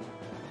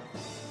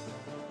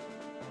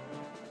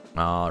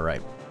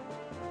 Alright.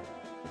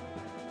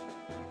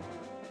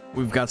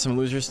 We've got some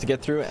losers to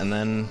get through, and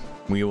then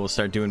we will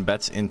start doing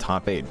bets in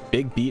top 8.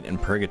 Big Beat and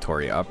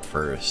Purgatory up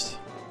first.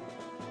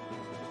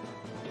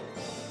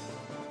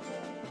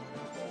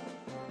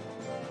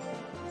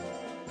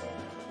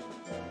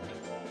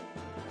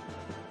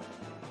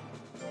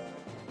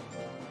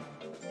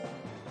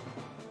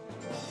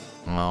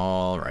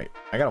 Alright.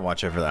 I gotta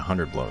watch out for that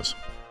 100 blows.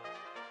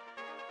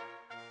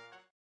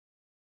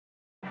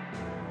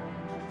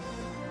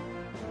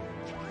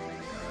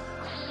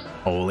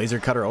 Oh, laser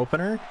cutter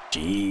opener?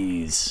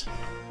 Jeez.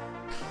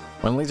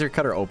 When laser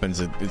cutter opens,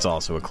 it's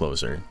also a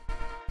closer.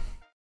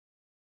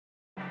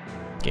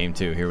 Game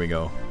 2, here we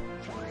go.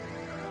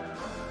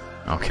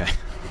 Okay.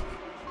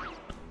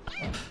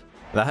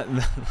 that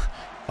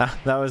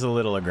was a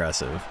little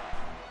aggressive.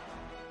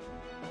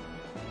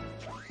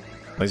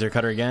 Laser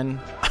cutter again?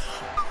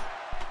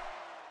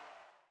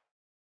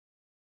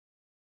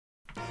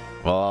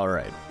 Well,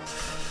 alright.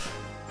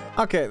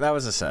 Okay, that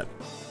was a set.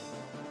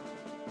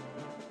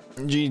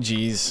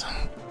 GG's.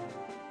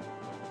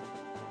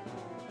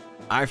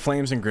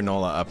 iFlames and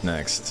Granola up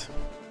next.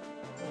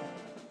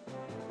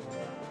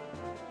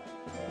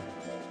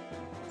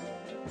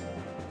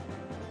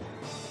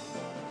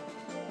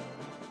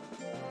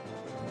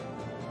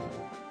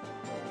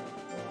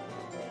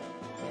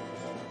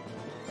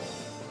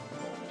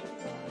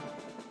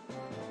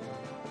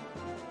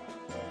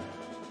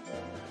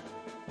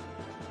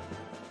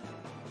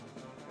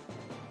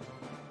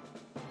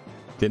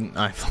 Didn't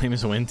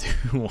iFlames win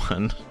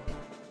 2-1?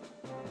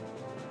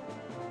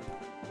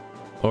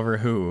 Over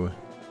who?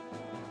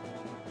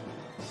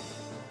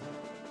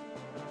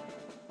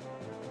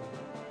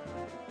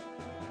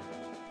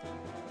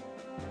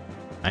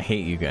 I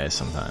hate you guys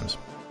sometimes.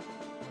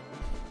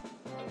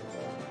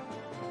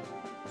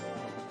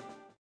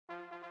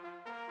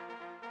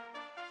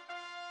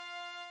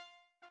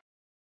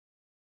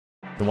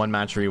 The one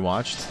match we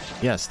watched?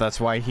 Yes, that's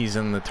why he's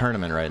in the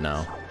tournament right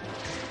now.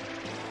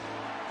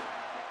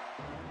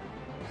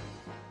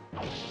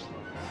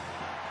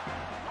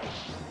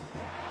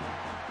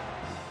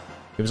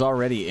 He was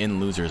already in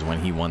losers when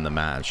he won the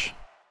match.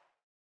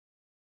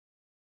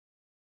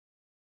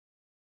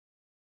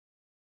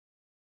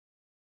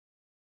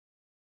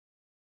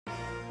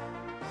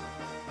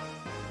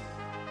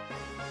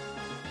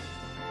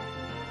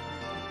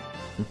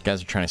 You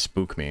guys are trying to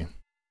spook me.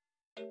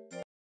 You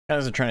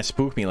guys are trying to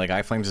spook me like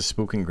iFlames is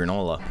spooking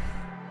Granola.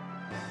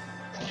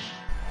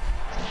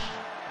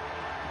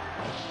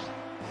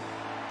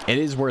 It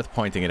is worth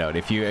pointing it out.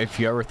 If you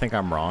ever think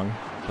I'm wrong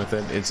with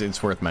it,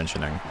 it's worth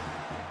mentioning.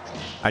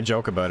 I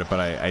joke about it, but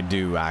I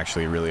do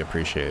actually really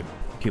appreciate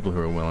people who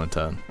are willing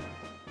to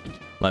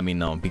let me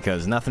know,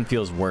 because nothing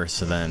feels worse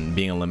than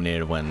being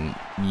eliminated when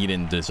you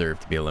didn't deserve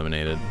to be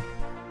eliminated.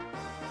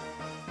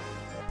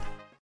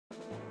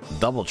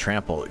 Double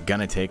trample,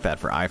 gonna take that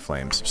for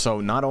iFlames.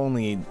 So not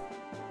only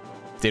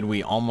did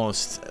we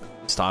almost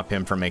stop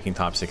him from making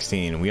top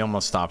 16, we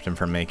almost stopped him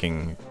from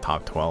making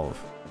top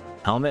 12.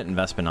 Helmet and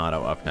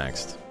Vespinato up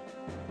next.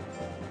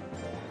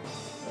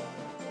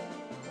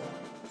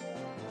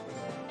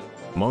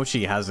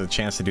 Mochi has a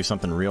chance to do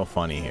something real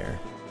funny here.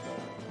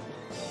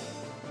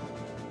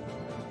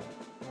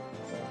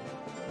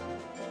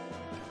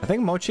 I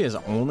think Mochi has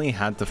only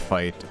had to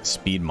fight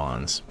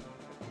Speedmons,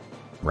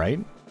 right?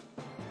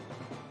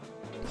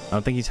 I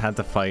don't think he's had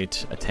to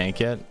fight a tank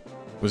yet.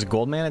 Was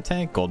Goldman a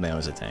tank? Goldman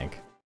was a tank.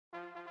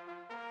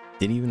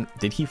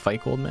 Did he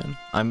fight Goldman?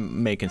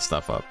 I'm making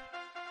stuff up.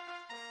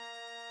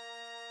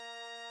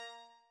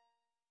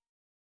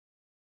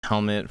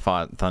 Helmet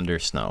fought Thunder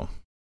Snow.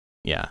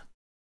 Yeah.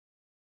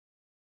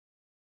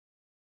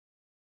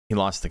 He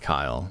lost to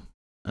Kyle,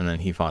 and then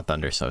he fought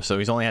Thunder Snow. So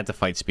he's only had to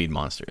fight speed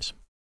monsters.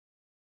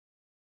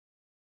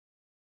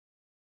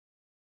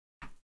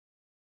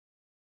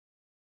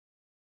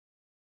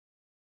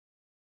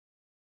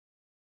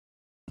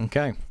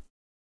 Okay.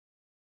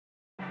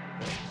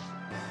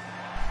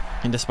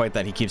 And despite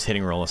that, he keeps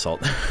hitting Roll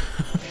Assault.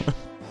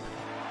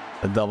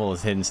 The double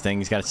is hidden sting.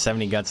 He's got a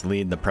 70 guts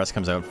lead. The press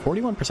comes out.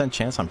 41%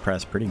 chance on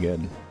press. Pretty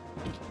good.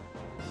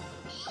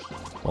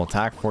 Will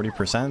attack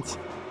 40%.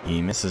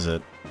 He misses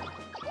it.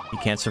 He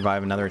can't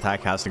survive another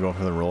attack. Has to go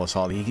for the Roll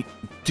Assault.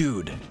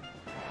 Dude.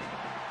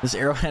 This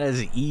arrowhead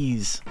has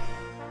ease.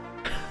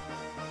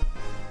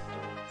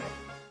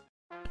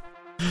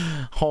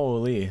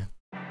 Holy.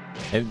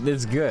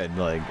 It's good.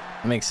 Like,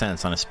 it makes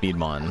sense on a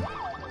speedmon.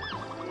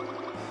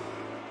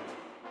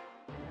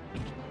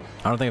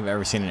 I don't think I've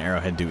ever seen an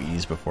arrowhead do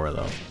ease before,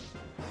 though.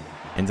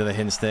 Into the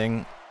hidden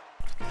sting.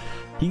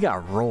 He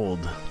got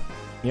rolled.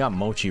 He got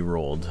Mochi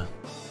rolled.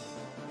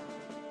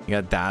 He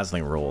got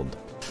Dazzling rolled.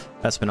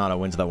 Espinado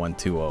wins that one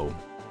 2-0.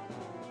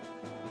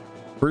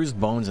 Bruised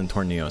Bones and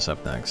Tornillos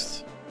up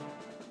next.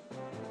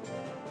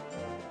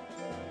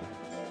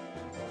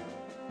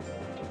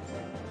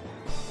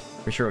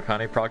 Pretty sure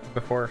Okane procced it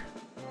before.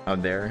 How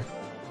dare.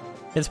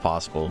 It's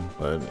possible,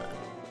 but...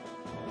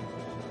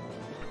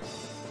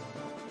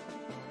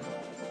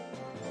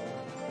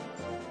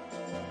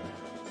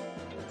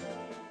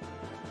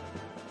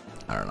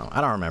 I don't know.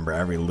 I don't remember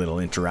every little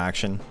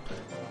interaction.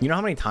 You know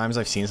how many times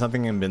I've seen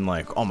something and been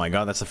like, oh my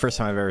god, that's the first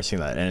time I've ever seen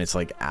that, and it's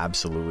like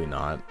absolutely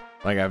not.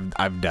 Like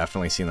I've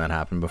definitely seen that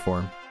happen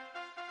before.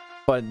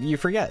 But you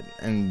forget,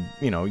 and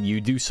you know, you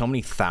do so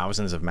many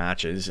thousands of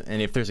matches,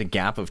 and if there's a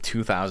gap of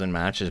 2,000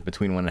 matches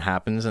between when it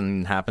happens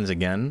and happens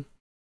again,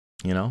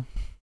 you know?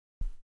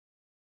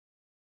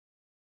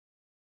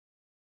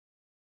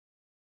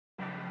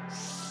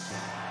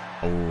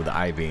 Oh, the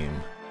I-beam.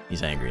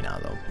 He's angry now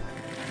though.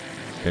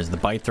 There's the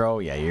bite throw.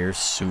 Yeah, you're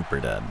super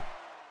dead.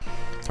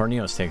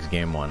 Tornillos takes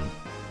game 1.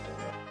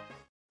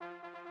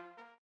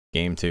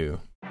 Game 2.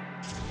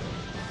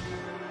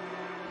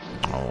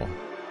 Oh.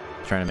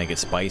 Trying to make it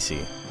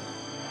spicy.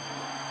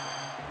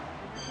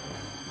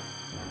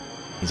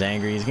 He's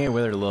angry. He's getting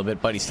withered a little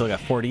bit, but he's still got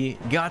 40.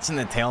 Guts and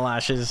the tail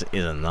lashes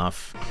is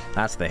enough.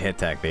 That's the hit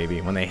tech, baby.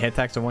 When they hit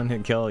tech to one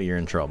hit kill, you're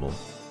in trouble.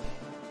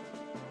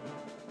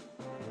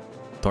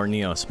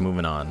 Tornillos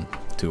moving on.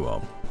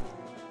 2-0.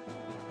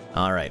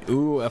 Alright,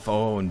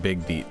 UFO and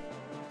Big Beat.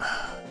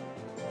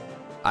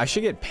 I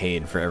should get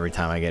paid for every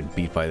time I get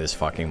beat by this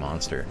fucking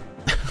monster.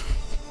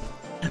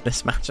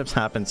 This matchup's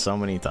happened so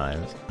many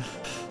times.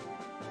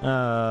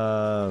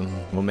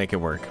 We'll make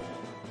it work.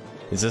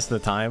 Is this the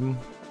time?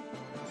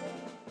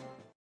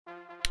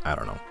 I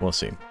don't know. We'll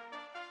see.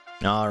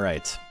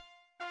 Alright.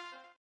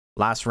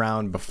 Last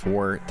round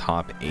before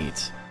top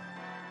 8.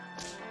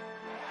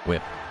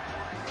 Whip.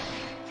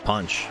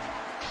 Punch.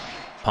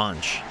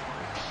 Punch.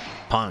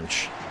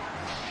 Punch.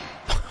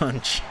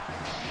 Punch.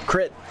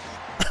 Crit.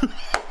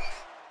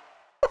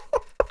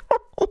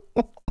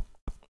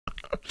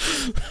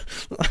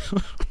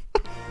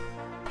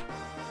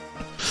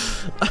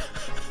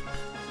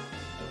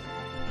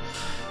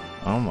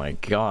 Oh my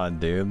god,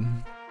 dude.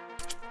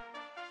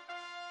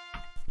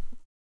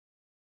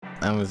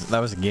 That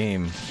was a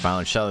game.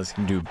 Violent Shells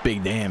can do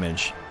big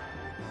damage.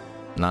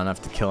 Not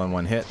enough to kill in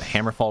one hit.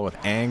 Hammerfall with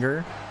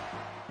anger.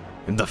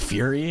 The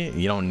Fury?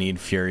 You don't need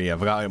Fury.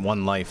 I've got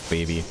 1 life,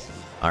 baby.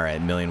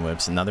 Alright, million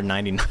whips. Another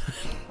 99.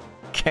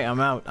 Okay, I'm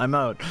out. I'm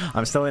out.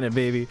 I'm still in it,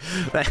 baby.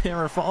 That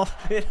Hammerfall,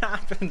 it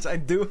happens. I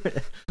do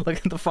it. Look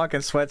at the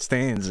fucking sweat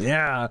stains.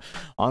 Yeah.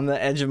 On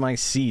the edge of my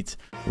seat.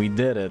 We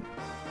did it.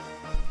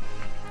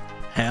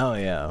 Hell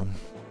yeah.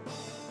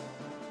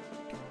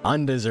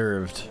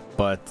 Undeserved,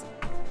 but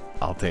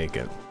I'll take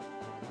it.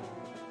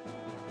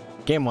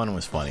 Game 1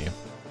 was funny.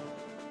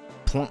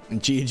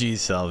 GG,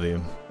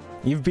 Selvi.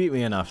 You've beat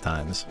me enough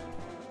times.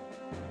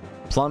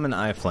 Plum and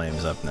Eye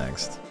Flames up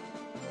next.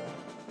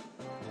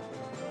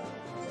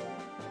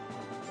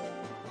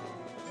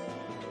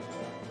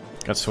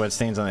 Got sweat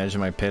stains on the edge of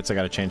my pits. I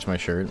gotta change my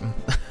shirt.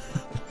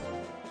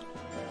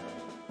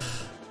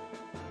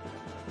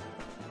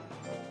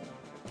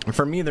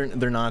 For me,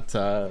 they're not.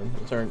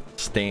 Those aren't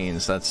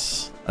stains.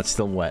 That's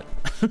still wet.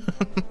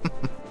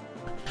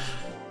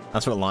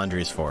 That's what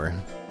laundry's for.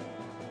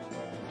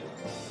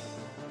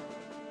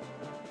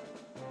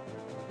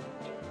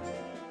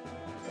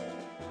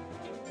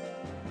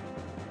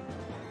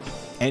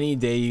 Any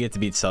day you get to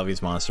beat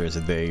Selvi's monster is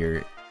a day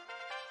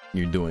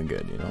you're doing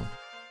good, you know.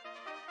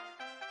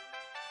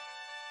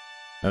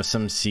 There's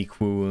some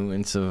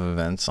sequence of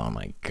events. Oh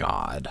my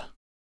god.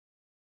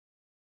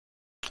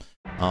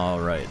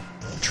 Alright.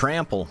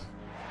 Trample.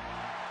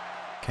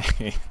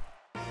 Okay.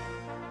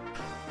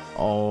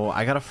 Oh,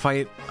 I gotta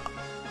fight.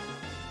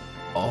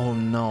 Oh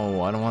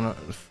no, I don't want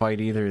to fight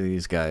either of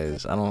these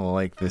guys. I don't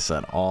like this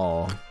at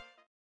all.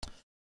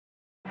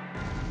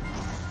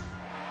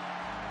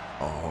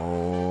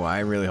 Oh, I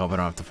really hope I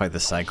don't have to fight the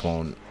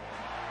Cyclone.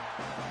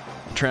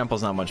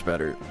 Trample's not much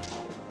better.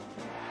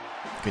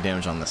 Good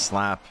damage on the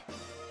slap.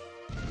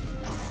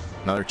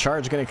 Another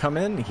charge gonna come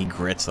in. He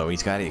grits though.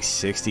 He's got a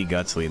 60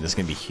 guts lead. This is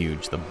gonna be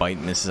huge. The bite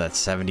misses at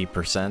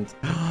 70%.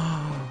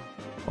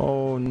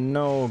 Oh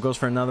no, goes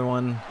for another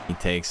one. He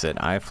takes it.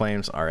 Eye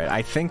Flames. All right.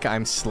 I think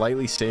I'm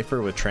slightly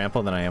safer with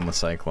Trample than I am with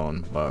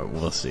Cyclone, but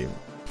we'll see.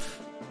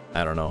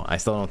 I don't know. I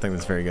still don't think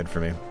that's very good for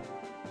me.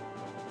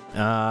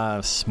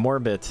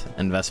 Smorbit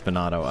and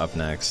Vespinato up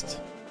next.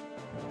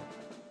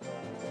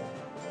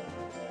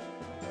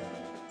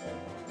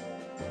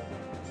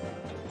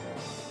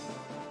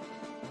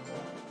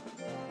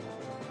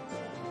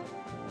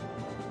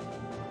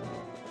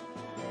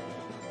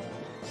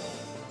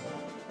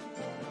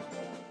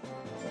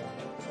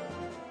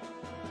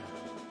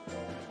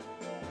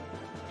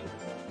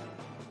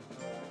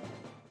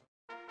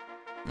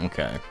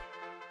 Okay.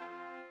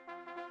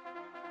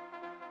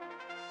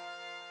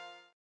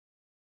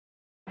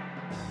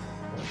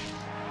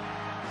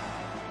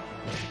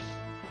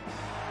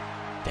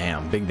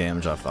 Damn, big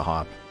damage off the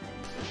hop.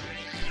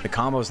 The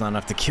combo's not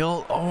enough to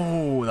kill.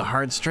 Oh, the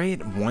hard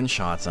straight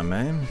one-shots him,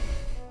 man.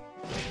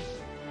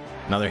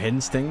 Another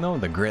hidden sting, though.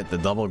 The grit, the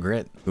double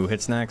grit. Who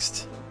hits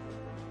next?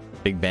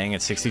 Big bang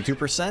at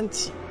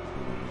 62%.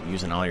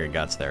 Using all your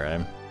guts there,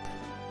 eh?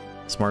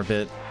 Smart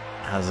Bit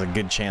has a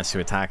good chance to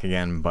attack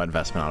again, but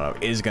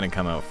Vespinato is going to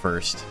come out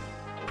first.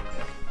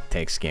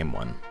 Takes game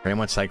one. Very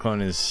much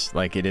Cyclone is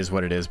like, it is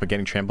what it is, but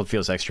getting trampled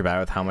feels extra bad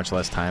with how much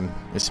less time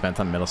is spent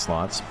on middle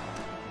slots.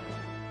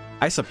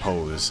 I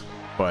suppose,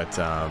 but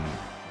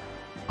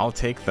I'll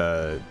take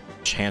the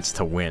chance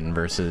to win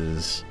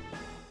versus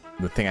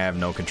the thing I have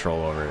no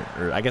control over.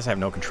 Or I guess I have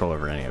no control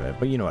over any of it,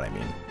 but you know what I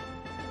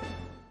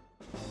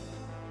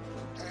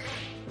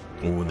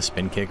mean. Ooh, the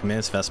spin kick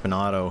miss.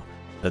 Vespinato,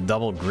 the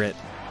double grit.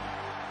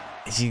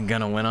 Is he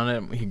gonna win on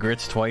it? He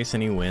grits twice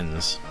and he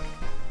wins.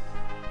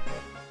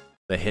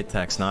 The hit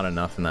tech's not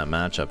enough in that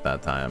matchup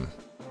that time.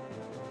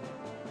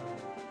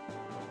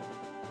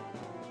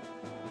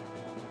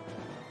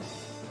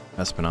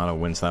 Vespinato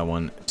wins that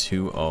one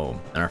 2-0.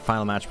 And our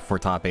final match before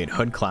top 8,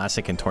 Hood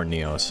Classic and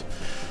Tornillos.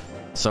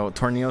 So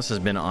Tornillos has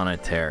been on a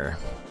tear.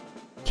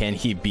 Can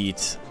he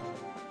beat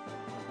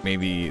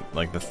maybe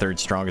like the third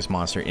strongest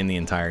monster in the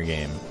entire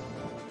game?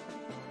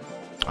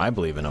 I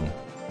believe in him.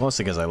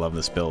 Mostly because I love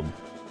this build.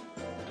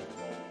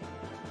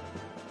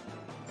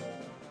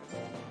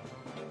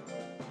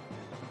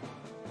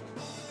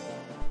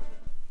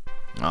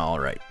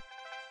 Alright.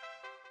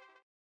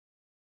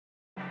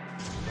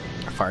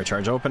 Fire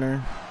charge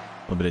opener.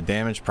 A little bit of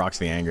damage. Procs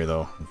the anger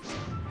though.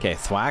 Okay,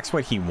 Thwack's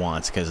what he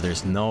wants because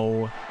there's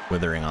no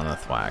withering on the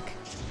Thwack.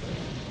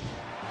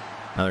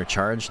 Another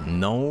charge.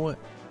 No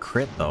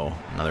crit though.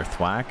 Another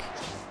Thwack.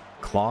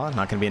 Claw.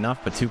 Not going to be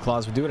enough, but 2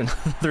 claws would do it.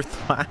 Another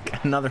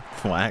Thwack. Another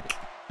Thwack.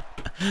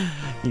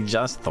 He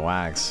just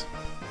Thwacks.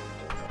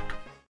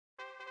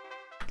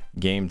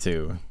 Game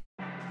 2.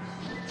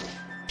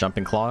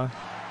 Jumping Claw.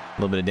 A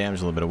little bit of damage,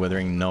 a little bit of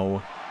withering.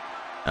 No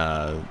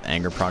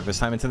anger proc this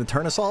time into the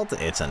turn assault.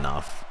 It's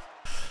enough.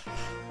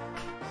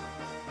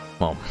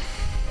 Well,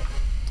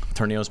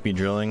 Tornillo speed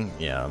drilling,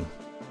 yeah.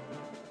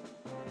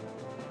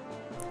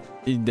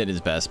 He did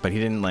his best, but he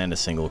didn't land a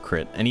single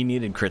crit, and he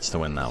needed crits to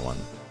win that one,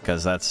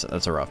 because that's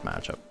a rough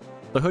matchup.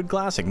 The Hood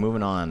Classic,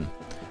 moving on.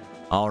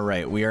 All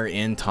right, we are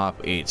in top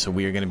 8, so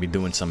we are going to be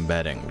doing some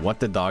betting. What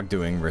the Dog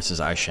doing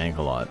versus I Shank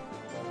a Lot.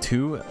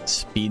 2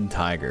 Speed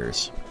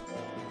Tigers.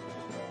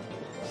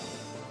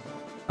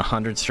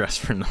 100 stress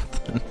for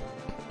nothing.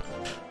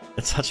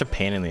 It's such a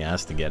pain in the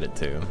ass to get it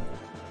too.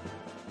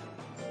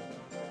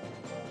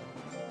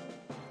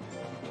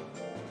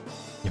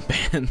 You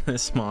ban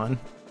this mon.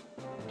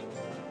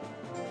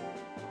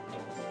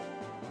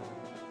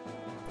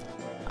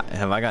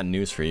 Have I got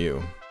news for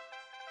you?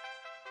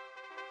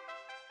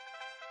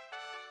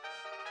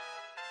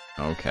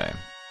 Okay.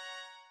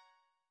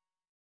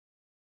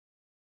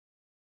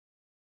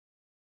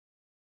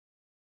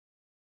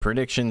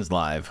 Predictions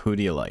live. Who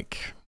do you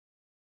like?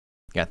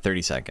 Got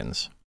 30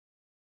 seconds.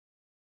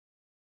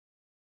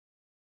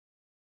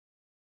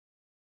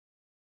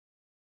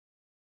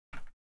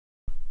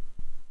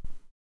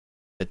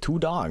 The 2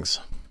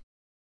 dogs.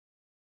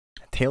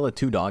 A tale of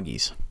 2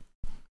 doggies.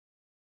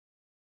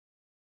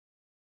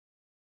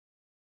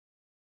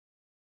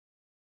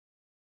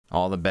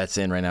 All the bets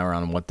in right now are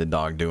on what the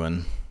dog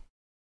doing.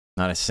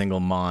 Not a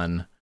single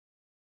mon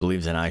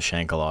believes in I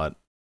Shank a Lot.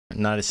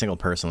 Not a single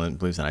person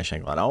believes in I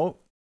Shank a Lot. Oh!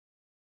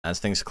 As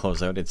things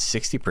close out, it's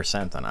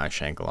 60% on I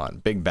Shank a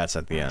Lot. Big bets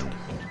at the end.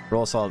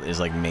 Roll Assault is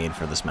like made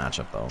for this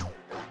matchup though.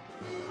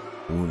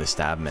 Ooh, the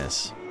stab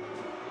miss.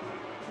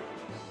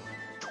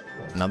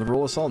 Another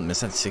Roll Assault,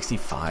 miss at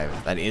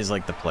 65. That is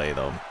like the play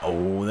though.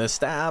 Oh, the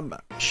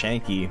stab.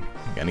 Shanky.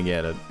 Gonna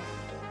get it.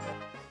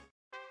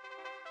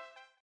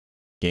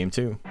 Game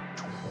 2.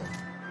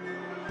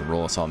 The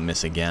Roll Assault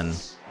miss again.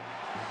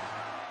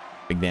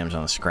 Big damage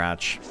on the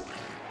scratch.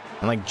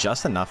 And like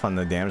just enough on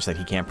the damage that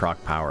he can't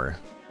proc power.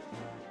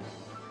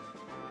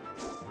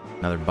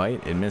 Another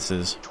bite, it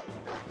misses.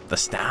 The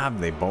stab,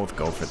 they both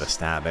go for the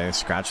stab. Eh?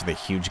 Scratch with a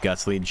huge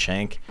guts lead.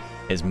 Shank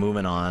is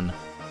moving on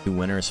to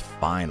winners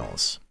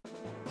finals.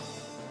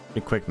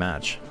 Pretty quick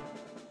match.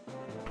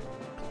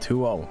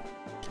 2-0.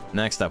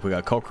 Next up, we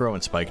got Kokoro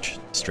and Spike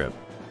Strip.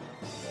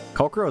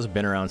 Kokuro's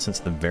been around since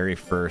the very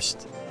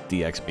first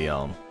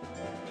DXBL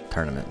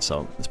tournament,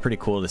 so it's pretty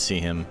cool to see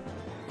him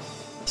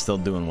still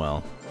doing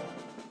well.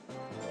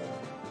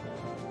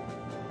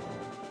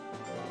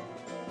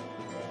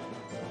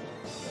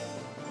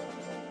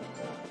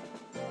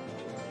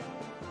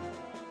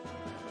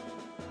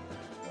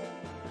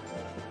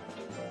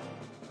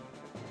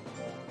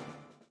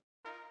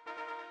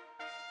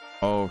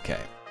 Okay.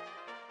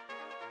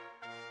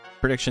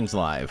 Predictions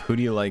live. Who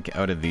do you like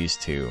out of these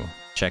two?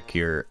 Check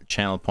your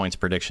channel points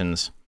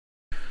predictions.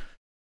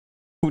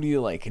 Who do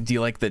you like? Do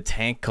you like the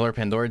tank color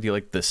Pandora? Do you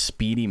like the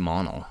speedy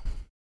mono?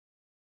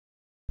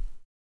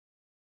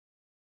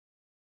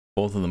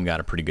 Both of them got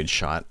a pretty good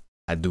shot,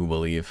 I do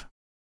believe.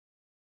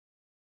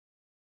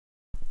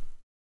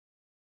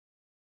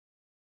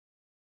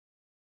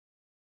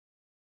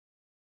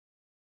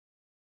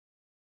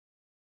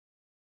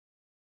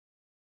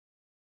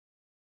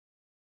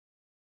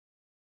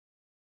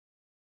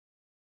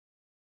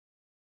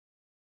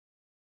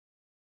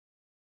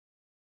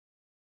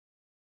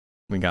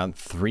 We got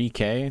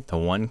 3K to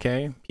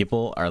 1K.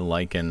 People are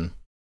liking,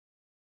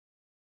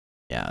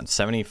 yeah,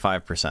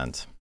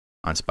 75%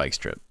 on Spike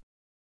Strip.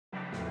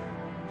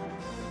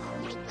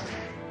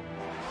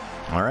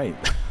 All right.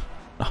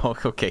 Oh,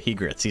 okay, he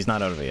grits. He's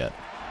not out of it yet.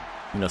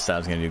 You know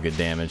Stab's going to do good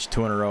damage.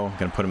 2 in a row.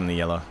 Going to put him in the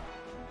yellow.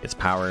 It's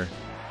power.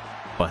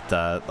 But,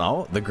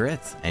 oh, the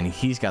grit. And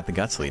he's got the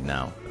guts lead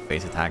now.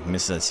 Face attack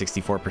misses at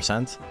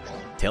 64%.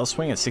 Tail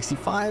swing at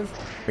 65.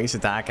 Face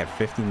attack at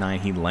 59.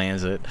 He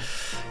lands it.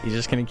 He's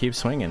just going to keep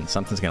swinging.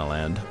 Something's going to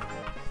land.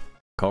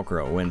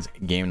 Kokoro wins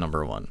game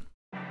number 1.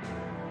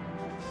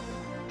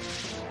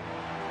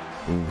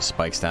 Ooh,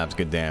 Spike Stab's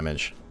good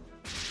damage.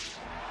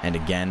 And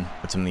again,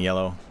 puts him in the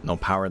yellow. No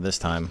power this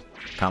time.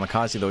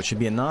 Kamikaze, though, it should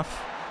be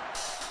enough.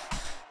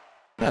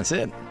 That's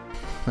it.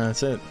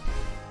 That's it.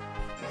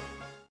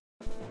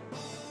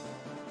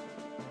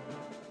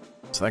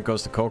 So that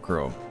goes to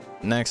Kokoro.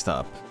 Next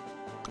up,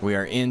 we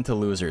are into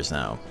losers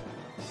now.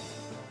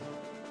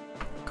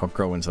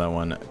 Kokoro wins that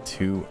one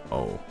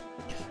 2-0.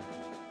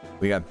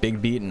 We got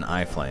Big Beat and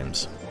Eye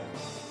Flames.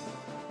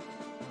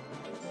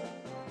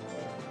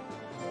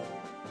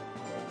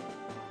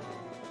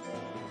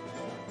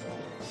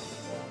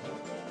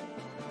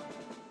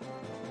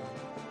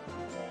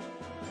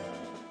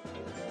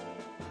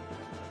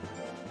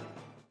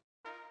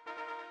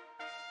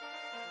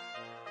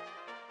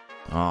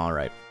 All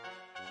right.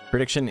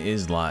 Prediction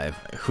is live.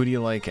 Who do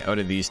you like out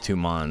of these two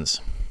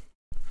mons?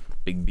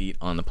 Big Beat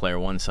on the player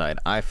 1 side,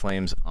 Eye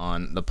Flames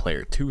on the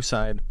player 2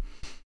 side.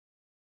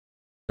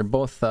 They're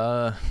both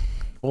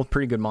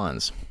pretty good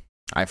mons.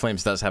 Eye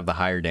Flames does have the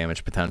higher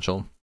damage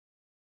potential.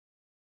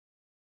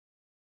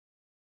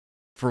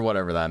 For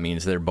whatever that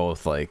means, they're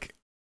both like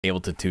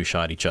able to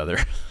 2-shot each other.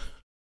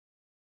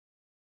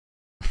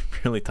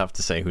 Really tough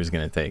to say who's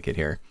going to take it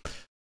here.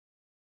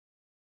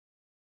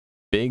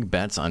 Big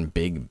bets on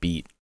Big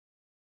Beat.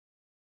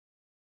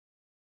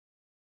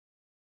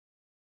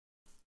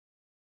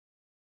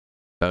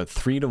 About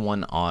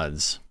 3-to-1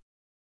 odds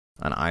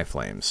on Eye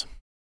Flames.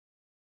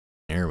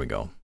 Here we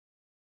go.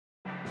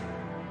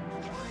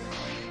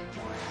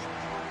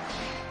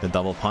 The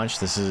double punch.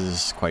 This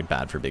is quite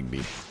bad for Big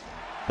Beat.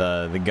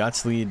 The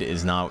guts lead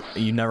is not...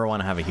 You never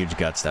want to have a huge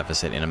guts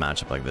deficit in a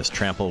matchup like this.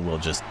 Trample will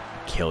just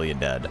kill you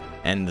dead.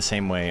 And the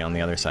same way on the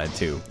other side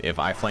too. If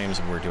Eye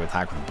Flames were to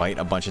attack with Bite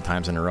a bunch of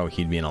times in a row,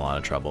 he'd be in a lot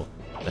of trouble.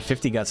 The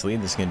 50 guts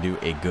lead, this is going to do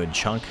a good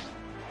chunk.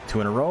 2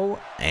 in a row,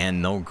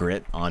 and no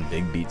grit on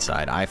Big Beat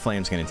side. Eye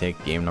Flame's going to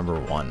take game number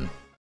 1.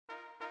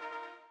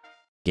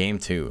 Game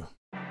 2.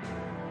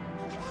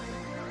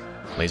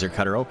 Laser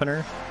Cutter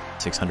opener,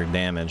 600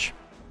 damage.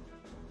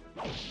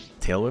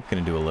 Tail Whip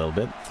going to do a little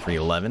bit,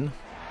 311.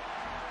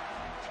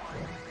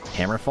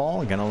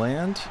 Hammerfall going to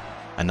land.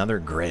 Another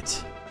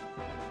grit.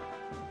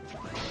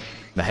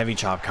 The heavy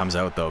chop comes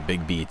out though,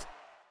 Big Beat.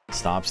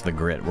 Stops the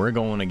grit. We're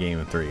going to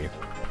game 3.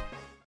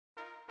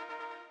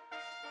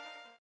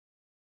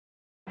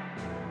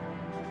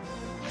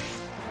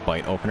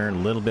 Bite opener, a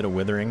little bit of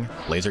withering.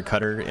 Laser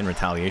Cutter in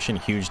retaliation,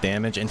 huge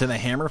damage into the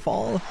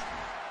Hammerfall.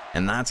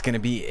 And that's going to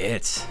be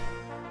it.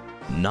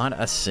 Not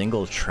a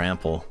single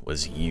trample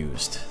was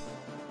used.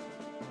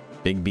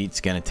 Big Beat's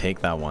going to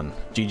take that one.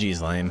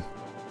 GG's lame.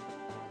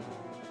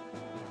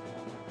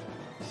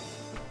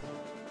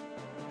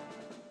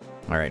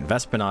 Alright,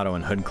 Vespinato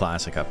and Hood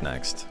Classic up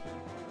next.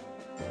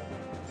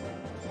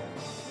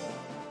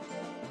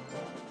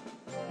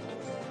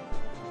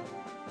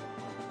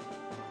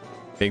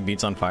 Big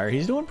Beat's on fire.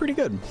 He's doing pretty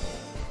good.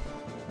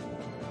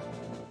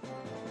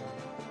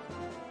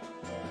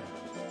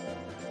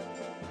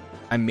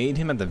 I made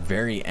him at the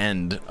very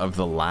end of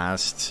the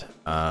last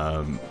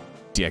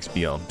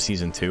DXBL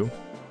Season 2.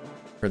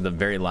 For the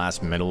very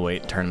last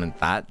middleweight tournament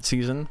that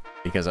season.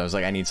 Because I was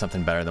like, I need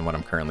something better than what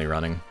I'm currently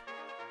running.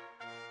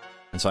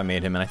 And so I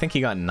made him, and I think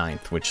he got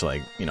 9th, which,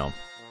 like, you know,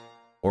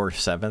 or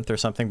 7th or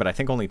something. But I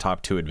think only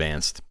top 2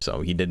 advanced,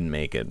 so he didn't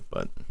make it,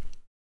 but...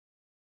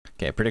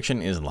 Okay,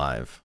 prediction is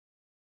live.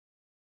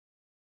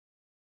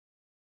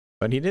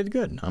 But he did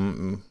good.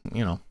 You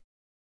know.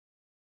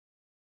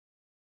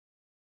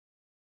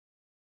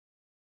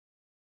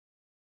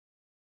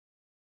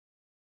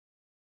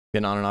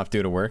 Been on and off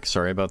due to work.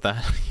 Sorry about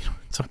that.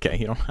 It's okay.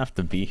 You don't have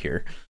to be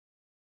here.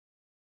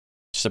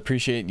 Just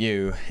appreciate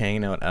you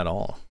hanging out at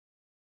all.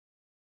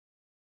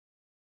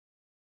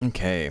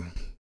 Okay.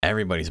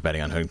 Everybody's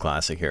betting on Hood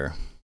Classic here.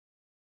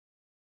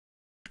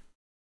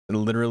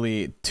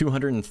 Literally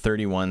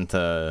 231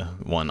 to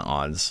 1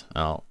 odds.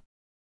 Oh,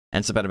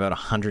 ends up at about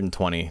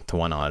 120 to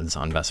 1 odds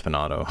on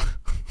Vespinato.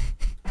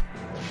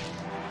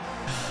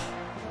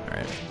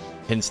 Alright.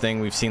 Hidden Sting,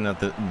 we've seen that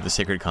the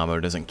Sacred Combo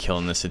doesn't kill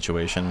in this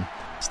situation.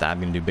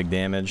 Stab can do big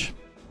damage.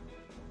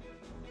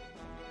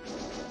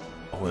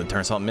 Oh, the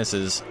Turnsault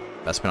misses.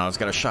 Vespinato's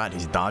got a shot.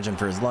 He's dodging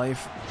for his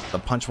life. The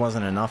punch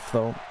wasn't enough,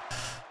 though.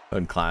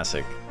 Hood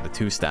Classic. The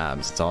 2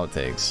 stabs. That's all it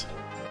takes.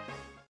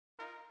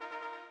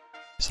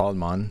 Solid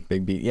Mon.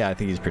 Big beat. Yeah, I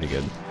think he's pretty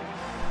good.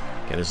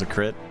 Okay, there's a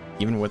crit.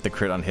 Even with the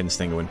crit on Hidden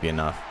Sting, it wouldn't be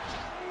enough.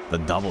 The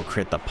double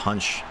crit, the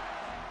punch.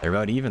 They're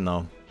about even,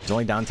 though. He's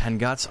only down 10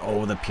 guts.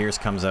 Oh, the Pierce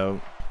comes out.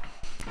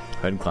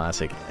 Hood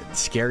Classic. It's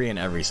scary in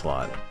every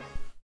slot.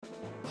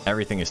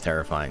 Everything is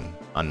terrifying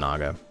on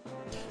Naga.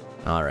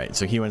 Alright,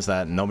 so he wins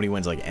that. Nobody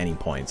wins like any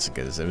points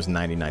because it was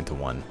 99 to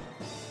 1.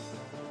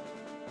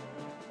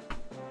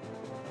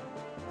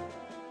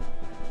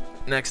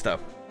 Next up,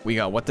 we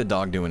got What the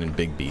Dog Doing in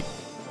Big Beat.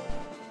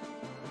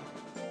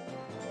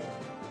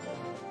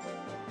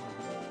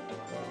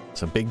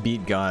 So Big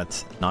Beat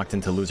got knocked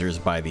into losers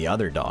by the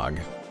other dog.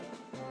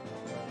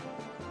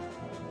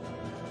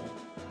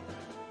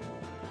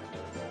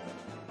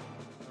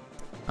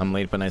 I'm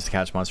late but nice to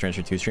catch Monster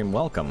Rancher 2 stream.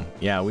 Welcome.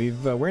 Yeah,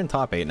 we're in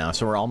top 8 now,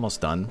 so we're almost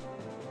done.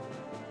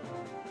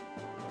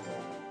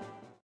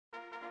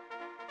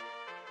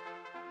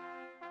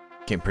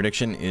 Okay,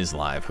 prediction is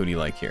live. Who do you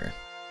like here?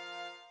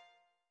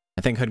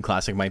 I think Hood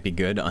Classic might be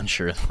good.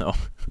 Unsure though.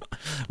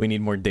 We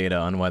need more data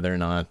on whether or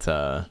not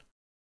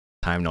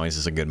Time Noise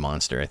is a good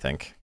monster, I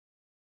think.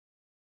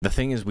 The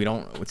thing is, we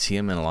don't see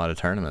him in a lot of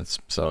tournaments,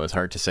 so it's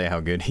hard to say how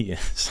good he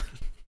is.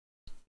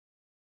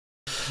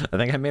 I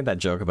think I made that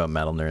joke about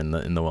Metalner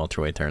in the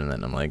welterweight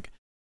tournament. And I'm like,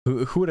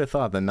 who would have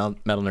thought that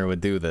Metalner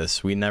would do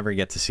this? We never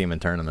get to see him in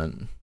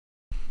tournament.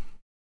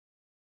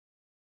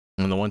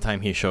 And the one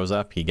time he shows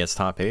up, he gets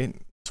top 8.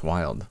 It's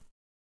wild.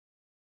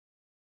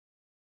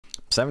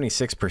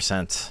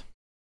 76%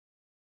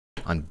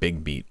 on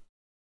Big Beat.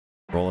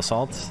 Roll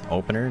Assault,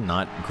 opener,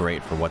 not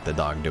great for What the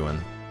Dog Doing.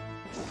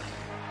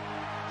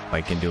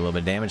 Fight can do a little bit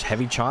of damage.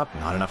 Heavy Chop,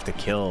 not enough to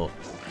kill.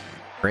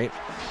 Great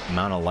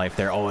amount of life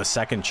there. Oh, a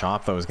second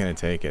chop though is going to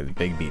take it.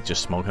 Big Beat,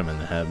 just smoke him in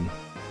the head.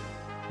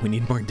 We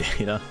need more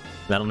data.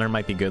 Metalner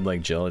might be good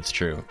like Jill, it's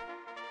true.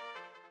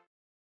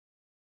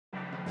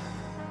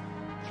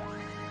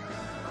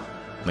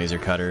 Laser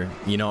Cutter.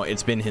 You know,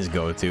 it's been his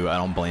go-to. I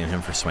don't blame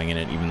him for swinging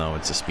it, even though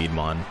it's a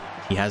Speedmon.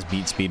 He has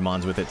beat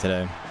Speedmons with it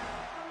today.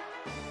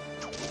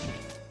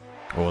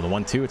 Oh, the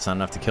 1-2, it's not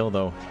enough to kill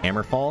though.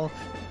 Hammerfall,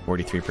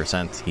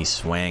 43%. He's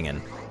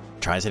swanging.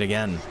 Tries it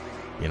again.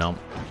 You know,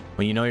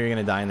 when you know you're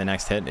gonna die in the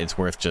next hit, it's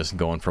worth just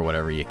going for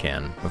whatever you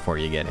can before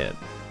you get hit.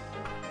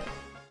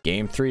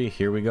 Game 3,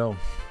 here we go.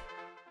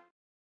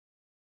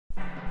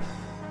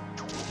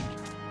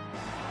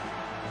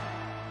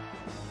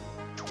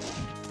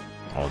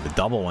 Oh, the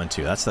double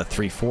 1-2. That's the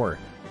 3-4.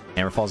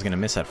 Hammerfall's gonna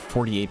miss at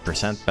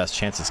 48%. Best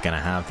chance it's gonna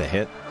have to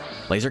hit.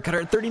 Laser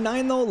Cutter at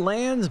 39 though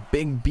lands.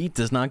 Big Beat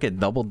does not get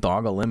double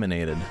dog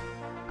eliminated.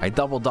 I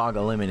double dog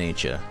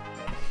eliminate you.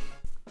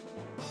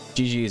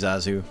 GG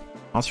Zazu.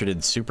 Monster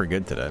did super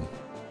good today.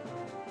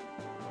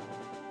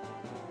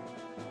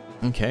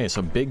 Okay,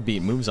 so Big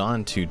Beat moves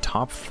on to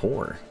top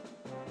 4.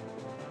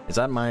 Is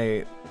that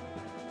my...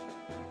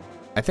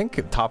 I think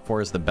top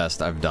 4 is the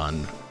best I've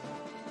done.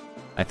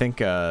 I think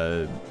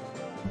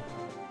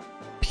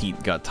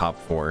Pete got top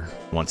 4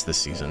 once this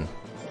season.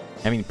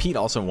 I mean, Pete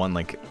also won,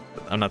 like...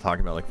 I'm not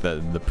talking about, like,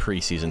 the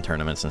preseason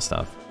tournaments and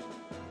stuff.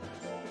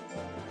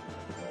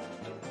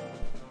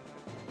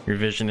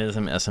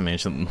 Revisionism,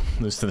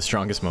 SMH, lose to the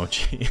strongest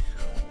mochi.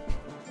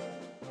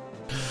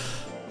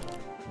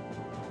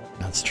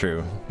 That's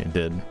true, it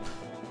did.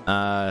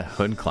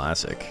 Hood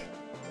Classic.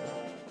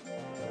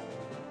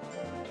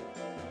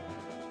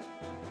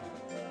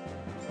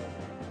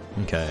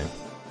 Okay.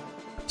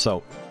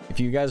 So, if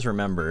you guys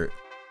remember,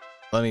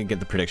 let me get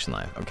the prediction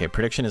live. Okay,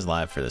 prediction is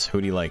live for this. Who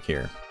do you like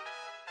here?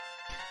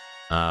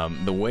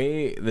 The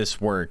way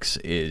this works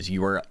is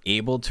you are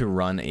able to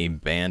run a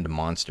banned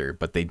monster,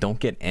 but they don't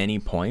get any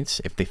points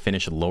if they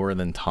finish lower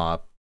than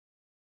top...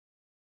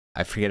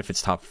 I forget if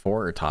it's top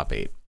 4 or top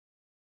 8.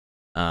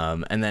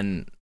 And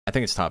then, I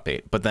think it's top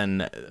 8, but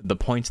then the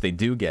points they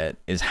do get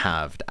is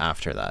halved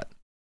after that.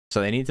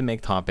 So they need to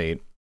make top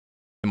 8.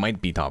 It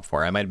might be top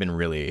 4. I might have been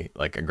really,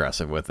 like,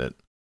 aggressive with it.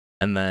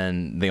 And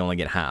then they only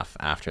get half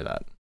after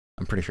that.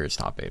 I'm pretty sure it's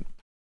top 8.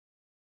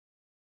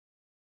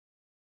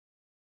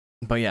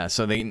 But yeah,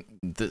 so the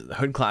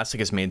Hood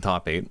Classic is made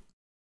top 8.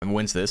 And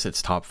wins this,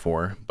 it's top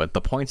 4. But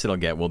the points it'll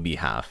get will be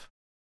half.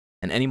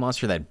 And any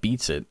monster that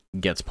beats it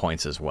gets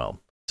points as well.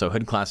 So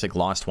Hood Classic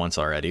lost once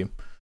already.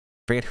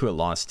 Forget who it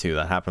lost to.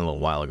 That happened a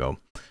little while ago.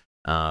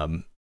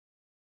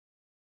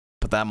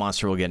 But that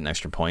monster will get an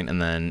extra point, and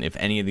then if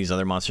any of these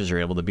other monsters are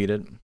able to beat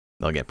it,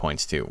 they'll get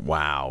points too.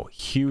 Wow,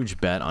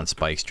 huge bet on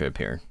Spike Strip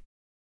here.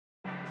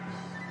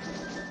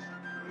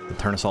 The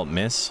Turn Assault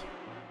miss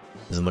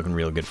isn't looking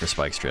real good for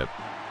Spike Strip.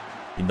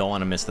 You don't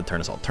want to miss the Turn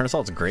Assault. Turn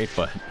Assault's great,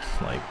 but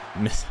like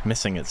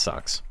missing it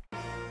sucks.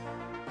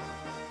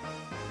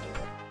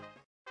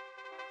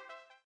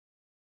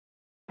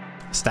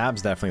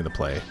 Stab's definitely the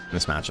play in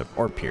this matchup,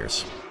 or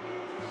Pierce.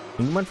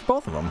 He went for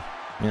both of them,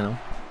 you know.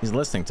 He's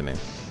listening to me.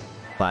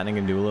 Flattening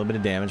can do a little bit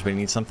of damage, but he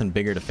needs something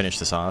bigger to finish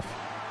this off.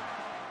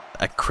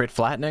 A crit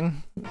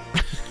flattening?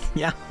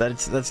 Yeah,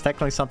 that's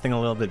technically something a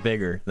little bit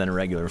bigger than a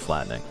regular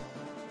flattening.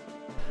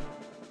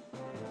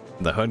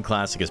 The Hood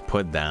Classic is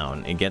put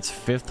down. It gets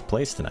 5th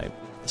place tonight.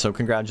 So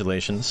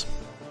congratulations.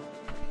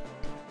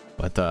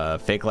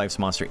 But Fake Life's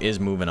monster is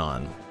moving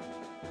on.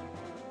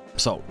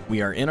 So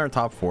we are in our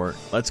top 4.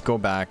 Let's go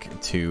back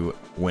to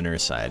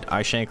winner's side.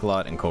 I Shank a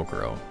Lot and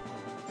Kokoro.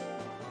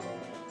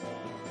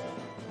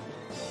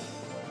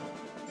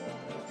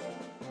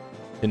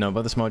 Didn't know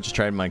about this mode, just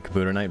tried my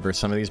Kabuto Knight versus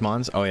some of these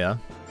mons. Oh yeah.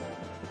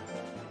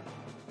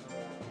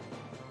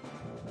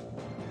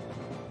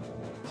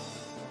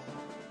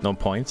 No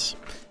points.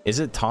 Is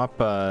it top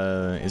 4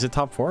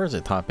 or is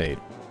it top 8?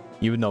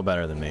 You would know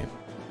better than me.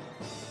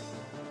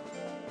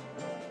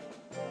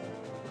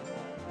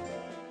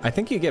 I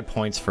think you get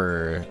points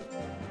for...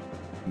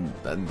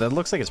 That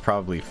looks like it's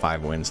probably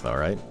 5 wins though,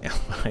 right?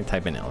 I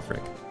type in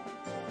Elfric.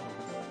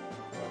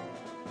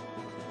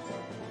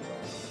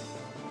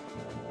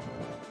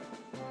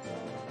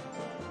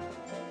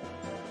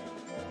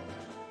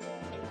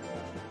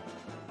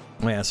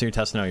 Oh yeah, so you're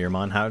testing out your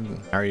mon. How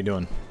are you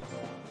doing?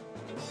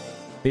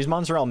 These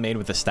mons are all made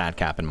with a stat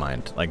cap in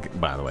mind.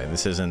 Like, by the way,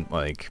 this isn't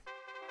like...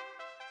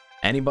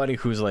 Anybody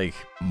who's like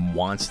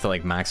wants to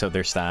like max out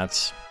their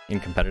stats in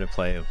competitive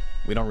play,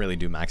 we don't really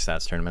do max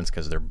stats tournaments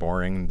because they're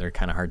boring, they're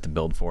kind of hard to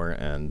build for,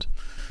 and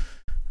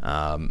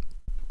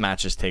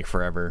matches take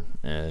forever,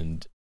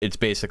 and it's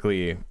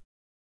basically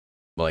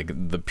like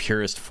the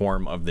purest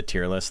form of the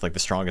tier list. Like the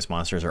strongest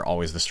monsters are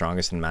always the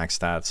strongest in max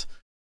stats,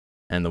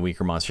 and the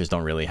weaker monsters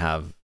don't really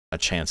have a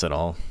chance at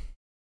all.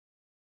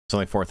 It's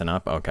only 4th and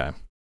up? Okay.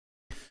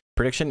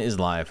 Prediction is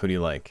live. Who do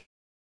you like?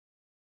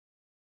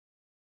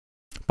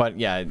 But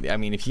yeah, I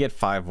mean, if you get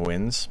 5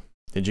 wins...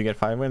 Did you get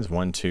 5 wins?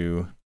 1,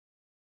 2...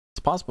 It's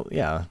possible,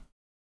 yeah.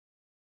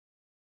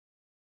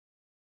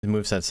 The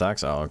moveset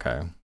sucks? Oh,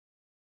 okay.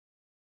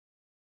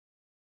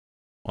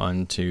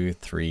 1, 2,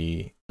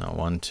 3... No,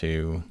 1,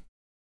 2...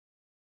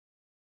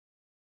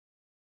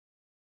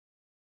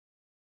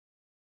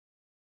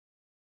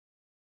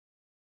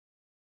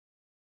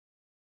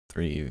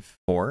 3,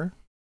 4?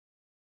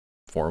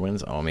 4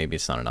 wins? Oh, maybe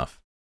it's not enough.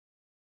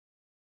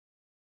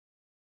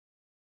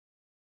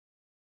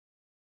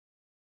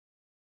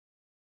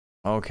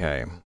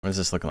 Okay, what is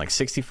this looking like?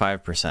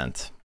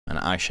 65%. And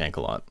I Shank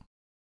a Lot.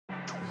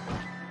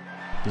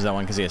 Is that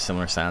one because he has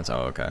similar stats?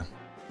 Oh, okay.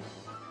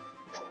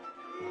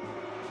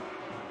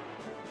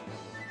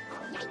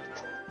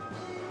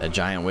 The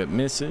Giant Whip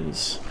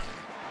misses.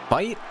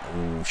 Bite?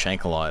 Ooh,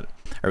 Shank a Lot.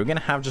 Are we going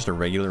to have just a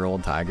regular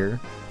old Tiger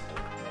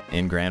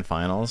in Grand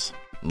Finals?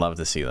 Love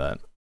to see that.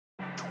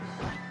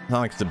 It's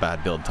not like it's a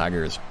bad build.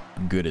 Tiger is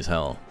good as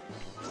hell.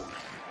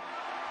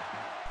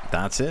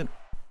 That's it.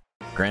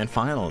 Grand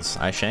Finals.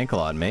 I Shank a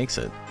Lot makes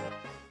it.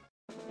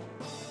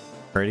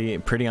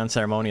 Pretty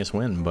unceremonious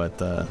win, but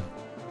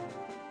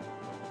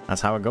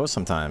that's how it goes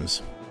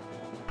sometimes.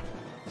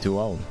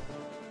 2-0.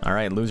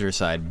 Alright, loser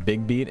side.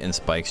 Big Beat and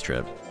Spike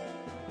Strip.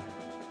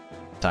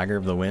 Tiger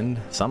of the Wind?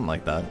 Something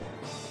like that.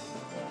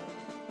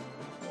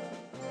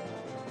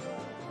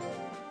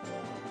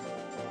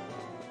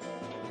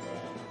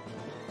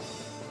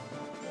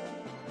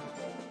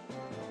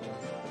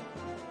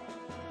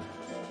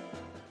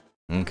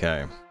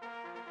 Okay.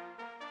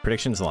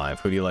 Predictions live.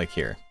 Who do you like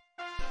here?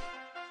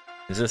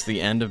 Is this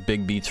the end of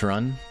Big Beat's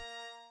run?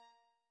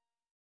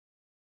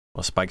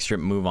 Will Spike Strip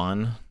move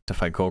on to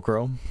fight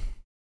Kokoro?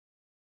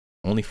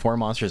 Only 4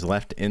 monsters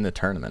left in the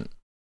tournament.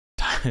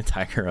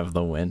 Tiger of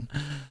the Win.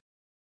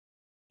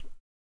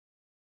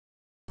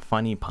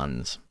 Funny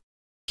puns.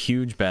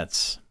 Huge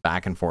bets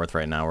back and forth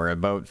right now. We're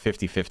about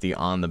 50-50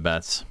 on the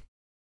bets.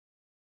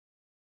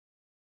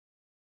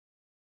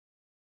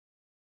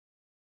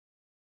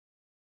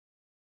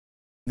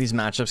 These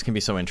matchups can be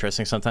so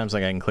interesting sometimes.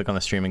 Like I can click on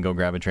the stream and go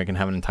grab a drink and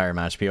have an entire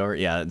match be over.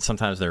 Yeah,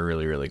 sometimes they're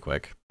really, really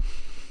quick.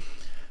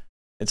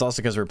 It's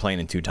also because we're playing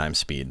in 2 times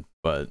speed,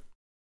 but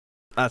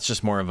that's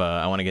just more of a,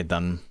 I want to get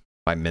done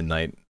by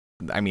midnight.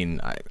 I mean,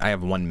 I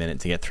have 1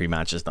 minute to get 3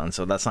 matches done,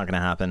 so that's not going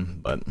to happen,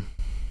 but...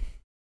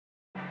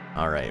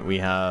 Alright, we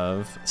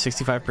have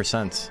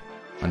 65%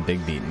 on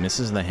Big Beat.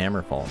 Misses the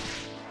Hammerfall.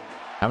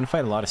 Having to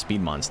fight a lot of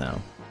speed mons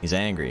now. He's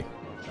angry.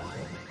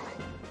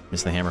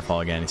 Missed the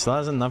Hammerfall again. He still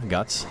has enough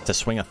guts to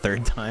swing a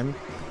 3rd time.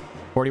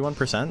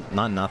 41%,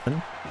 not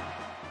nothing.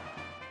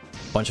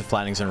 Bunch of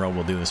flattenings in a row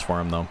will do this for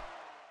him, though.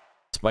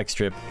 Spike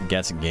Strip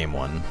gets game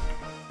 1.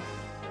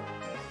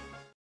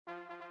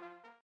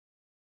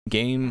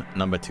 Game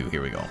number 2,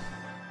 here we go.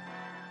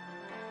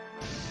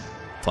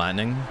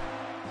 Flattening.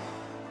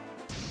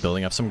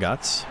 Building up some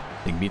guts.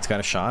 Big Beat's got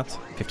a shot.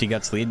 50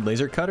 guts lead.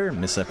 Laser cutter.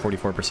 Misses at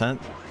 44%.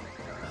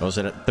 Goes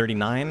it at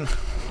 39.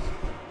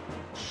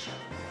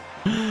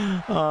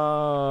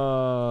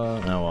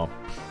 Oh well.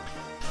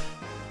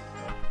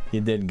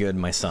 You did good,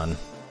 my son.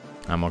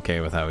 I'm okay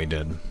with how he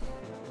did.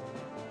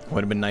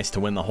 Would have been nice to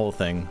win the whole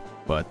thing,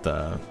 but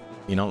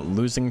you know,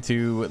 losing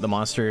to the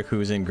monster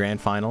who's in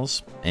grand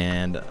finals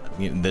and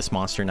this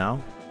monster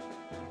now,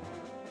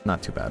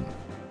 not too bad.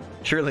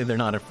 Surely they're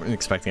not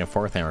expecting a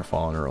 4th hammer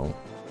fall in a row.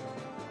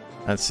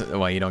 That's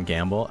why you don't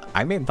gamble.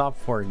 I made top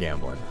 4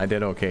 gambling. I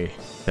did okay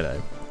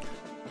today.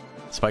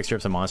 Spike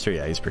Strip's a monster.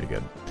 Yeah, he's pretty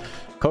good.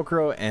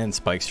 Kokoro and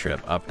Spike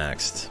Strip up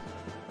next.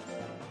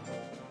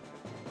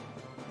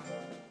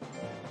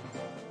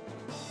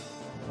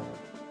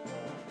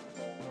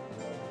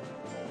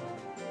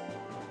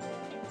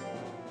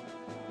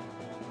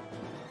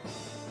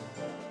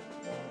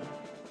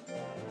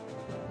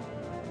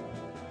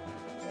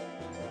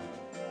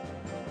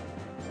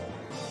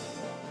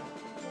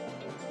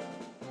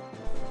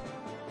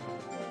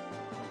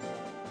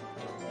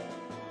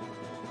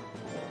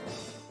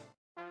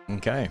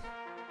 Okay.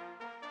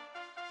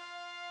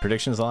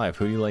 Predictions live.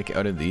 Who do you like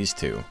out of these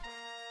two?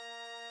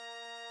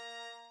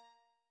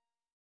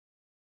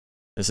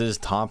 This is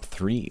top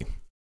 3.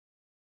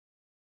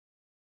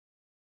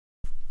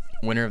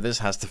 Winner of this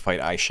has to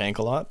fight I Shank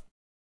a Lot.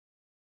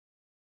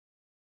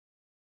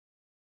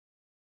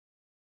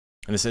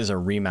 And this is a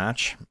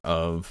rematch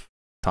of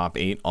top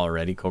 8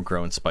 already.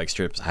 Kokoro and Spike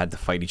Strips had to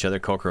fight each other.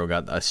 Kokoro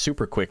got a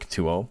super quick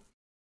 2-0.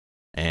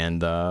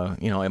 And,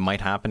 you know, it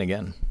might happen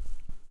again.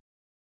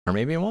 Or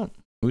maybe it won't.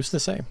 Who's to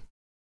say?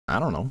 I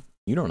don't know.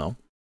 You don't know.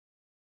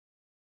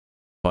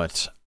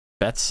 But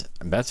bets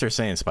are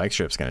saying Spike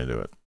Strip's gonna do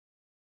it.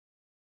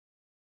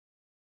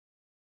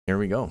 Here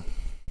we go.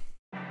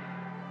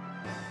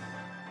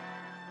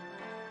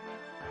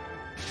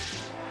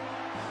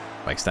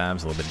 Spike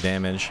stabs, a little bit of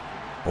damage.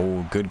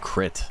 Oh, good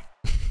crit.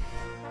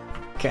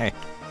 Okay.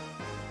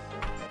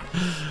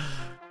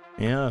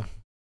 Yeah.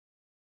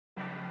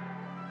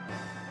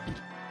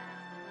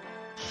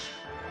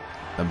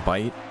 The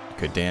bite,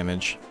 good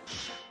damage.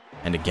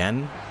 And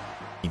again,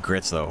 he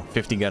grits though.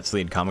 50 guts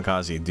lead,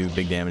 Kamikaze, do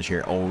big damage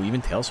here. Oh,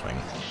 even tail swing.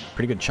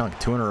 Pretty good chunk.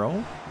 2 in a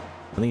row?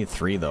 I need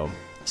 3 though.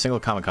 Single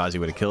Kamikaze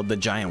would have killed. The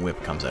giant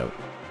whip comes out.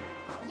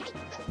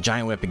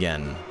 Giant whip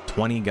again.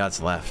 20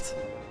 guts left.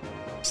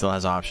 Still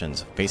has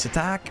options. Face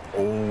attack.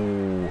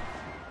 Oh,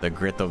 the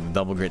grit though, the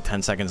double grit.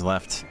 10 seconds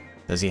left.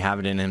 Does he have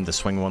it in him to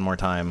swing one more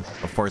time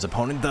before his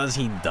opponent does?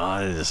 He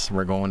does.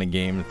 We're going to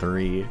game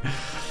 3.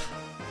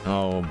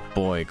 Oh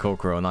boy,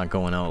 Kokoro not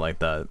going out like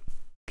that.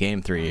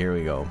 Game 3, here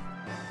we go.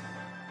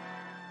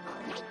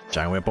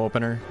 Giant whip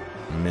opener.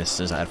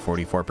 Misses at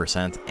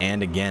 44%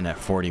 and again at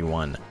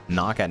 41.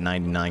 Knock at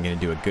 99, gonna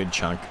do a good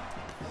chunk.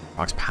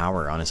 Rocks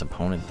power on his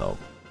opponent though.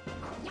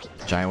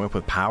 Giant whip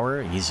with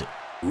power, he's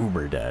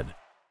uber dead.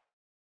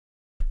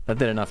 That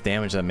did enough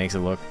damage that makes it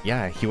look,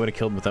 yeah, he would have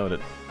killed without it.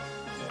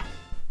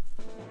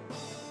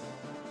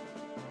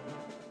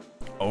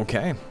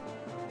 Okay.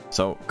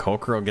 So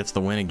Kokoro gets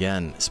the win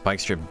again. Spike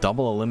Strip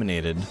double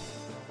eliminated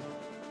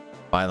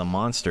by the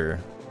monster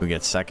who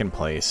gets 2nd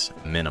place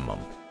minimum.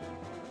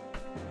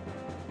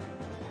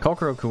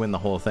 Kokoro could win the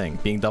whole thing.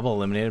 Being double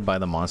eliminated by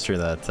the monster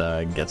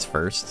that gets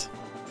first,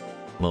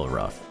 a little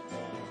rough.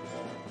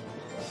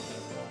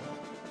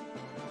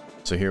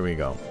 So here we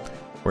go.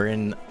 We're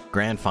in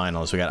grand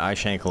finals. We got I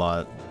Shank a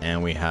Lot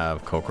and we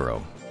have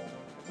Kokoro.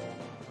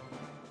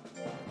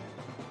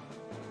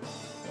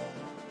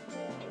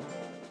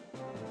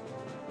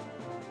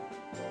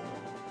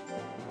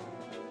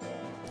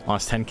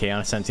 Lost 10k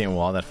on a sentient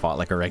wall that fought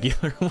like a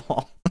regular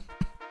wall.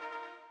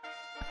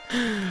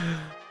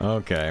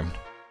 Okay.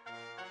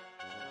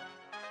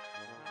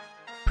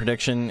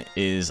 Prediction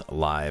is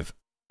live.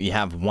 You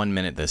have 1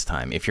 minute this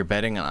time. If you're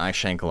betting on I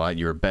Shank a Lot,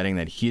 you're betting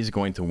that he's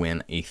going to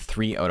win a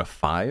 3 out of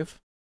 5.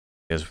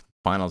 Because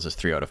finals is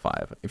 3 out of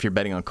 5. If you're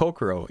betting on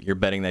Kokoro, you're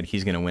betting that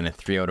he's going to win a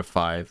 3 out of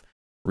 5,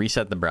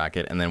 reset the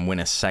bracket, and then win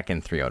a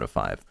second 3 out of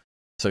 5.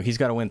 So he's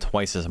got to win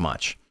twice as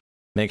much.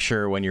 Make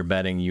sure when you're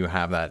betting you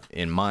have that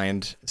in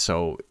mind.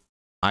 So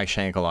I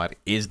Shank a Lot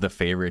is the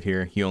favorite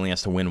here. He only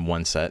has to win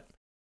 1 set.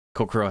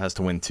 Kokoro has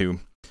to win 2.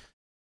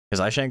 Because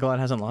I Shank a Lot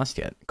hasn't lost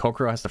yet.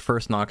 Kokoro has to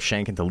first knock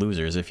Shank into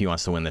losers if he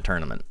wants to win the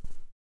tournament.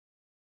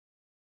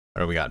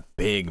 Or we got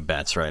big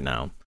bets right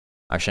now.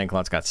 I Shank a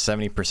Lot's got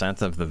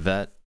 70% of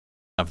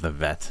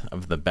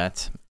the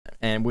bet,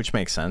 and which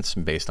makes sense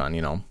based on,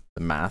 you know,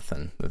 the math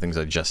and the things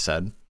I just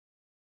said.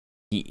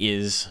 He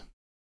is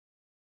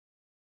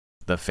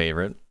the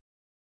favorite.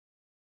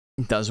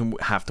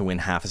 Doesn't have to win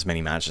half as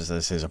many matches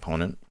as his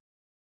opponent.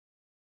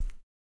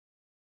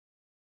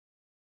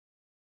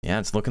 Yeah,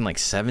 it's looking like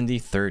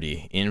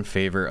 70-30 in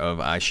favor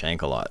of I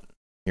Shank a Lot.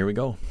 Here we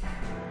go.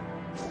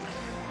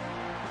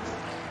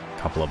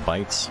 Couple of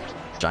bites.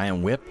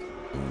 Giant whip.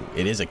 Ooh,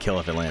 it is a kill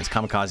if it lands.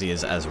 Kamikaze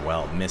is as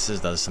well. Misses,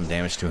 does some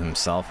damage to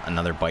himself.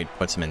 Another bite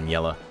puts him in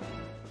yellow.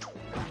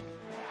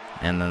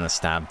 And then the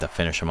stab to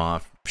finish him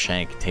off.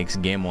 Shank takes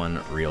game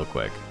 1 real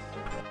quick.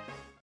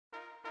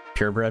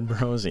 Purebred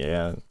bros,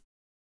 yeah.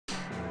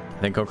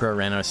 I think Kokoro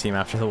ran out of steam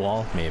after the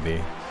wall,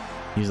 maybe.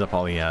 Used up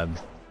all he had.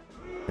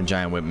 The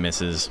giant whip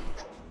misses.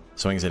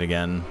 Swings it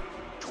again.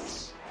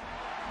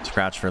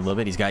 Scratch for a little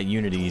bit. He's got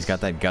unity. He's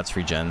got that guts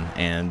regen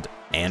and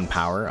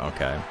power.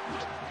 Okay.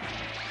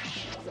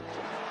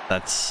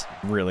 That's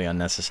really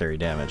unnecessary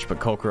damage, but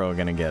Kokoro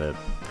gonna get it.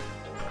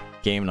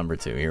 Game number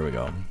 2. Here we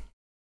go.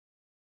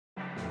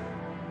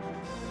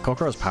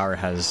 Kokoro's power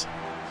has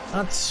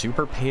not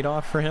super paid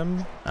off for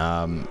him.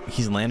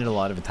 He's landed a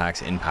lot of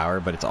attacks in power,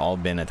 but it's all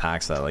been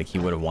attacks that like he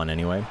would have won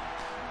anyway.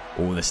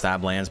 Oh, the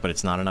stab lands, but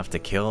it's not enough to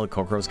kill.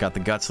 Kokoro's got the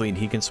guts lead.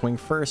 He can swing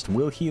first.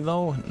 Will he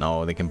though?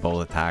 No, they can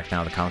both attack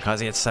now. The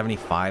kamikaze at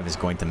 75 is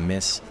going to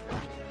miss.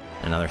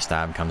 Another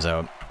stab comes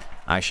out.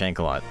 I shank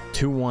a lot.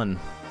 2-1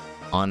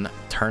 on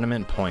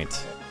tournament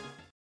point.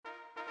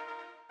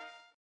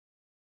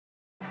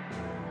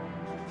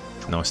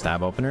 No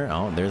stab opener.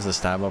 Oh, there's the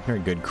stab opener.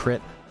 Good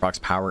crit. Procs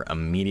power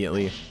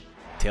immediately.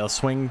 Tail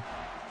swing.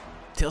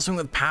 Tail swing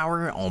with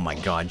power. Oh my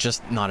god,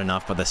 just not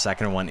enough, but the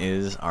second one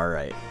is.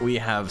 Alright, we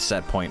have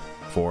set point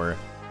for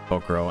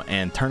Kokoro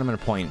and tournament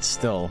point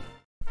still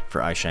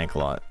for I Shank a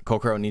lot.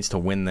 Kokoro needs to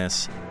win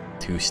this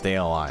to stay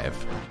alive.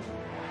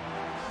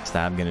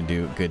 Stab gonna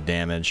do good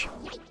damage.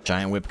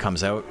 Giant whip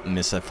comes out,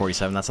 miss at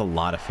 47. That's a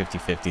lot of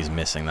 50-50s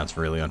missing. That's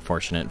really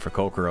unfortunate for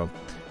Kokoro.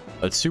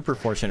 But super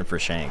fortunate for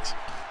Shanks.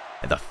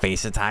 The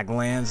face attack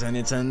lands and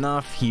it's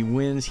enough. He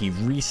wins, he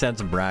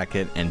resets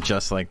bracket, and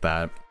just like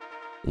that,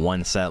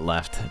 1 set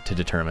left to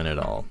determine it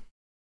all.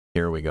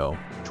 Here we go.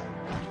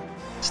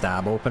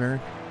 Stab opener,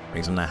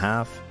 brings him to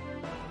half.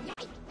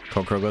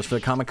 Kokoro goes for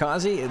the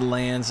kamikaze, it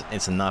lands,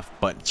 it's enough,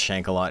 but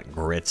Shankalot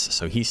grits,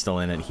 so he's still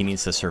in it. He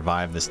needs to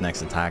survive this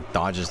next attack,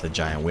 dodges the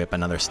giant whip,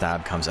 another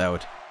stab comes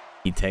out.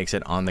 He takes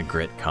it on the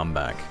grit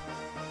comeback.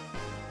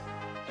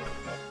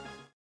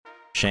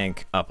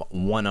 Shank up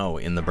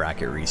 1-0 in the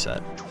bracket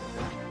reset.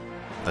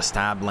 The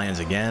stab lands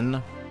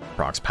again.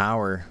 Procs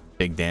power.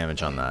 Big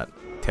damage on that.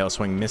 Tail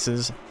swing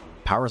misses.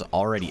 Power's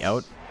already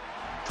out.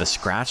 The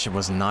scratch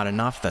was not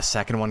enough. The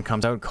second one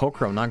comes out.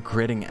 Kokoro not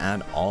gritting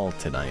at all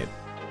tonight.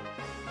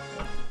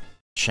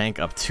 Shank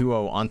up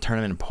 2-0 on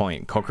tournament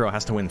point. Kokoro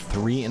has to win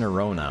 3 in a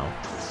row now.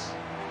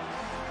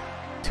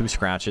 2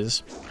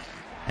 scratches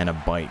and a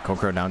bite.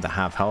 Kokoro down to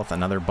half health.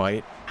 Another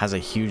bite. Has a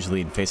huge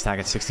lead. Face attack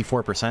at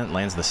 64%.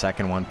 Lands the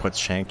second one. Puts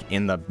Shank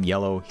in the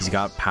yellow. He's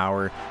got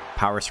power.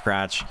 Power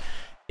scratch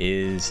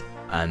is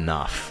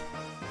enough.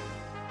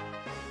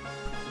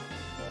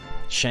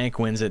 Shank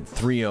wins it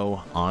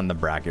 3-0 on the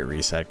bracket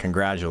reset.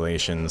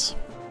 Congratulations,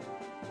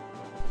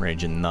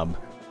 Raging Nub.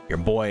 Your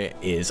boy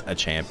is a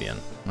champion.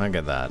 Look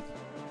at that.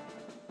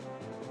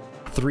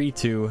 3-2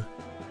 to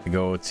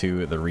go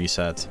to the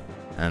reset.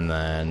 And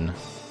then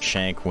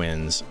Shank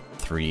wins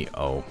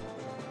 3-0.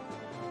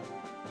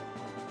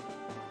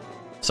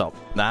 So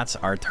that's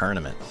our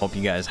tournament. Hope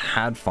you guys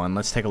had fun.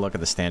 Let's take a look at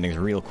the standings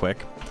real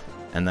quick,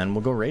 and then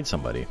we'll go raid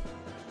somebody.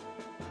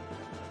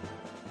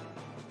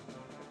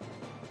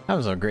 That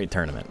was a great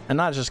tournament, and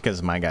not just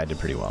because my guy did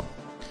pretty well.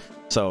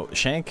 So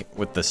Shank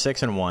with the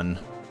 6-1.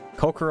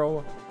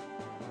 Kokoro,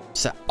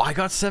 I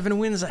got 7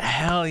 wins.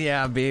 Hell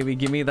yeah, baby!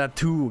 Give me that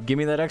 2. Give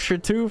me that extra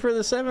 2 for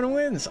the 7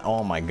 wins.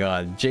 Oh my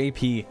god,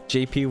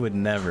 JP would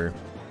never.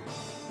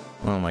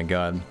 Oh my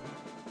god.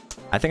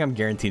 I think I'm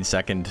guaranteed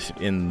second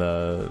in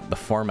the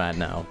format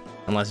now,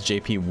 unless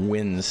JP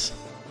wins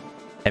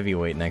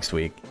heavyweight next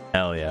week.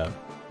 Hell yeah.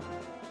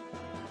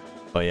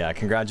 But yeah,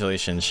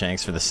 congratulations,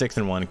 Shanks, for the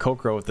 6-1,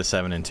 Kokoro with the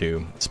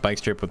 7-2, Spike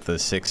Strip with the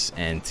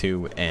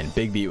 6-2, and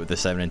Big Beat with the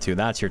 7-2.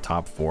 That's your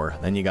top 4.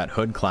 Then you got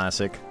Hood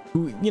Classic,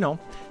 who, you know,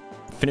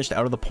 finished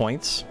out of the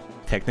points,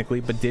 technically,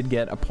 but did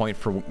get a point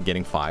for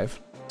getting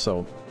 5.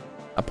 So,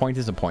 a point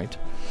is a point.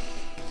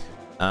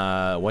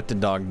 What did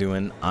Dog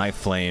doing?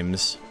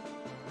 iFlames.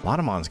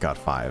 Lotamon's got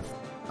 5.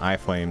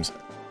 iFlames,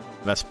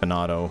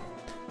 Vespinato,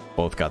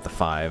 both got the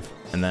 5.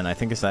 And then I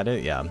think, is that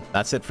it? Yeah,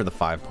 that's it for the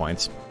 5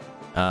 points.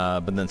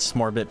 But then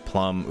Smorbit,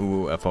 Plum,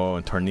 UFO,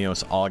 and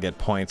Tornillos all get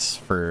points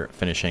for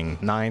finishing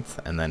 9th.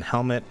 And then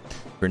Helmet,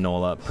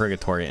 Granola,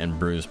 Purgatory, and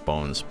Bruised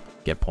Bones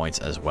get points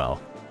as well.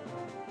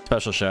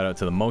 Special shout out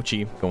to the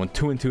Mochi, going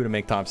 2-2 to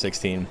make top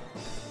 16.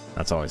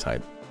 That's always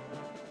hype.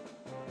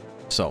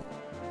 So,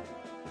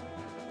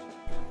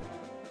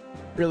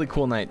 really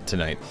cool night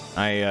tonight.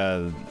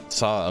 I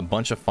saw a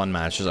bunch of fun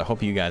matches. I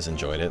hope you guys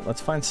enjoyed it.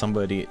 Let's find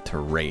somebody to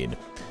raid.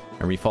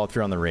 And we fall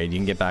through on the raid, you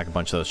can get back a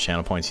bunch of those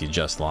channel points you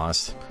just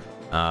lost.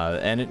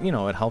 And it, you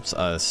know, it helps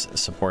us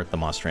support the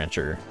Monster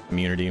Rancher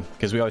community,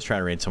 because we always try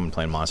to raid someone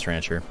playing Monster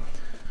Rancher.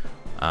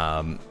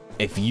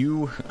 If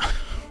you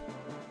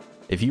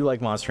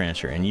like Monster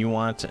Rancher and you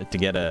want to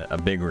get a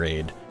big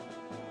raid,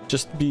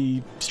 just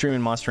be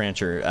streaming Monster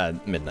Rancher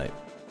at midnight,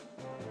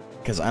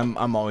 because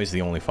I'm always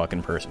the only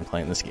fucking person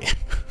playing this game.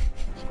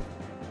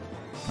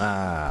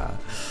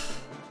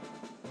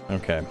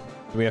 Okay.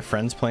 Do we have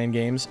friends playing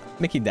games?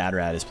 Mickey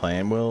Dadrad is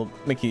playing.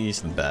 Mickey's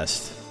the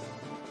best.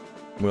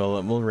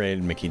 We'll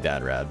raid Mickey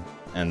Dadrad,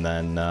 and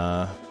then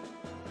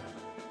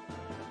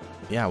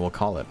yeah, we'll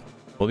call it.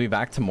 We'll be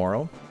back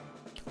tomorrow.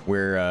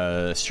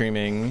 We're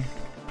streaming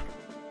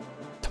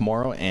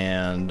tomorrow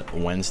and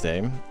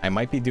Wednesday. I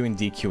might be doing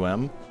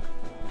DQM.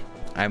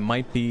 I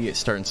might be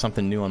starting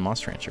something new on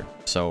Monster Rancher.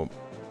 So,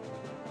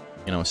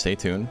 you know, stay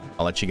tuned.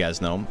 I'll let you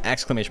guys know. !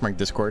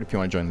 Discord if you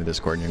want to join the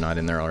Discord and you're not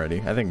in there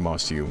already. I think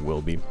most of you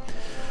will be.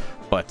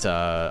 But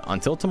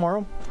until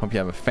tomorrow, hope you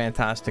have a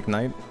fantastic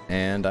night,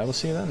 and I will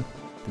see you then.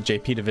 The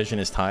JP division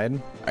is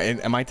tied.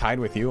 Am I tied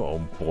with you? Oh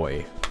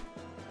boy.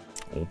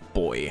 Oh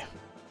boy.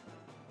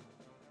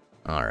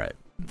 Alright.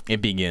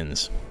 It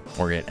begins.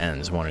 Or it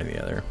ends, one or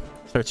the other.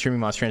 Start streaming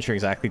Monster Rancher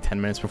exactly 10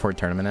 minutes before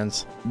tournament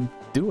ends.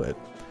 Do it.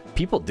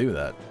 People do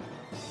that.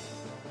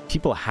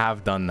 People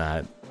have done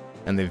that.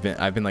 And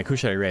I've been like, who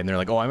should I raid? And they're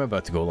like, oh, I'm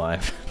about to go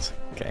live.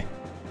 Okay.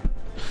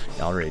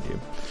 I'll raid you.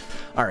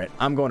 Alright,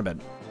 I'm going to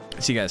bed.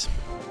 See you guys.